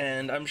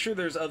 And I'm sure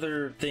there's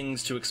other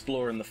things to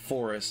explore in the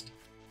forest.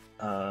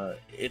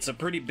 It's a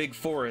pretty big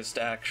forest,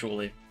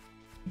 actually.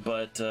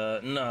 But,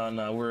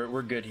 no,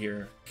 we're good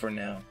here for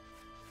now.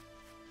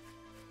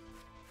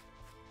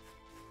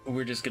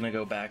 We're just gonna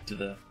go back to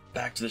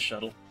the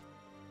shuttle.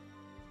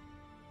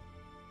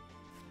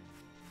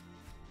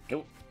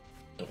 Nope.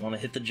 Don't want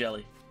to hit the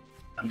jelly.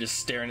 I'm just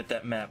staring at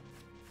that map.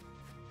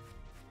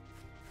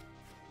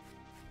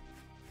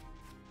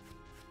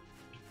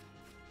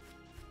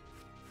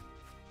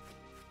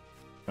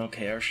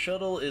 Okay, our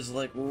shuttle is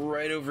like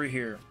right over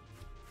here.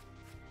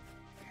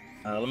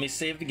 Let me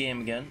save the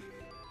game again.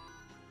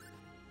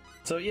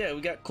 So yeah,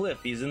 we got Cliff.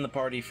 He's in the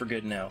party for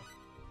good now.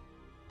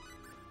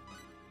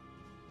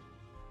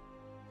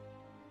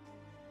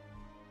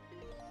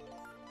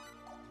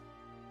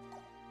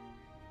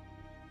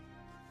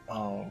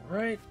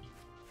 Alright.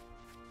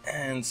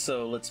 And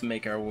so let's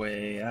make our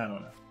way, I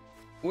don't know.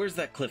 Where's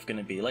that cliff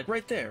gonna be? Like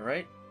right there,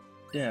 right?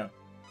 Yeah.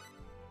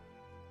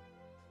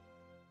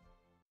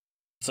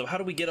 So how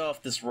do we get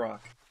off this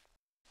rock?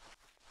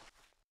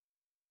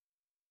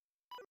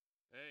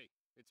 Hey,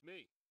 it's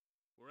me.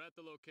 We're at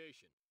the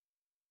location.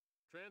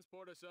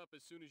 Transport us up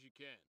as soon as you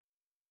can.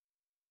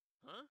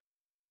 Huh?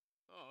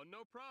 Oh,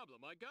 no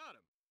problem. I got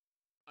him.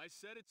 I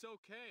said it's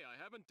okay. I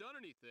haven't done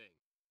anything.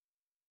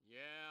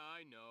 Yeah,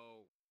 I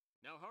know.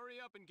 Now hurry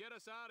up and get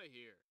us out of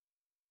here.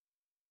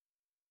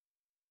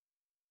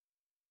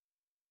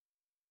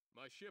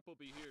 My ship will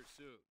be here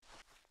soon.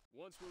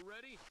 Once we're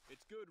ready,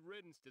 it's good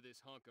riddance to this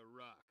hunk of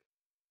rock.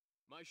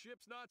 My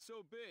ship's not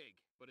so big,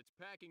 but it's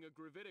packing a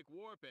gravitic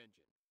warp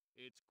engine.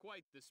 It's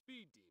quite the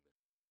speed demon.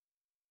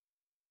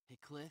 Hey,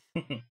 Cliff.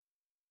 Yeah?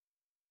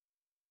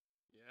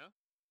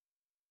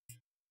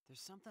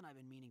 There's something I've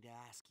been meaning to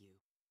ask you.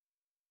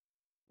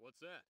 What's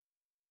that?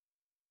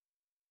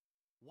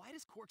 Why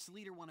does Quark's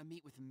leader want to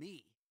meet with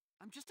me?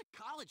 I'm just a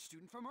college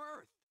student from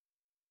Earth.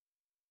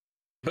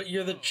 But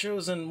you're the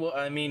chosen... Well,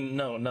 I mean,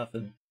 no,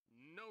 nothing.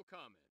 No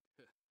comment.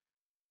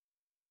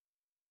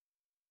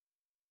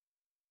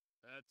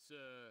 That's,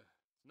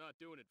 it's not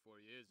doing it for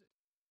you, is it?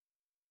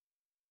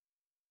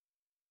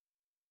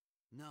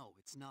 No,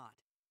 it's not.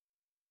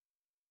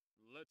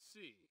 Let's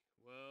see.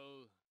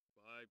 Well,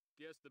 I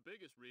guess the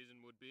biggest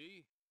reason would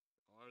be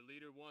our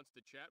leader wants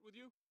to chat with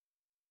you?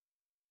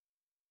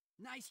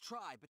 Nice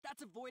try, but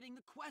that's avoiding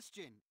the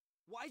question.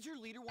 Why'd your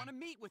leader want to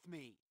meet with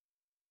me?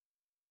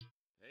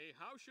 Hey,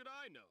 how should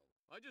I know?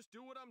 I just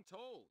do what I'm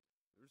told.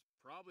 There's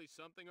probably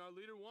something our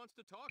leader wants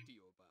to talk to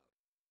you about.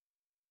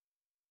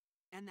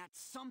 And that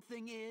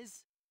something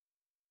is?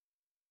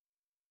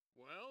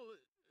 Well,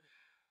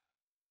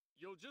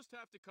 you'll just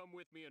have to come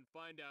with me and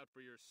find out for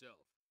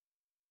yourself.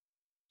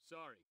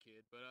 Sorry,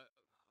 kid, but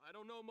I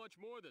don't know much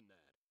more than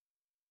that.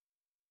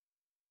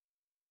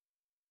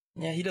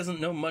 Yeah, he doesn't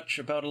know much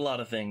about a lot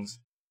of things.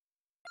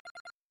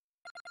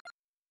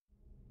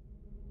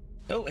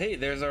 Oh, hey,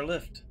 there's our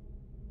lift.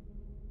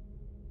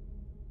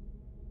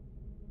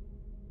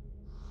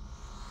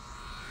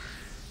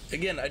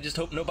 Again, I just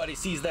hope nobody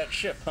sees that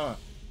ship, huh?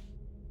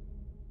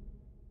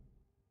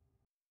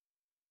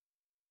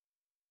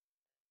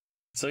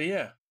 So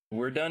yeah,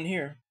 we're done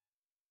here.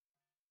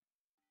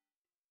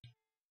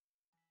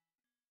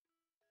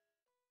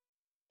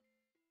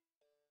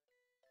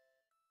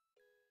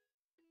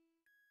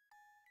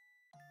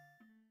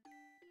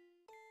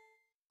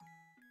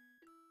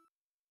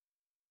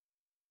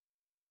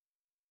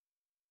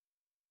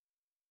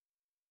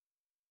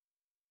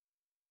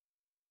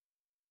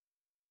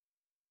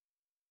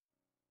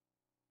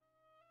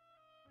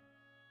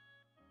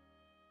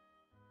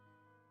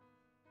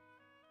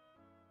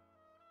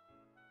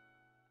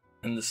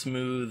 And the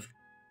smooth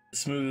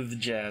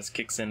jazz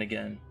kicks in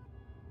again.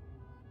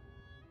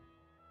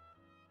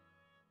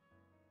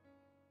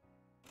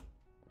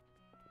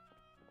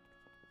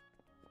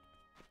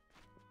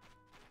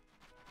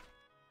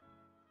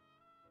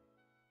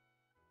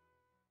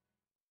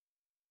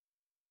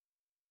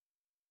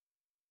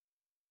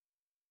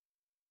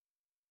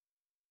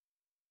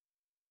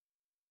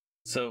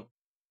 So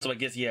I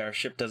guess, yeah, our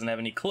ship doesn't have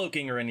any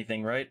cloaking or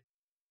anything, right?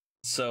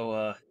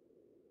 So,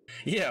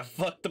 yeah,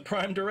 fuck the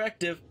Prime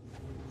Directive.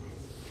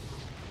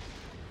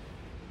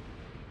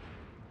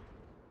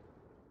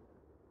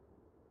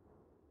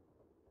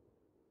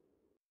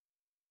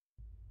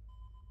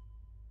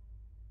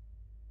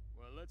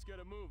 Well, let's get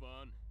a move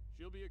on.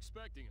 She'll be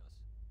expecting us.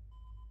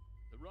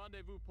 The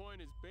rendezvous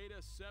point is Beta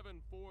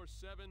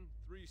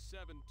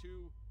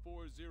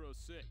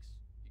 747372406.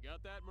 You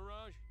got that,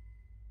 Mirage?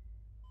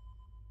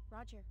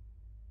 Roger.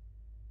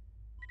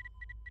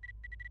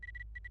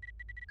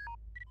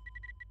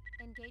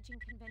 Engaging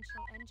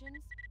conventional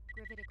engines,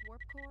 gravitic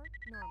warp core,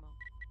 normal.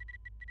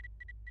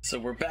 So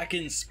we're back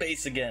in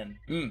space again.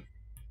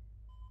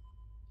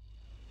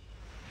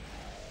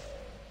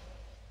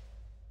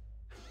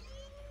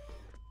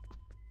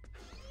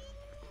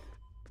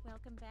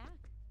 Welcome back.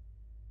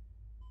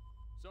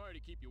 Sorry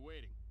to keep you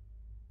waiting.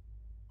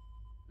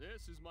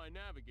 This is my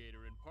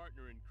navigator and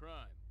partner in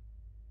crime.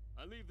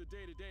 I leave the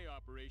day-to-day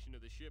operation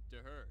of the ship to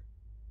her.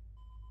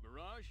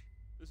 Mirage,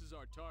 this is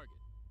our target.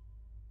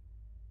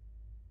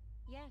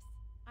 Yes,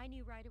 I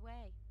knew right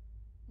away.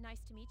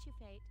 Nice to meet you,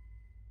 Fate.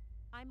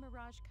 I'm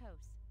Mirage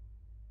Kos.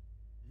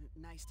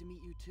 Nice to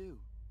meet you too.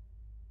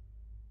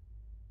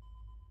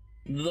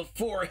 The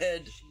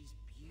forehead. She's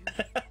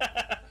beautiful.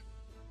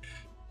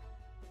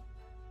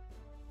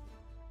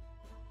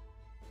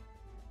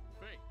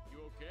 Fate,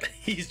 you okay?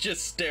 He's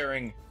just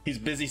staring. He's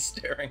busy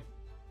staring.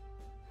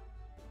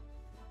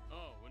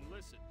 Oh, and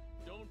listen,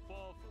 don't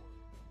fall for her.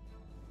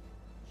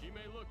 She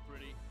may look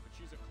pretty, but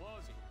she's a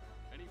Clausian.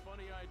 Any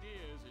funny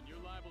ideas, and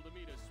you're liable to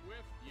meet a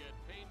swift yet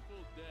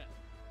painful death.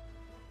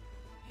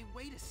 Hey,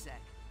 wait a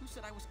sec. Who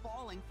said I was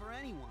falling for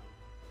anyone?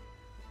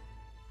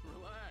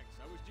 Relax,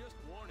 I was just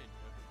warning you.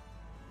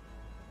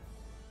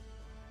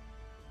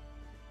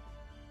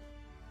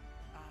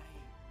 I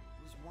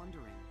was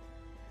wondering,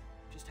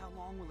 just how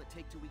long will it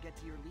take till we get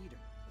to your leader?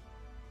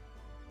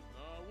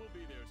 We'll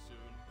be there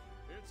soon.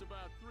 It's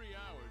about 3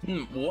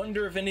 hours.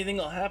 Wonder if anything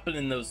will happen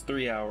in those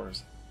 3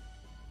 hours.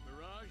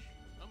 Mirage,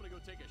 I'm gonna go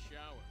take a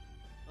shower.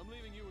 I'm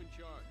leaving you in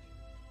charge.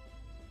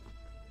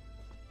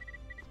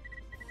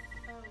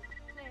 Oh,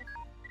 Cliff,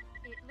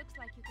 it looks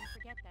like you can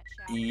forget that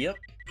shower. Yep.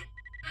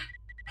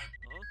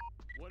 Huh?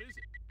 What is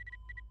it?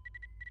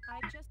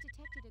 I've just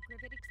detected a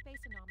gravitic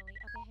space anomaly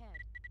up ahead.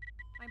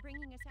 I'm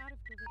bringing us out of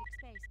gravitic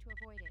space to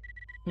avoid it.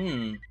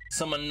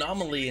 Some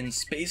anomaly in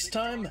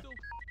space-time? We're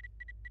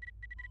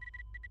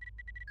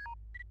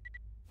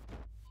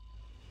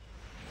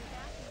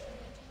back in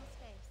conventional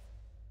space.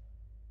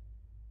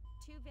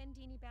 2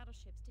 Vendini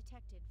battleships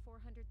detected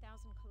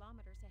 400,000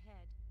 kilometers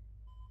ahead.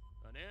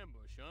 An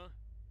ambush, huh?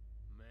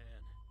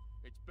 Man,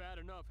 it's bad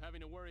enough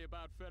having to worry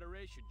about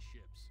Federation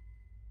ships.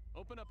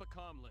 Open up a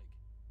comm link.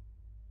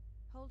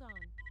 Hold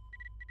on.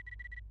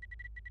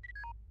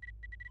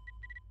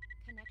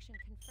 Connection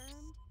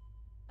confirmed.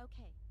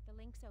 Okay, the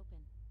link's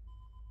open.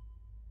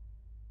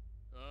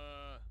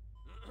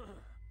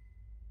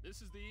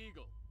 This is the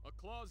Eagle, a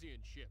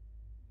Clausian ship.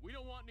 We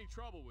don't want any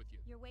trouble with you.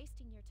 You're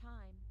wasting your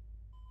time.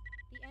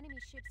 The enemy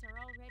ships are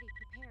already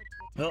prepared to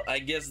attack. Well, I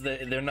guess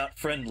they're not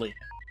friendly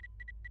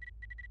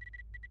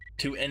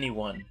to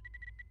anyone.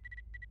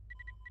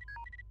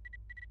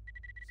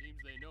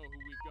 Seems they know who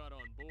we've got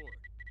on board.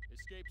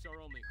 Escape's our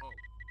only hope.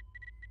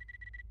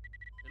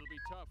 It'll be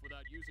tough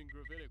without using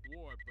gravitic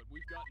warp, but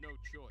we've got no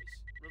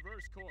choice.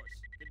 Reverse course.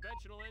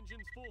 Conventional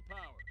engines full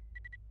power.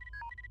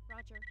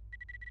 Roger.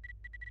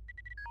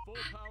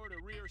 Full power to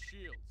rear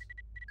shields.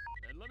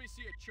 And let me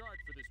see a chart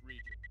for this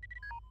region.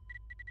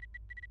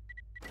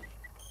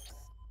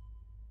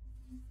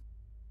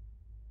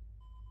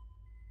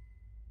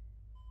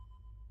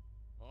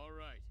 All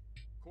right.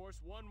 Course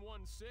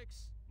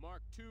 116,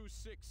 Mark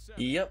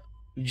 267. Yep.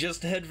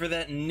 Just head for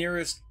that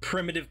nearest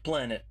primitive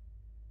planet.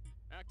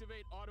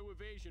 Activate auto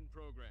evasion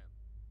program.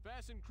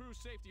 Fasten crew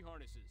safety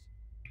harnesses.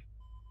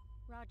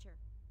 Roger.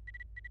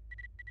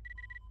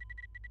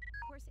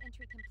 Course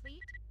entry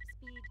complete.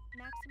 Speed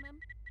maximum.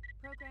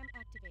 Program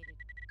activated.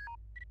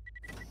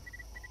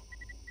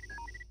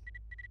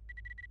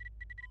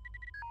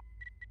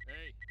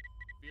 Hey,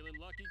 feeling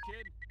lucky,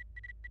 kid?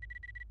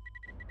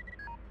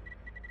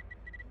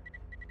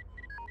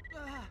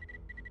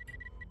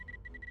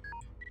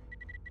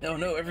 Oh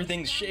no,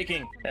 everything's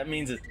shaking. That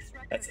means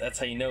that's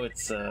how you know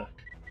it's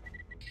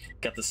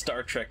got the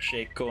Star Trek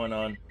shake going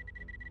on.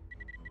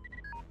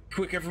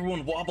 Quick,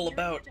 everyone wobble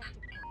about.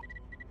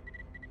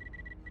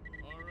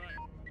 All right.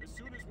 As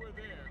soon as we're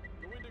there,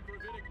 go into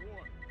gravitic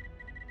warp.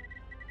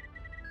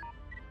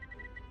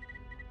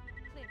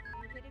 Cliff,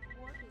 gravitic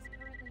warp is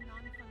currently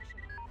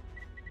non-functional.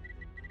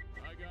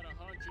 I got a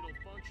hunch it'll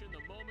function the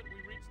moment we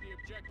reach the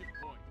objective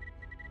point.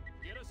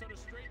 Get us on a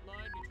straight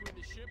line between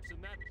the ships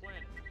and that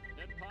planet.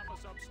 Then pop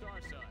us up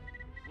Starside.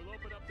 We'll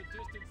open up the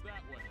distance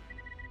that way.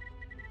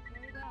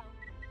 Very well.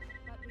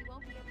 But we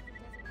won't be able to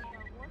designate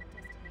our warp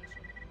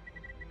destination.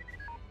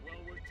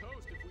 Well, we're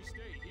toast if we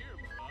stay here,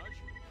 Mirage.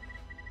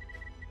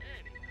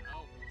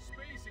 Anyhow,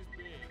 space is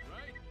big,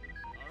 right?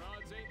 Our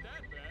odds ain't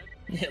that bad.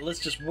 Yeah, let's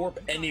just warp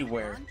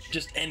anywhere.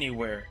 Just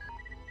anywhere.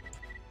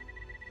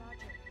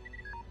 Roger.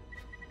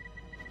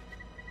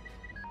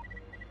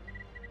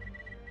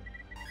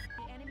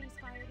 The enemy's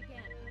fired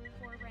again.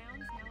 4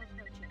 rounds now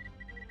approaching.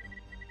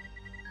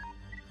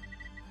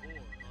 4,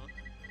 huh?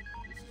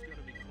 This is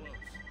gonna be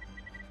close.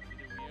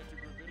 Either we enter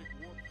gravitic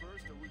warp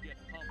first or we get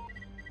pummeled.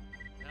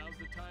 Now's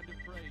the time to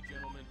pray,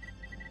 gentlemen.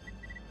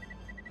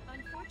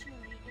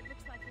 Unfortunately, it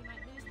looks like we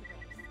might lose the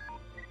race.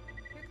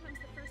 Here comes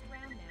the first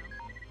round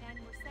now, and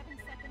we're 7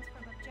 seconds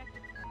from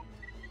objective point.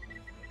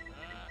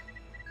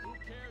 Who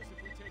cares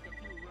if we take a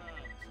few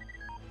rounds?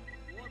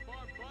 Warp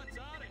our butts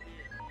out of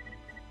here!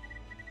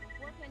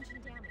 Warp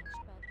engine damaged,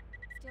 but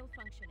still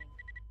functioning.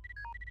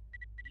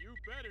 You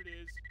bet it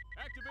is.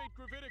 Activate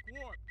gravitic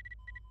warp.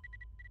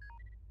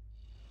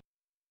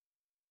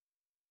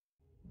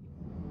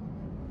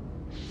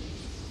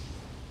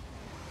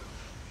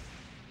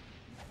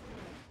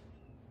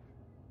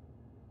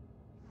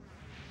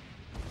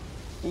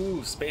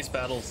 Ooh, space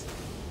battles.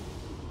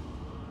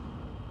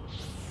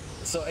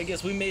 So I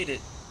guess we made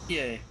it.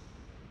 Yay.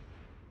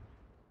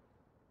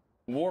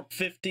 Warp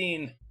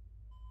 15.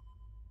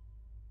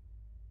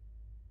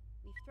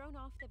 We've thrown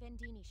off the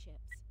Vendini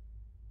ships.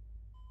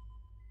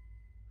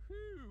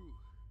 Phew.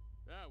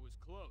 That was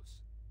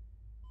close.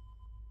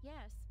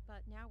 Yes,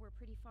 but now we're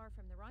pretty far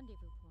from the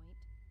rendezvous point.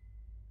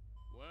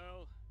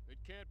 Well, it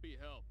can't be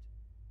helped.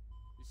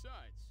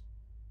 Besides,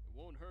 it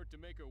won't hurt to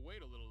make her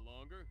wait a little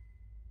longer.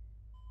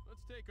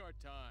 Let's take our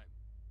time.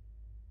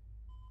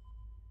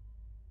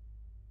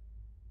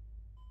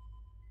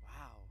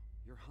 Wow,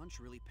 your hunch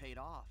really paid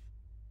off.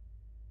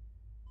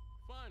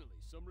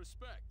 Finally, some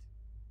respect.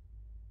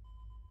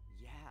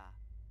 Yeah,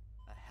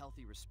 a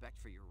healthy respect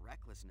for your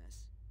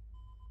recklessness.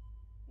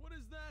 What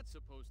is that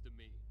supposed to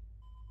mean?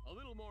 A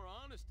little more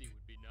honesty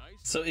would be nice.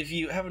 So if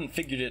you haven't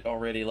figured it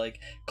already, like,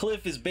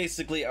 Cliff is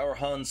basically our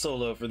Han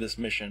Solo for this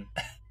mission.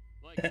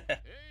 Like,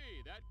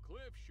 hey, that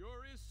Cliff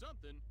sure is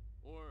something.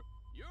 Or,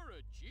 you're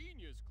a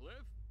genius,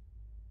 Cliff.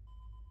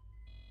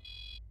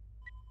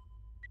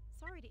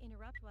 Sorry to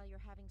interrupt while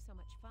you're having so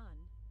much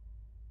fun.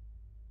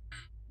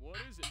 What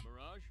is it,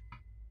 Mirage?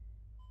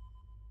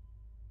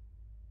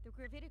 The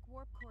gravitic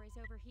warp core is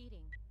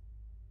overheating.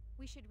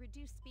 We should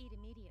reduce speed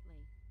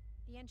immediately.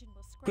 The engine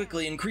will scram.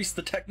 Quickly increase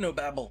the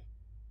technobabble.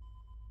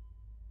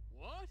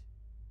 What?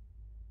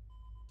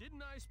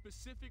 Didn't I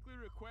specifically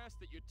request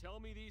that you tell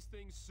me these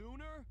things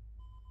sooner?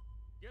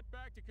 Get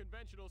back to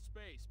conventional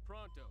space,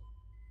 pronto.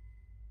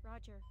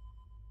 Roger.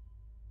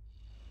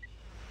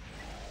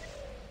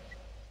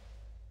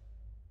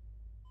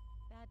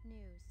 Bad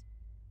news.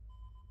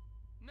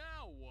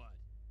 Now what?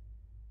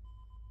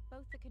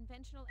 Both the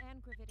conventional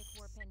and gravitic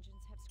warp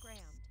engines have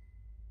scrammed.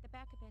 The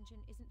backup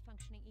engine isn't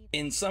functioning either.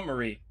 In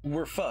summary,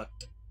 we're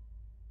fucked.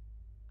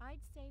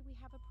 I'd say we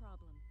have a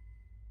problem.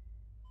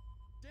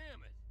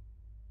 Damn it!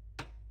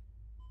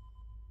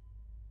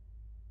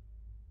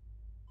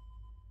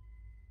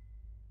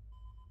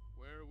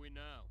 Where are we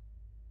now?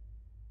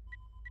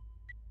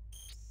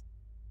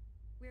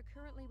 We're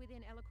currently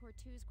within Elacor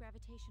 2's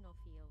gravitational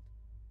field.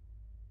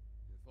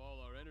 If all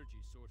our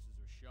energy sources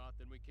are shot,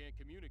 then we can't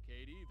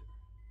communicate either.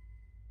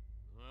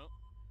 Well,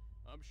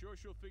 I'm sure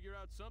she'll figure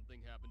out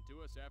something happened to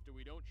us after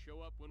we don't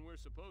show up when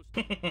we're supposed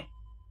to.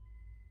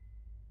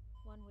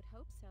 One would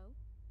hope so.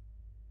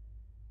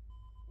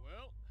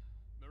 Well,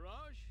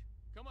 Mirage,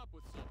 come up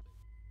with something.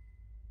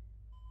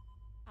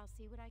 I'll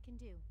see what I can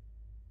do.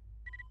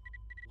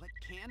 What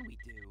can we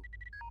do?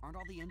 Aren't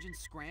all the engines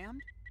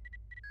scrammed?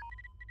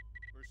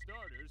 For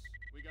starters,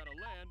 we gotta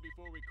land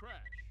before we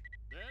crash.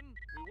 Then,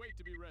 we wait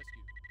to be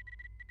rescued.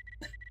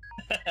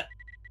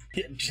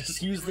 Yeah,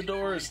 just use the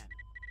doors.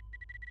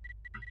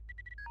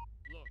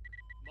 Look,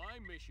 my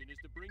mission is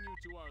to bring you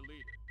to our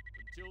leader.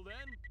 Until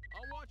then,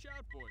 I'll watch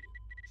out for you.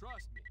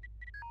 Trust me.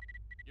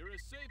 You're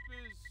as safe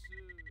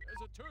as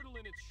a turtle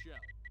in its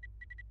shell.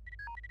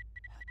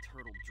 A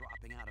turtle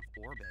dropping out of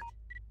orbit.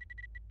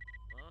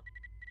 Huh?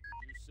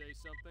 Did you say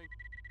something?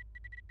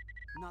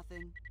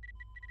 Nothing.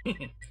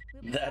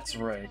 That's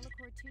right.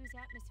 Elacor 2's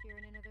atmosphere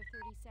in another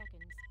 30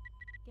 seconds.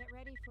 Get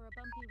ready for a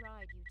bumpy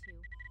ride, you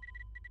two.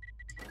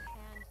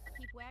 And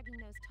keep wagging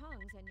those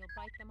tongues and you'll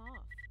bite them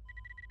off.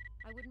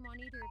 I wouldn't want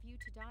either of you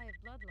to die of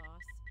blood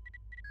loss.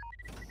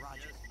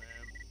 Roger. Yes,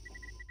 ma'am.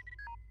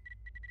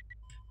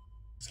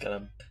 Just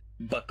gotta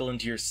buckle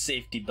into your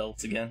safety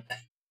belts again.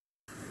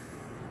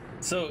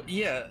 So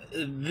yeah,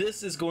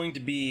 this is going to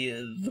be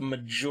the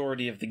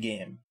majority of the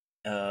game.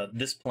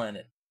 This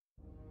planet.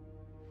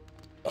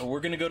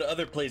 We're gonna go to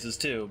other places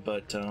too,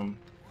 but What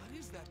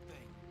is that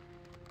thing?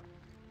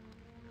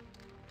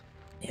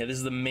 yeah, this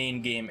is the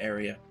main game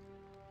area.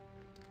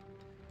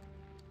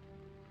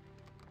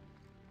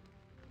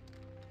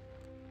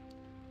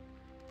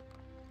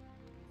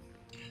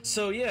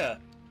 So yeah,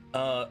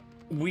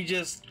 we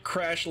just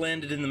crash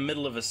landed in the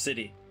middle of a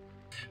city.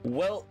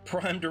 Well,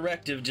 Prime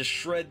Directive, just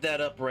shred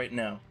that up right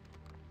now.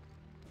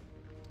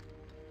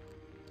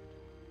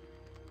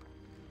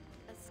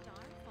 A star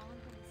fallen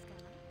from the sky?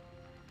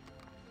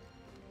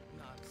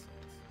 Nonsense.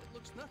 It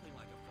looks nothing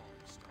like a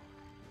falling star.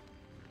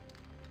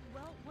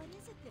 Well, what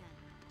is it then?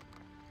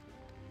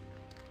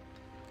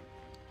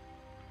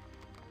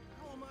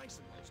 How am I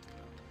supposed to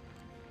know?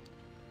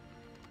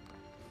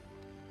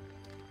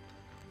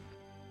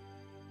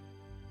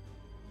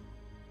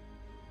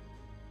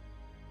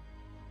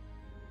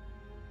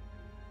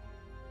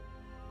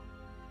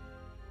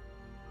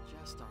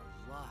 Just our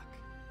luck.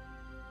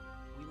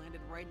 We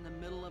landed right in the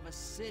middle of a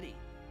city.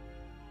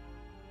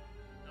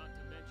 Not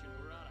to mention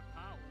we're out of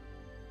power.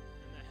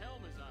 And the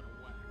helm is out of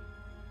whack.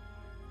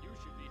 You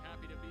should be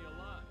happy to be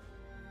alive.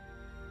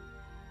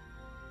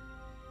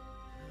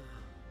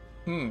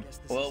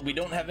 Well, we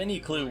don't have any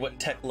clue what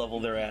tech level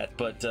they're at,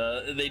 but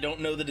they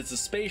don't know that it's a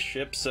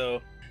spaceship,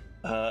 so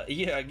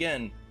yeah,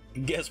 again,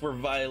 guess we're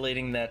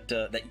violating that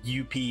that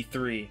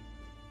UP3.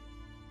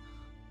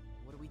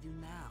 What do we do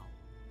now?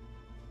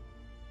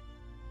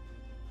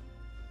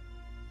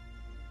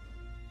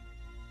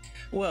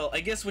 Well, I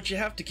guess what you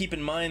have to keep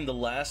in mind the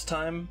last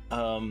time,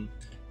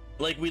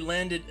 like we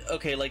landed,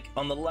 okay, like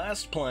on the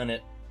last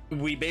planet,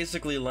 we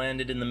basically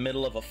landed in the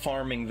middle of a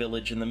farming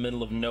village in the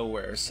middle of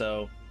nowhere,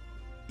 so,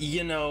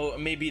 you know,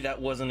 maybe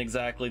that wasn't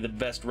exactly the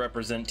best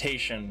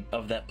representation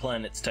of that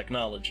planet's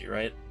technology,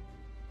 right?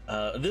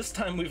 This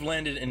time we've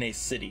landed in a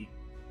city.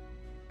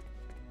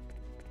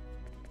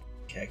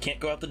 Okay, I can't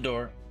go out the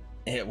door.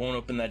 It won't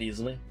open that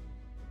easily.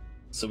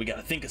 So we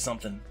gotta think of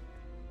something.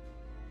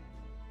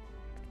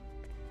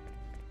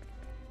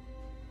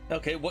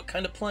 Okay, what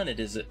kind of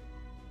planet is it?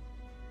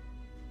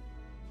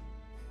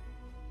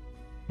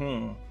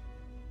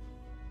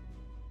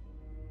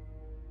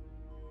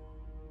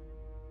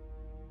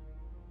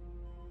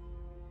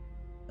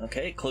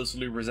 Okay,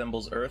 closely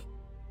resembles Earth.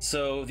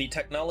 So the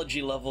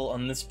technology level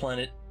on this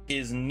planet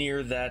is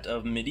near that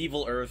of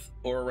medieval Earth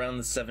or around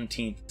the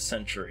 17th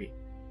century.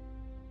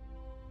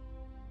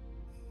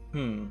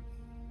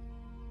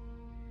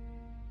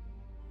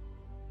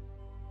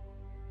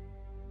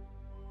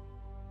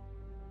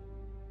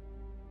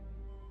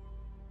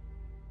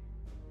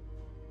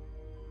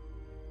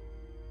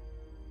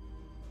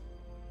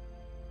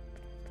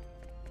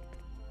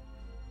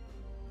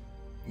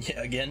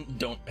 Yeah, again,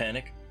 don't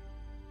panic.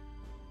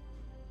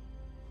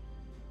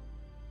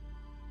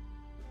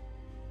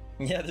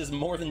 Yeah, there's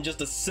more than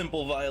just a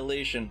simple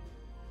violation.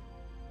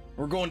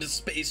 We're going to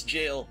space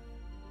jail.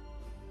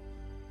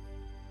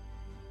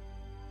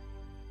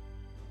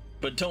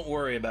 But don't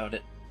worry about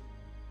it.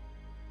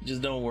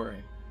 Just don't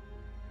worry.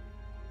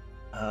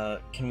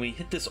 Can we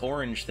hit this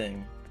orange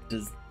thing?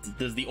 Does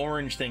the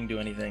orange thing do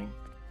anything?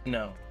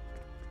 No.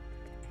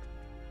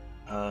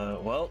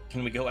 Well,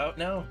 can we go out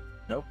now?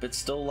 Nope, it's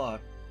still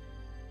locked.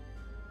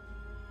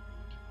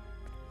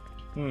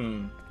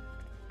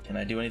 Can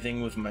I do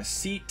anything with my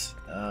seat?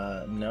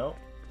 No.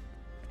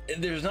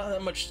 There's not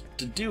that much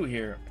to do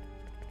here.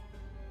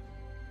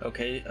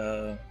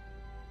 Okay,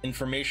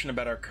 information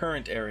about our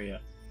current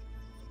area.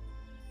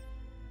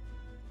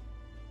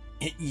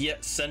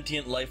 Yet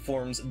sentient life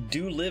forms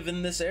do live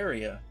in this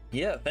area.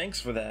 Yeah,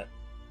 thanks for that.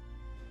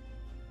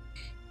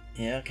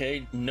 Yeah,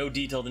 okay, no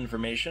detailed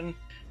information,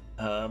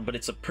 but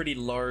it's a pretty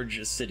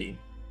large city.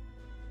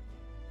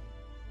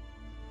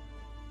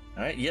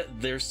 Alright, yeah,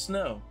 there's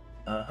snow.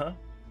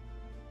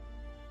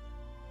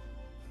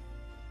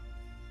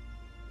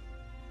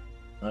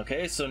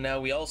 Okay, so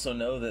now we also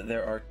know that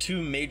there are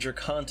 2 major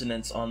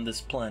continents on this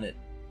planet.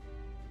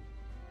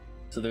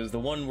 So there's the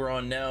one we're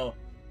on now,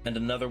 and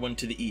another one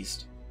to the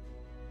east.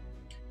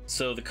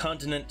 So the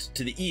continent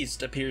to the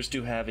east appears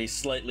to have a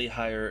slightly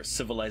higher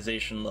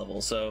civilization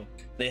level, so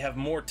they have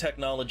more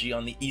technology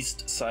on the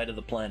east side of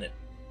the planet.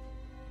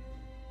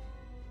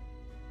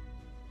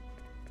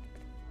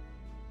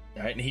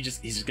 Alright, and he's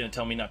just gonna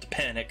tell me not to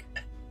panic.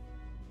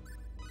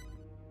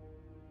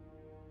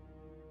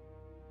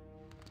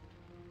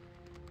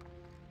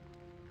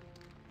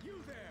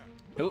 You there!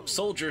 Oh,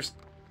 soldiers!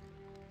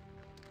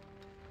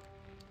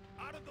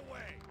 Out of the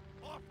way!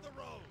 Off the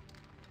road!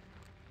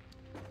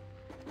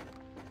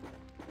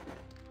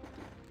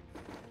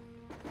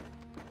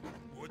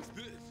 What's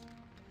this?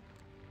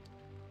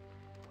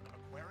 One of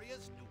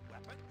Aquaria's new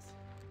weapons?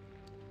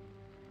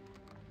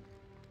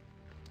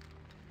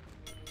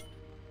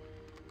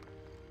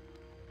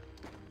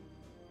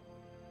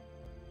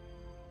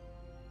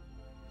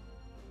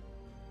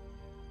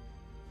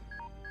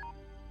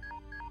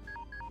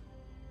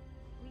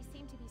 We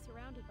seem to be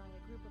surrounded by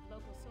a group of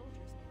local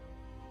soldiers now.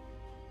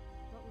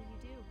 What will you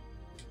do?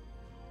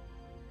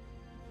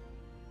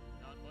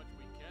 Not much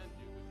we can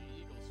do with the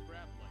Eagle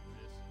scrapped like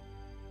this.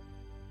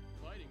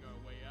 Fighting our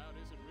way out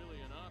isn't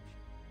really an option.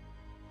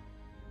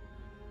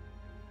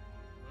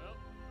 Well,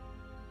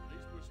 at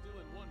least we're still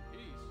in one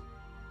piece.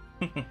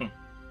 For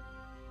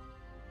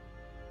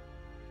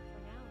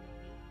now,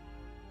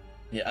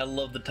 maybe. Yeah, I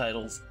love the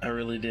titles. I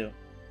really do.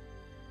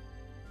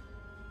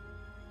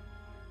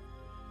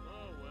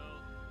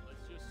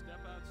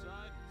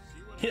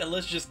 Yeah,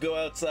 let's just go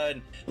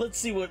outside. Let's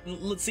see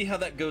how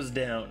that goes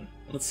down.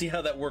 Let's see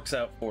how that works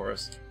out for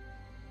us.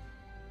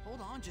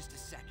 Hold on just a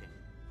second.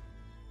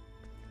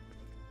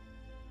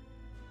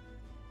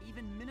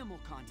 Even minimal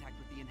contact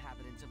with the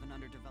inhabitants of an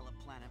underdeveloped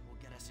planet will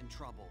get us in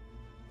trouble.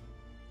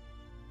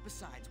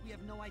 Besides, we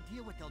have no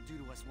idea what they'll do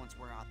to us once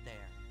we're out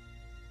there.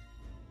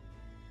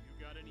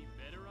 You got any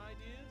better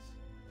ideas?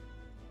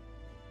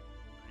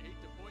 I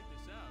hate to point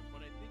this out,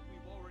 but I think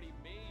we've already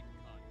made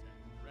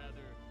contact,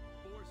 rather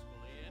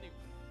forcefully anyway.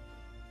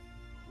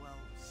 Well,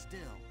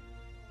 still.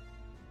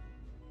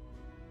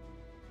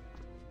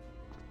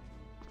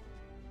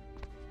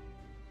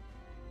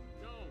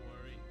 Don't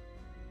worry.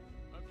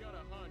 I've got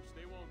a hunch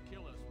they won't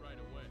kill us right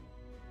away.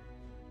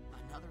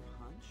 Another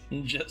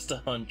hunch? Just a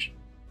hunch.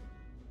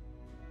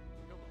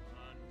 Come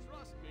on,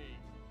 trust me.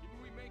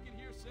 Didn't we make it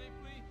here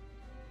safely?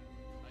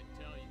 I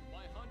tell you,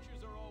 my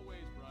hunches are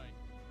always right.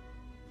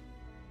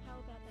 How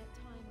about that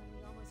time when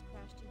we almost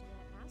crashed into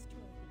that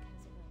asteroid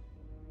because of a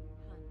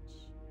hunch?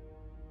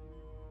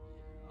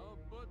 Oh,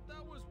 but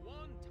that was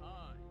one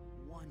time.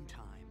 One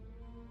time.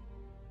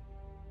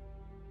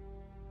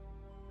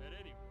 At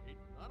any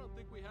rate, I don't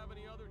think we have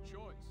any other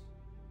choice.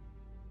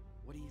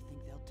 What do you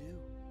think they'll do?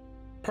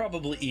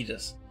 Probably eat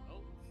us.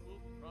 Well, we'll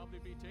probably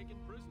be taken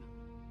prisoner.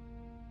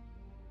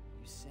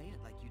 You say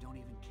it like you don't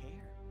even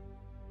care.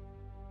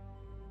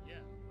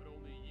 Yeah, but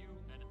only you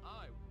and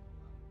I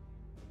will.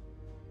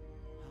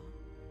 Huh?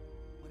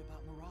 What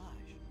about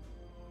Mirage?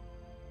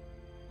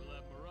 We'll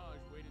have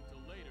Mirage wait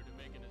until later to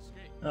make an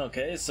escape.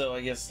 Okay, so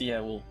I guess, yeah,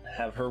 we'll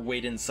have her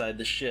wait inside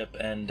the ship,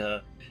 and,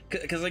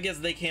 because I guess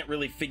they can't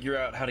really figure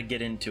out how to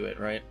get into it,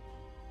 right?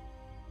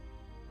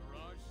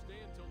 Mirage, stay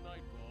until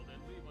nightfall, then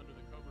leave under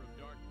the cover of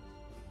darkness.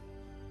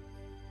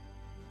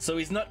 So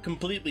he's not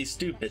completely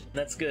stupid.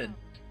 That's good.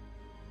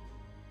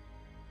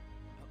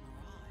 But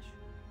Mirage?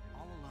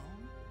 All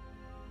alone?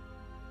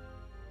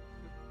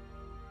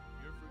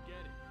 You're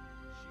forgetting.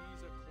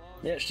 She's a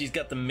closet. Yeah, she's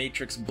got the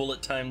Matrix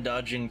bullet time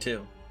dodging,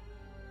 too.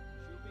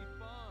 She'll be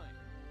fine.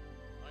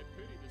 I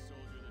pity the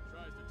soldier that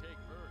tries to take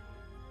her.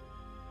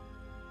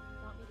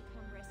 Want me to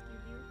come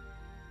rescue you?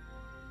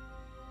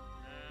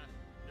 Nah,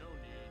 no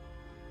need.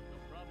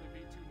 There'll probably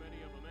be too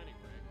many of them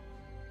anyway.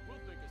 We'll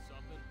think of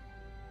something.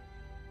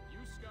 You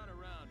scout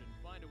around and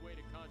find a way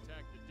to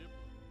contact the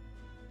Diplo.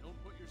 Don't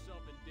put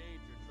yourself in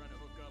danger trying to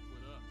hook up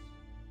with us.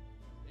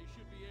 They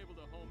should be able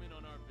to home in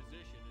on our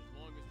position as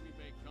long as we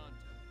make contact.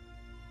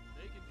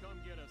 They can come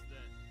get us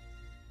then.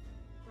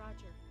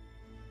 Roger.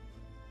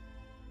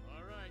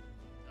 All right,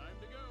 time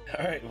to go.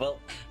 Alright, well,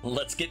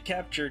 let's get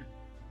captured.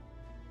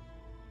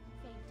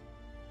 Fate,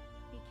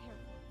 be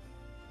careful.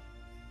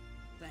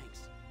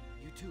 Thanks.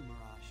 You too,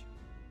 Mirage.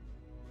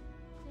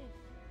 Cliff,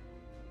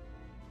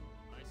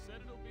 I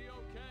said it'll be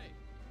okay.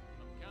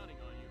 I'm counting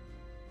on you.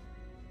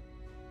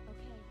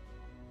 okay.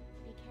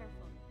 Be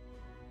careful.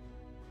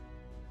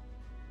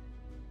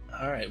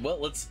 Alright, well,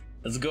 let's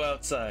go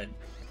outside.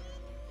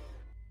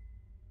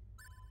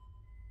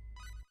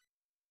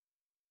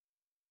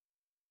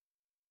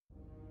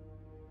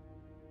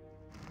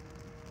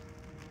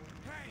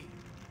 Hey!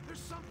 There's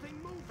something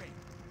moving!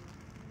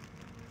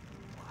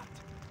 What?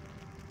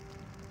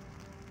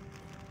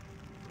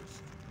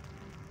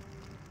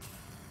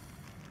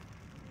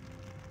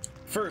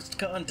 First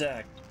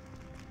contact.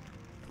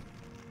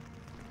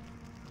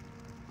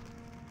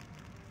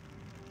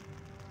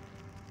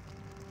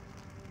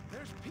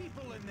 There's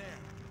people in there!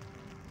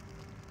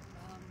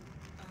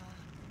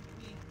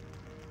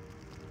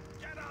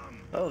 Get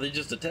 'em! Oh, they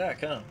just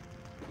attack, huh?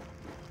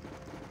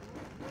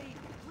 Wait,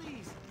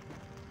 please.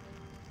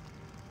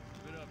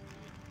 Give it up,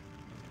 kid.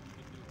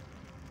 You can do it.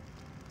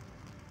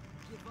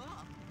 Give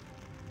up.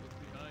 Look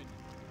behind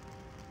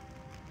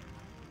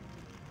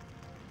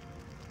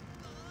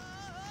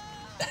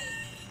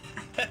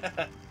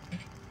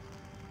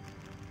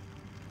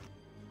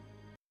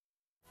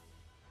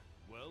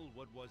Well,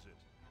 what was it?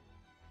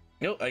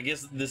 Oh, I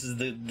guess this is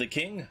the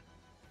king?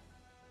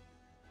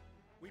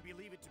 We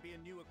believe it to be a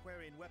new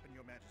Aquarian weapon,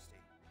 Your Majesty.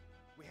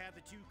 We have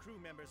the 2 crew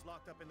members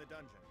locked up in the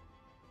dungeon.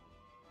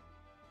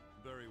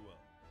 Very well.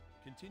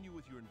 Continue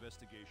with your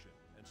investigation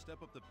and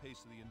step up the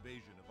pace of the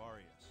invasion of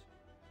Arias.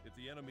 If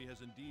the enemy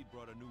has indeed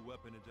brought a new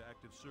weapon into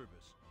active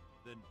service,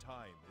 then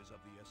time is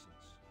of the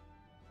essence.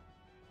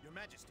 Your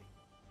Majesty.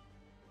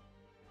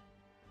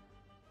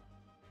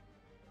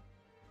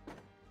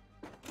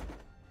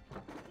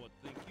 What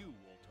think you,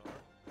 Woltar?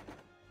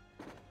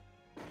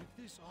 If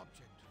this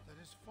object that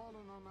has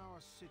fallen on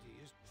our city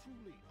is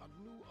truly a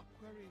new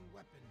Aquarian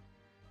weapon,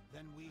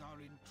 then we are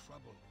in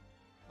trouble.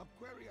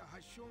 Aquaria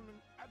has shown an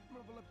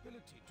admirable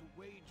ability to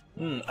wage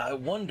war. I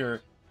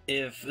wonder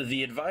if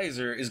the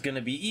advisor is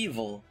gonna be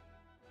evil.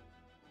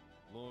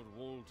 Lord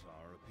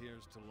Woltar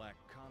appears to lack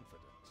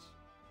confidence.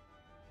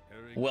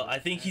 Well, I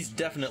think he's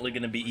definitely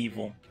gonna be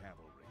evil.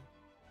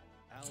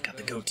 Got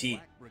the Aldo's goatee.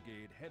 Black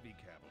Brigade Heavy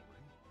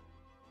Cavalry,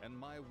 and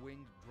my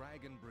winged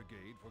Dragon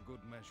Brigade for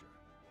good measure.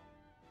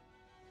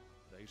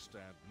 They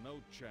stand no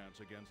chance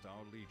against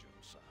our legion,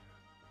 sire.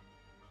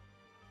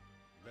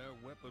 Their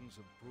weapons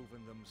have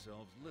proven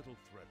themselves little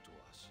threat to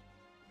us.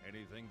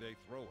 Anything they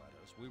throw at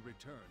us, we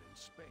return in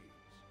spades.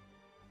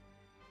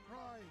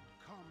 Pride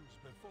comes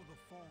before the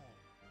fall.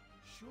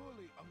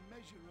 Surely a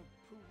measure of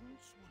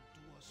prudence would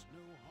do us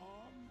no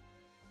harm.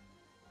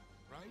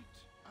 Right,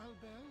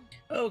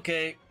 Albel?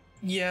 Okay,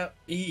 yeah,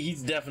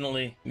 he's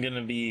definitely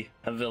gonna be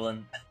a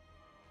villain.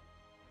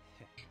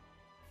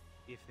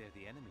 If they're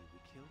the enemy, we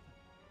kill them.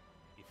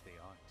 If they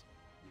aren't,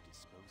 we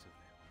dispose of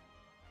them.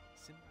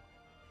 Simple.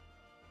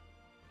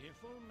 If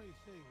only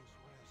things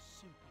were as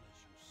simple as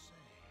you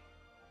say.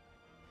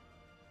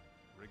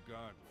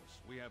 Regardless,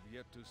 we have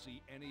yet to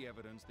see any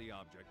evidence the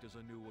object is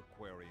a new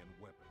Aquarian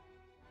weapon.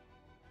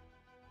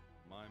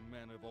 My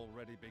men have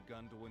already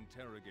begun to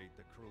interrogate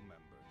the crew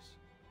members.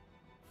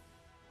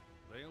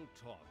 They'll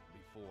talk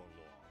before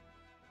long.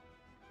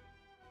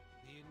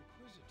 The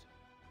Inquisitor,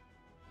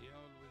 he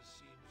always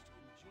seems to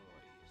enjoy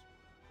his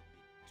work a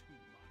bit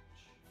too much.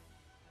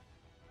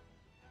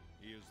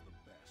 He is the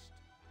best.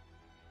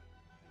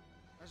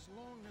 As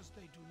long as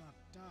they do not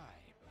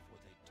die before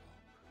they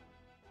talk,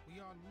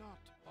 we are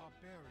not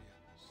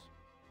barbarians.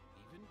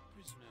 Even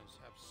prisoners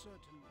have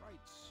certain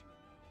rights, you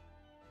know.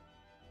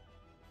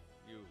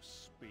 You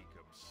speak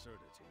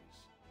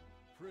absurdities.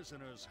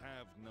 Prisoners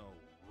have no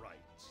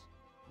rights.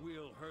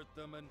 We'll hurt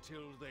them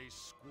until they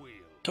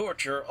squeal.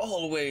 Torture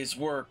always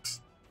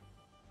works.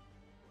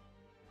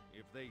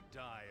 If they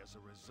die as a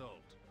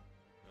result,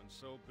 then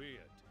so be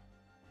it.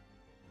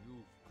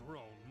 You've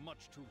grown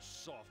much too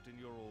soft in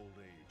your old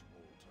age,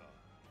 Woltar.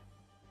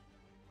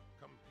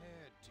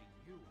 Compared to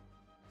you,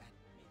 that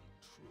may be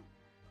true.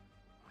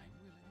 I'm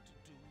willing to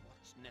do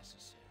what's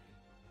necessary,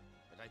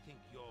 but I think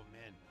your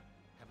men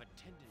have a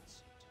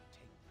tendency to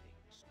take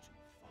things too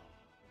far.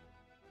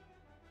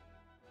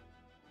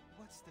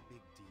 What's the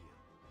big deal?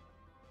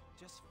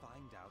 Just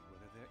find out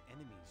whether they're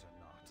enemies or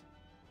not.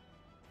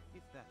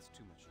 If that's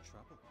too much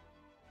trouble,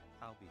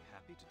 I'll be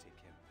happy to take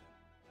care of them.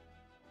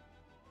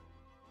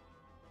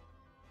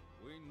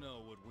 We know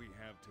what we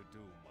have to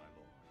do, my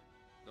lord.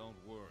 Don't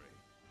worry.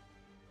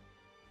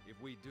 If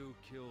we do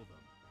kill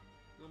them,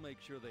 we'll make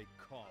sure they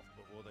cough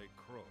before they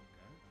croak,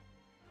 eh?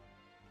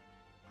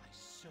 I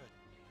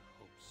certainly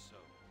hope so.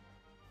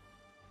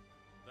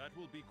 That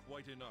will be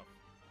quite enough.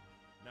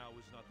 Now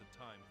is not the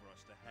time for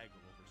us to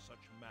haggle over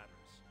such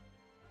matters.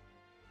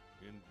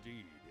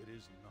 Indeed, it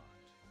is not.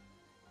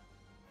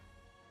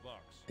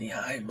 Vox, The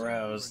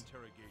eyebrows.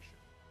 interrogation.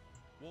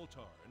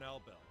 Woltar and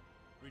Albel,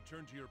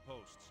 return to your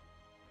posts.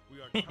 We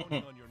are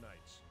counting on your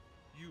knights.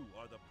 You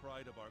are the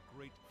pride of our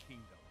great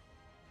kingdom.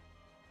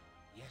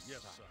 Yes,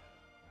 yes, sire. sire.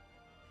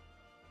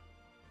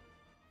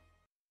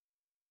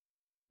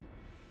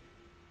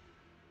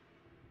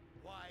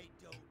 Why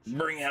don't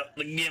Bring out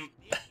the gimp.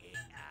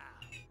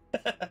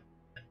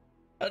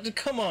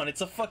 Come on,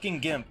 it's a fucking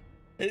gimp.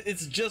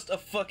 It's just a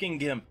fucking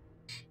gimp.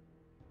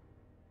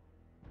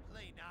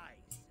 play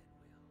nice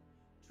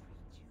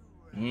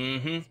and we'll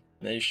treat you right?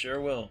 They sure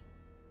will.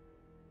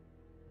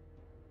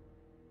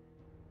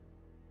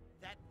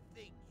 That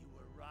thing you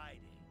were riding,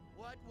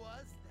 what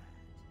was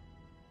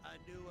that?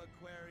 A new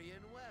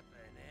Aquarian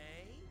weapon,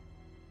 eh?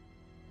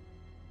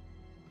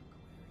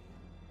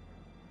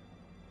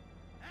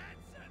 Aquarian?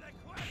 Answer the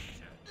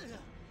question!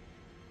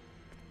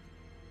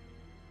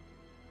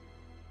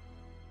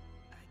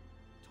 I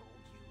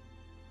told you,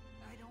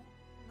 I don't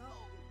know.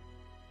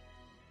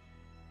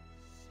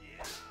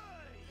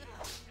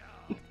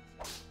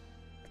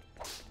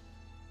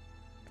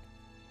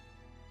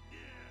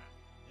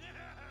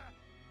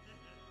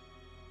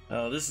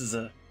 Oh, this is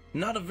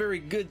not a very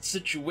good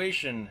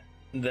situation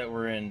that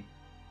we're in.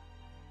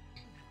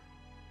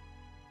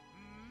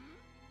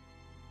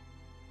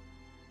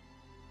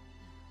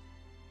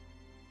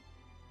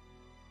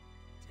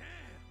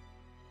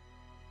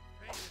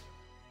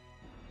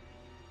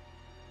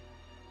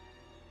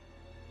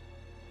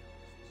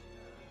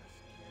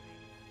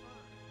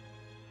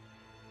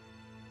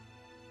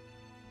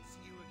 See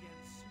you again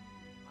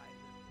soon, my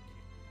little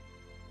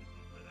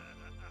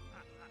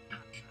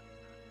kitten.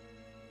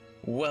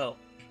 Well,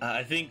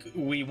 I think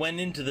we went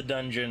into the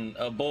dungeon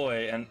a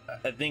boy, and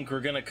I think we're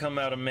gonna come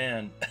out a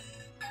man.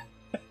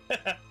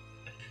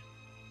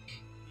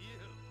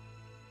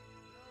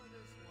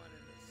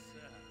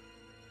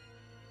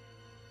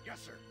 Yes,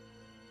 sir.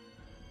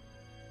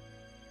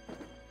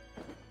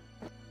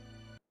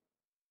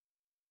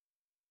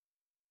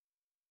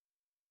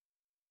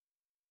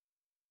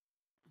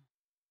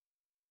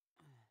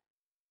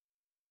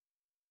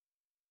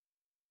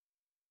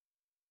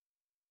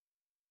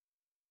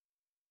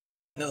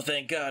 No,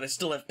 thank God, I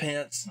still have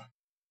pants.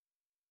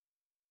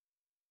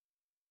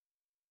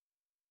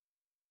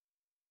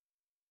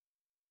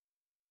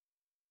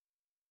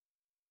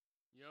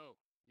 Yo,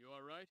 you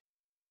alright?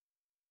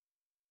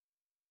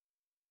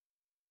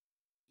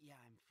 Yeah,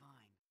 I'm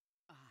fine.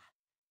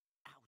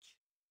 Ouch.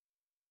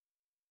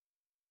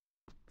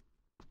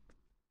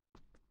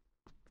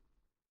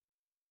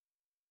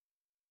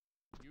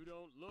 You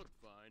don't look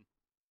fine.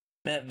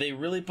 Man, they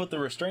really put the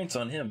restraints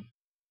on him.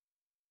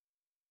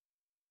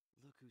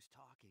 Look who's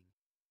talking.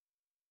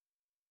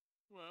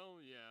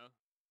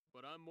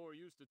 but I'm more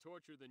used to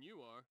torture than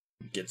you are.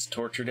 Gets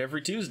tortured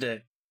every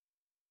Tuesday.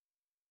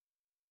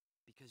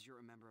 Because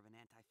you're a member of an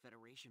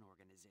anti-Federation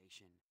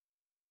organization.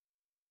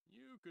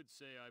 You could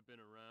say I've been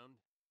around.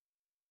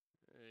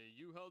 Hey,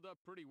 you held up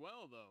pretty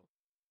well, though.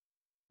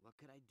 What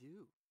could I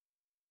do?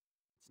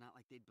 It's not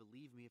like they'd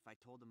believe me if I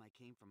told them I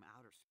came from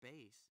outer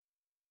space.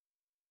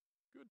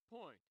 Good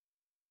point.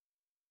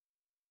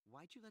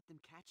 Why'd you let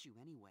them catch you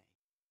anyway?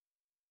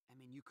 I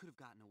mean, you could have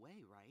gotten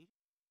away, right?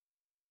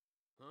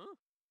 Huh?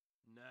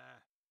 Nah,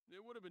 it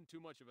would have been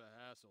too much of a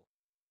hassle.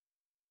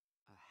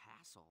 A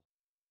hassle?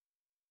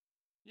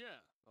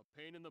 Yeah, a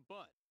pain in the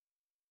butt.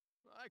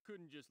 I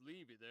couldn't just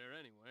leave you there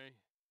anyway.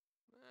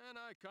 And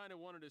I kinda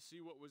wanted to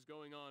see what was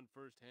going on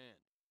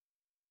firsthand.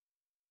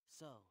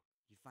 So,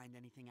 you find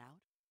anything out?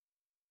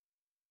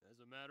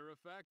 As a matter of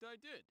fact, I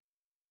did.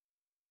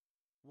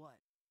 What?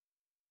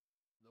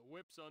 The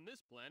whips on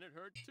this planet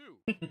hurt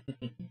too.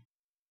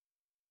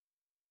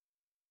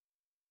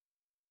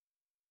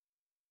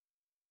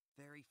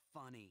 Very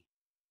funny.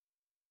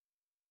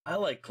 I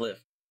like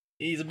Cliff.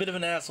 He's a bit of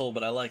an asshole,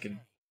 but I like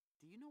him.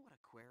 Do you know what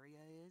Aquaria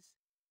is?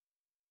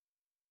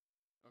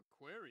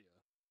 Aquaria?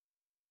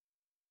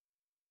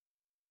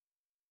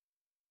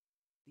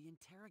 The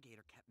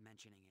interrogator kept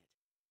mentioning it.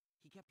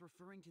 He kept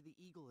referring to the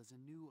Eagle as a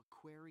new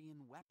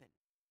Aquarian weapon.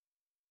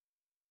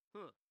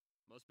 Huh.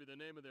 Must be the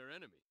name of their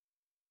enemy.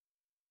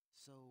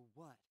 So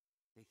what?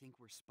 They think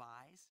we're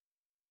spies?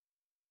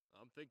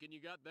 I'm thinking you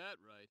got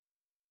that right.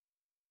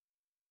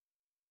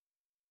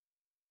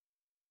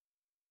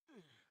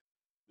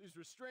 These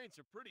restraints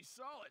are pretty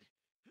solid.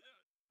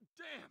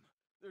 Damn!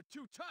 They're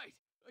too tight!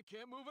 I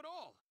can't move at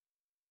all!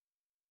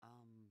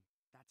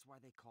 That's why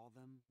they call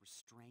them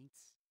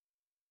restraints?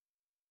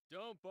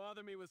 Don't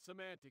bother me with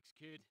semantics,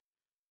 kid.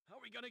 How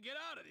are we gonna get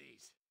out of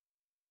these?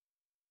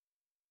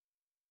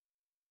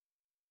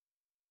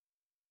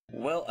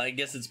 Well, I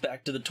guess it's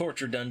back to the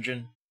torture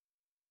dungeon.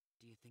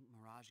 Do you think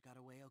Mirage got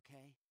away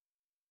okay?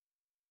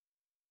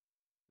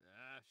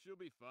 Ah, she'll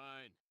be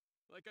fine.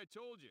 Like I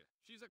told you,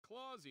 she's a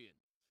Clausian.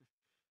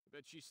 I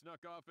bet she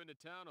snuck off into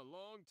town a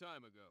long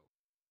time ago.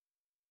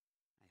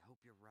 I hope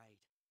you're right.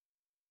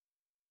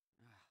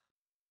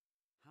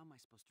 How am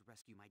I supposed to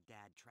rescue my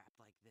dad trapped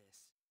like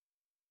this?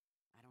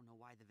 I don't know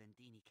why the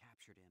Vendini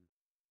captured him,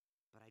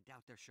 but I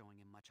doubt they're showing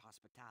him much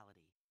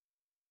hospitality.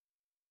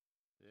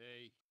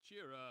 Hey,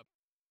 cheer up.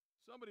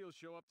 Somebody will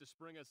show up to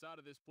spring us out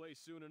of this place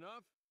soon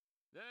enough.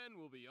 Then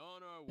we'll be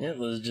on our way. Yeah,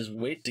 let's just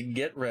wait to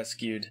get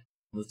rescued.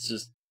 Let's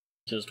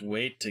just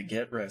wait to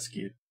get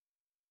rescued.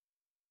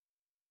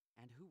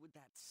 And who would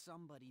that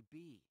somebody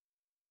be?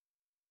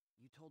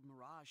 You told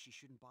Mirage she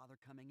shouldn't bother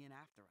coming in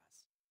after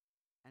us.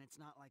 And it's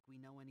not like we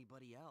know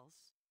anybody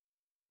else.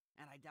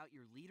 And I doubt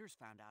your leaders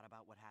found out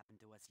about what happened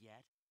to us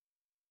yet.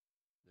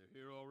 They're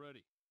here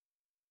already.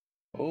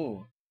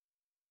 Oh.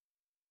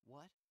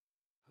 What?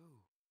 Who?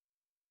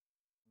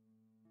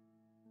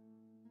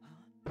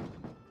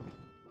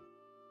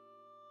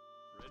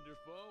 Friend or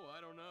foe?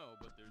 I don't know,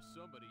 but there's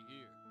somebody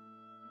here.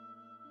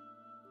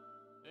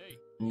 Hey.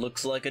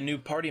 Looks like a new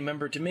party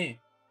member to me.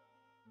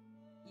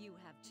 You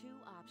have two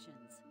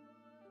options.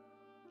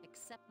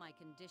 Accept my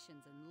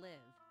conditions and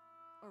live,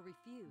 or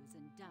refuse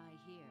and die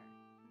here.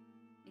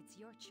 It's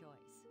your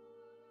choice.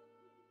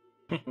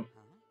 Huh?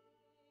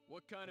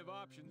 What kind of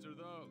options are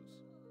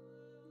those?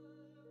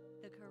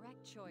 The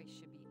correct choice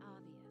should be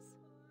obvious.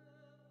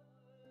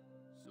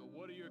 So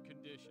what are your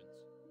conditions?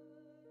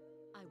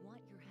 I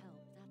want your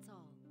help, that's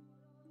all.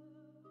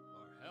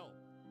 Our help?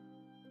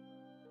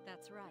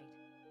 That's right.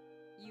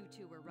 You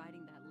two were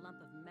riding that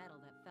lump of metal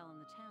that fell in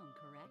the town,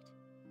 correct?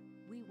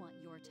 We want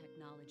your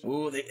technology.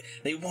 Ooh,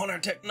 they want our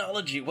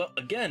technology. Well,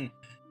 again,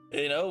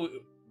 you know,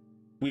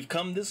 we've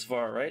come this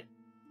far, right?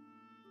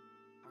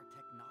 Our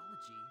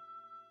technology?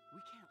 We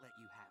can't let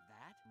you have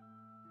that.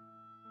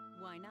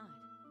 Why not?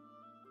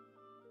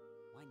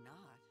 Why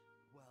not?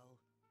 Well,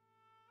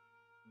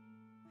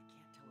 I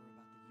can't tell her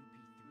about the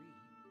UP3.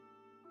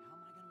 How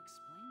am I going to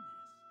explain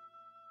this?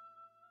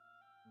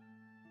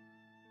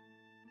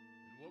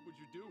 And what would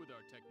you do with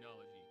our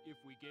technology if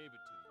we gave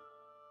it to you?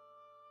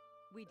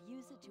 We'd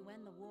use it to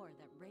end the war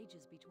that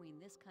rages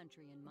between this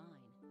country and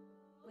mine.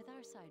 With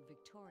our side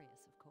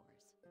victorious, of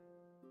course.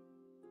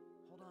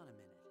 Hold on a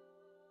minute.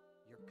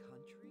 Your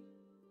country?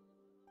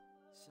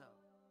 So,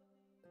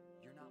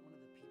 you're not one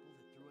of the people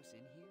that threw us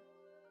in here?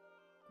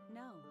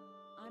 No,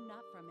 I'm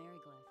not from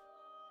Aryglyph.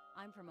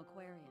 I'm from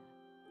Aquaria.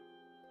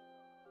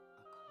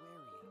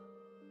 Aquaria.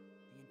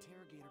 The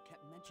interrogator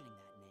kept mentioning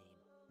that name.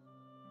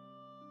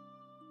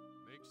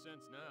 Makes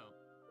sense now.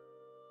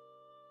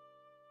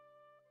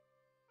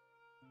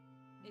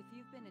 If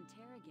you've been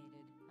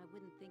interrogated, I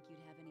wouldn't think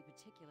you'd have any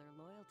particular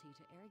loyalty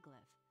to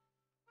Aryglyph.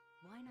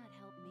 Why not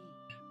help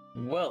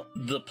me? Well,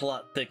 the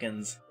plot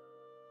thickens.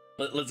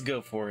 Let's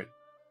go for it.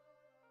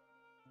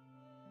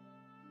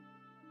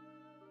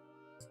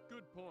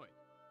 Good point.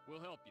 We'll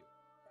help you.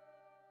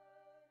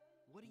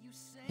 What are you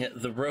saying? Yeah,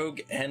 the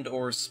rogue and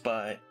or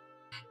spy.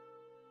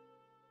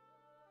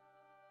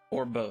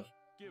 Or both.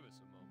 Give us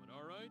a moment,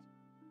 all right?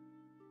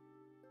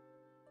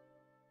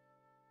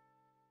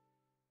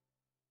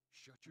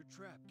 blocked your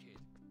trap, kid.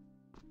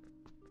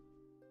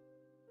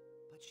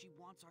 But she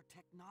wants our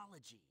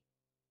technology.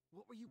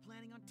 What were you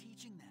planning on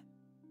teaching them?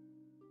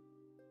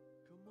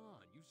 Come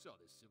on, you saw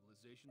this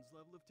civilization's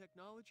level of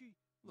technology.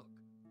 Look,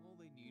 all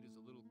they need is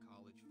a little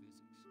college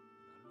physics. And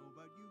I don't know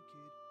about you,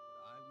 kid,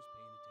 but I was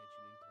paying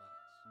attention in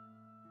class.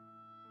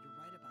 You're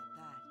right about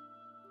that.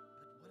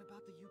 But what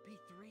about the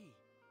UP3?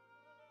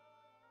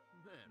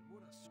 Man,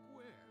 what a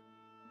square.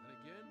 And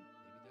again,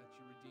 maybe that's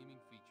your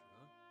redeeming feature,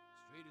 huh?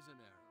 Straight as an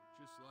arrow,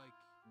 just like...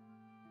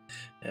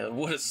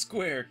 What a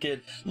square,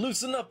 kid.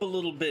 Loosen up a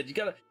little bit. You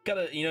gotta,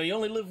 you know, you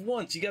only live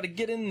once. You gotta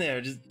get in there.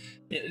 Just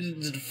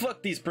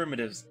fuck these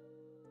primitives.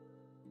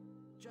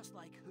 Just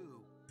like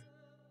who?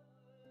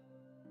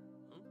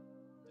 Huh?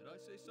 Did I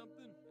say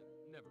something?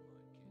 Never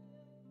mind, kid.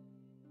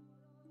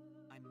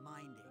 I'm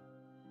minding.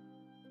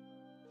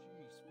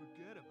 Jeez,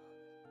 forget about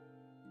it.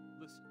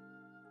 Listen,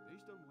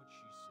 based on what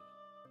she said,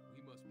 we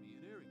must be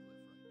in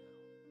Eriglyph right now.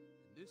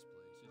 And this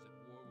place is at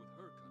war with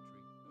her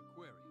country,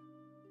 Aquaria.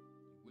 You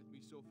with me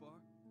so far?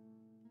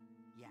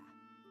 Yeah.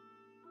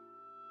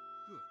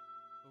 Good.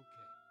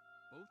 Okay.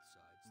 Both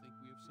sides think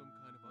we have some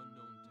kind of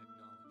unknown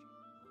technology.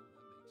 Oh,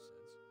 that makes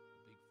sense.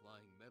 A big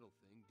flying metal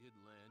thing did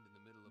land in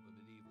the middle of a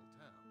medieval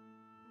town.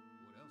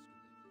 What else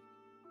could they think?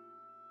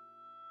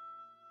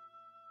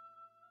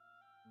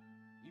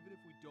 Even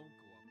if we don't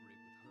cooperate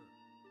with her,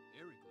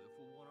 Eriglyph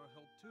will want our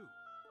help too.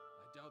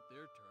 I doubt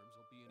their terms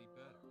will be any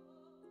better.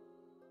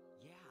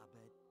 Yeah,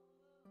 but...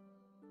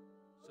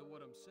 So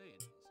what I'm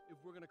saying is, if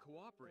we're gonna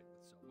cooperate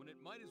with someone,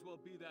 it might as well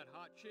be that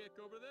hot chick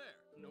over there.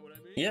 Know what I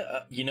mean?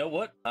 Yeah, you know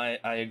what?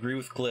 I agree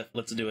with Cliff.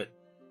 Let's do it.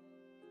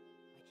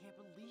 I can't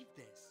believe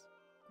this.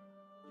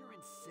 You're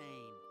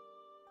insane.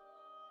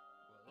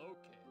 Well,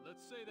 okay,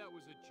 let's say that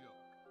was a joke.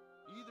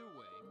 Either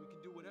way, we can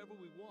do whatever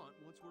we want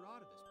once we're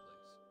out of this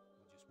place.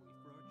 We'll just wait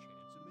for our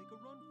chance and make a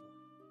run for it.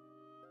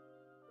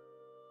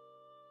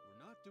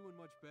 We're not doing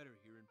much better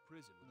here in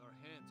prison with our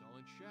hands all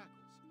in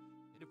shackles.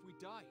 And if we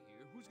die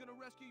here, who's gonna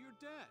rescue your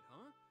dad,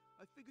 huh?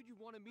 I figured you'd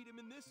want to meet him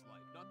in this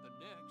life, not the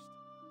next.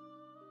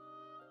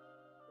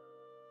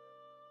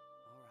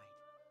 All right.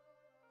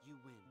 You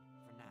win,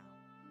 for now.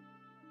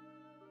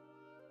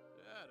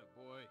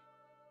 Attaboy.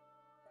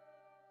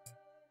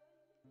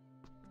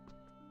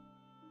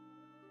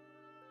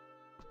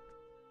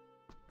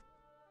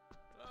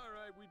 All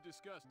right, we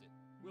discussed it.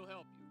 We'll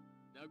help you.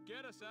 Now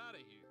get us out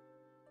of here.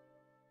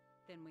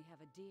 Then we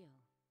have a deal.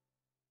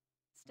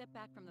 Step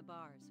back from the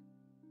bars.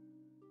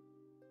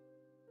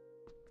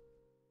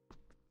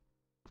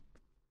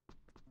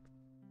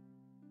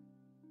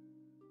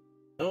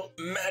 Oh,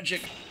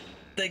 magic!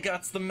 They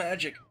got the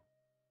magic.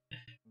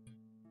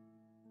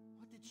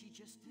 What did she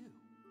just do?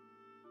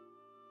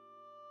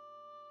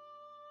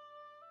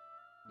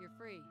 You're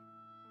free.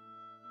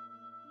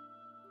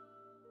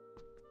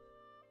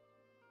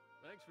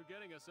 Thanks for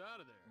getting us out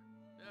of there.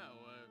 Now,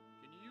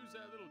 can you use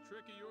that little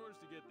trick of yours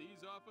to get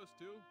these off us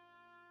too?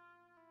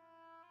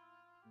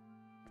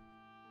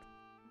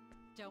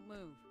 Don't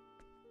move.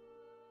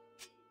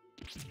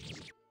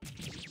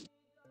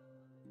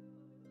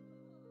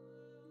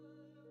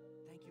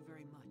 Thank you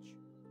very much.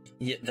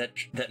 Yeah,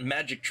 that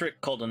magic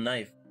trick called a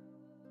knife.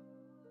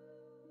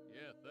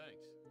 Yeah,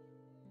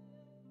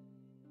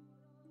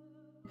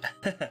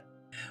 thanks.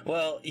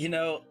 Well, you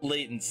know,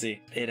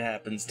 latency. It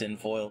happens,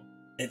 tinfoil.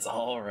 It's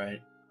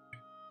alright.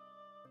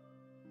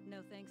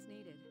 No thanks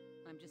needed.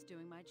 I'm just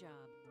doing my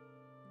job.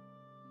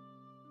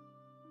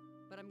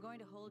 But I'm going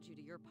to hold you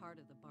to your part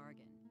of the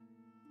bargain.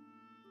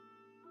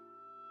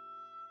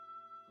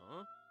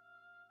 Huh?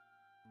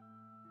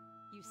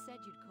 You said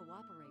you'd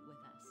cooperate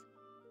with us.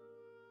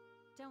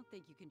 Don't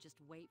think you can just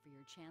wait for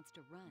your chance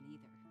to run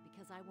either,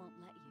 because I won't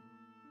let you.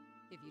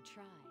 If you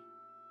try,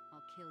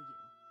 I'll kill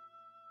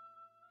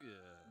you.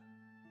 Yeah.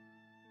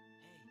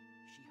 Hey,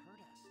 she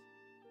heard us.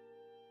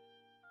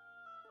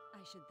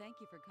 I should thank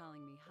you for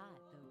calling me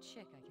hot, though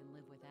chick I can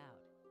live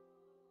without.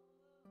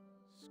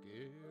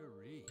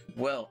 Scary.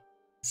 Well,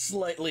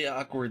 slightly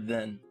awkward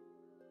then.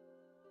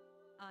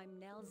 I'm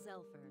Nell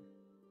Zelfer,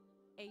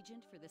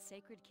 agent for the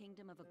Sacred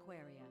Kingdom of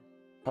Aquaria.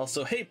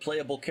 Also, hey,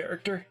 playable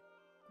character.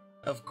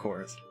 Of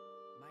course.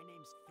 My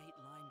name's Fate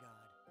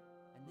Linegod,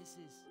 and this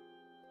is...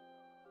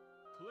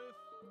 Cliff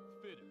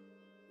Fitter.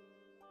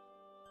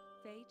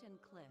 Fate and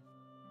Cliff.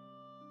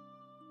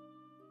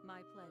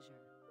 My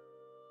pleasure.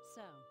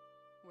 So,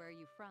 where are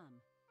you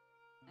from?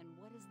 And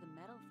what is the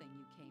metal thing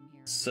you came here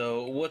in?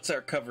 So, what's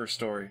our cover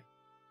story?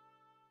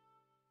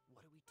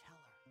 What do we tell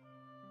her?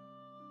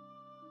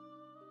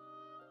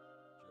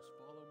 Just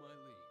follow my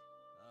lead.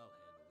 I'll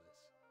handle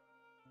this.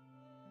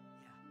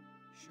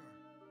 Yeah, sure.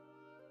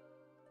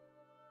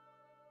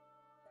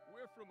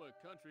 We're from a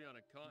country on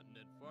a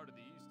continent far to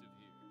the east of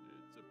here.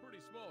 It's a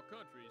pretty small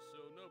country,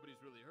 so nobody's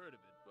really heard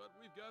of it, but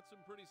we've got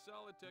some pretty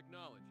solid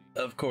technology.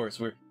 Of course,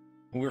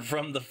 we're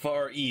from the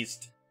Far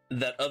East.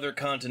 That other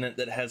continent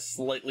that has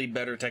slightly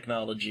better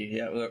technology.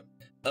 Yeah,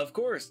 of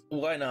course.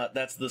 Why not?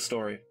 That's the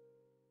story.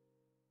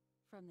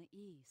 From the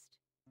east.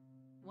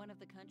 One of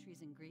the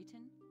countries in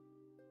Greeton?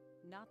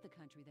 Not the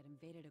country that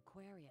invaded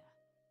Aquaria.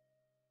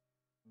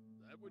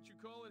 That what you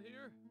call it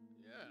here?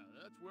 Yeah,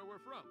 that's where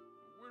we're from.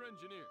 We're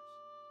engineers.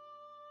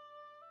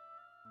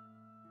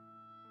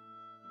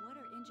 What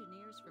are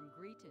engineers from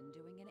Greeton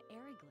doing in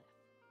Ariglyph?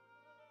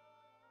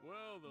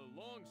 Well, the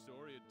long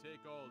story would take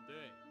all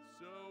day,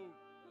 so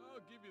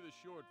I'll give you the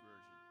short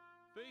version.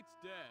 Fate's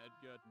dad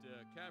got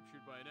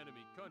captured by an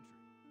enemy country.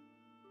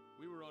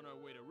 We were on our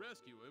way to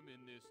rescue him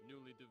in this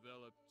newly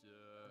developed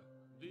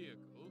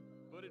vehicle,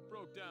 but it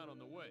broke down on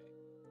the way.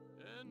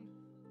 And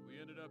we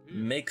ended up here.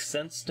 Makes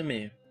sense to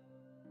me.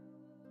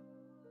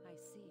 I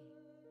see.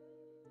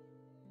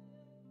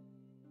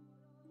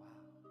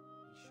 Wow,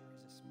 he sure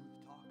is a smooth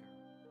talker.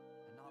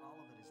 And not all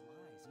of it is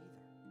lies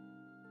either.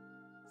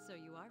 So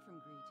you are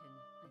from Greeton.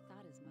 I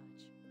thought as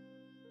much.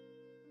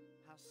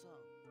 How so?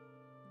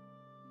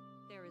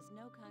 There is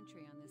no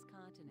country on this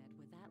continent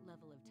with that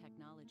level of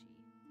technology.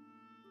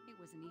 It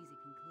was an easy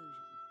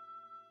conclusion.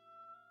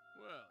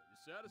 Well, you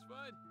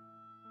satisfied?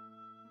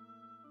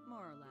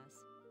 More or less.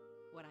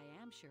 What I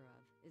am sure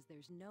of is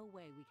there's no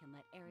way we can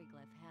let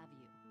Ariglyph have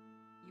you.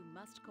 You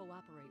must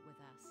cooperate with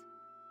us.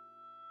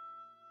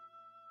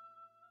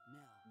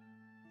 Nell,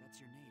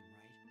 that's your name,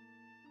 right?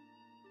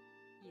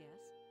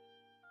 Yes?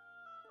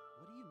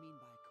 What do you mean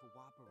by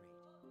cooperate?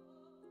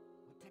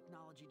 What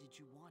technology did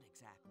you want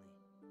exactly?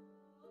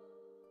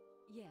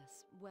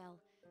 Yes, well...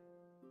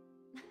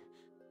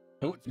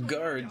 Oh,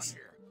 guards.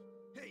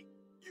 Hey,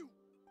 you!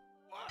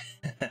 What?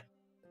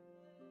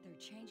 They're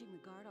changing the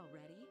guard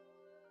already?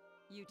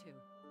 You two,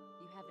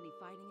 you have any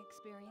fighting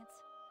experience?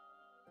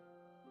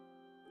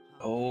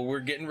 Oh, we're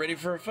getting ready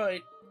for a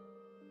fight.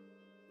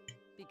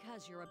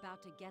 Because you're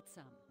about to get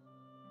some.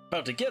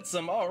 About to get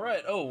some,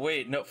 alright. Oh,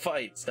 wait, no,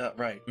 fights.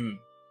 Right.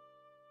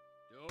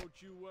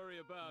 Don't you worry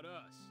about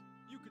us.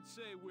 You could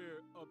say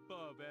we're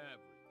above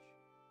average.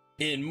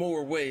 In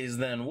more ways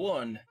than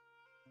one.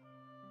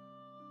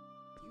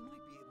 You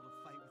might be able to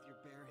fight with your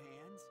bare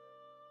hands,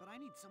 but I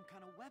need some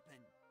kind of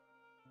weapon.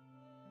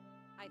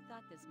 I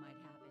thought this might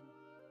happen.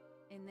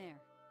 In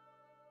there.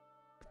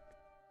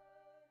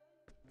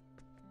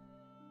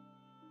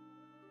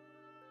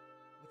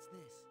 What's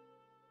this?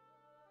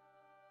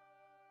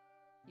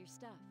 Your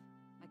stuff.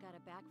 I got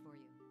it back for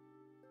you.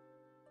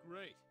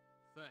 Great.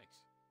 Thanks.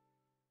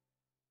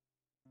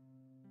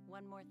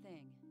 One more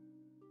thing.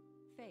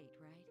 Fate,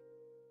 right?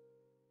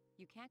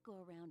 You can't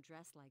go around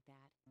dressed like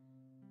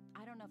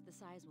that. I don't know if the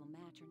size will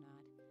match or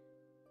not.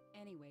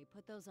 Anyway,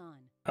 put those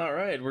on.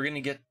 Alright, we're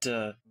gonna get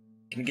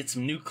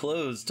some new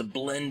clothes to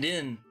blend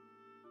in.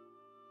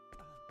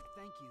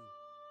 Thank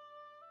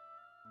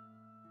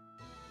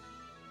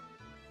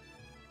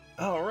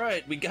you.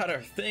 Alright, we got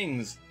our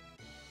things.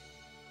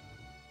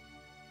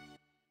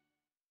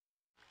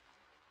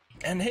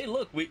 And hey,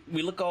 look, we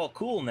look all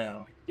cool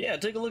now. Yeah,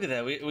 take a look at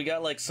that. We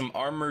got like some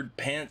armored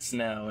pants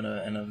now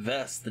and a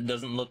vest that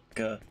doesn't look,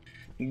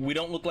 we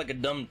don't look like a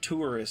dumb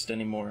tourist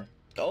anymore.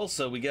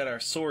 Also, we got our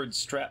sword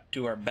strapped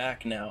to our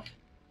back now.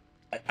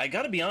 I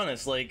gotta be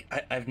honest, like,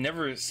 I've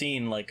never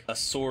seen, like, a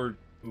sword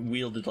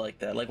wielded like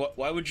that. Like,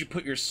 why would you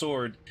put your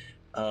sword,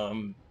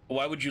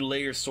 why would you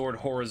lay your sword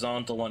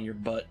horizontal on your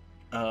butt?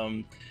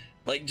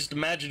 Like, just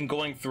imagine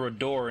going through a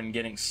door and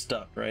getting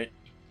stuck, right?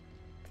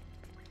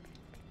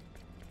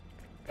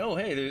 Oh,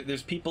 hey,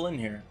 there's people in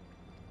here.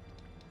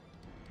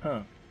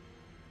 Huh.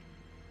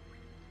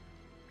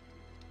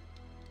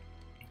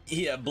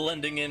 Yeah,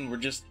 blending in, we're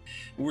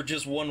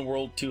just one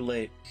world too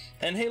late.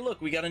 And hey,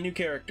 look, we got a new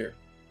character.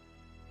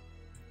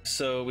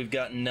 So we've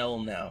got Nell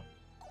now.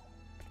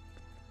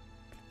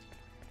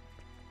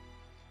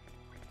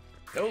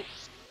 Oh,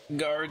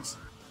 guards.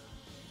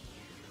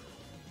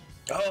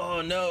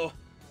 Oh, no.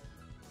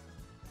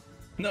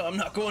 No, I'm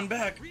not going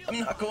back. I'm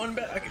not going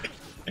back.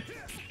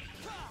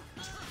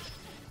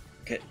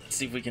 Okay, let's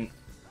see if we can...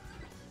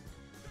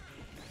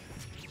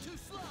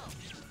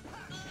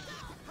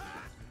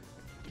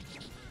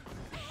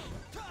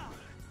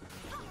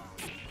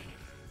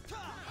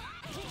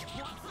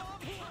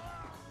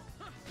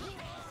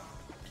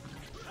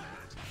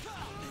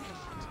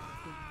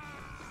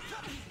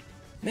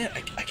 Man,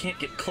 I can't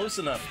get close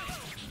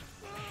enough.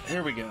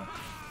 There we go.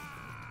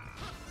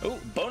 Oh,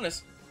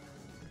 bonus.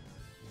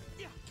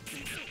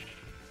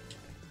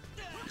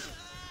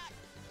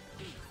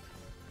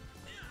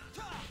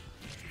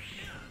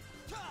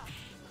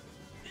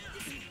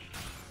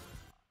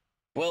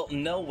 Well,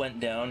 Nell went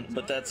down,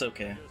 but that's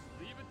okay.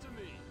 Leave it to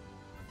me.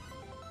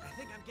 I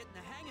think I'm getting the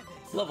hang of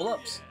this. Level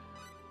ups.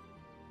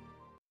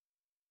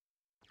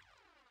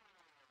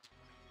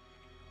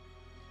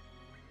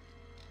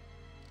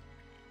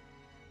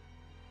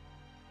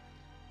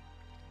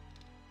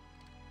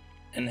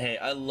 And hey,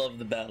 I love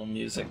the battle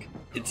music.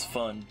 It's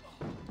fun.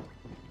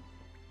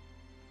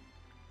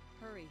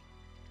 Hurry.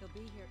 They'll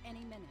be here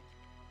any minute.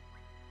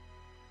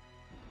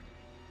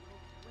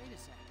 Wait a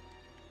second.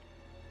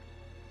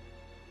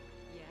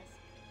 Yes?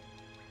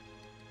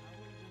 How are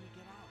we gonna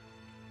get out?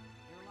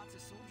 There are lots of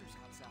soldiers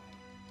outside.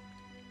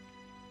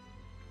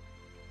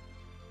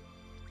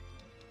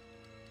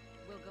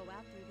 We'll go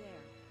out through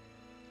there.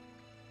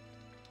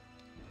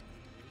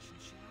 Ventilation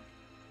shaft?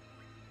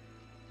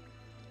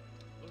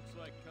 Looks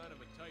like kind of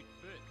a tight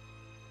fit.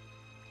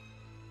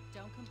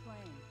 Don't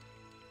complain.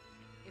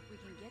 If we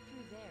can get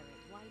through there,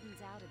 it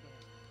widens out a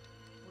bit.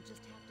 We'll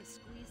just have to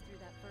squeeze through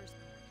that first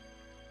part.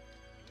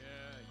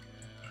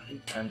 Yeah.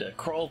 Time to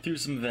crawl through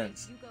some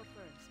vents. You go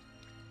first.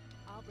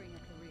 I'll bring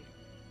up the rear.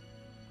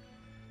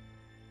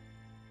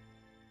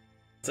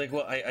 It's like,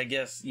 well, I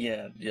guess,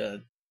 yeah,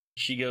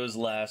 she goes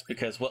last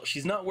because, well,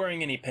 she's not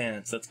wearing any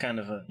pants. That's kind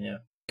of a, yeah.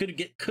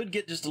 Could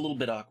get just a little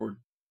bit awkward.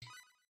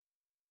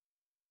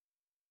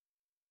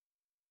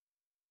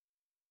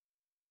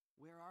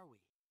 Where are we?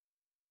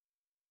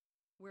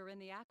 We're in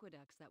the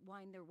aqueducts that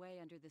wind their way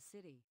under the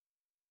city.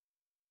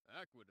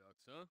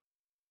 Aqueducts, huh?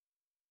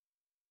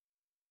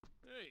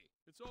 Hey,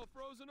 it's all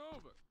frozen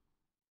over.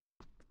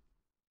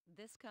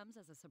 This comes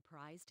as a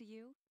surprise to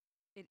you?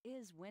 It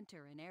is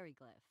winter in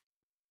Eriglyph.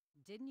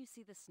 Didn't you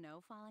see the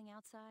snow falling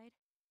outside?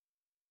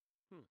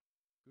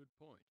 Good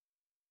point.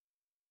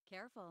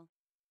 Careful.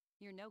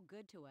 You're no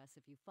good to us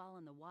if you fall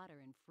in the water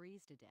and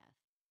freeze to death.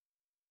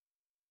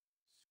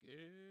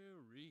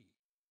 Scary.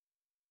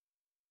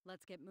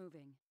 Let's get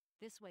moving.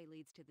 This way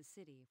leads to the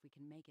city if we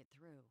can make it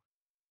through.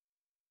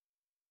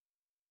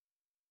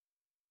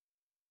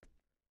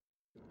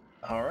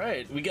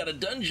 Alright, we got a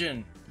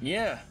dungeon!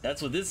 Yeah,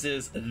 that's what this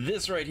is.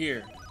 This right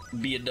here.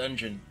 Be a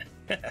dungeon.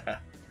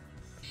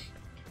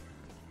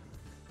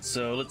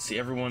 So let's see,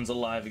 everyone's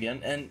alive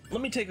again. And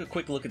let me take a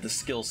quick look at the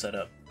skill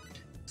setup.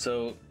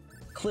 So,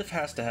 Cliff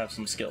has to have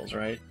some skills,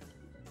 right?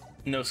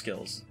 No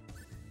skills.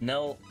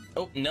 Nell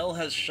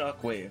has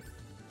Shockwave.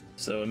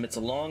 So emits a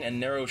long and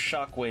narrow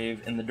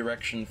shockwave in the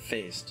direction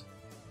faced.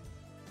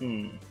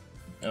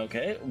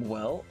 Okay,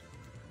 well,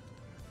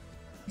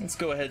 let's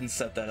go ahead and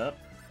set that up.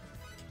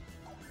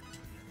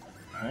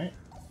 Alright.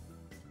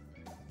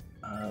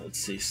 Let's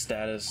see,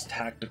 status,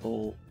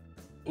 tactical.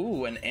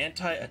 Ooh, an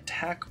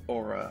anti-attack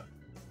aura.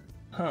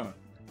 Huh.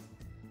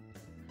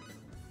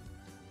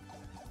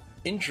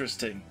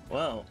 Interesting.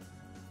 Well,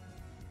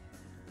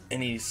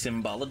 any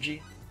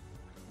symbology?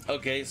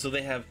 Okay, so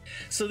they have...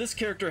 So this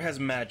character has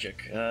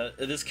magic.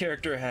 This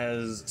character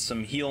has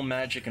some heal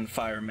magic and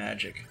fire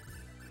magic.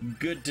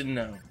 Good to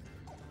know.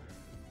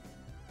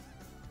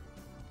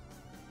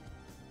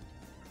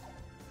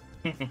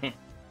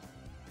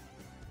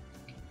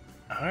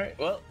 Alright,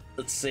 well,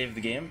 let's save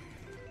the game.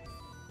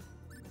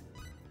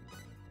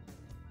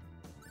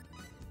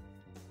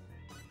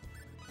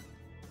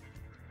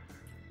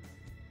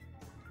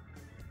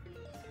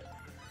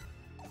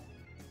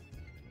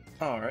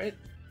 Alright.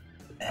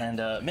 And,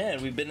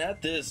 man, we've been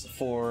at this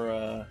for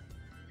a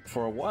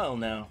while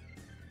now.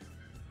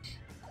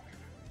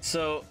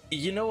 So,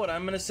 you know what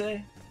I'm gonna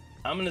say?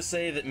 I'm gonna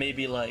say that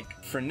maybe,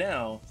 like, for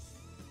now,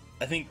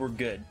 I think we're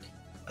good.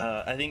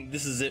 I think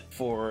this is it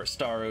for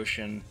Star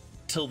Ocean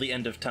till the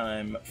end of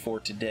time for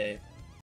today.